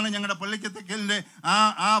വെക്കണം. അതാണ് ഞങ്ങളുടെ പള്ളിക്കൽ തെക്കേലിൻ്റെ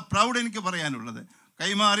ആ പ്രൗഡ് എനിക്ക് പറയാനുള്ളത്.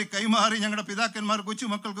 കൈമാറി ഞങ്ങളുടെ പിതാക്കന്മാർ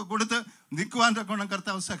കൊച്ചുമക്കൾക്ക് കൊടുത്ത് നിൽക്കുവാൻ തക്കോണം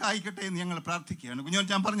കർത്താവ് സഹായിക്കട്ടെ എന്ന് ഞങ്ങൾ പ്രാർത്ഥിക്കുകയാണ്.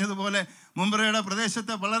 ഞാൻ പറഞ്ഞതുപോലെ മുംബ്രയുടെ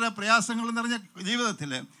പ്രദേശത്തെ വളരെ പ്രയാസങ്ങൾ നിറഞ്ഞ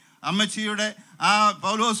ജീവിതത്തിൽ അമ്മച്ചിയുടെ ആ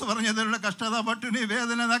പൗലോസ് പറഞ്ഞതിലുള്ള കഷ്ടത, പട്ടിണി,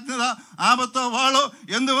 വേദന, നഗ്നത, ആപത്തോ വാളോ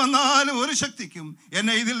എന്തു വന്നാലും ഒരു ശക്തിക്കും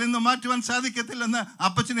എന്നെ ഇതിൽ നിന്ന് മാറ്റുവാൻ സാധിക്കത്തില്ലെന്ന്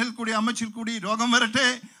അപ്പച്ചനിൽ കൂടി അമ്മച്ചിൽ കൂടി രോഗം വരട്ടെ,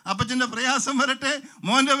 അപ്പച്ചൻ്റെ പ്രയാസം വരട്ടെ,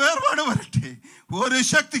 മോൻ്റെ വേർപാട് വരട്ടെ, ഒരു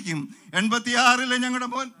ശക്തിക്കും 86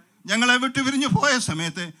 ഞങ്ങളുടെ മോൻ ഞങ്ങളെ വിട്ടുപിരിഞ്ഞ് പോയ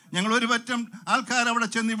സമയത്ത് ഞങ്ങൾ ഒരു പറ്റം ആൾക്കാർ അവിടെ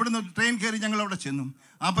ചെന്ന്, ഇവിടുന്ന് ട്രെയിൻ കയറി ഞങ്ങൾ അവിടെ ചെന്നു.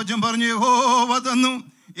 അപ്പച്ചൻ പറഞ്ഞു യഹോവ തന്നു,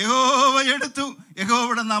 യഹോവ എടുത്തു,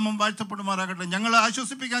 യഹോവയുടെ നാമം വാഴ്ത്തപ്പെടുമാറാകട്ടെ. ഞങ്ങളെ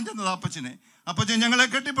ആശ്വസിപ്പിക്കാൻ ചെന്നത് അപ്പച്ചനെ. അപ്പച്ചൻ ഞങ്ങളെ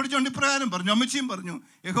കെട്ടിപ്പിടിച്ചുകൊണ്ട് ഇപ്രകാരം പറഞ്ഞു, അമ്മച്ചിയും പറഞ്ഞു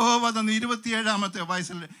യഹോവ തന്നു. 27ാമത്തെ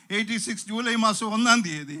വയസ്സിൽ 86 ജൂലൈ മാസം 1-ാം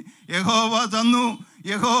തീയതി യഹോവ തന്നു,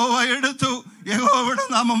 യഹോവ എടുത്തു, യഹോവയുടെ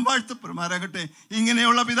നാമം വാഴ്ത്തപ്പെടുമാറാകട്ടെ.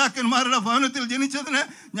 ഇങ്ങനെയുള്ള പിതാക്കന്മാരുടെ ഭവനത്തിൽ ജനിച്ചതിന്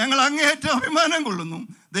ഞങ്ങൾ അങ്ങേയറ്റം അഭിമാനം കൊള്ളുന്നു.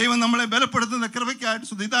 ദൈവം നമ്മളെ ബലപ്പെടുത്തുന്ന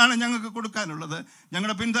കൃപയ്ക്കായിട്ട് ഇതാണ് ഞങ്ങൾക്ക് കൊടുക്കാനുള്ളത്.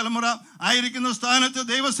 ഞങ്ങളുടെ പിൻതലമുറ ആയിരിക്കുന്ന സ്ഥാനത്ത്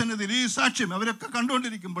ദൈവസന്നിധിയിൽ ഈ സാക്ഷ്യം അവരൊക്കെ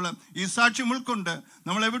കണ്ടുകൊണ്ടിരിക്കുമ്പോൾ ഈ സാക്ഷ്യം ഉൾക്കൊണ്ട്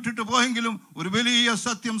നമ്മളെ വിട്ടിട്ട് പോയെങ്കിലും ഒരു വലിയ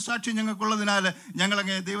സത്യം സാക്ഷ്യം ഞങ്ങൾക്കുള്ളതിനാൽ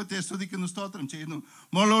ഞങ്ങളങ്ങനെ ദൈവത്തെ സ്തുതിക്കുന്നു, സ്തോത്രം ചെയ്യുന്നു.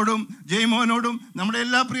 മോളോടും ജയ്മോനോടും നമ്മുടെ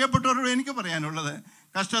എല്ലാ പ്രിയപ്പെട്ടവരോടും എനിക്ക് പറയാനുള്ളത്,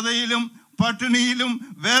 കഷ്ടതയിലും പട്ടിണിയിലും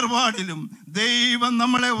വേർപാടിലും ദൈവം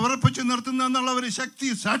നമ്മളെ ഉറപ്പിച്ചു നിർത്തുന്നു എന്നുള്ള ഒരു ശക്തി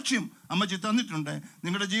സാക്ഷ്യം അമ്മച്ചി തന്നിട്ടുണ്ട്.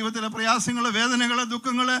 നിങ്ങളുടെ ജീവിതത്തിലെ പ്രയാസങ്ങൾ, വേദനകൾ,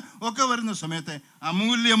 ദുഃഖങ്ങൾ ഒക്കെ വരുന്ന സമയത്ത്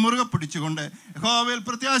അമൂല്യം മുറുകെ പിടിച്ചുകൊണ്ട് യഹോവയിൽ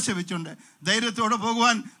പ്രത്യാശ വെച്ചുകൊണ്ട് ധൈര്യത്തോടെ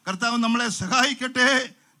പോകുവാൻ കർത്താവ് നമ്മളെ സഹായിക്കട്ടെ.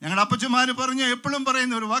 ഞങ്ങളുടെ അപ്പച്ചന്മാർ എപ്പോഴും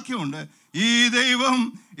പറയുന്ന ഒരു വാക്യമുണ്ട്, ഈ ദൈവം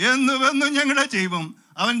എന്നുവെന്നും ഞങ്ങളുടെ ദൈവം,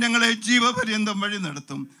 അവൻ ഞങ്ങളെ ജീവപര്യന്തം വഴി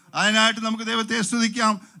നടത്തും. അതിനായിട്ട് നമുക്ക് ദൈവത്തെ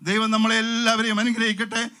സ്തുതിക്കാം. ദൈവം നമ്മളെ എല്ലാവരെയും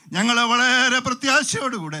അനുഗ്രഹിക്കട്ടെ. ഞങ്ങൾ വളരെ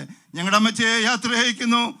പ്രത്യാശയോടുകൂടെ ഞങ്ങളുടെ അമ്മച്ചിയെ യാത്ര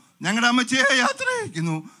അയക്കുന്നു, ഞങ്ങളുടെ അമ്മച്ചിയെ യാത്ര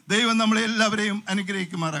അയക്കുന്നു. ദൈവം നമ്മളെ എല്ലാവരെയും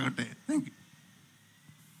അനുഗ്രഹിക്കുമാറാകട്ടെ. Thank you.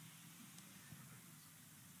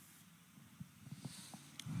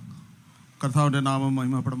 കർത്താവിൻ്റെ നാമം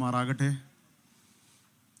മഹിമപ്പെടുമാറാകട്ടെ.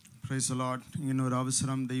 Praise the Lord. ഇങ്ങനെ ഒരു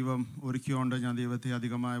അവസരം ദൈവം ഒരുക്കിയോണ്ട് ഞാൻ ദൈവത്തെ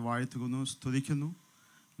അധികമായി വാഴ്ത്തുന്നു, സ്തുതിക്കുന്നു,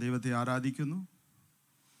 ദൈവത്തെ ആരാധിക്കുന്നു.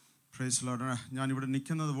 Praise the Lord. ഞാനിവിടെ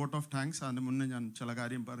നിൽക്കുന്നത് വോട്ട് ഓഫ് താങ്ക്സ്. അതിന് മുന്നേ ഞാൻ ചില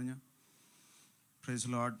കാര്യം പറഞ്ഞ് പ്രൈസ്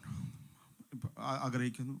ദി ലോർഡ്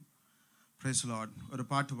ആഗ്രഹിക്കുന്നു. Praise the Lord. ഒരു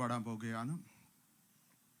പാട്ട് പാടാൻ പോവുകയാണ്.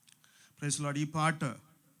 Praise the Lord. ഈ പാട്ട്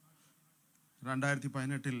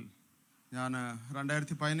 2018 ഞാൻ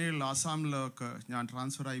 2017 ആസാമിലേക്ക് ഞാൻ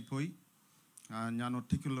ട്രാൻസ്ഫറായി പോയി. ഞാൻ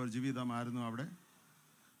ഒറ്റയ്ക്കുള്ള ഒരു ജീവിതമായിരുന്നു അവിടെ.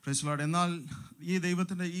 Praise the Lord. എന്നാൽ ഈ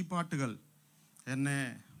ദൈവത്തിൻ്റെ ഈ പാട്ടുകൾ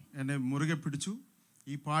എന്നെ മുറുകെ പിടിച്ചു.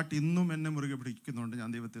 ഈ പാട്ട് ഇന്നും എന്നെ മുറുകെ പിടിക്കുന്നുണ്ട്. ഞാൻ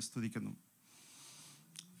ദൈവത്തെ സ്തുതിക്കുന്നു.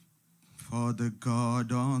 For the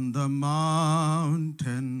God on the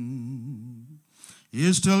mountain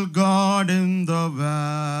is still God in the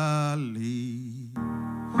valley.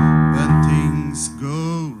 When things go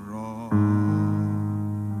wrong,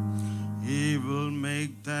 He will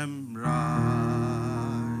make them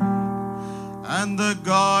right. And the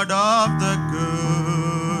God of the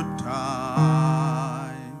good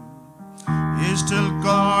time is still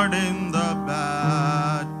God in the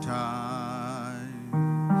bad time.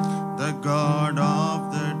 The God of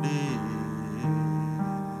the day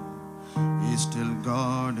is still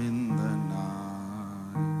God in the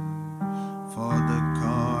night. For the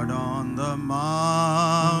God on the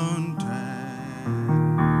mountain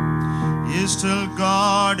is still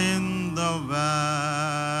God in the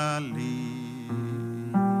valley.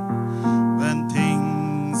 When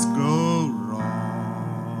things go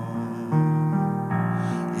wrong,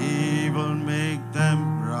 He will make them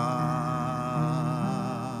right.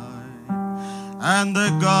 And the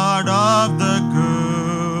God of the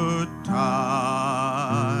good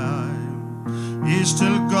time is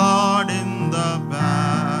still God in the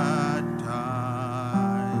bad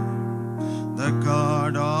time. The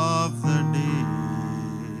God of the day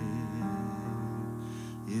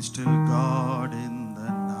is still God in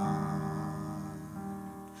the night.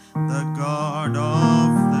 The God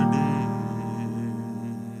of the day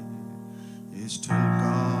is still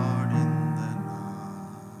God in the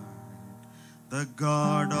night. The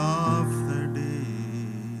God of the day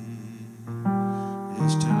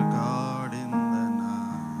is still God in the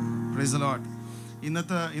night. Praise the Lord.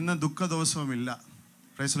 ഇന്ന് ദുഃഖ ദിവസവുമില്ല.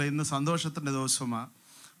 Praise Lord. ഇന്ന് സന്തോഷത്തിൻ്റെ ദിവസമാണ്.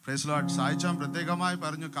 Praise Lord. സായിച്ചാൻ പ്രത്യേകമായി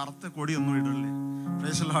പറഞ്ഞു കറുത്ത കൊടിയൊന്നും ഇടല്ലേ.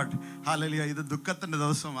 Praise Lord. Hallelujah. ഇത് ദുഃഖത്തിൻ്റെ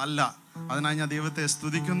ദിവസം അല്ല. അതിനായി ഞാൻ ദൈവത്തെ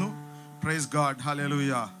സ്തുതിക്കുന്നു. Praise God.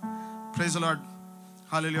 Hallelujah. Praise Lord.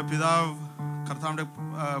 Hallelujah. പിതാവ് കർത്താവിൻ്റെ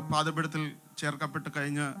പാദപീഠത്തിൽ ചേർക്കപ്പെട്ട്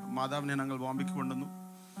കഴിഞ്ഞ് മാതാവിനെ ഞങ്ങൾ ബോംബെക്ക് കൊണ്ടുവന്നു.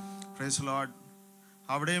 Praise Lord.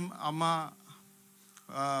 അവിടെയും അമ്മ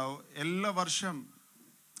എല്ലാ വർഷം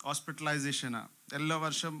ഹോസ്പിറ്റലൈസേഷനാണ്. എല്ലാ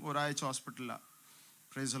വർഷം ഒരാഴ്ച ഹോസ്പിറ്റലാണ്.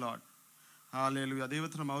 Praise Lord. ഹല്ലേലൂയ.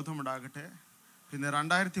 ദൈവത്തിന് മഹത്വം ഉണ്ടാകട്ടെ. പിന്നെ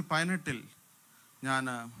 2018 ഞാൻ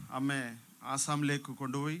അമ്മയെ ആസാമിലേക്ക്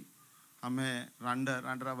കൊണ്ടുപോയി. അമ്മയെ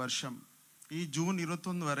 2.5 വർഷം ഈ ജൂൺ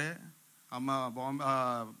 21 വരെ അമ്മ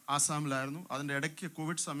ആസാമിലായിരുന്നു. അതിൻ്റെ ഇടയ്ക്ക്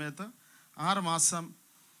കോവിഡ് സമയത്ത് 6 മാസം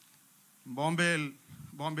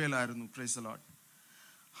ബോംബെയിലായിരുന്നു. Praise the Lord.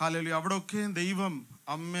 ഹല്ലേലൂയ. അവിടെയൊക്കെ ദൈവം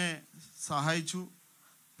അമ്മയെ സഹായിച്ചു.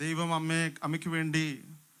 ദൈവം അമ്മയ്ക്ക് വേണ്ടി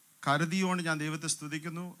കരുതിയോണ്ട് ഞാൻ ദൈവത്തെ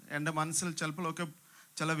സ്തുതിക്കുന്നു. എൻ്റെ മനസ്സിൽ ചിലപ്പോഴൊക്കെ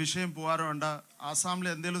ചില വിഷയം പോകാറുണ്ട്. ആസാമിൽ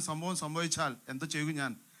എന്തെങ്കിലും സംഭവം സംഭവിച്ചാൽ എന്ത് ചെയ്യും?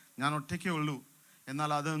 ഞാൻ ഒറ്റയ്ക്കേ ഉള്ളൂ. എന്നാൽ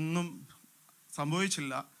അതൊന്നും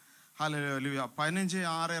സംഭവിച്ചില്ല. ഹല്ലേലൂയ.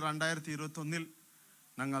 15/6/2021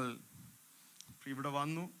 ഞങ്ങൾ ഇവിടെ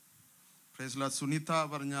വന്നു. Praise the Lord. സുനിത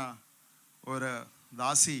പറഞ്ഞ ഒരു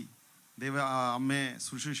ദാസി ദൈവ അമ്മയെ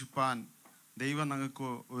ശുശ്രൂഷിപ്പാൻ ദൈവം ഞങ്ങൾക്ക്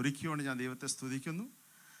ഒരുക്കിയോണ്ട് ഞാൻ ദൈവത്തെ സ്തുതിക്കുന്നു.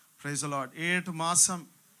 Praise the Lord. 7 മാസം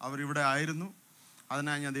അവരിവിടെ ആയിരുന്നു.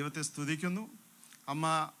 അതിനായി ഞാൻ ദൈവത്തെ സ്തുതിക്കുന്നു. അമ്മ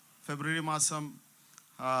ഫെബ്രുവരി മാസം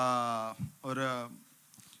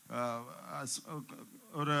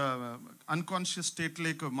ഒരു അൺകോൺഷ്യസ്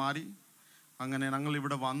സ്റ്റേറ്റിലേക്ക് മാറി. അങ്ങനെ ഞങ്ങൾ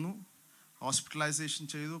ഇവിടെ വന്നു. ഹോസ്പിറ്റലൈസേഷൻ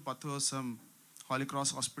ചെയ്തു. 10 ദിവസം holy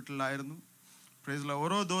cross ഹോസ്പിറ്റലിലായിരുന്നു. Praise the Lord.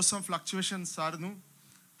 ഓരോ ദിവസം ഫ്ലക്ച്വേഷൻസ് ആയിരുന്നു.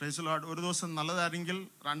 Praise the Lord. ഒരു ദിവസം നല്ലതായിരുന്നെങ്കിൽ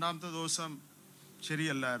രണ്ടാമത്തെ ദിവസം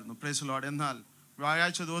ശരിയല്ലായിരുന്നു. Praise the Lord. എന്നാൽ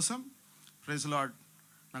വ്യാഴാഴ്ച ദിവസം പ്രൈസ് ദി ലോർഡ്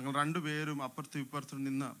ഞങ്ങൾ 2 പേരും അപ്പുറത്തും ഇപ്പുറത്തും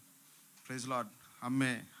നിന്ന് പ്രൈസ് ദി ലോർഡ്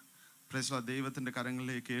അമ്മയെ പ്രൈസ് ദി ലോർഡ് ദൈവത്തിൻ്റെ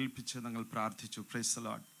കരങ്ങളിലേക്ക് ഏൽപ്പിച്ച് ഞങ്ങൾ പ്രാർത്ഥിച്ചു. Praise the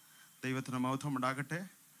Lord. ദൈവത്തിന് മഹത്വം ഉണ്ടാകട്ടെ.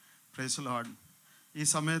 Praise the Lord. ഈ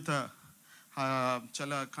സമയത്ത്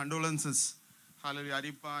ചില കണ്ടോളൻസസ് ഹല്ലേലൂയ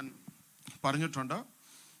അറിയിപ്പാൻ പറഞ്ഞിട്ടുണ്ട്.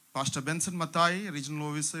 Pastor Benson Mathai, regional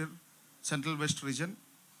officer, central west region.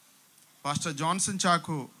 Pastor Johnson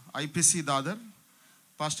Chacko, IPC Dadar.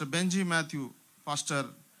 Pastor ബെഞ്ചി Mathew, pastor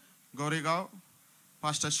ഗോറേഗാവ്.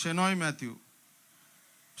 Pastor Shenoy Mathew.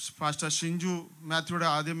 Pastor Shinju മാത്യുയുടെ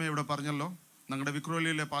ആദ്യമേ ഇവിടെ പറഞ്ഞല്ലോ, ഞങ്ങളുടെ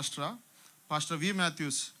വിക്രോലിയിലെ പാസ്റ്ററാ. Pastor V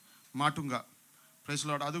Mathews Matunga. Praise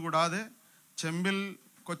Lord. അതുകൂടാതെ ചെമ്പിൽ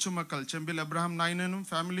കൊച്ചുമക്കൾ, ചെമ്പിൽ എബ്രഹാം നൈനനും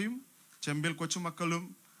ഫാമിലിയും ചെമ്പിൽ കൊച്ചുമക്കളും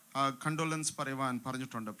കണ്ടോലൻസ് പറയുവാൻ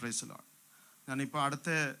പറഞ്ഞിട്ടുണ്ട്. Praise Lord. ഞാനിപ്പോൾ അടുത്ത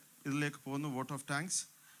ഇതിലേക്ക് പോകുന്നു. Vote of thanks.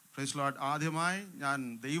 Praise Lord. ആദ്യമായി ഞാൻ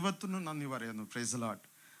ദൈവത്തിന് നന്ദി പറയുന്നു. Praise Lord.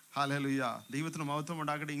 ഹല്ലേലൂയ. ദൈവത്തിന് മഹത്വം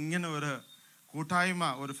ഉണ്ടാകട്ടെ. ഇങ്ങനെ ഒരു കൂട്ടായ്മ,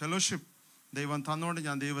 ഒരു ഫെലോഷിപ്പ് ദൈവം തന്നുകൊണ്ട്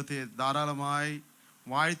ഞാൻ ദൈവത്തെ ധാരാളമായി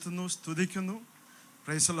വാഴ്ത്തുന്നു, സ്തുതിക്കുന്നു.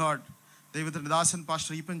 Praise Lord. ദൈവത്തിൻ്റെ ദാസൻ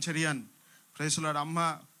pastor Eappen Cherian praise Lord അമ്മ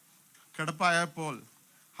കിടപ്പായപ്പോൾ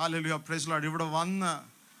ഹല്ലേലൂയ പ്രൈസ് ലോർഡ് ഇവിടെ വന്ന്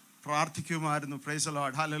പ്രാർത്ഥിക്കുമായിരുന്നു. Praise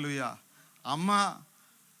Lord. ഹല്ലേലൂയ. അമ്മ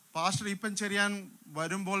പാസ്റ്റർ ഈപ്പൻ ചെറിയാൻ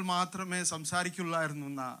വരുമ്പോൾ മാത്രമേ സംസാരിക്കുള്ളായിരുന്നു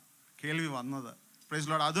എന്ന കേൾവി വന്നത്. Praise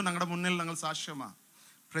Lord. അതും ഞങ്ങളുടെ മുന്നിൽ ഞങ്ങൾ സാക്ഷ്യമാണ്.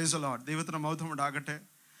 Praise Lord. ദൈവത്തിന് മഹത്വം ഉണ്ടാകട്ടെ.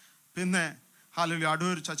 പിന്നെ hallelujah,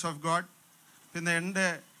 Adoor church of God, പിന്നെ എൻ്റെ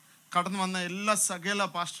കടന്നു വന്ന എല്ലാ സകല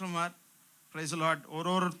പാസ്റ്റർമാർ, പ്രൈസ് ലോർഡ്,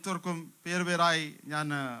 ഓരോരുത്തർക്കും പേരായി ഞാൻ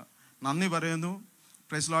നന്ദി പറയുന്നു.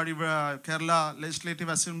 Praise Lord. Kerala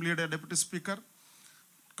legislative അസംബ്ലിയുടെ deputy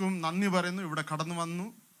സ്പീക്കർക്കും നന്ദി പറയുന്നു. ഇവിടെ കടന്നു വന്നു.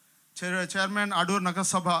 ചെയർമാൻ അടൂർ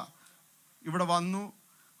നഗരസഭ ഇവിടെ വന്നു,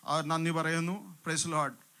 നന്ദി പറയുന്നു. Praise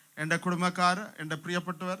Lord. എൻ്റെ കുടുംബക്കാർ, എൻ്റെ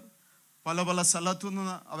പ്രിയപ്പെട്ടവർ പല പല സ്ഥലത്തു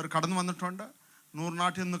നിന്ന് അവർ കടന്നു വന്നിട്ടുണ്ട്.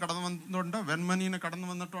 നൂർനാട്ടിൽ നിന്ന് കടന്നു വന്നിട്ടുണ്ട്, വെൺമണിയിൽ നിന്ന് കടന്നു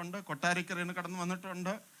വന്നിട്ടുണ്ട്, കൊട്ടാരക്കരയിൽ നിന്ന് കടന്നു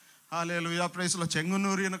വന്നിട്ടുണ്ട്. ഹല്ലേലൂയ. Praise Lord.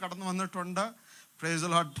 ചെങ്ങന്നൂരിൽ നിന്ന് കടന്നു വന്നിട്ടുണ്ട്. Praise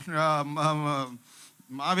Lord.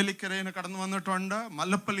 മാവേലിക്കരയിൽ നിന്ന് കടന്നു വന്നിട്ടുണ്ട്,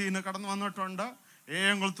 മല്ലപ്പള്ളിയിൽ നിന്ന് കടന്നു വന്നിട്ടുണ്ട്,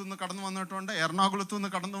 ഏഴംകുളത്തു നിന്ന് കടന്നു വന്നിട്ടുണ്ട്, എറണാകുളത്തു നിന്ന്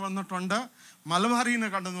കടന്നു വന്നിട്ടുണ്ട്, മലബാറിൽ നിന്ന്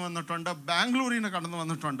കടന്നു വന്നിട്ടുണ്ട്, ബാംഗ്ലൂരിൽ നിന്ന് കടന്നു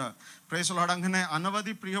വന്നിട്ടുണ്ട്. Praise Lord. അങ്ങനെ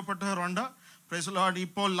അനവധി പ്രിയപ്പെട്ടവരുണ്ട്. Praise Lord.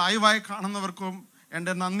 ഇപ്പോൾ ലൈവായി കാണുന്നവർക്കും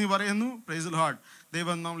എൻ്റെ നന്ദി പറയുന്നു. Praise Lord.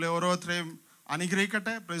 ദൈവം നമ്മളെ ഓരോരുത്തരെയും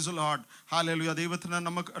അനുഗ്രഹിക്കട്ടെ. Praise Lord. ഹല്ലേലൂയ. ദൈവത്തിന്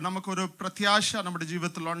നമുക്കൊരു പ്രത്യാശ നമ്മുടെ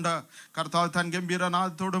ജീവിതത്തിലുണ്ട്. കർത്താവ് താൻ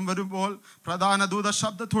ഗംഭീരനാഥത്തോടും വരുമ്പോൾ, പ്രധാന ദൂത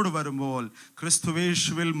ശബ്ദത്തോട് വരുമ്പോൾ,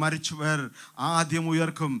 ക്രിസ്തുവേശുവിൽ മരിച്ചവർ ആദ്യം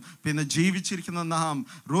ഉയർക്കും. പിന്നെ ജീവിച്ചിരിക്കുന്ന നാം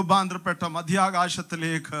രൂപാന്തരപ്പെട്ട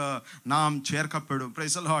മധ്യാകാശത്തിലേക്ക് നാം ചേർക്കപ്പെടും.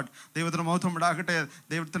 Praise Lord. ദൈവത്തിന് മഹത്വം ഉണ്ടാകട്ടെ.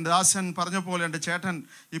 ദൈവത്തിൻ്റെ ദാസൻ പറഞ്ഞ പോലെ എൻ്റെ ചേട്ടൻ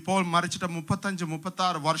ഇപ്പോൾ മരിച്ചിട്ട്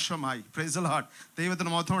 35-36 വർഷമായി. Praise Lord. ദൈവത്തിന്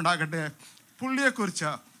മഹത്വം ഉണ്ടാകട്ടെ.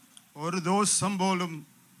 പുള്ളിയെക്കുറിച്ച് ഒരു ദിവസം പോലും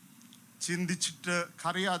ചിന്തിച്ചിട്ട്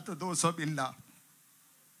കറിയാത്ത ദിവസമില്ല.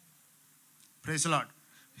 Praise Lord.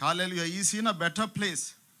 Hallelujah. Is in A better place.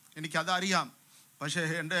 എനിക്കതറിയാം. പക്ഷേ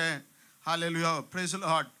എൻ്റെ ഹല്ലേലൂയ, പ്രൈസ്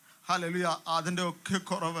ലോർഡ്, ഹല്ലേലൂയ, അതിൻ്റെ ഒക്കെ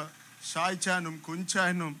കുറവ് ഷായ്ച്ചാനും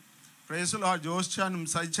കുഞ്ചാനും, പ്രൈസ് ലോർഡ്, ജോസ്ചാനും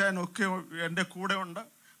സൈച്ചാനും ഒക്കെ എൻ്റെ കൂടെ ഉണ്ട്.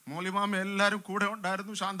 മോളിമാമ എല്ലാവരും കൂടെ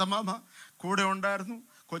ഉണ്ടായിരുന്നു. ശാന്തമാമ കൂടെ ഉണ്ടായിരുന്നു.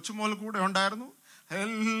 കൊച്ചുമോൾ കൂടെ ഉണ്ടായിരുന്നു.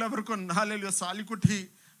 എല്ലാവർക്കും ഹല്ലേലൂയ, സാലിക്കുട്ടി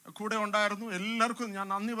കൂടെ ഉണ്ടായിരുന്നു. എല്ലാവർക്കും ഞാൻ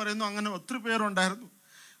നന്ദി പറയുന്നു. അങ്ങനെ ഒത്തിരി പേരുണ്ടായിരുന്നു.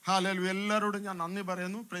 ഹല്ലേലൂയ. എല്ലാവരോടും ഞാൻ നന്ദി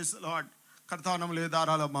പറയുന്നു. Praise Lord. കർത്താവ് നമ്മളെ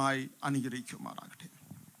ധാരാളമായി അനുഗ്രഹിക്കുമാറാകട്ടെ.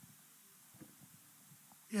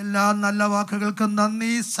 എല്ലാ നല്ല വാക്കുകൾക്കും നന്ദി.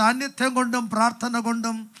 സാന്നിധ്യം കൊണ്ടും പ്രാർത്ഥന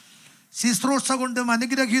കൊണ്ടും ശുശ്രൂഷ കൊണ്ടും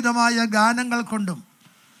അനുഗ്രഹീതമായ ഗാനങ്ങൾ കൊണ്ടും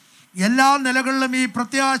എല്ലാ നിലകളിലും ഈ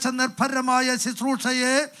പ്രത്യാശ നിർഭരമായ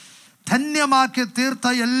ശുശ്രൂഷയെ ധന്യമാക്കി തീർത്ത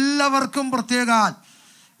എല്ലാവർക്കും പ്രത്യേകാൽ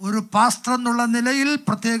ഒരു പാസ്റ്റർ എന്നുള്ള നിലയിൽ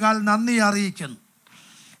പ്രത്യേകാൽ നന്ദി അറിയിക്കുന്നു.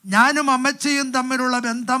 ഞാനും അമ്മച്ചിയും തമ്മിലുള്ള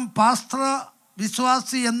ബന്ധം പാസ്റ്റർ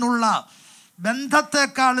വിശ്വാസി എന്നുള്ള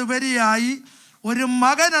ബന്ധത്തെക്കാൾ ഉപരിയായി ഒരു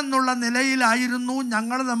മകൻ എന്നുള്ള നിലയിലായിരുന്നു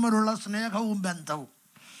ഞങ്ങൾ തമ്മിലുള്ള സ്നേഹവും ബന്ധവും.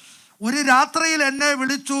 ഒരു രാത്രിയിൽ എന്നെ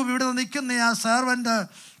വിളിച്ചു. ഇവിടെ നിൽക്കുന്ന ആ സെർവൻ്റ്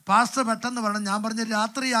പാസ്റ്റർ പെട്ടെന്ന് പറഞ്ഞു. ഞാൻ പറഞ്ഞു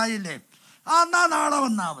രാത്രിയായില്ലേ, എന്നാൽ നാളെ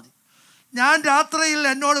വന്നാൽ മതി. ഞാൻ രാത്രിയിൽ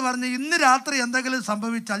എന്നോട് പറഞ്ഞു ഇന്ന് രാത്രി എന്തെങ്കിലും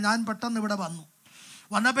സംഭവിച്ചാൽ ഞാൻ പെട്ടെന്ന് ഇവിടെ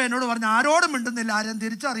വന്നപ്പോൾ എന്നോട് പറഞ്ഞു ആരോടും മിണ്ടുന്നില്ല, ആരും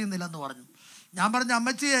തിരിച്ചറിയുന്നില്ലെന്ന് പറഞ്ഞു. ഞാൻ പറഞ്ഞു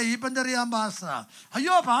അമ്മച്ചിയെ ഈ പഞ്ചറിയാൻ പാസ്റ്ററാ.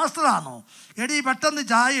 അയ്യോ പാസ്റ്ററാണോ? എടി പെട്ടെന്ന്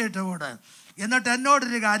ചായ ഇട്ടുകൂടെ. എന്നിട്ട്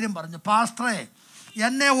എന്നോടൊരു കാര്യം പറഞ്ഞു, പാസ്റ്ററെ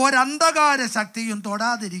എന്നെ ഒരന്ധകാര ശക്തിയും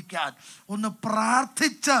തൊടാതിരിക്കാൻ ഒന്ന്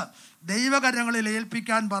പ്രാർത്ഥിച്ച് ദൈവകരങ്ങളിൽ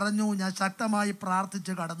ഏൽപ്പിക്കാൻ പറഞ്ഞു. ഞാൻ ശക്തമായി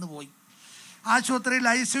പ്രാർത്ഥിച്ച് കടന്നുപോയി. ആശുപത്രിയിൽ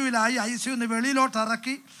ഐസിയുവിലായി. ഐസിയുന്ന് വെളിയിലോട്ട്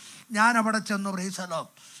ഇറക്കി. ഞാൻ അവിടെ ചെന്നു. പ്രൈസലോ.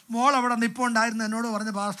 മോൾ അവിടെ നിൽപ്പുണ്ടായിരുന്നു. എന്നോട്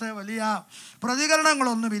പറഞ്ഞു പാസ്റ്ററെ വലിയ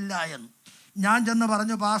പ്രതികരണങ്ങളൊന്നുമില്ല എന്ന്. ഞാൻ ചെന്ന്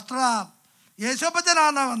പറഞ്ഞു പാസ്റ്ററാ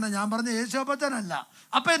യേശോപ്പച്ചനാന്നാ വന്നത്. ഞാൻ പറഞ്ഞു യേശോപ്പച്ചനല്ല.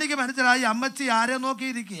 അപ്പം എനിക്ക് മനസ്സിലായി അമ്മച്ചി ആരെ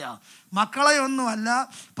നോക്കിയിരിക്കുക, മക്കളെയൊന്നുമല്ല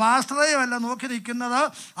പാസ്റ്ററെയുമല്ല നോക്കി നിൽക്കുന്നത്,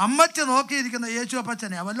 അമ്മച്ചി നോക്കിയിരിക്കുന്ന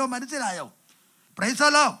യേശോപ്പച്ചനെയാണ്. വല്ലോ മനസ്സിലായോ?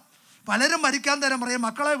 പ്രൈസലോ. പലരും മരിക്കാൻ തരം പറയും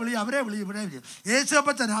മക്കളെ വിളി, അവരെ വിളി, ഇവിടെ വിളി,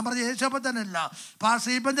 യേശോപ്പച്ചൻ. ഞാൻ പറഞ്ഞു യേശോപ്പച്ചനല്ല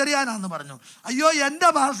പാസ്റ്റർ ഈപ്പൻ ചെറിയാനാന്ന് പറഞ്ഞു. അയ്യോ എൻ്റെ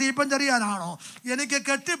പാസ്റ്റർ ഈപ്പൻ ചെറിയാനാണോ? എനിക്ക്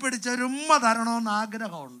കെട്ടിപ്പിടിച്ച ഒരു ഉമ്മ തരണമെന്ന്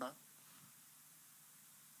ആഗ്രഹമുണ്ട്.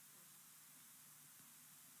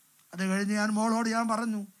 അത് കഴിഞ്ഞ് ഞാൻ മോളോട് ഞാൻ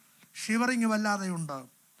പറഞ്ഞു ഷിവറിങ് വല്ലാതെയുണ്ട്.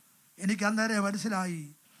 എനിക്ക് അന്നേരം മനസ്സിലായി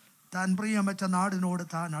താൻ പ്രിയം വെച്ച നാടിനോട്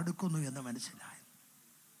താൻ അടുക്കുന്നു എന്ന് മനസ്സിലായി.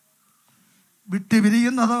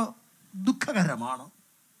 വിട്ടുപിരിയുന്നത് ദുഃഖകരമാണ്,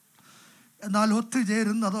 എന്നാൽ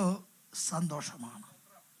ഒത്തുചേരുന്നത് സന്തോഷമാണ്.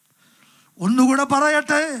 ഒന്നുകൂടെ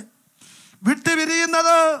പറയട്ടെ,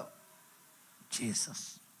 വിട്ടുപിരിയുന്നത് ജീസസ്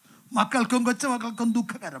മക്കൾക്കും കൊച്ചുമക്കൾക്കും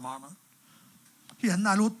ദുഃഖകരമാണ്,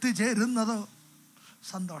 എന്നാൽ ഒത്തുചേരുന്നത്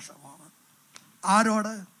സന്തോഷമാണ്.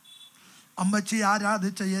 ആരോട്? അമ്മച്ചി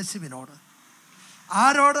ആരാധിച്ച യേശുവിനോട്.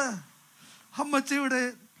 ആരോട്? അമ്മച്ചിയുടെ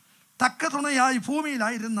തക്ക തുണയായി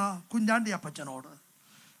ഭൂമിയിലായിരുന്ന കുഞ്ചാണ്ടി അപ്പച്ചനോട്.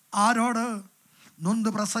 ആരോട്? നൊന്ത്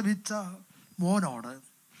പ്രസവിച്ച മോനോട്.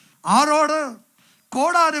 ആരോട്?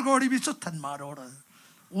 കോടാനുകോടി വിശുദ്ധന്മാരോട്.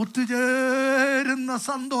 ഒത്തുചേരുന്ന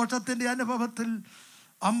സന്തോഷത്തിൻ്റെ അനുഭവത്തിൽ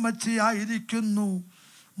അമ്മച്ചിയായിരിക്കുന്നു.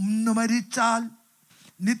 ഇന്ന് മരിച്ചാൽ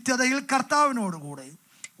നിത്യതയിൽ കർത്താവിനോടുകൂടെ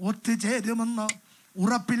ഒത്തുചേരുമെന്ന്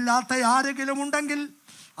ഉറപ്പില്ലാത്ത ആരെങ്കിലും ഉണ്ടെങ്കിൽ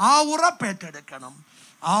ആ ഉറപ്പേറ്റെടുക്കണം.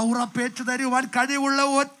 ആ ഉറപ്പേറ്റ് തരുവാൻ കഴിവുള്ള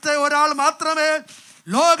ഒറ്റ ഒരാൾ മാത്രമേ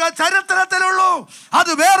ലോക ചരിത്രത്തിലുള്ളൂ.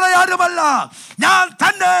 അത് വേറെ ആരുമല്ല, ഞാൻ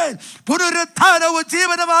തന്നെ പുനരുത്ഥാനവും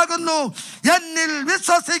ജീവനുമാകുന്നു. എന്നിൽ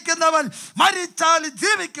വിശ്വസിക്കുന്നവൻ മരിച്ചാൽ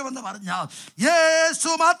ജീവിക്കുമെന്ന് പറഞ്ഞ യേശു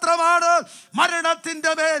മാത്രമാണ്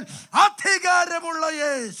മരണത്തിന്റെ മേൽ അധികാരമുള്ള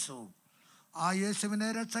യേശു. ആ യേശുവിനെ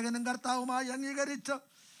രക്ഷകനും കർത്താവുമായി അംഗീകരിച്ച്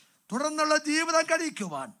തുടർന്നുള്ള ജീവിതം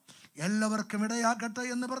കഴിക്കുവാൻ എല്ലാവർക്കും ഇടയാക്കട്ടെ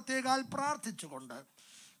എന്ന് പ്രത്യേകാൽ പ്രാർത്ഥിച്ചുകൊണ്ട്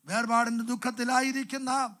വേർപാടിൻ്റെ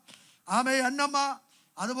ദുഃഖത്തിലായിരിക്കുന്ന ആമേ അന്നമ്മ,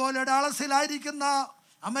 അതുപോലെ ഡാളസിലായിരിക്കുന്ന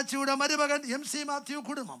അമ്മച്ചിയുടെ മരുമകൻ MC മാത്യു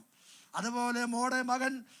കുടുംബം, അതുപോലെ മോടെ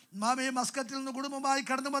മകൻ മാമി മസ്കറ്റിൽ നിന്ന് കുടുംബമായി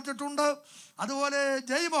കടന്നു വന്നിട്ടുണ്ട്, അതുപോലെ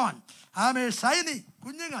ജയ്മോൻ, ആമേ ഷൈനി,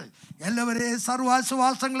 കുഞ്ഞുങ്ങൾ എല്ലാവരെയും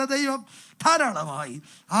സർവാശ്വാസങ്ങളെ ദൈവം ധാരാളമായി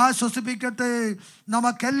ആശ്വസിപ്പിക്കട്ടെ.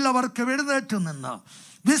 നമുക്കെല്ലാവർക്കും എഴുന്നേറ്റ് നിന്ന്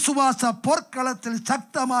വിശ്വാസ പൊർക്കളത്തിൽ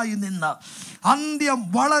ശക്തമായി നിന്ന് അന്ത്യം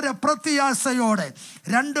വളരെ പ്രത്യാശയോടെ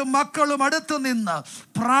രണ്ട് മക്കളും അടുത്തു നിന്ന്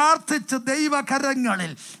പ്രാർത്ഥിച്ച്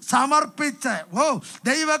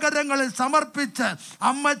ദൈവകരങ്ങളിൽ സമർപ്പിച്ച്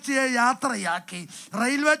അമ്മച്ചിയെ യാത്രയാക്കി.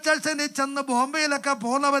 റെയിൽവേ സ്റ്റേഷനിൽ ചെന്ന് ബോംബെയിലൊക്കെ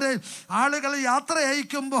പോകുന്നവരെ ആളുകൾ യാത്ര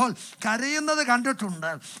അയക്കുമ്പോൾ കരയുന്നത്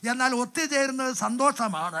കണ്ടിട്ടുണ്ട്. എന്നാൽ ഒത്തുചേരുന്നത്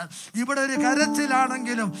സന്തോഷമാണ്. ഇവിടെ ഒരു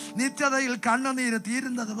കരച്ചിലാണെങ്കിലും നിത്യതയിൽ കണ്ണുനീര്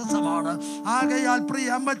തീരുന്ന ദിവസമാണ്. ആകയാൽ പ്രിയ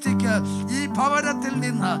അമ്മച്ചിക്ക് ഈ ഭവനത്തിൽ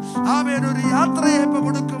നിന്ന് ഒരു യാത്രയയപ്പ്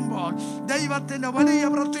കൊടുക്കുമ്പോൾ ദൈവത്തിന്റെ വലിയ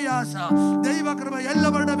പ്രത്യാശ, ദൈവകൃപ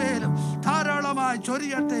എല്ലാവരുടെ മേലും ധാരാളമായി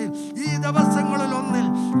ചൊരിയട്ടെ. ഈ ദിവസങ്ങളിൽ ഒന്നിൽ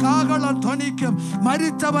കാഹളം ധ്വനിക്കും.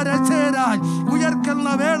 മരിച്ചവരെ ചേരാൻ ഉയർക്കുന്ന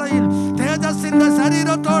വേളയിൽ തേജസ്സിന്റെ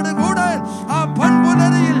ശരീരത്തോട് കൂടെ ആ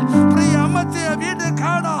പൊൻപുലരിയിൽ പ്രിയ അമ്മച്ചിയെ വീണ്ടും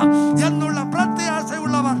കാണാം എന്നുള്ള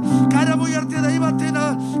പ്രത്യാശയുള്ളവർ കരമുയർത്തിയ ദൈവത്തിന്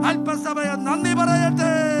അല്പസമയം നന്ദി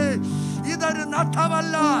പറയട്ടെ. ഇതൊരു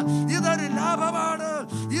നഷ്ടമല്ല, ഇതൊരു ലാഭമാണ്,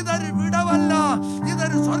 ഇതൊരു വിടവല്ല,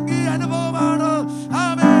 ഇതൊരു സ്വർഗീയ അനുഭവമാണ്.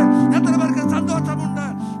 ആമേൻ. എത്ര പേർക്ക് സന്തോഷമുണ്ട്?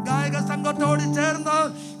 ഗായക സംഘത്തോട് ചേർന്ന്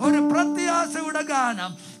ഒരു പ്രത്യാശയുടെ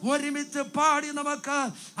ഗാനം ഒരുമിച്ച് പാടി നമുക്ക്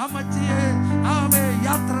അമ്മച്ചിയെ ആമേ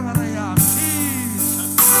യാത്ര പറയാം.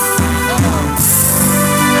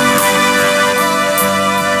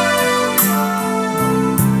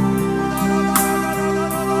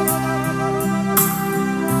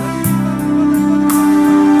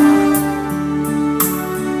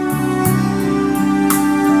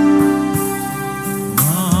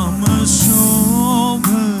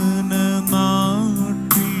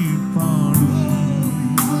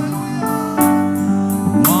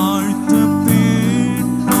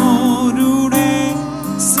 വാഴ്ത്തപ്പെട്ട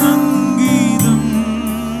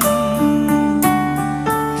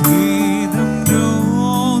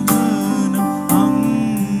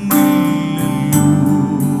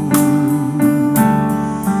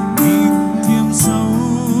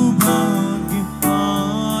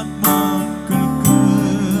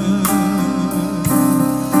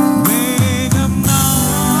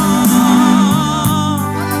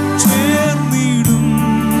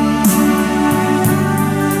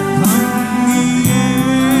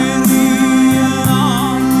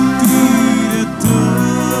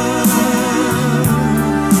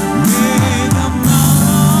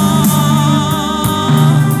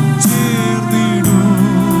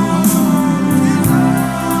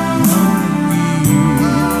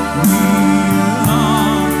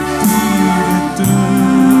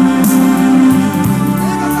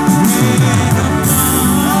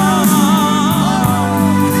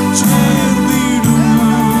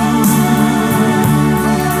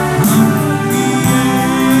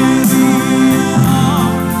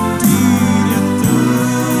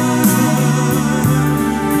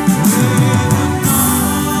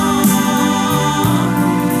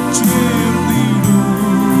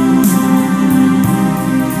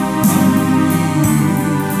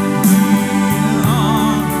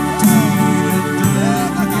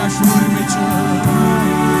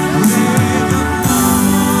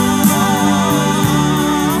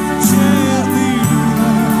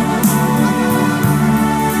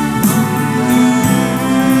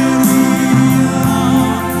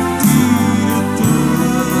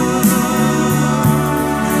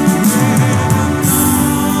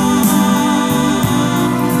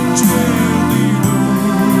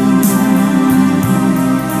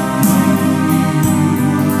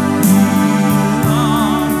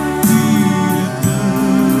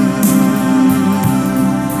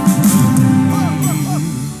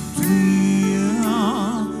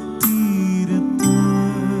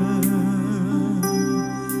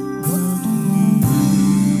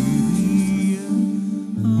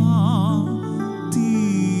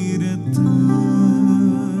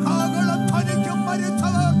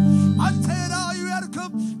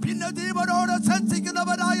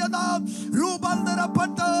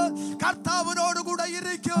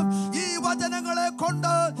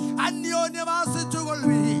പറഞ്ഞ്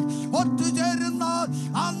വാസിച്ചുകൊള്ളുവീൻ. ഒത്തുചേരുന്ന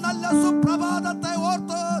ആ നല്ല സുപ്രഭാതത്തെ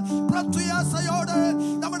ഓർത്ത് പ്രത്യാശയോടെ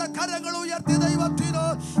നമ്മുടെ കരങ്ങൾ ഉയർത്തി ദൈവത്തിന്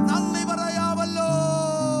നന്ദി പറയാമല്ലോ.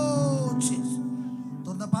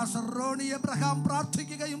 പാസ്റ്റർ റോണി എബ്രഹാം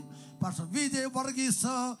പ്രാർത്ഥിക്കുകയും പാസ്റ്റർ വിജയ്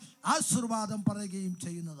വർഗീസ് ആശീർവാദം പറയുകയും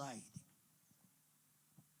ചെയ്യുന്നതായി.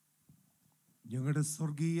 ഞങ്ങളുടെ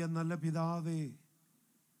സ്വർഗീയ നല്ല പിതാവേ,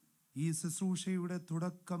 ഈ ശുശ്രൂഷയുടെ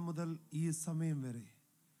തുടക്കം മുതൽ ഈ സമയം വരെ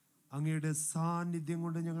അങ്ങയുടെ സാന്നിധ്യം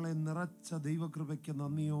കൊണ്ട് ഞങ്ങളെ നിറച്ച ദൈവകൃപയ്ക്ക്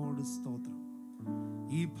നന്ദിയോട് സ്തോത്രം.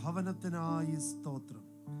 ഈ ഭവനത്തിനായി സ്തോത്രം,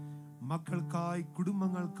 മക്കൾക്കായി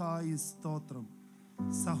കുടുംബങ്ങൾക്കായി സ്തോത്രം,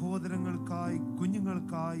 സഹോദരങ്ങൾക്കായി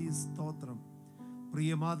കുഞ്ഞുങ്ങൾക്കായി സ്തോത്രം.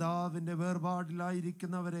 പ്രിയ മാതാവിൻ്റെ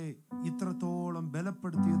വേർപാടിലായിരിക്കുന്നവരെ ഇത്രത്തോളം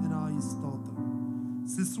ബലപ്പെടുത്തിയതിനായി സ്തോത്രം.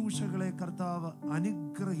 ശുശ്രൂഷകളെ കർത്താവ്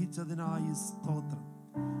അനുഗ്രഹിച്ചതിനായി സ്തോത്രം.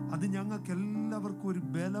 അത് ഞങ്ങൾക്ക് എല്ലാവർക്കും ഒരു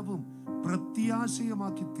ബലവും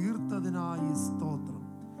പ്രത്യാശയുമാക്കി തീർത്തതിനായി സ്തോത്രം.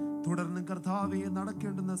 തുടർന്ന് കർത്താവെ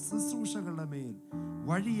നടക്കേണ്ടുന്ന ശുശ്രൂഷകളുടെ മേൽ,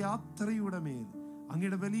 വഴിയാത്രയുടെ മേൽ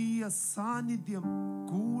അങ്ങയുടെ വലിയ സാന്നിധ്യം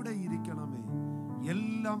കൂടെ ഇരിക്കണമേ.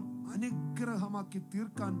 എല്ലാം അനുഗ്രഹമാക്കി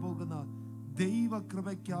തീർക്കാൻ പോകുന്ന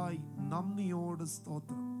ദൈവകൃപയ്ക്കായി നന്ദിയോട്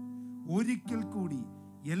സ്തോത്രം. ഒരിക്കൽ കൂടി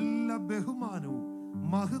എല്ലാ ബഹുമാനവും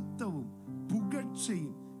മഹത്വവും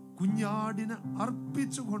പുകഴ്ചയും കുഞ്ഞാടിന്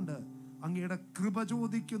അർപ്പിച്ചുകൊണ്ട് അങ്ങയുടെ കൃപ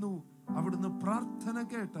ചോദിക്കുന്നു. അവിടുന്ന് പ്രാർത്ഥന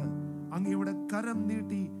കേട്ട് അങ്ങയുടെ കരം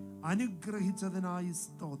നീട്ടി അനുഗ്രഹിച്ചതിനായി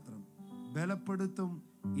സ്തോത്രം. ബലപ്പെടുത്തും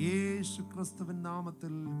യേശു ക്രിസ്തുവിൻ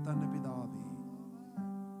നാമത്തിൽ തന്നെ പിതാവേ.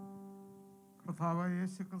 കർത്താവായ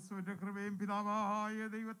യേശു ക്രിസ്തുവിന്റെ കൃപയും പിതാവായ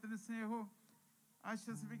ദൈവത്തിന്റെ സ്നേഹവും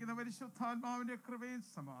ആശ്വസിപ്പിക്കുന്ന പരിശുദ്ധാത്മാവിന്റെ കൃപയും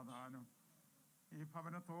സമാധാനം ഈ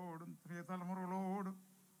ഭവനത്തോടും പ്രിയ തലമുറകളോടും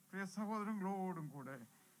പ്രിയ സഹോദരങ്ങളോടും കൂടെ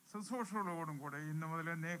ശുശ്രൂഷകളോടും കൂടെ ഇന്നു മുതൽ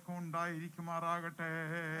എന്നേക്കും ഉണ്ടായിരിക്കുമാറാകട്ടെ.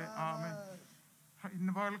 ആമേൻ.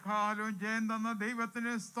 ഇന്ന് പകൽക്കാലവും ജയം തന്ന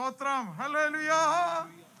ദൈവത്തിന് സ്തോത്രം. Hallelujah,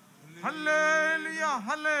 hallelujah,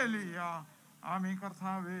 hallelujah. ആമേൻ.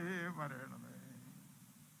 കർത്താവേ വരണമേ.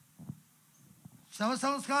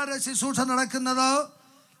 ശവസംസ്കാര ശുശ്രൂഷ നടക്കുന്നത്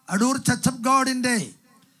അടൂർ ചർച്ച് ഓഫ് ഗോഡിന്റെ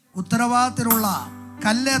ഉത്തരവാദിത്തത്തിലുള്ള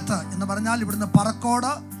കല്ലേത്ത് എന്ന് പറഞ്ഞാൽ ഇവിടുന്ന്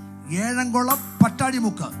പറക്കോട്, ഏഴംകുളം,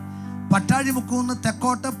 പട്ടാഴിമുക്ക് നിന്ന്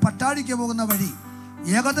തെക്കോട്ട് പട്ടാഴിക്ക് പോകുന്ന വഴി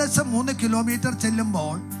ഏകദേശം 3 കിലോമീറ്റർ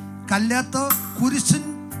ചെല്ലുമ്പോൾ കല്ലേത്ത് കുരിശിൻ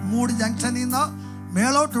മൂട് ജംഗ്ഷനിൽ നിന്ന്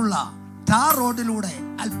മേലോട്ടുള്ള ടാർ റോഡിലൂടെ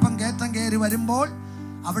അല്പം കയറ്റം കയറി വരുമ്പോൾ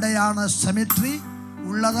അവിടെയാണ് സെമിട്രി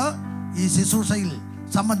ഉള്ളത്. ഈ ശുശ്രൂഷയിൽ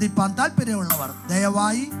സംബന്ധിപ്പാൻ താല്പര്യമുള്ളവർ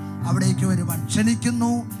ദയവായി അവിടേക്ക് വരുവാൻ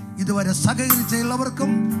ക്ഷണിക്കുന്നു. ഇതുവരെ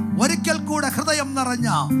സഹകരിച്ചുള്ളവർക്കും ഒരിക്കൽ കൂടെ ഹൃദയം നിറഞ്ഞ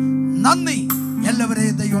നന്ദി.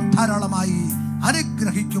 എല്ലാവരെയും ദൈവം ധാരാളമായി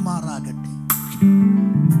അനുഗ്രഹിക്കുമാറാകട്ടെ.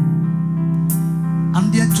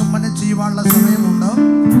 അന്ത്യചുംബനം ചെയ്യുവാനുള്ള സമയമുണ്ട്.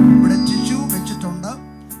 ഇവിടെ ടിഷ്യൂ വെച്ചിട്ടുണ്ട്.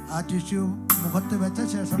 ആ ടിഷ്യൂ മുഖത്ത് വെച്ച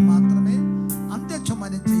ശേഷം മാത്രമേ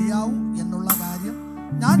അന്ത്യചുംബനം ചെയ്യാവൂ എന്നുള്ള കാര്യം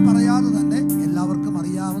ഞാൻ പറയാതെ തന്നെ എല്ലാവർക്കും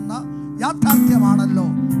അറിയാവുന്ന യാഥാർത്ഥ്യമാണല്ലോ.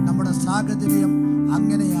 നമ്മുടെ സാഹചര്യം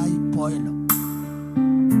അങ്ങനെയായി പോയല്ലോ.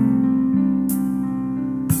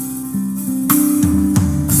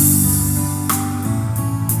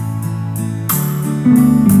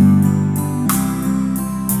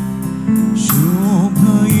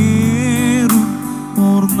 ശോഭയേറും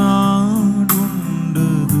ഓർനാടുണ്ടത്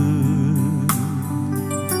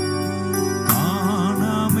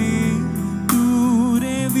കാണമേ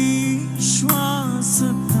ദൂരെ വിശ്വാസത്താ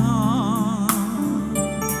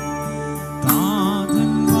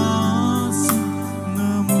താതൻ വാ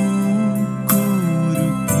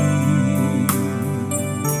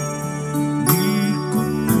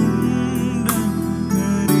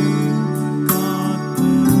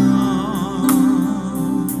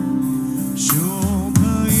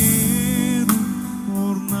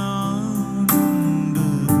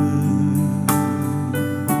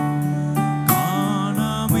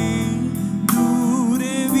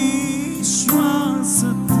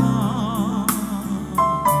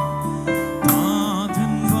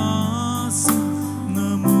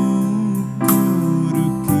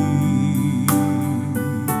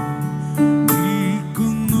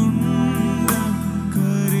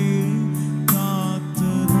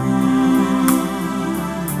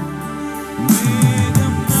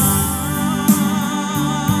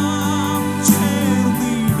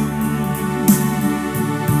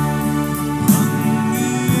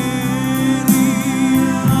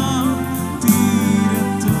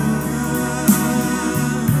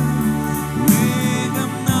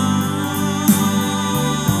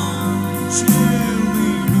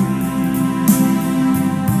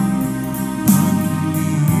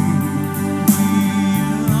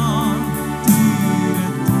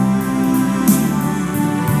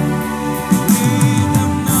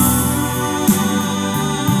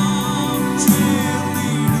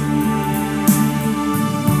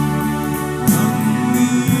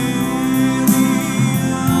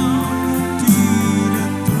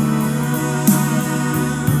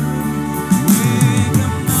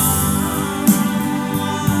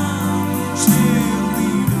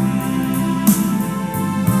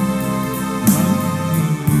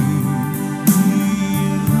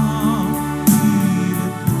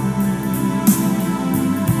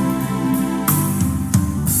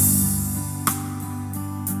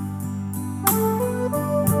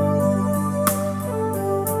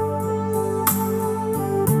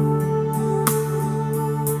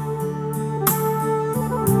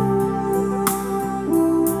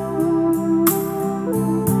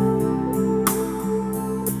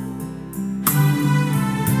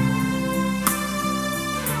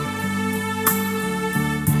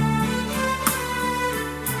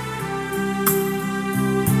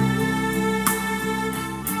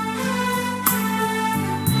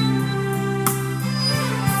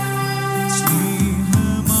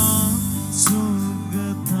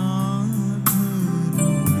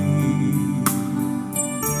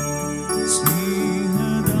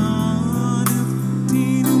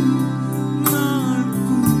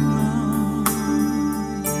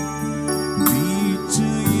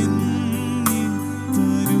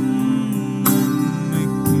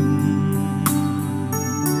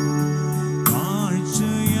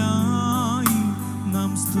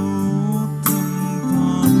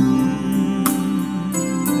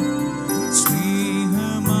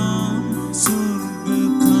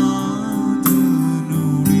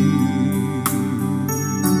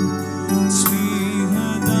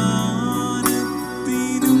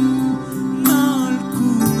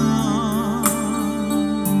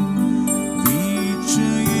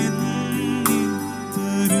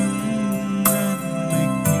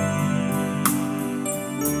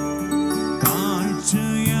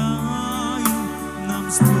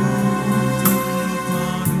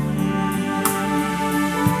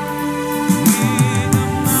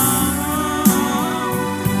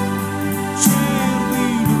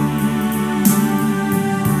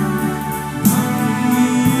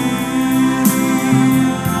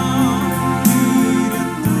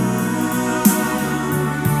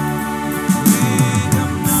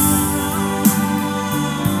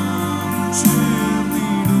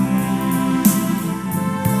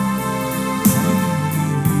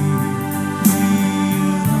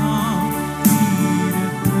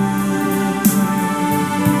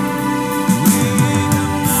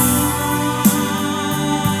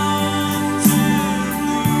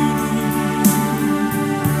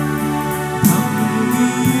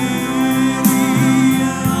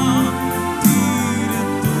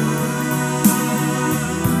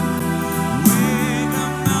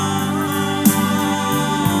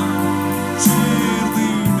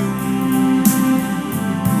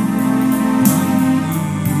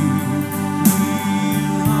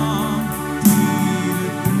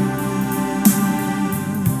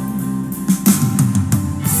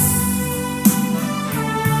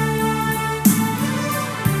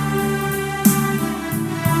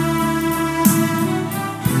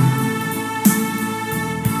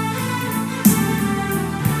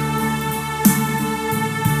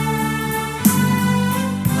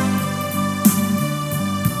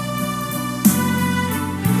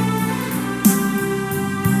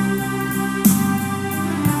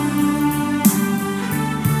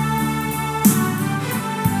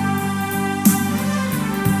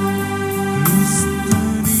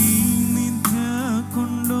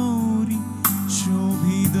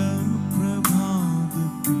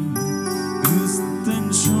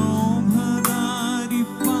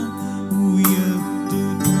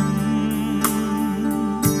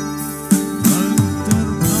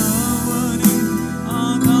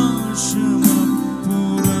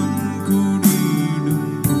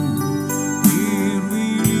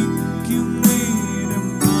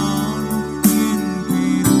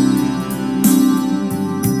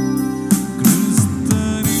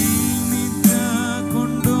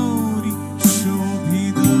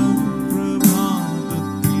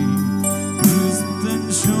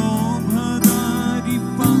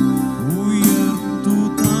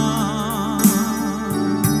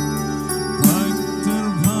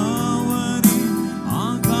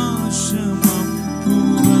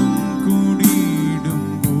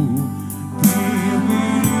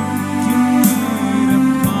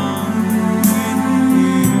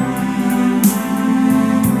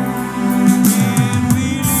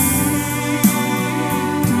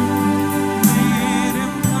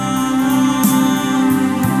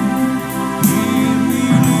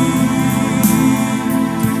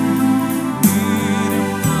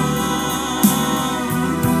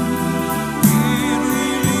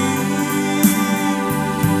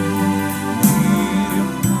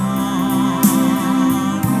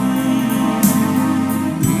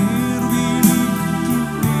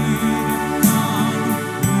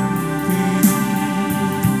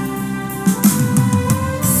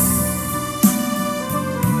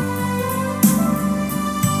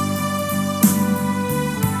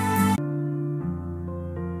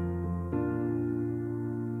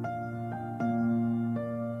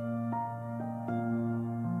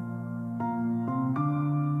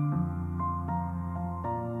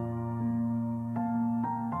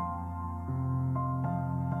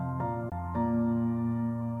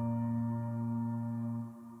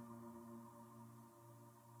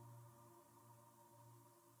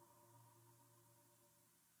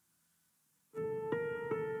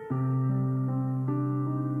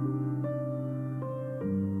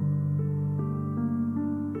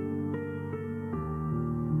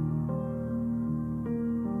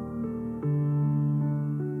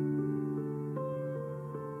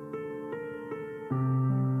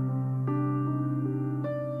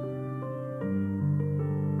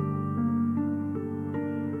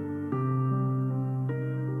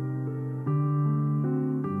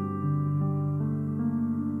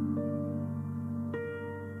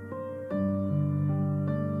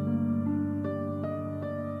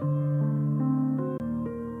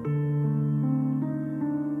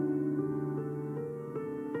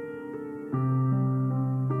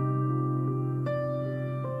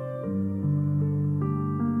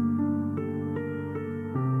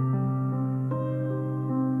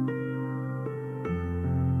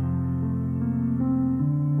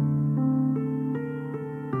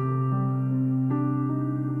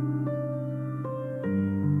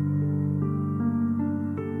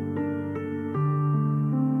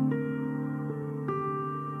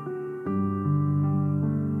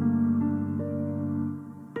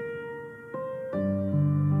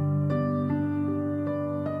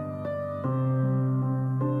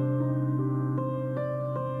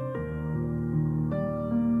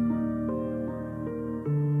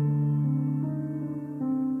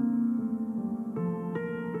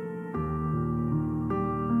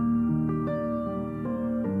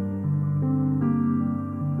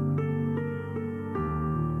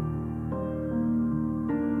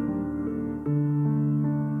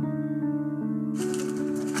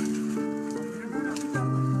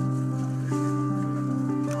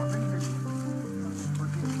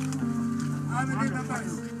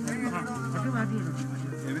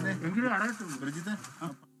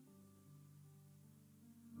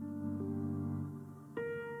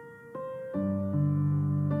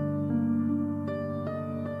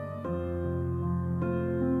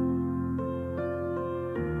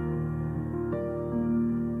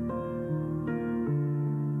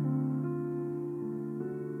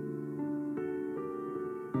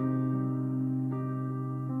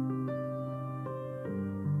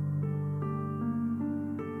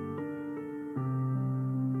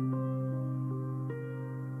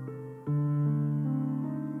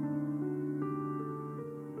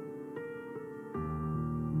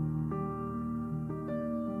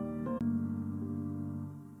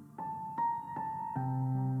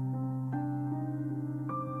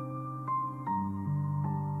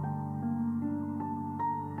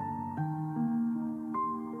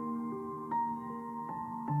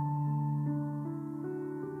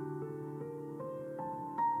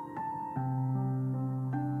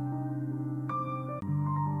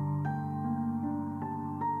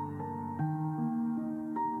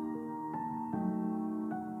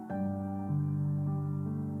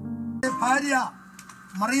ഭാര്യ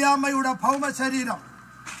മറിയാമ്മയുടെ ഭൗമ ശരീരം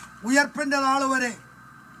ഉയർപ്പിൻ്റെ നാൾ വരെ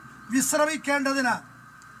വിശ്രമിക്കേണ്ടതിന്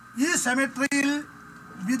ഈ സെമിട്രിയിൽ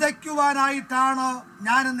വിതയ്ക്കുവാനായിട്ടാണ്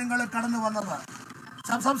ഞാനും നിങ്ങൾ കടന്നു വന്നത്.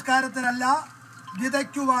 സംസ്കാരത്തിനല്ല,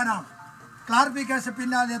 വിതയ്ക്കുവാനാണ്. ക്ലാരിഫിക്കേഷൻ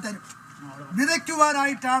പിന്നാലെ തരും.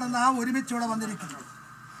 വിതയ്ക്കുവാനായിട്ടാണ് നാം ഒരുമിച്ചിവിടെ വന്നിരിക്കുന്നത്.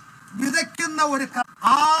 വിതയ്ക്കുന്ന ഒരു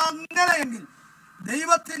അങ്ങനെയെങ്കിൽ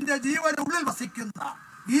ദൈവത്തിൻ്റെ ജീവനുള്ളിൽ വസിക്കുന്ന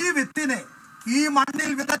ഈ വിത്തിനെ ഈ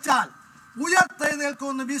മണ്ണിൽ വിതച്ചാൽ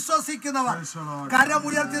ഉയർത്തെഴുന്നേൽക്കുമെന്ന് വിശ്വസിക്കുന്നവർ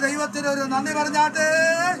കരമുയർത്തി ദൈവത്തിന് ഒരു നന്ദി പറഞ്ഞാട്ടെ.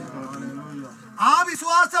 ആ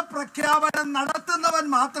വിശ്വാസ പ്രഖ്യാപനം നടത്തുന്നവൻ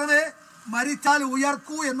മാത്രമേ മരിച്ചാൽ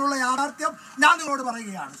ഉയർക്കൂ എന്നുള്ള യാഥാർത്ഥ്യം ഞാൻ നിങ്ങളോട്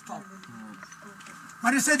പറയുകയാണ്.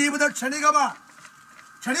 മനുഷ്യ ജീവിതം ക്ഷണികമാണ്.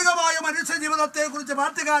 ക്ഷണികമായ മനുഷ്യ ജീവിതത്തെ കുറിച്ച്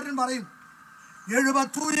പാട്ടുകാരൻ പറയും,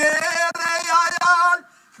 70 ഏറെയായാൽ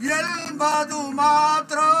 80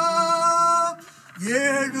 മാത്രം,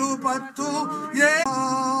 7-10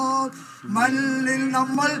 മണ്ണിൽ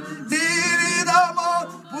നമ്മൾ ജീവിതമോ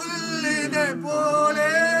പുല്ലിനെ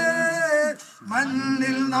പോലെ,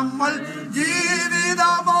 മണ്ണിൽ നമ്മൾ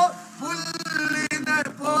ജീവിതമോ പുല്ലിനെ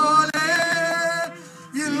പോലെ,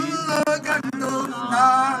 ഇന്ന് കണ്ടു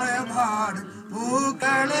നാളെ പാടും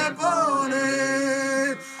പൂക്കളെ പോലെ,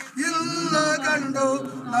 ഇന്ന് കണ്ടു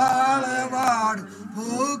നാളെ പാടും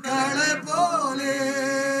പൂക്കളെ പോലെ.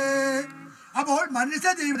 അപ്പോൾ മനുഷ്യ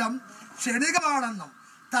ജീവിതം ക്ഷണികമാണെന്നും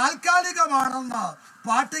താൽക്കാലികമാണെന്ന്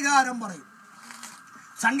പാട്ടുകാരൻ പറയും.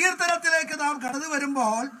 സങ്കീർത്തനത്തിലേക്ക് നാം കടന്നു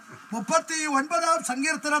വരുമ്പോൾ 39-ാം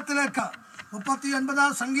സങ്കീർത്തനത്തിലേക്ക്,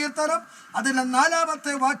 39-ാം സങ്കീർത്തനം അതിൻ്റെ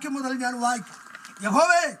 4-ാമത്തെ വാക്യം മുതൽ ഞാൻ വായിക്കും.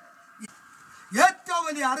 യഹോവേ, ഏറ്റവും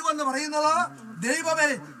വലിയ അറിവെന്ന് പറയുന്നത് ദൈവമേ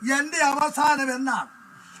എൻ്റെ അവസാനം എന്നാണ്.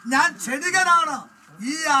 ഞാൻ ക്ഷണികനാണ്,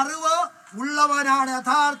 ഈ അറിവ് ഉള്ളവനാണ്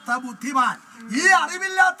യഥാർത്ഥ ബുദ്ധിമാൻ. ഈ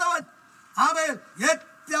അറിവില്ലാത്തവൻ അവൻ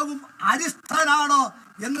ഏറ്റവും അരിഷ്ടനാണ്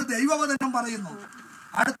എന്ന് ദൈവവചനം പറയുന്നു.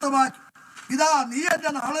 അടുത്ത വാക്യം, ഇതാ നീ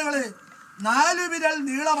എൻ്റെ നാളുകളെ 4 വിരൽ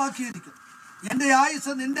നീളമാക്കിയിരിക്കുന്നു, എൻ്റെ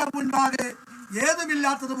ആയുസ് നിന്റെ മുൻപാകെ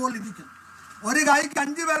ഏതുമില്ലാത്തതുപോലെ ഇരിക്കുന്നു. ഒരു കൈക്ക്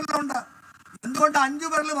 5 വിരലുണ്ട്. എന്തുകൊണ്ട് 5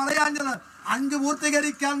 വിരൽ പറയാഞ്ഞത്? 5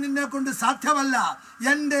 പൂർത്തീകരിക്കാൻ നിന്നെ കൊണ്ട് സാധ്യമല്ല.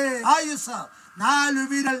 എൻ്റെ ആയുസ് 4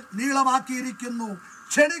 വിരൽ നീളമാക്കിയിരിക്കുന്നു,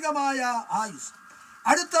 ക്ഷണികമായ ആയുസ്.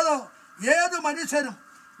 അടുത്തത്, ഏത് മനുഷ്യനും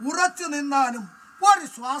ഉറച്ചു നിന്നാലും ഒരു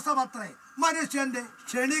ശ്വാസമത്രേ മനുഷ്യന്റെ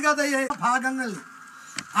ക്ഷണികതയെ ഭാഗങ്ങളിൽ.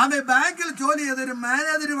 ബാങ്കിൽ ജോലി ചെയ്തൊരു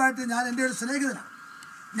മാനേജരുമായിട്ട് ഞാൻ എൻ്റെ ഒരു സ്നേഹിതനാണ്.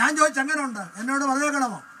 ഞാൻ ചോദിച്ചു, എങ്ങനെ ഉണ്ട്? എന്നോട്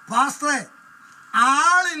പറഞ്ഞേക്കണമോ? പാസ്റ്ററെ,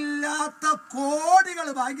 ആളില്ലാത്ത കോടികൾ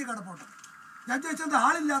ബാങ്കിൽ കിടപ്പുണ്ട്. ഞാൻ ചോദിച്ചത്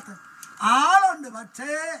ആളില്ലാത്ത ആളുണ്ട്,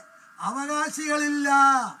 പക്ഷേ അവകാശികളില്ല.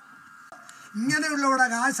 ഇങ്ങനെയുള്ളവരുടെ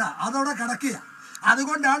കാശ അതവിടെ കിടക്കുക.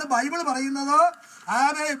 അതുകൊണ്ടാണ് ബൈബിൾ പറയുന്നത്,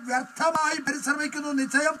 വ്യർത്ഥമായി പരിശ്രമിക്കുന്നു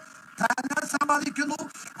നിശ്ചയം ധനം സമ്പാദിക്കുന്നു,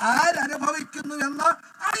 ആരനുഭവിക്കുന്നു എന്ന്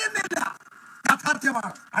അറിയുന്നില്ല.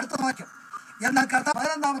 യാഥാർത്ഥ്യമാണ്. അടുത്ത വാക്യം, എന്നാൽ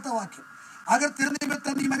 11-ാമത്തെ വാക്യം, അകർ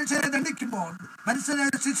തിരുനിമിത്തം നീ മനുഷ്യരെ ദണ്ഡിക്കുമ്പോൾ, മനുഷ്യനെ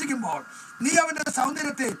ശിക്ഷിക്കുമ്പോൾ നീ അവന്റെ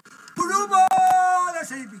സൗന്ദര്യത്തെ പുഴുപോലെ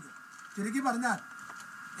ക്ഷയിപ്പിക്കും. ചുരുക്കി പറഞ്ഞാൽ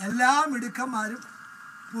എല്ലാ മിടുക്കന്മാരും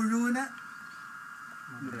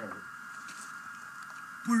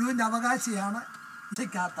പുഴുവിൻ്റെ അവകാശിയാണ്.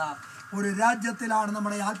 ശിക്കാത്ത ഒരു രാജ്യത്തിലാണ്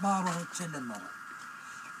നമ്മുടെ ആത്മാവ് ചെല്ലുന്നത്.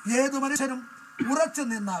 ഏതു മനുഷ്യനും ഉറച്ചു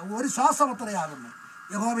നിന്ന ഒരു ശ്വാസമത്രയാകുന്നു.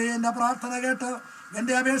 യഹോവേ, എൻ്റെ പ്രാർത്ഥന കേട്ട്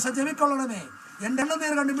എൻ്റെ അപേക്ഷ ചെവിക്കൊള്ളണമേ, എൻ്റെ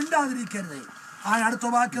എണ്ണനീർ കണ്ട് മിണ്ടാതിരിക്കരുതേ. ആ അടുത്ത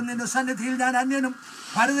വാക്യം, നിന്റെ സന്നിധിയിൽ ഞാൻ അന്യനും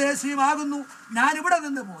പരദേശിയുമാകുന്നു, ഞാൻ ഇവിടെ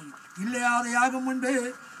നിന്ന് പോയി ഇല്ലാതെയാകും മുൻപേ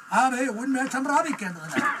ഉന്മേഷം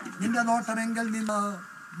പ്രാപിക്കേണ്ടതിന് നിന്റെ നോട്ടമെങ്കിൽ നിന്ന്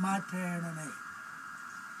മാറ്റേണമേ.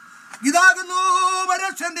 ഇതാകുന്നു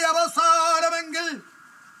മനുഷ്യന്റെ അവസാനമെങ്കിൽ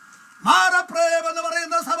മാറപ്രേം എന്ന്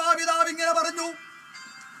പറയുന്ന സഭാപിതാവ് ഇങ്ങനെ പറഞ്ഞു.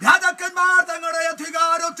 രാജാക്കന്മാർ തങ്ങളുടെ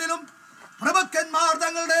അധികാരത്തിലും പ്രഭുക്കന്മാർ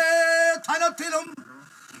തങ്ങളുടെ ധനത്തിലും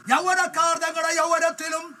യൗവനക്കാർ തങ്ങളുടെ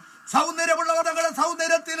യൗവനത്തിലും സൗന്ദര്യമുള്ളവർ തങ്ങളുടെ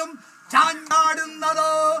സൗന്ദര്യത്തിലും ചാഞ്ചാടുന്നത്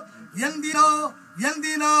എന്തിനോ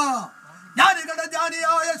എന്തിനോ? ജ്ഞാനികളുടെ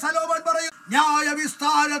ജ്ഞാനിയായ ശലോമോൻ പറയും, ന്യായ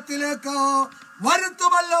വിസ്താരത്തിലേക്ക്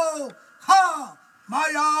വരുത്തുമല്ലോ.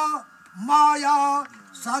 മായ മായ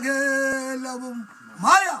സകലവും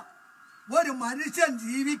മായ. ഒരു മനുഷ്യൻ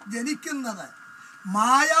ജനിക്കുന്നത്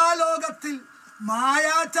മായാലോകത്തിൽ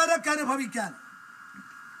മായാചരക്കനുഭവിക്കാൻ,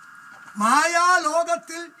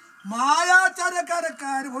 മായാലോകത്തിൽ മായാചരക്കരക്ക്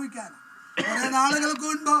അനുഭവിക്കാൻ. കുറെ നാളുകൾക്ക്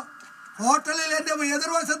മുൻപ് ഹോട്ടലിൽ എൻ്റെ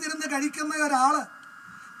എതിർവശത്തിരുന്ന് കഴിക്കുന്ന ഒരാള്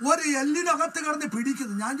ഒരു എല്ലിനകത്ത് കിടന്ന്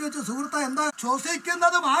പിടിക്കുന്നു. ഞാൻ ചോദിച്ചു, സുഹൃത്ത എന്താ?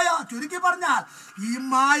 ശ്വസിക്കുന്നത് മായ. ചുരുക്കി പറഞ്ഞാൽ ഈ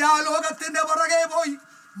മായാലോകത്തിന്റെ പുറകെ പോയി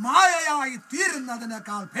മായയായി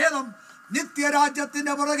തീരുന്നതിനേക്കാൾ ഭേദം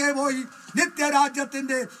നിത്യരാജ്യത്തിന്റെ പുറകെ പോയി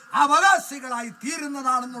നിത്യരാജ്യത്തിന്റെ അവകാശികളായി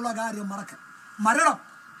തീരുന്നതാണെന്നുള്ള കാര്യം മറക്കണം.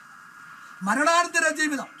 മരണാനന്തര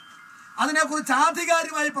ജീവിതം, അതിനെക്കുറിച്ച്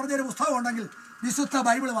ആധികാരികമായി പറഞ്ഞൊരു പുസ്തകം ഉണ്ടെങ്കിൽ വിശുദ്ധ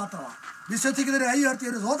ബൈബിൾ മാത്രമാണ്. വിശ്വസിക്കുന്നതിന് കൈ ഉയർത്തി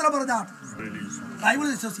ഒരു സ്തോത്രം പറഞ്ഞാൽ ബൈബിൾ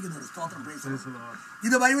വിശ്വസിക്കുന്നൊരു സ്തോത്രം.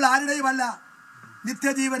 ഇത് ബൈബിൾ ആരുടെയും അല്ല,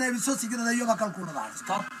 നിത്യജീവനെ വിശ്വസിക്കുന്ന ദൈവമക്കൾക്കുള്ളതാണ്.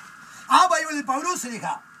 ആ ബൈബിളിൽ പൗലോസ് ശ്ലീഹ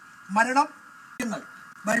മരണം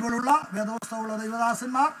ബൈബിളുള്ള വേദപുസ്തകമുള്ള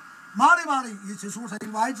ദൈവദാസന്മാർ മാറി മാറി ഈ ശുശ്രൂഷയിൽ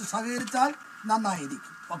വായിച്ച് സഹകരിച്ചാൽ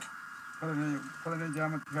നന്നായിരിക്കും. ഓക്കെ.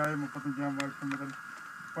 15-ാം അധ്യായം 35-ാം വാക്യം മുതൽ.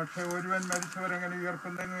 പക്ഷെ ഒരുവൻ മരിച്ചവരെങ്ങനെ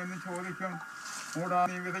ഉയർത്തുന്നു എന്ന് ചോദിക്കും. മൂടാ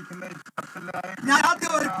നീ വിതയ്ക്കുന്ന. ഞാൻ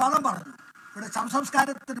ആദ്യം ഒരു പദം പറഞ്ഞു. ഇവിടെ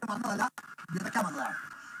സംസ്കാരത്തിന് വന്നതല്ല, വിതയ്ക്കാൻ വന്നതാണ്.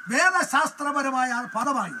 വേദശാസ്ത്രപരമായ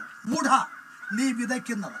പദമായി മൂഢ നീ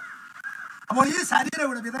വിതയ്ക്കുന്നത്. അപ്പോൾ ഈ ശരീരം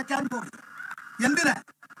ഇവിടെ വിതയ്ക്കാൻ പോകും. എന്തിന്?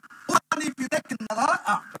 നീ വിതയ്ക്കുന്നത്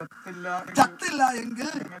ചത്തില്ല എങ്കിൽ,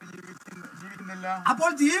 അപ്പോൾ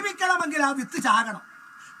ജീവിക്കണമെങ്കിൽ ആ വിത്ത് ചാകണം,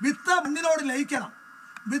 വിത്ത് മണ്ണിനോട് ലയിക്കണം,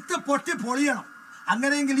 വിത്ത് പൊട്ടി പൊളിയണം.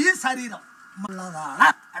 അങ്ങനെയെങ്കിൽ ഈ ശരീരം ഉള്ളതാണ്.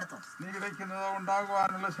 അടുത്തത്, നീ വിതയ്ക്കുന്നത്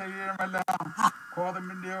ഉണ്ടാകുവാനുള്ള ശരീരമല്ല,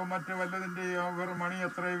 കോതമ്പിന്റെയോ മറ്റു വല്ലതിന്റെയോ വെറും മണി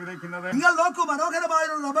എത്ര വിതയ്ക്കുന്നത്. നിങ്ങൾ നോക്കൂ, മനോഹരമായ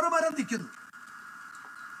ഒരു റബ്ബർ മരം നിൽക്കുന്നു.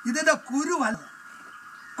 ഇതിന്റെ കുരുവല്ലത്,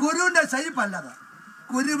 കുരുവിന്റെ ഷേപ്പല്ലത്,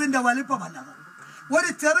 കുരുവിന്റെ വലിപ്പമല്ലത്. ഒരു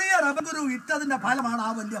ചെറിയ റബ്ബർ കുരു ഇട്ടതിന്റെ ഫലമാണ് ആ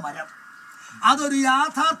വലിയ മരം. അതൊരു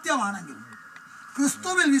യാഥാർത്ഥ്യമാണെങ്കിൽ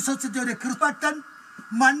ക്രിസ്തുവിൽ വിശ്വസിച്ച ഒരു ക്രിസ്പറ്റൻ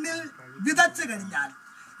മണ്ണിൽ വിതച്ചു കഴിഞ്ഞാൽ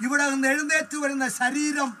ഇവിടെ നിന്ന് എഴുന്നേറ്റ് വരുന്ന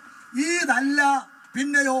ശരീരം ഇതല്ല,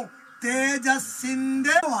 പിന്നെയോ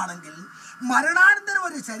തേജസ്സിന്റെ ആണെങ്കിൽ മരണാനന്തരം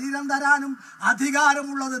ഒരു ശരീരം തരാനും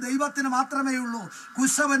അധികാരമുള്ളത് ദൈവത്തിന് മാത്രമേ ഉള്ളൂ.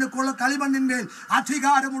 കുശവന് കളിമണ്ണിന്മേൽ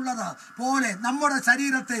അധികാരമുള്ളത് പോലെ നമ്മുടെ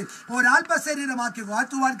ശരീരത്തെ ഒരാത്മശരീരമാക്കി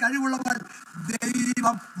മാറ്റുവാൻ കഴിവുള്ളവർ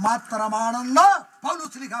ദൈവം മാത്രമാണെന്ന്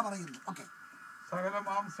പൗലോസ് ശ്ലീഹ പറയുന്നു. ഓക്കെ. സകല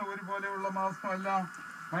മാംസം ഒരുപോലെയുള്ള മാംസമല്ല.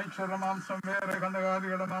 മനുഷ്യരുടെ മാംസം വേറെ,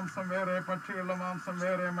 കന്നുകാലികളുടെ മാംസം വേറെ, പക്ഷികളുടെ മാംസം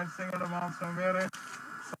വേറെ, മത്സ്യങ്ങളുടെ മാംസം വേറെ.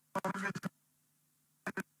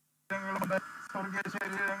 സ്വർഗീയ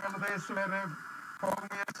ശരീരങ്ങളുടെ ദേശം വേറെ,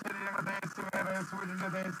 ഭൗമിക ശരീരങ്ങളുടെ ദേശം വേറെ, സൂര്യന്റെ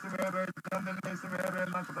ദേശം വേറെ, ചന്ദ്രന്റെ ദേശം വേറെ,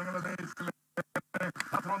 നക്ഷത്രങ്ങളുടെ ദേശം വേറെ.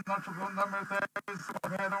 നക്ഷത്രവും തമ്മിൽ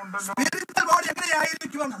ഭേദമുണ്ടല്ലോ. സ്പിരിച്വൽ ബോഡി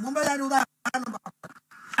എങ്ങനെയായിരിക്കുമെന്ന് മുമ്പേ ഞാൻ ഉദാഹരണം പറഞ്ഞു.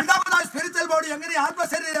 രണ്ടാമതായി സ്പിരിച്വൽ ബോഡി എങ്ങനെ,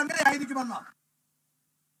 ആത്മശരീരം എങ്ങനെയായിരിക്കുമെന്ന്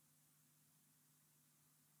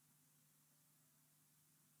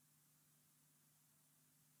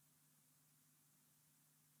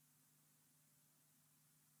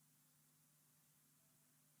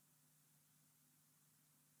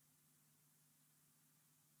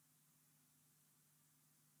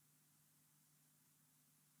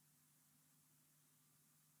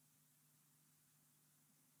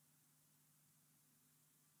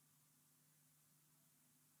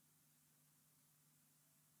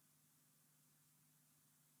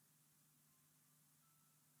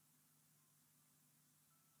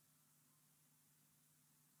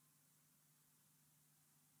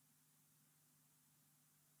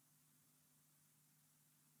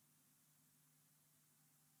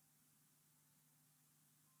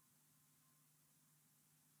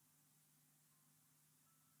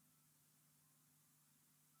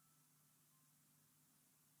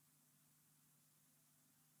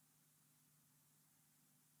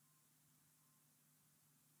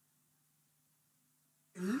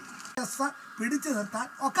പിടിച്ചു നിർത്താൻ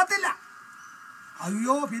ഒക്കത്തില്ല.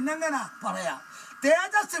 അയ്യോ പിന്നെങ്ങനെ പറയാം.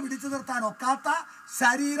 തേജസ് പിടിച്ചു നിർത്താൻ ഒക്കാത്ത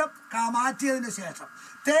ശരീരം മാറ്റിയതിന് ശേഷം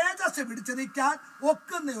തേജസ് പിടിച്ചു നിൽക്കാൻ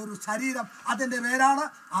ഒക്കുന്ന ഒരു ശരീരം, അതിൻ്റെ പേരാണ്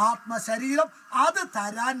ആത്മശരീരം. അത്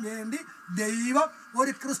തരാൻ വേണ്ടി ദൈവം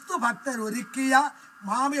ഒരു ക്രിസ്തു ഭക്തൻ ഒരുക്കിയ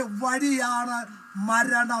വഴിയാണ്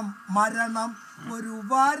മരണം. മരണം ഒരു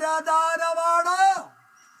വരദാനമാണ്.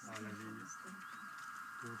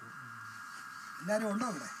 എല്ലാവരും ഉണ്ടോ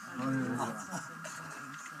ഇവിടെ?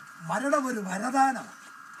 മരണം ഒരു വരദാനമാണ്.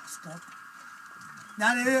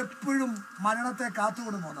 ഞാൻ എപ്പോഴും മരണത്തെ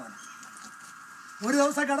കാത്തുകൊണ്ട് പോകുന്നവനാണ്. ഒരു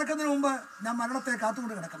ദിവസം കിടക്കുന്നതിന് മുമ്പ് ഞാൻ മരണത്തെ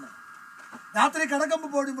കാത്തുകൊണ്ട് കിടക്കുന്നത്. രാത്രി കിടക്കുമ്പോൾ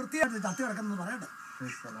പോലും വൃത്തിയായിട്ട് ചത്തി കിടക്കുന്നത് പറയട്ടെ.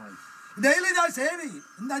 ഡെയിലി ഞാൻ സേവ് ചെയ്യും.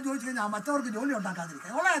 എന്താ ചോദിച്ചു കഴിഞ്ഞാൽ മറ്റവർക്ക് ജോലി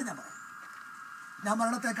ഉണ്ടാക്കാതിരിക്കുക ഉള്ള കാര്യം ഞാൻ പറയാം. ഞാൻ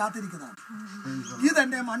മരണത്തെ കാത്തിരിക്കുന്നതാണ്.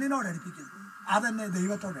 ഇതെന്നെ മണ്ണിനോട് അടുപ്പിക്കുന്നു, അതെന്നെ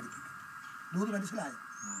ദൈവത്തോട് അടുപ്പിക്കും. ഇത് മനസ്സിലായോ?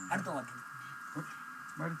 അടുത്ത വാക്യം.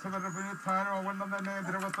 മരിച്ചവരുടെ പുനരുത്ഥാനം അവണ്ണം തന്നെ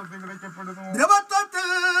ദ്രവത്വത്തിൽ വിതയ്ക്കപ്പെടുന്നു. ദ്രവത്വത്തിൽ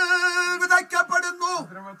വിതയ്ക്കപ്പെടുന്നു.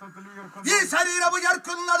 ഈ ശരീരം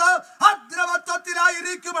ഉയർക്കുന്നത്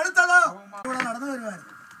അദ്രവത്വത്തിലായിരിക്കും. അടുത്തത് ഇവിടെ നടന്നു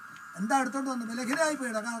വരുമായിരുന്നു. എന്താ എടുത്തോണ്ട് വന്നു? ബലഹീനമായി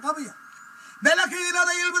പോയിട.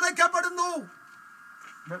 ബലഹീനതയിൽ വിതയ്ക്കപ്പെടുന്നു.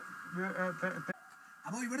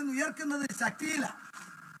 അപ്പൊ ഇവിടുന്ന് ഉയർക്കുന്നത് ശക്തിയില്ല.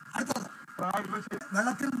 അടുത്തത്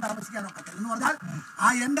വെള്ളത്തിൽ താമസിക്കാനൊക്കെ എന്ന് പറഞ്ഞാൽ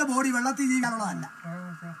എന്റെ ബോഡി വെള്ളത്തിൽ ജീവിക്കാനുള്ളതല്ല,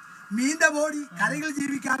 മീന്റെ ബോഡി കരയിൽ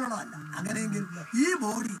ജീവിക്കാനുള്ളതല്ല. അങ്ങനെയെങ്കിൽ ഈ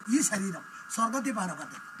ബോഡി, ഈ ശരീരം സ്വർഗത്തിൽ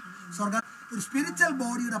പാനൊക്കത്തില്ല. ഒരു സ്പിരിച്വൽ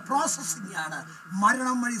ബോഡിയുടെ പ്രോസസ്സിംഗ് ആണ്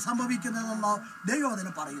മരണം വഴി സംഭവിക്കുന്നതെന്ന്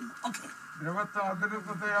ദൈവവചനം പറയുന്നു. ഓക്കെ,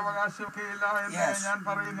 ദ്രവത്വത്തെ അവകാശിക്കില്ല എന്ന് ഞാൻ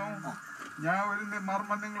പറയുന്നു. ഞാൻ ഒരു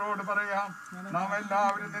മർമ്മം നിങ്ങളോട് പറയാം, നാം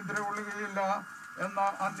എല്ലാവരും നിദ്ര കൊള്ളുകയില്ല എന്ന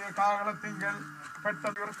അന്ത്യകാകളത്തിങ്കൽ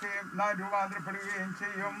പെട്ടെന്ന് നാം രൂപാന്തരപ്പെടുകയും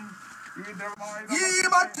ചെയ്യും. ഈ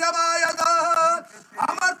മധ്യമായത്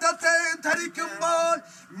അമർത്തത്തെ ധരിക്കുമ്പോൾ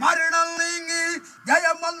മരണം നീങ്ങി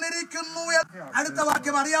ജയം വന്നിരിക്കുന്നു. അടുത്ത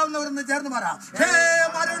വാക്യം അറിയാവുന്നവരെന്ന് ചേർന്ന് പറയാം. ഹേ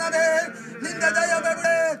മരണമേ നിന്റെ ജയം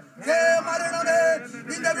എവിടെ? ഹേ മരണമേ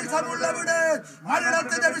നിന്റെ വിഷമുള്ളവിടെ?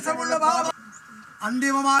 മരണത്തിന്റെ വിഷമുള്ള ഭാവം.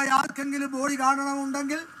 അന്തിമമായി ആർക്കെങ്കിലും ബോഡി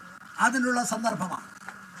കാണണമെന്നുണ്ടെങ്കിൽ അതിനുള്ള സന്ദർഭമാണ്.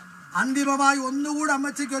 അന്തിമമായി ഒന്നുകൂടെ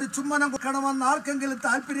അമ്മച്ചിക്ക് ഒരു ചുമ്മനം കൊടുക്കണമെന്ന് ആർക്കെങ്കിലും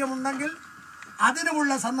താല്പര്യമുണ്ടെങ്കിൽ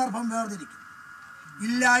അതിനുമുള്ള സന്ദർഭം വേർതിരിക്കും.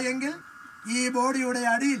 ഇല്ല എങ്കിൽ ഈ ബോഡിയുടെ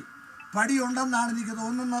അടിയിൽ പടിയുണ്ടെന്നാണ് എനിക്ക്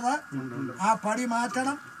തോന്നുന്നത്. ആ പടി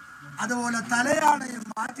മാറ്റണം. അതുപോലെ തലയാണയും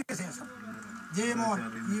മാറ്റിയ ശേഷം ജയമോൻ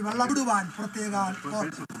ഈ വെള്ളം വിടുവാൻ പ്രത്യേക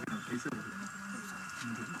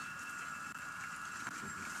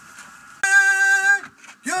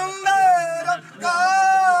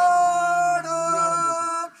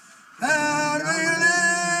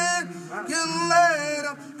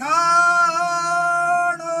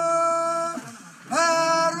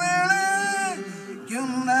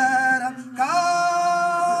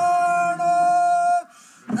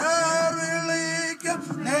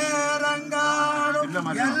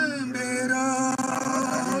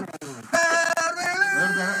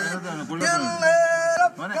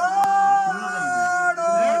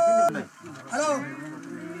ഹലോ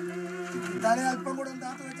തല അല്പം കൂടെ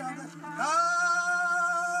എന്താത്ത് വെച്ചാൽ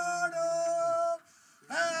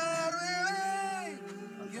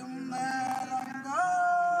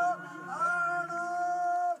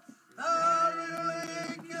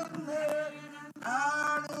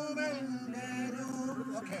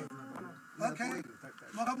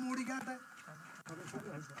മുഖം മൂടിക്കാട്ടെ,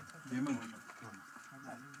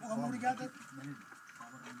 മുഖം മൂടിക്കാട്ടെ.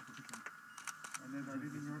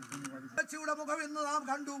 മുഖം എന്ന് നാം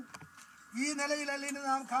കണ്ടു. ഈ നിലയിലല്ല ഇനി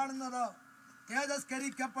നാം കാണുന്നത്.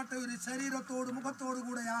 തേജസ്കരിക്കപ്പെട്ട ഒരു ശരീരത്തോട് മുഖത്തോടു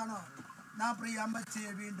കൂടെയാണ് നാം പ്രിയ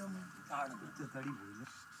അമ്മച്ചിയെ വീണ്ടും കാണുന്നത്.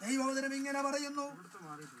 ദൈവവചനം ഇങ്ങനെ പറയുന്നു.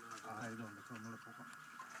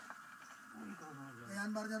 ഞാൻ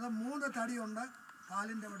പറഞ്ഞത് 3 തടിയുണ്ട്.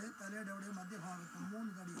 കാലിൻ്റെ അവിടെ, തലയുടെ അവിടെ, മധ്യഭാഗത്ത് 3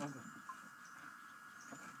 തടിയുണ്ട്.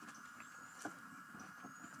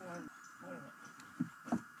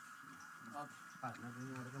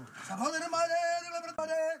 സഹോദരന്മാരെ,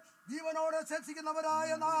 ജീവനോടെ ശേഷിക്കുന്നവരായ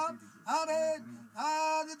നാം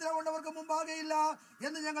നിദ്ര കൊണ്ടവർക്ക് മുമ്പാകെയില്ല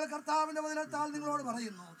എന്ന് ഞങ്ങൾ കർത്താവിന്റെ വചനത്താൽ നിങ്ങളോട്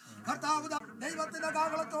പറയുന്നു. കർത്താവ് ദൈവത്തിന്റെ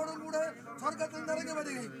കാഹളത്തോടും കൂടെ സ്വർഗത്തിൽ നിറങ്ങി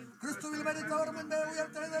വരികയും ക്രിസ്തുവിൽ മരിച്ചവർ മുൻപേ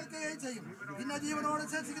ഉയർത്തെഴുന്നേൽക്കുകയും ചെയ്യും. പിന്നെ ജീവനോട്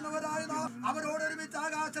ശേഷിക്കുന്നവരായ നാം അവരോട് ഒരുമിച്ച്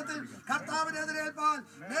ആകാശത്തിൽ കർത്താവിനെതിരേൽപ്പാൻ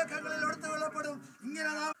മേഘങ്ങളിൽ എടുത്തുകൊള്ളപ്പെടും.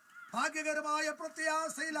 ഇങ്ങനെ നാം ഭാഗ്യകരമായ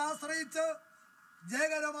പ്രത്യാശയിൽ ആശ്രയിച്ച്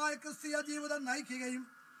ജയകരമായ ക്രിസ്തീയ ജീവിതം നയിക്കുകയും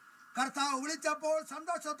കർത്താവ് വിളിച്ചപ്പോൾ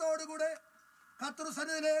സന്തോഷത്തോടുകൂടെ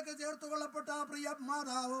കർത്തൃസന്നിധിയിലേക്ക് ചേർത്തുകൊള്ളപ്പെട്ട പ്രിയ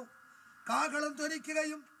മാതാവ് കാഹളം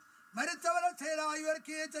ധ്വനിക്കുകയും മരിച്ചവരെ ചേരായി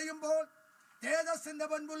ഉയർക്കുകയും ചെയ്യുമ്പോൾ തേജസ്സിന്റെ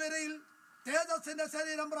പൊൻപുലരയിൽ തേജസ്സിന്റെ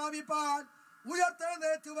ശരീരം പ്രാപിപ്പാൻ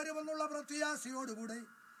ഉയർത്തെഴുന്നേറ്റ് വരുമെന്നുള്ള പ്രത്യാശയോടുകൂടെ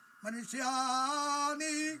മനുഷ്യ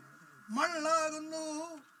നീ മണ്ണാകുന്നു,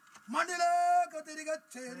 മണ്ണിലേക്ക് തിരികെ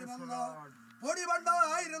ചേരുമെന്ന്, പൊടി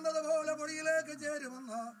പണ്ടായിരുന്നത് പോലെ പൊടിയിലേക്ക്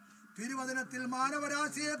ചേരുമെന്ന് തിരുവചനത്തിൽ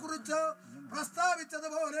മാനവരാശിയെ കുറിച്ച്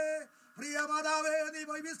പ്രസ്താവിച്ചതുപോലെ പ്രിയ മാതാവേ, നീ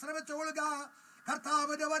പോയി വിശ്രമിച്ചോളുക.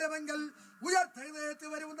 കർത്താവിന്റെ വരവെങ്കിൽ ഉയർത്തെഴുന്നേറ്റ്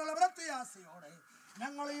വരുമെന്നുള്ള പ്രത്യാശയോടെ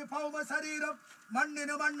ഞങ്ങൾ ഈ ഭൗമ ശരീരം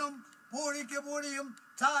മണ്ണിന് മണ്ണും പൂഴിക്ക് പൂഴിയും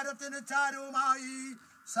ചാരത്തിന് ചാരവുമായി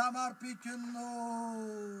സമർപ്പിക്കുന്നു.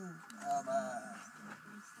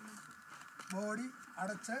 ബോഡി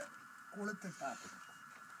അടച്ച് കൊളുത്തിട്ടാൽ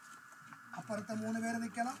അപ്പുറത്തെ 3 പേര്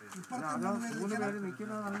നിൽക്കണം, ഇപ്പുറത്തെ 3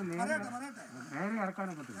 പേര് പറയട്ടെ.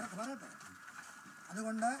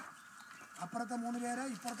 അതുകൊണ്ട് അപ്പുറത്തെ 3 പേര്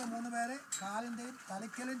ഇപ്പുറത്തെ 3 പേരെ കാലിൻ്റെയും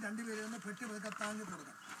തലയ്ക്കലും 2 പേരും ഒന്ന് പെട്ടി വെക്കാൻ താങ്ങി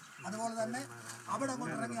കൊടുക്കണം. അതുപോലെ തന്നെ അവിടെ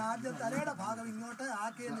കൊണ്ടിറങ്ങി ആദ്യം തലയുടെ ഭാഗം ഇങ്ങോട്ട്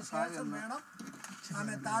ആക്കിയതിന് ശേഷം വേണം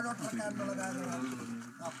ആമേ താഴോട്ടിറക്കാനുള്ള കാര്യമാണ്.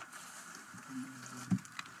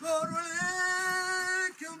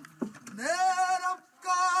 നേരം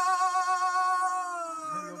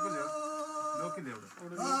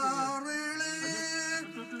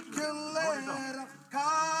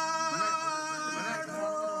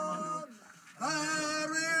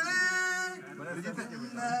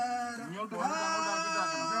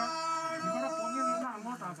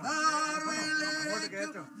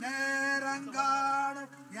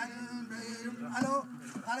ഹലോ,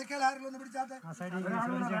 തലയ്ക്കൽ ആരെങ്കിലും ഒന്ന് പിടിച്ചാട്ടെ,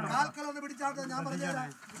 കാൽക്കലൊന്ന് പിടിച്ചാട്ടെ. ഞാൻ പറഞ്ഞുതരാം,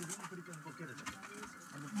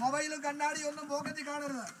 മൊബൈലും കണ്ണാടിയും ഒന്നും പോക്കറ്റിൽ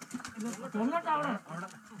കാണരുത്.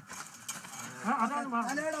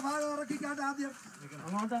 തലയുടെ ഭാഗം ഇറക്കിക്കാട്ടെ ആദ്യം.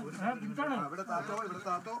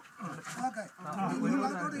 ഓക്കെ,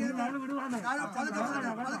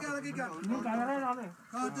 പതുക്കെ ഇറക്കിക്കാം.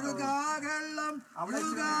 കതൃകാകെള്ളം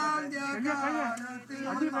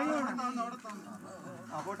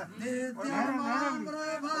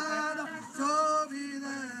നിത്യമാതൃഭാതം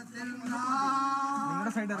ശോഭിതത്തിൽ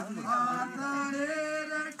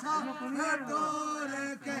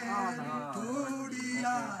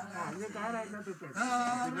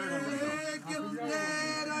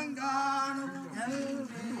നേരം കാണും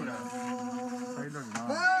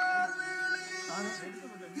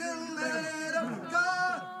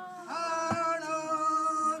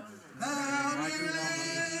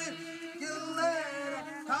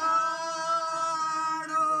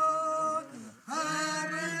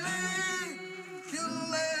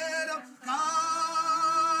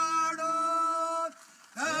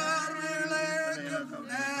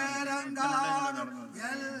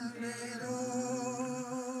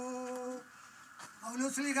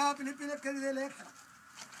ഫിലിപ്പിനെക്കെതിരെ ലേഖനം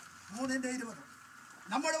 3:20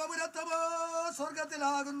 നമ്മുടെ പൗരത്വമോ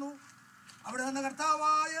സ്വർഗത്തിലാകുന്നു, അവിടെ നിന്ന്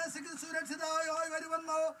കർത്താവായ സുരക്ഷിതമായി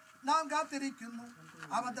വരുമെന്ന് നാം കാത്തിരിക്കുന്നു.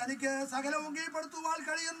 അവൻ തനിക്ക് സകലവും കീഴ്പ്പെടുത്തുവാൻ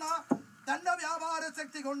കഴിയുന്ന തന്റെ വ്യാപാര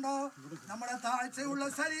ശക്തി കൊണ്ട് നമ്മുടെ താഴ്ചയുള്ള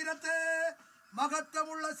ശരീരത്തെ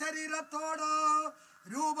മഹത്വമുള്ള ശരീരത്തോട്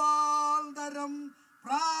രൂപാന്തരം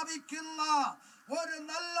പ്രാപിക്കുന്ന ഒരു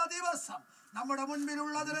നല്ല ദിവസം നമ്മുടെ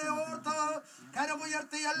മുൻപിലുള്ളതിനെ ഓർത്ത്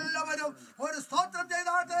കരമുയർത്തി എല്ലാവരും ഒരു സ്തോത്രം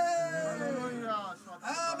ചെയ്താട്ടെ.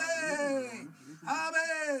 ആമേൻ,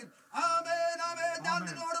 ആമേൻ, ആമേൻ, ആമേൻ. ഞാൻ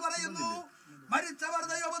നിങ്ങളോട് പറയുന്നു, മരിച്ചവർ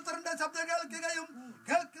ദൈവപുത്രന്റെ ശബ്ദം കേൾക്കുകയും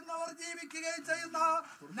കേൾക്കുന്നവർ ജീവിക്കുകയും ചെയ്യുന്ന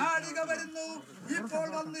നാഴിക വരുന്നു, ഇപ്പോൾ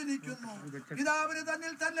വന്നിരിക്കുന്നു. പിതാവിന്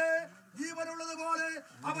തന്നിൽ തന്നെ ജീവനുള്ളതുപോലെ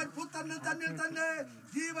അവൻ പുത്രന് തന്നിൽ തന്നെ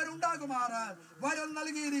ജീവൻ ഉണ്ടാകുമാറ് വരം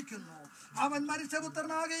നൽകിയിരിക്കുന്നു. അവൻ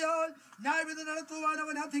മനുഷ്യപുത്രനാകിയാൽ ന്യായവിധി നടത്തുവാൻ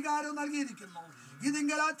അവൻ അധികാരം നൽകിയിരിക്കുന്നു.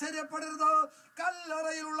 ഇതിങ്കൽ ആശ്ചര്യപ്പെടരുത്.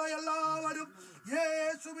 കല്ലറയിലുള്ള എല്ലാവരും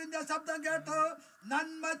യേശുവിന്റെ ശബ്ദം കേട്ട്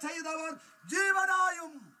നന്മ ചെയ്തവർ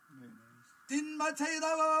ജീവനായും തിന്മ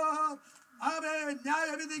ചെയ്തവർ അവരെ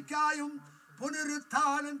ന്യായവിധിക്കായും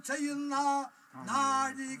പുനരുത്ഥാനം ചെയ്യുന്ന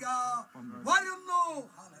നാഴിക വരുന്നു.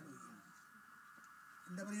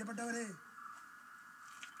 എന്റെ പ്രിയപ്പെട്ടവരെ,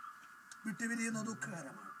 വിട്ടുപിരിയുന്ന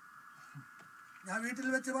ദുഃഖകരമാണ്. ഞാൻ വീട്ടിൽ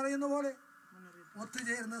വെച്ച് പറയുന്ന പോലെ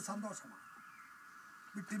ഒത്തുചേരുന്നത് സന്തോഷമാണ്.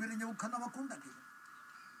 വിട്ടുപിരിഞ്ഞ ദുഃഖം നമുക്കുണ്ടെങ്കിൽ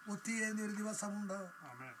ഒത്തുചേരുന്ന ഒരു ദിവസമുണ്ട്.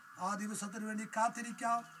 ആ ദിവസത്തിന് വേണ്ടി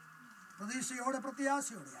കാത്തിരിക്കാം, പ്രതീക്ഷയോടെ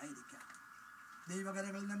പ്രത്യാശയോടെ ആയിരിക്കാം.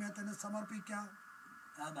 ദൈവകരങ്ങളിൽ നമ്മെ തന്നെ സമർപ്പിക്കാം.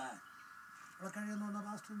 ഇവിടെ കഴിയുന്ന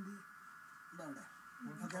പാസ്റ്ററിൻ്റെ എന്താ അവിടെ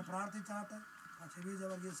ഒക്കെ പ്രാർത്ഥിച്ചാട്ടെ. ഷെബീജ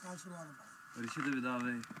വർഗീസ് ആശീർവാദം പറയും. പരിശുദ്ധ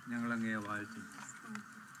പിതാവേ, ഞങ്ങളങ്ങയെ വാഴ്ത്തി.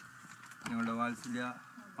 ഞങ്ങളുടെ വാത്സല്യ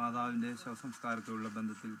മാതാവിൻ്റെ ശവസംസ്കാരത്തോടുള്ള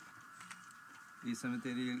ബന്ധത്തിൽ ഈ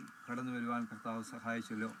സെമിത്തേരിയിൽ കടന്നു വരുവാൻ കർത്താവ്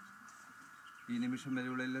സഹായിച്ചല്ലോ. ഈ നിമിഷം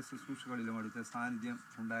വരെയുള്ള എല്ലാ ശുശ്രൂഷകളിലും അടുത്ത സാന്നിധ്യം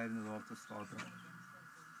ഉണ്ടായിരുന്നത് ഓർത്ത് സ്തോത്രം.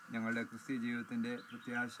 ഞങ്ങളുടെ ക്രിസ്തീയ ജീവിതത്തിൻ്റെ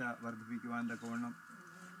പ്രത്യാശ വർദ്ധിപ്പിക്കുവാൻ തക്കവണ്ണം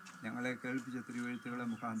ഞങ്ങളെ കേൾപ്പിച്ച തിരുവെഴുത്തുകളെ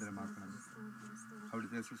മുഖാന്തരമാക്കണം.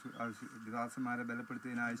 അവിടുത്തെ ദാസന്മാരെ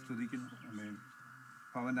ബലപ്പെടുത്തിയതിനായി സ്തുതിക്കുന്നു. അമേൻ.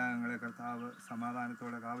 ഭവനാംഗങ്ങളെ കർത്താവ്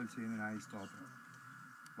സമാധാനത്തോടെ കാവൽ ചെയ്യുന്നതിനായി സ്തോത്രം.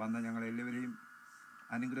 വന്ന ഞങ്ങളെല്ലാവരെയും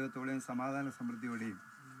അനുഗ്രഹത്തോടെയും സമാധാന സമൃദ്ധിയോടെയും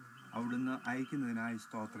അവിടുന്ന് അയക്കുന്നതിനായി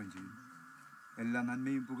സ്തോത്രം ചെയ്യുന്നു. എല്ലാ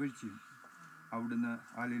നന്മയും പുകഴ്ചയും അവിടുന്ന്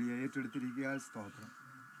ആലിലിയെ ഏറ്റെടുത്തിരിക്കുക. സ്തോത്രം.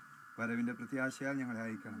 വരവിൻ്റെ പ്രത്യാശയാൽ ഞങ്ങളെ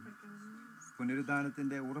അയക്കണം.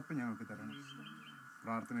 പുനരുദ്ധാനത്തിൻ്റെ ഉറപ്പ് ഞങ്ങൾക്ക് തരണം.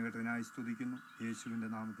 പ്രാർത്ഥന കേട്ടതിനായി സ്തുതിക്കുന്നു. യേശുവിൻ്റെ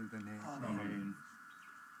നാമത്തിൽ തന്നെ ആമേൻ.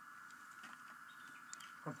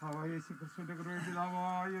 കർത്താവായ യേശു ക്രിസ്തുവിന്റെ കൃപയും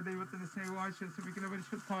പിതാവായ ദൈവത്തിന്റെ സ്നേഹവും ആശ്വസിപ്പിക്കുന്ന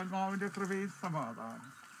പരിശുദ്ധാത്മാവിന്റെ കൃപയും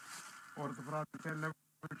സമാധാനം ഓർത്ത് പ്രാർത്ഥിച്ച എല്ലാ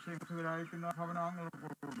വിഷയങ്ങളായിരിക്കുന്ന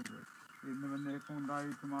ഭവനാംഗങ്ങളോട് ഇന്നും എന്നേക്കും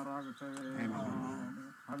ഉണ്ടായിട്ടുമാറാകട്ടെ.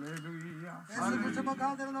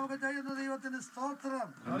 നമുക്ക് ചെയ്യുന്ന ദൈവത്തിന് സ്തോത്രം.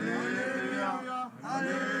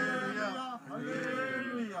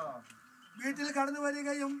 വീട്ടിൽ കടന്നു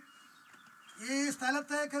വരികയും ഈ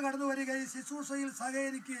സ്ഥലത്തേക്ക് കടന്നു വരികയും ശുശ്രൂഷയിൽ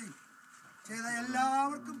സഹകരിക്കുകയും ചെയ്ത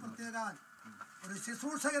എല്ലാവർക്കും പ്രത്യേക ഒരു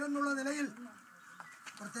ശുശ്രൂഷകൻ എന്നുള്ള നിലയിൽ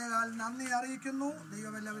പ്രത്യേക നന്ദി അറിയിക്കുന്നു.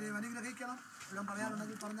 ദൈവം എല്ലാവരെയും അനുഗ്രഹിക്കണം. ഇവിടെ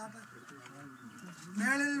പറയാനുണ്ടെങ്കിൽ പറഞ്ഞാട്ടെ.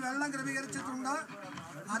 മേളിൽ വെള്ളം ക്രമീകരിച്ചിട്ടുണ്ട്.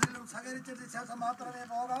 അതിലും സഹകരിച്ചതിന് ശേഷം മാത്രമേ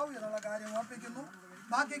പോകാവൂ എന്നുള്ള കാര്യം ഓർപ്പിക്കുന്നു.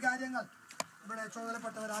 ബാക്കി കാര്യങ്ങൾ ഇവിടെ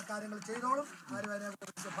ചുമതലപ്പെട്ടവർ ആ കാര്യങ്ങൾ ചെയ്തോളും. ആരും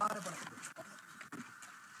അതിനെക്കുറിച്ച്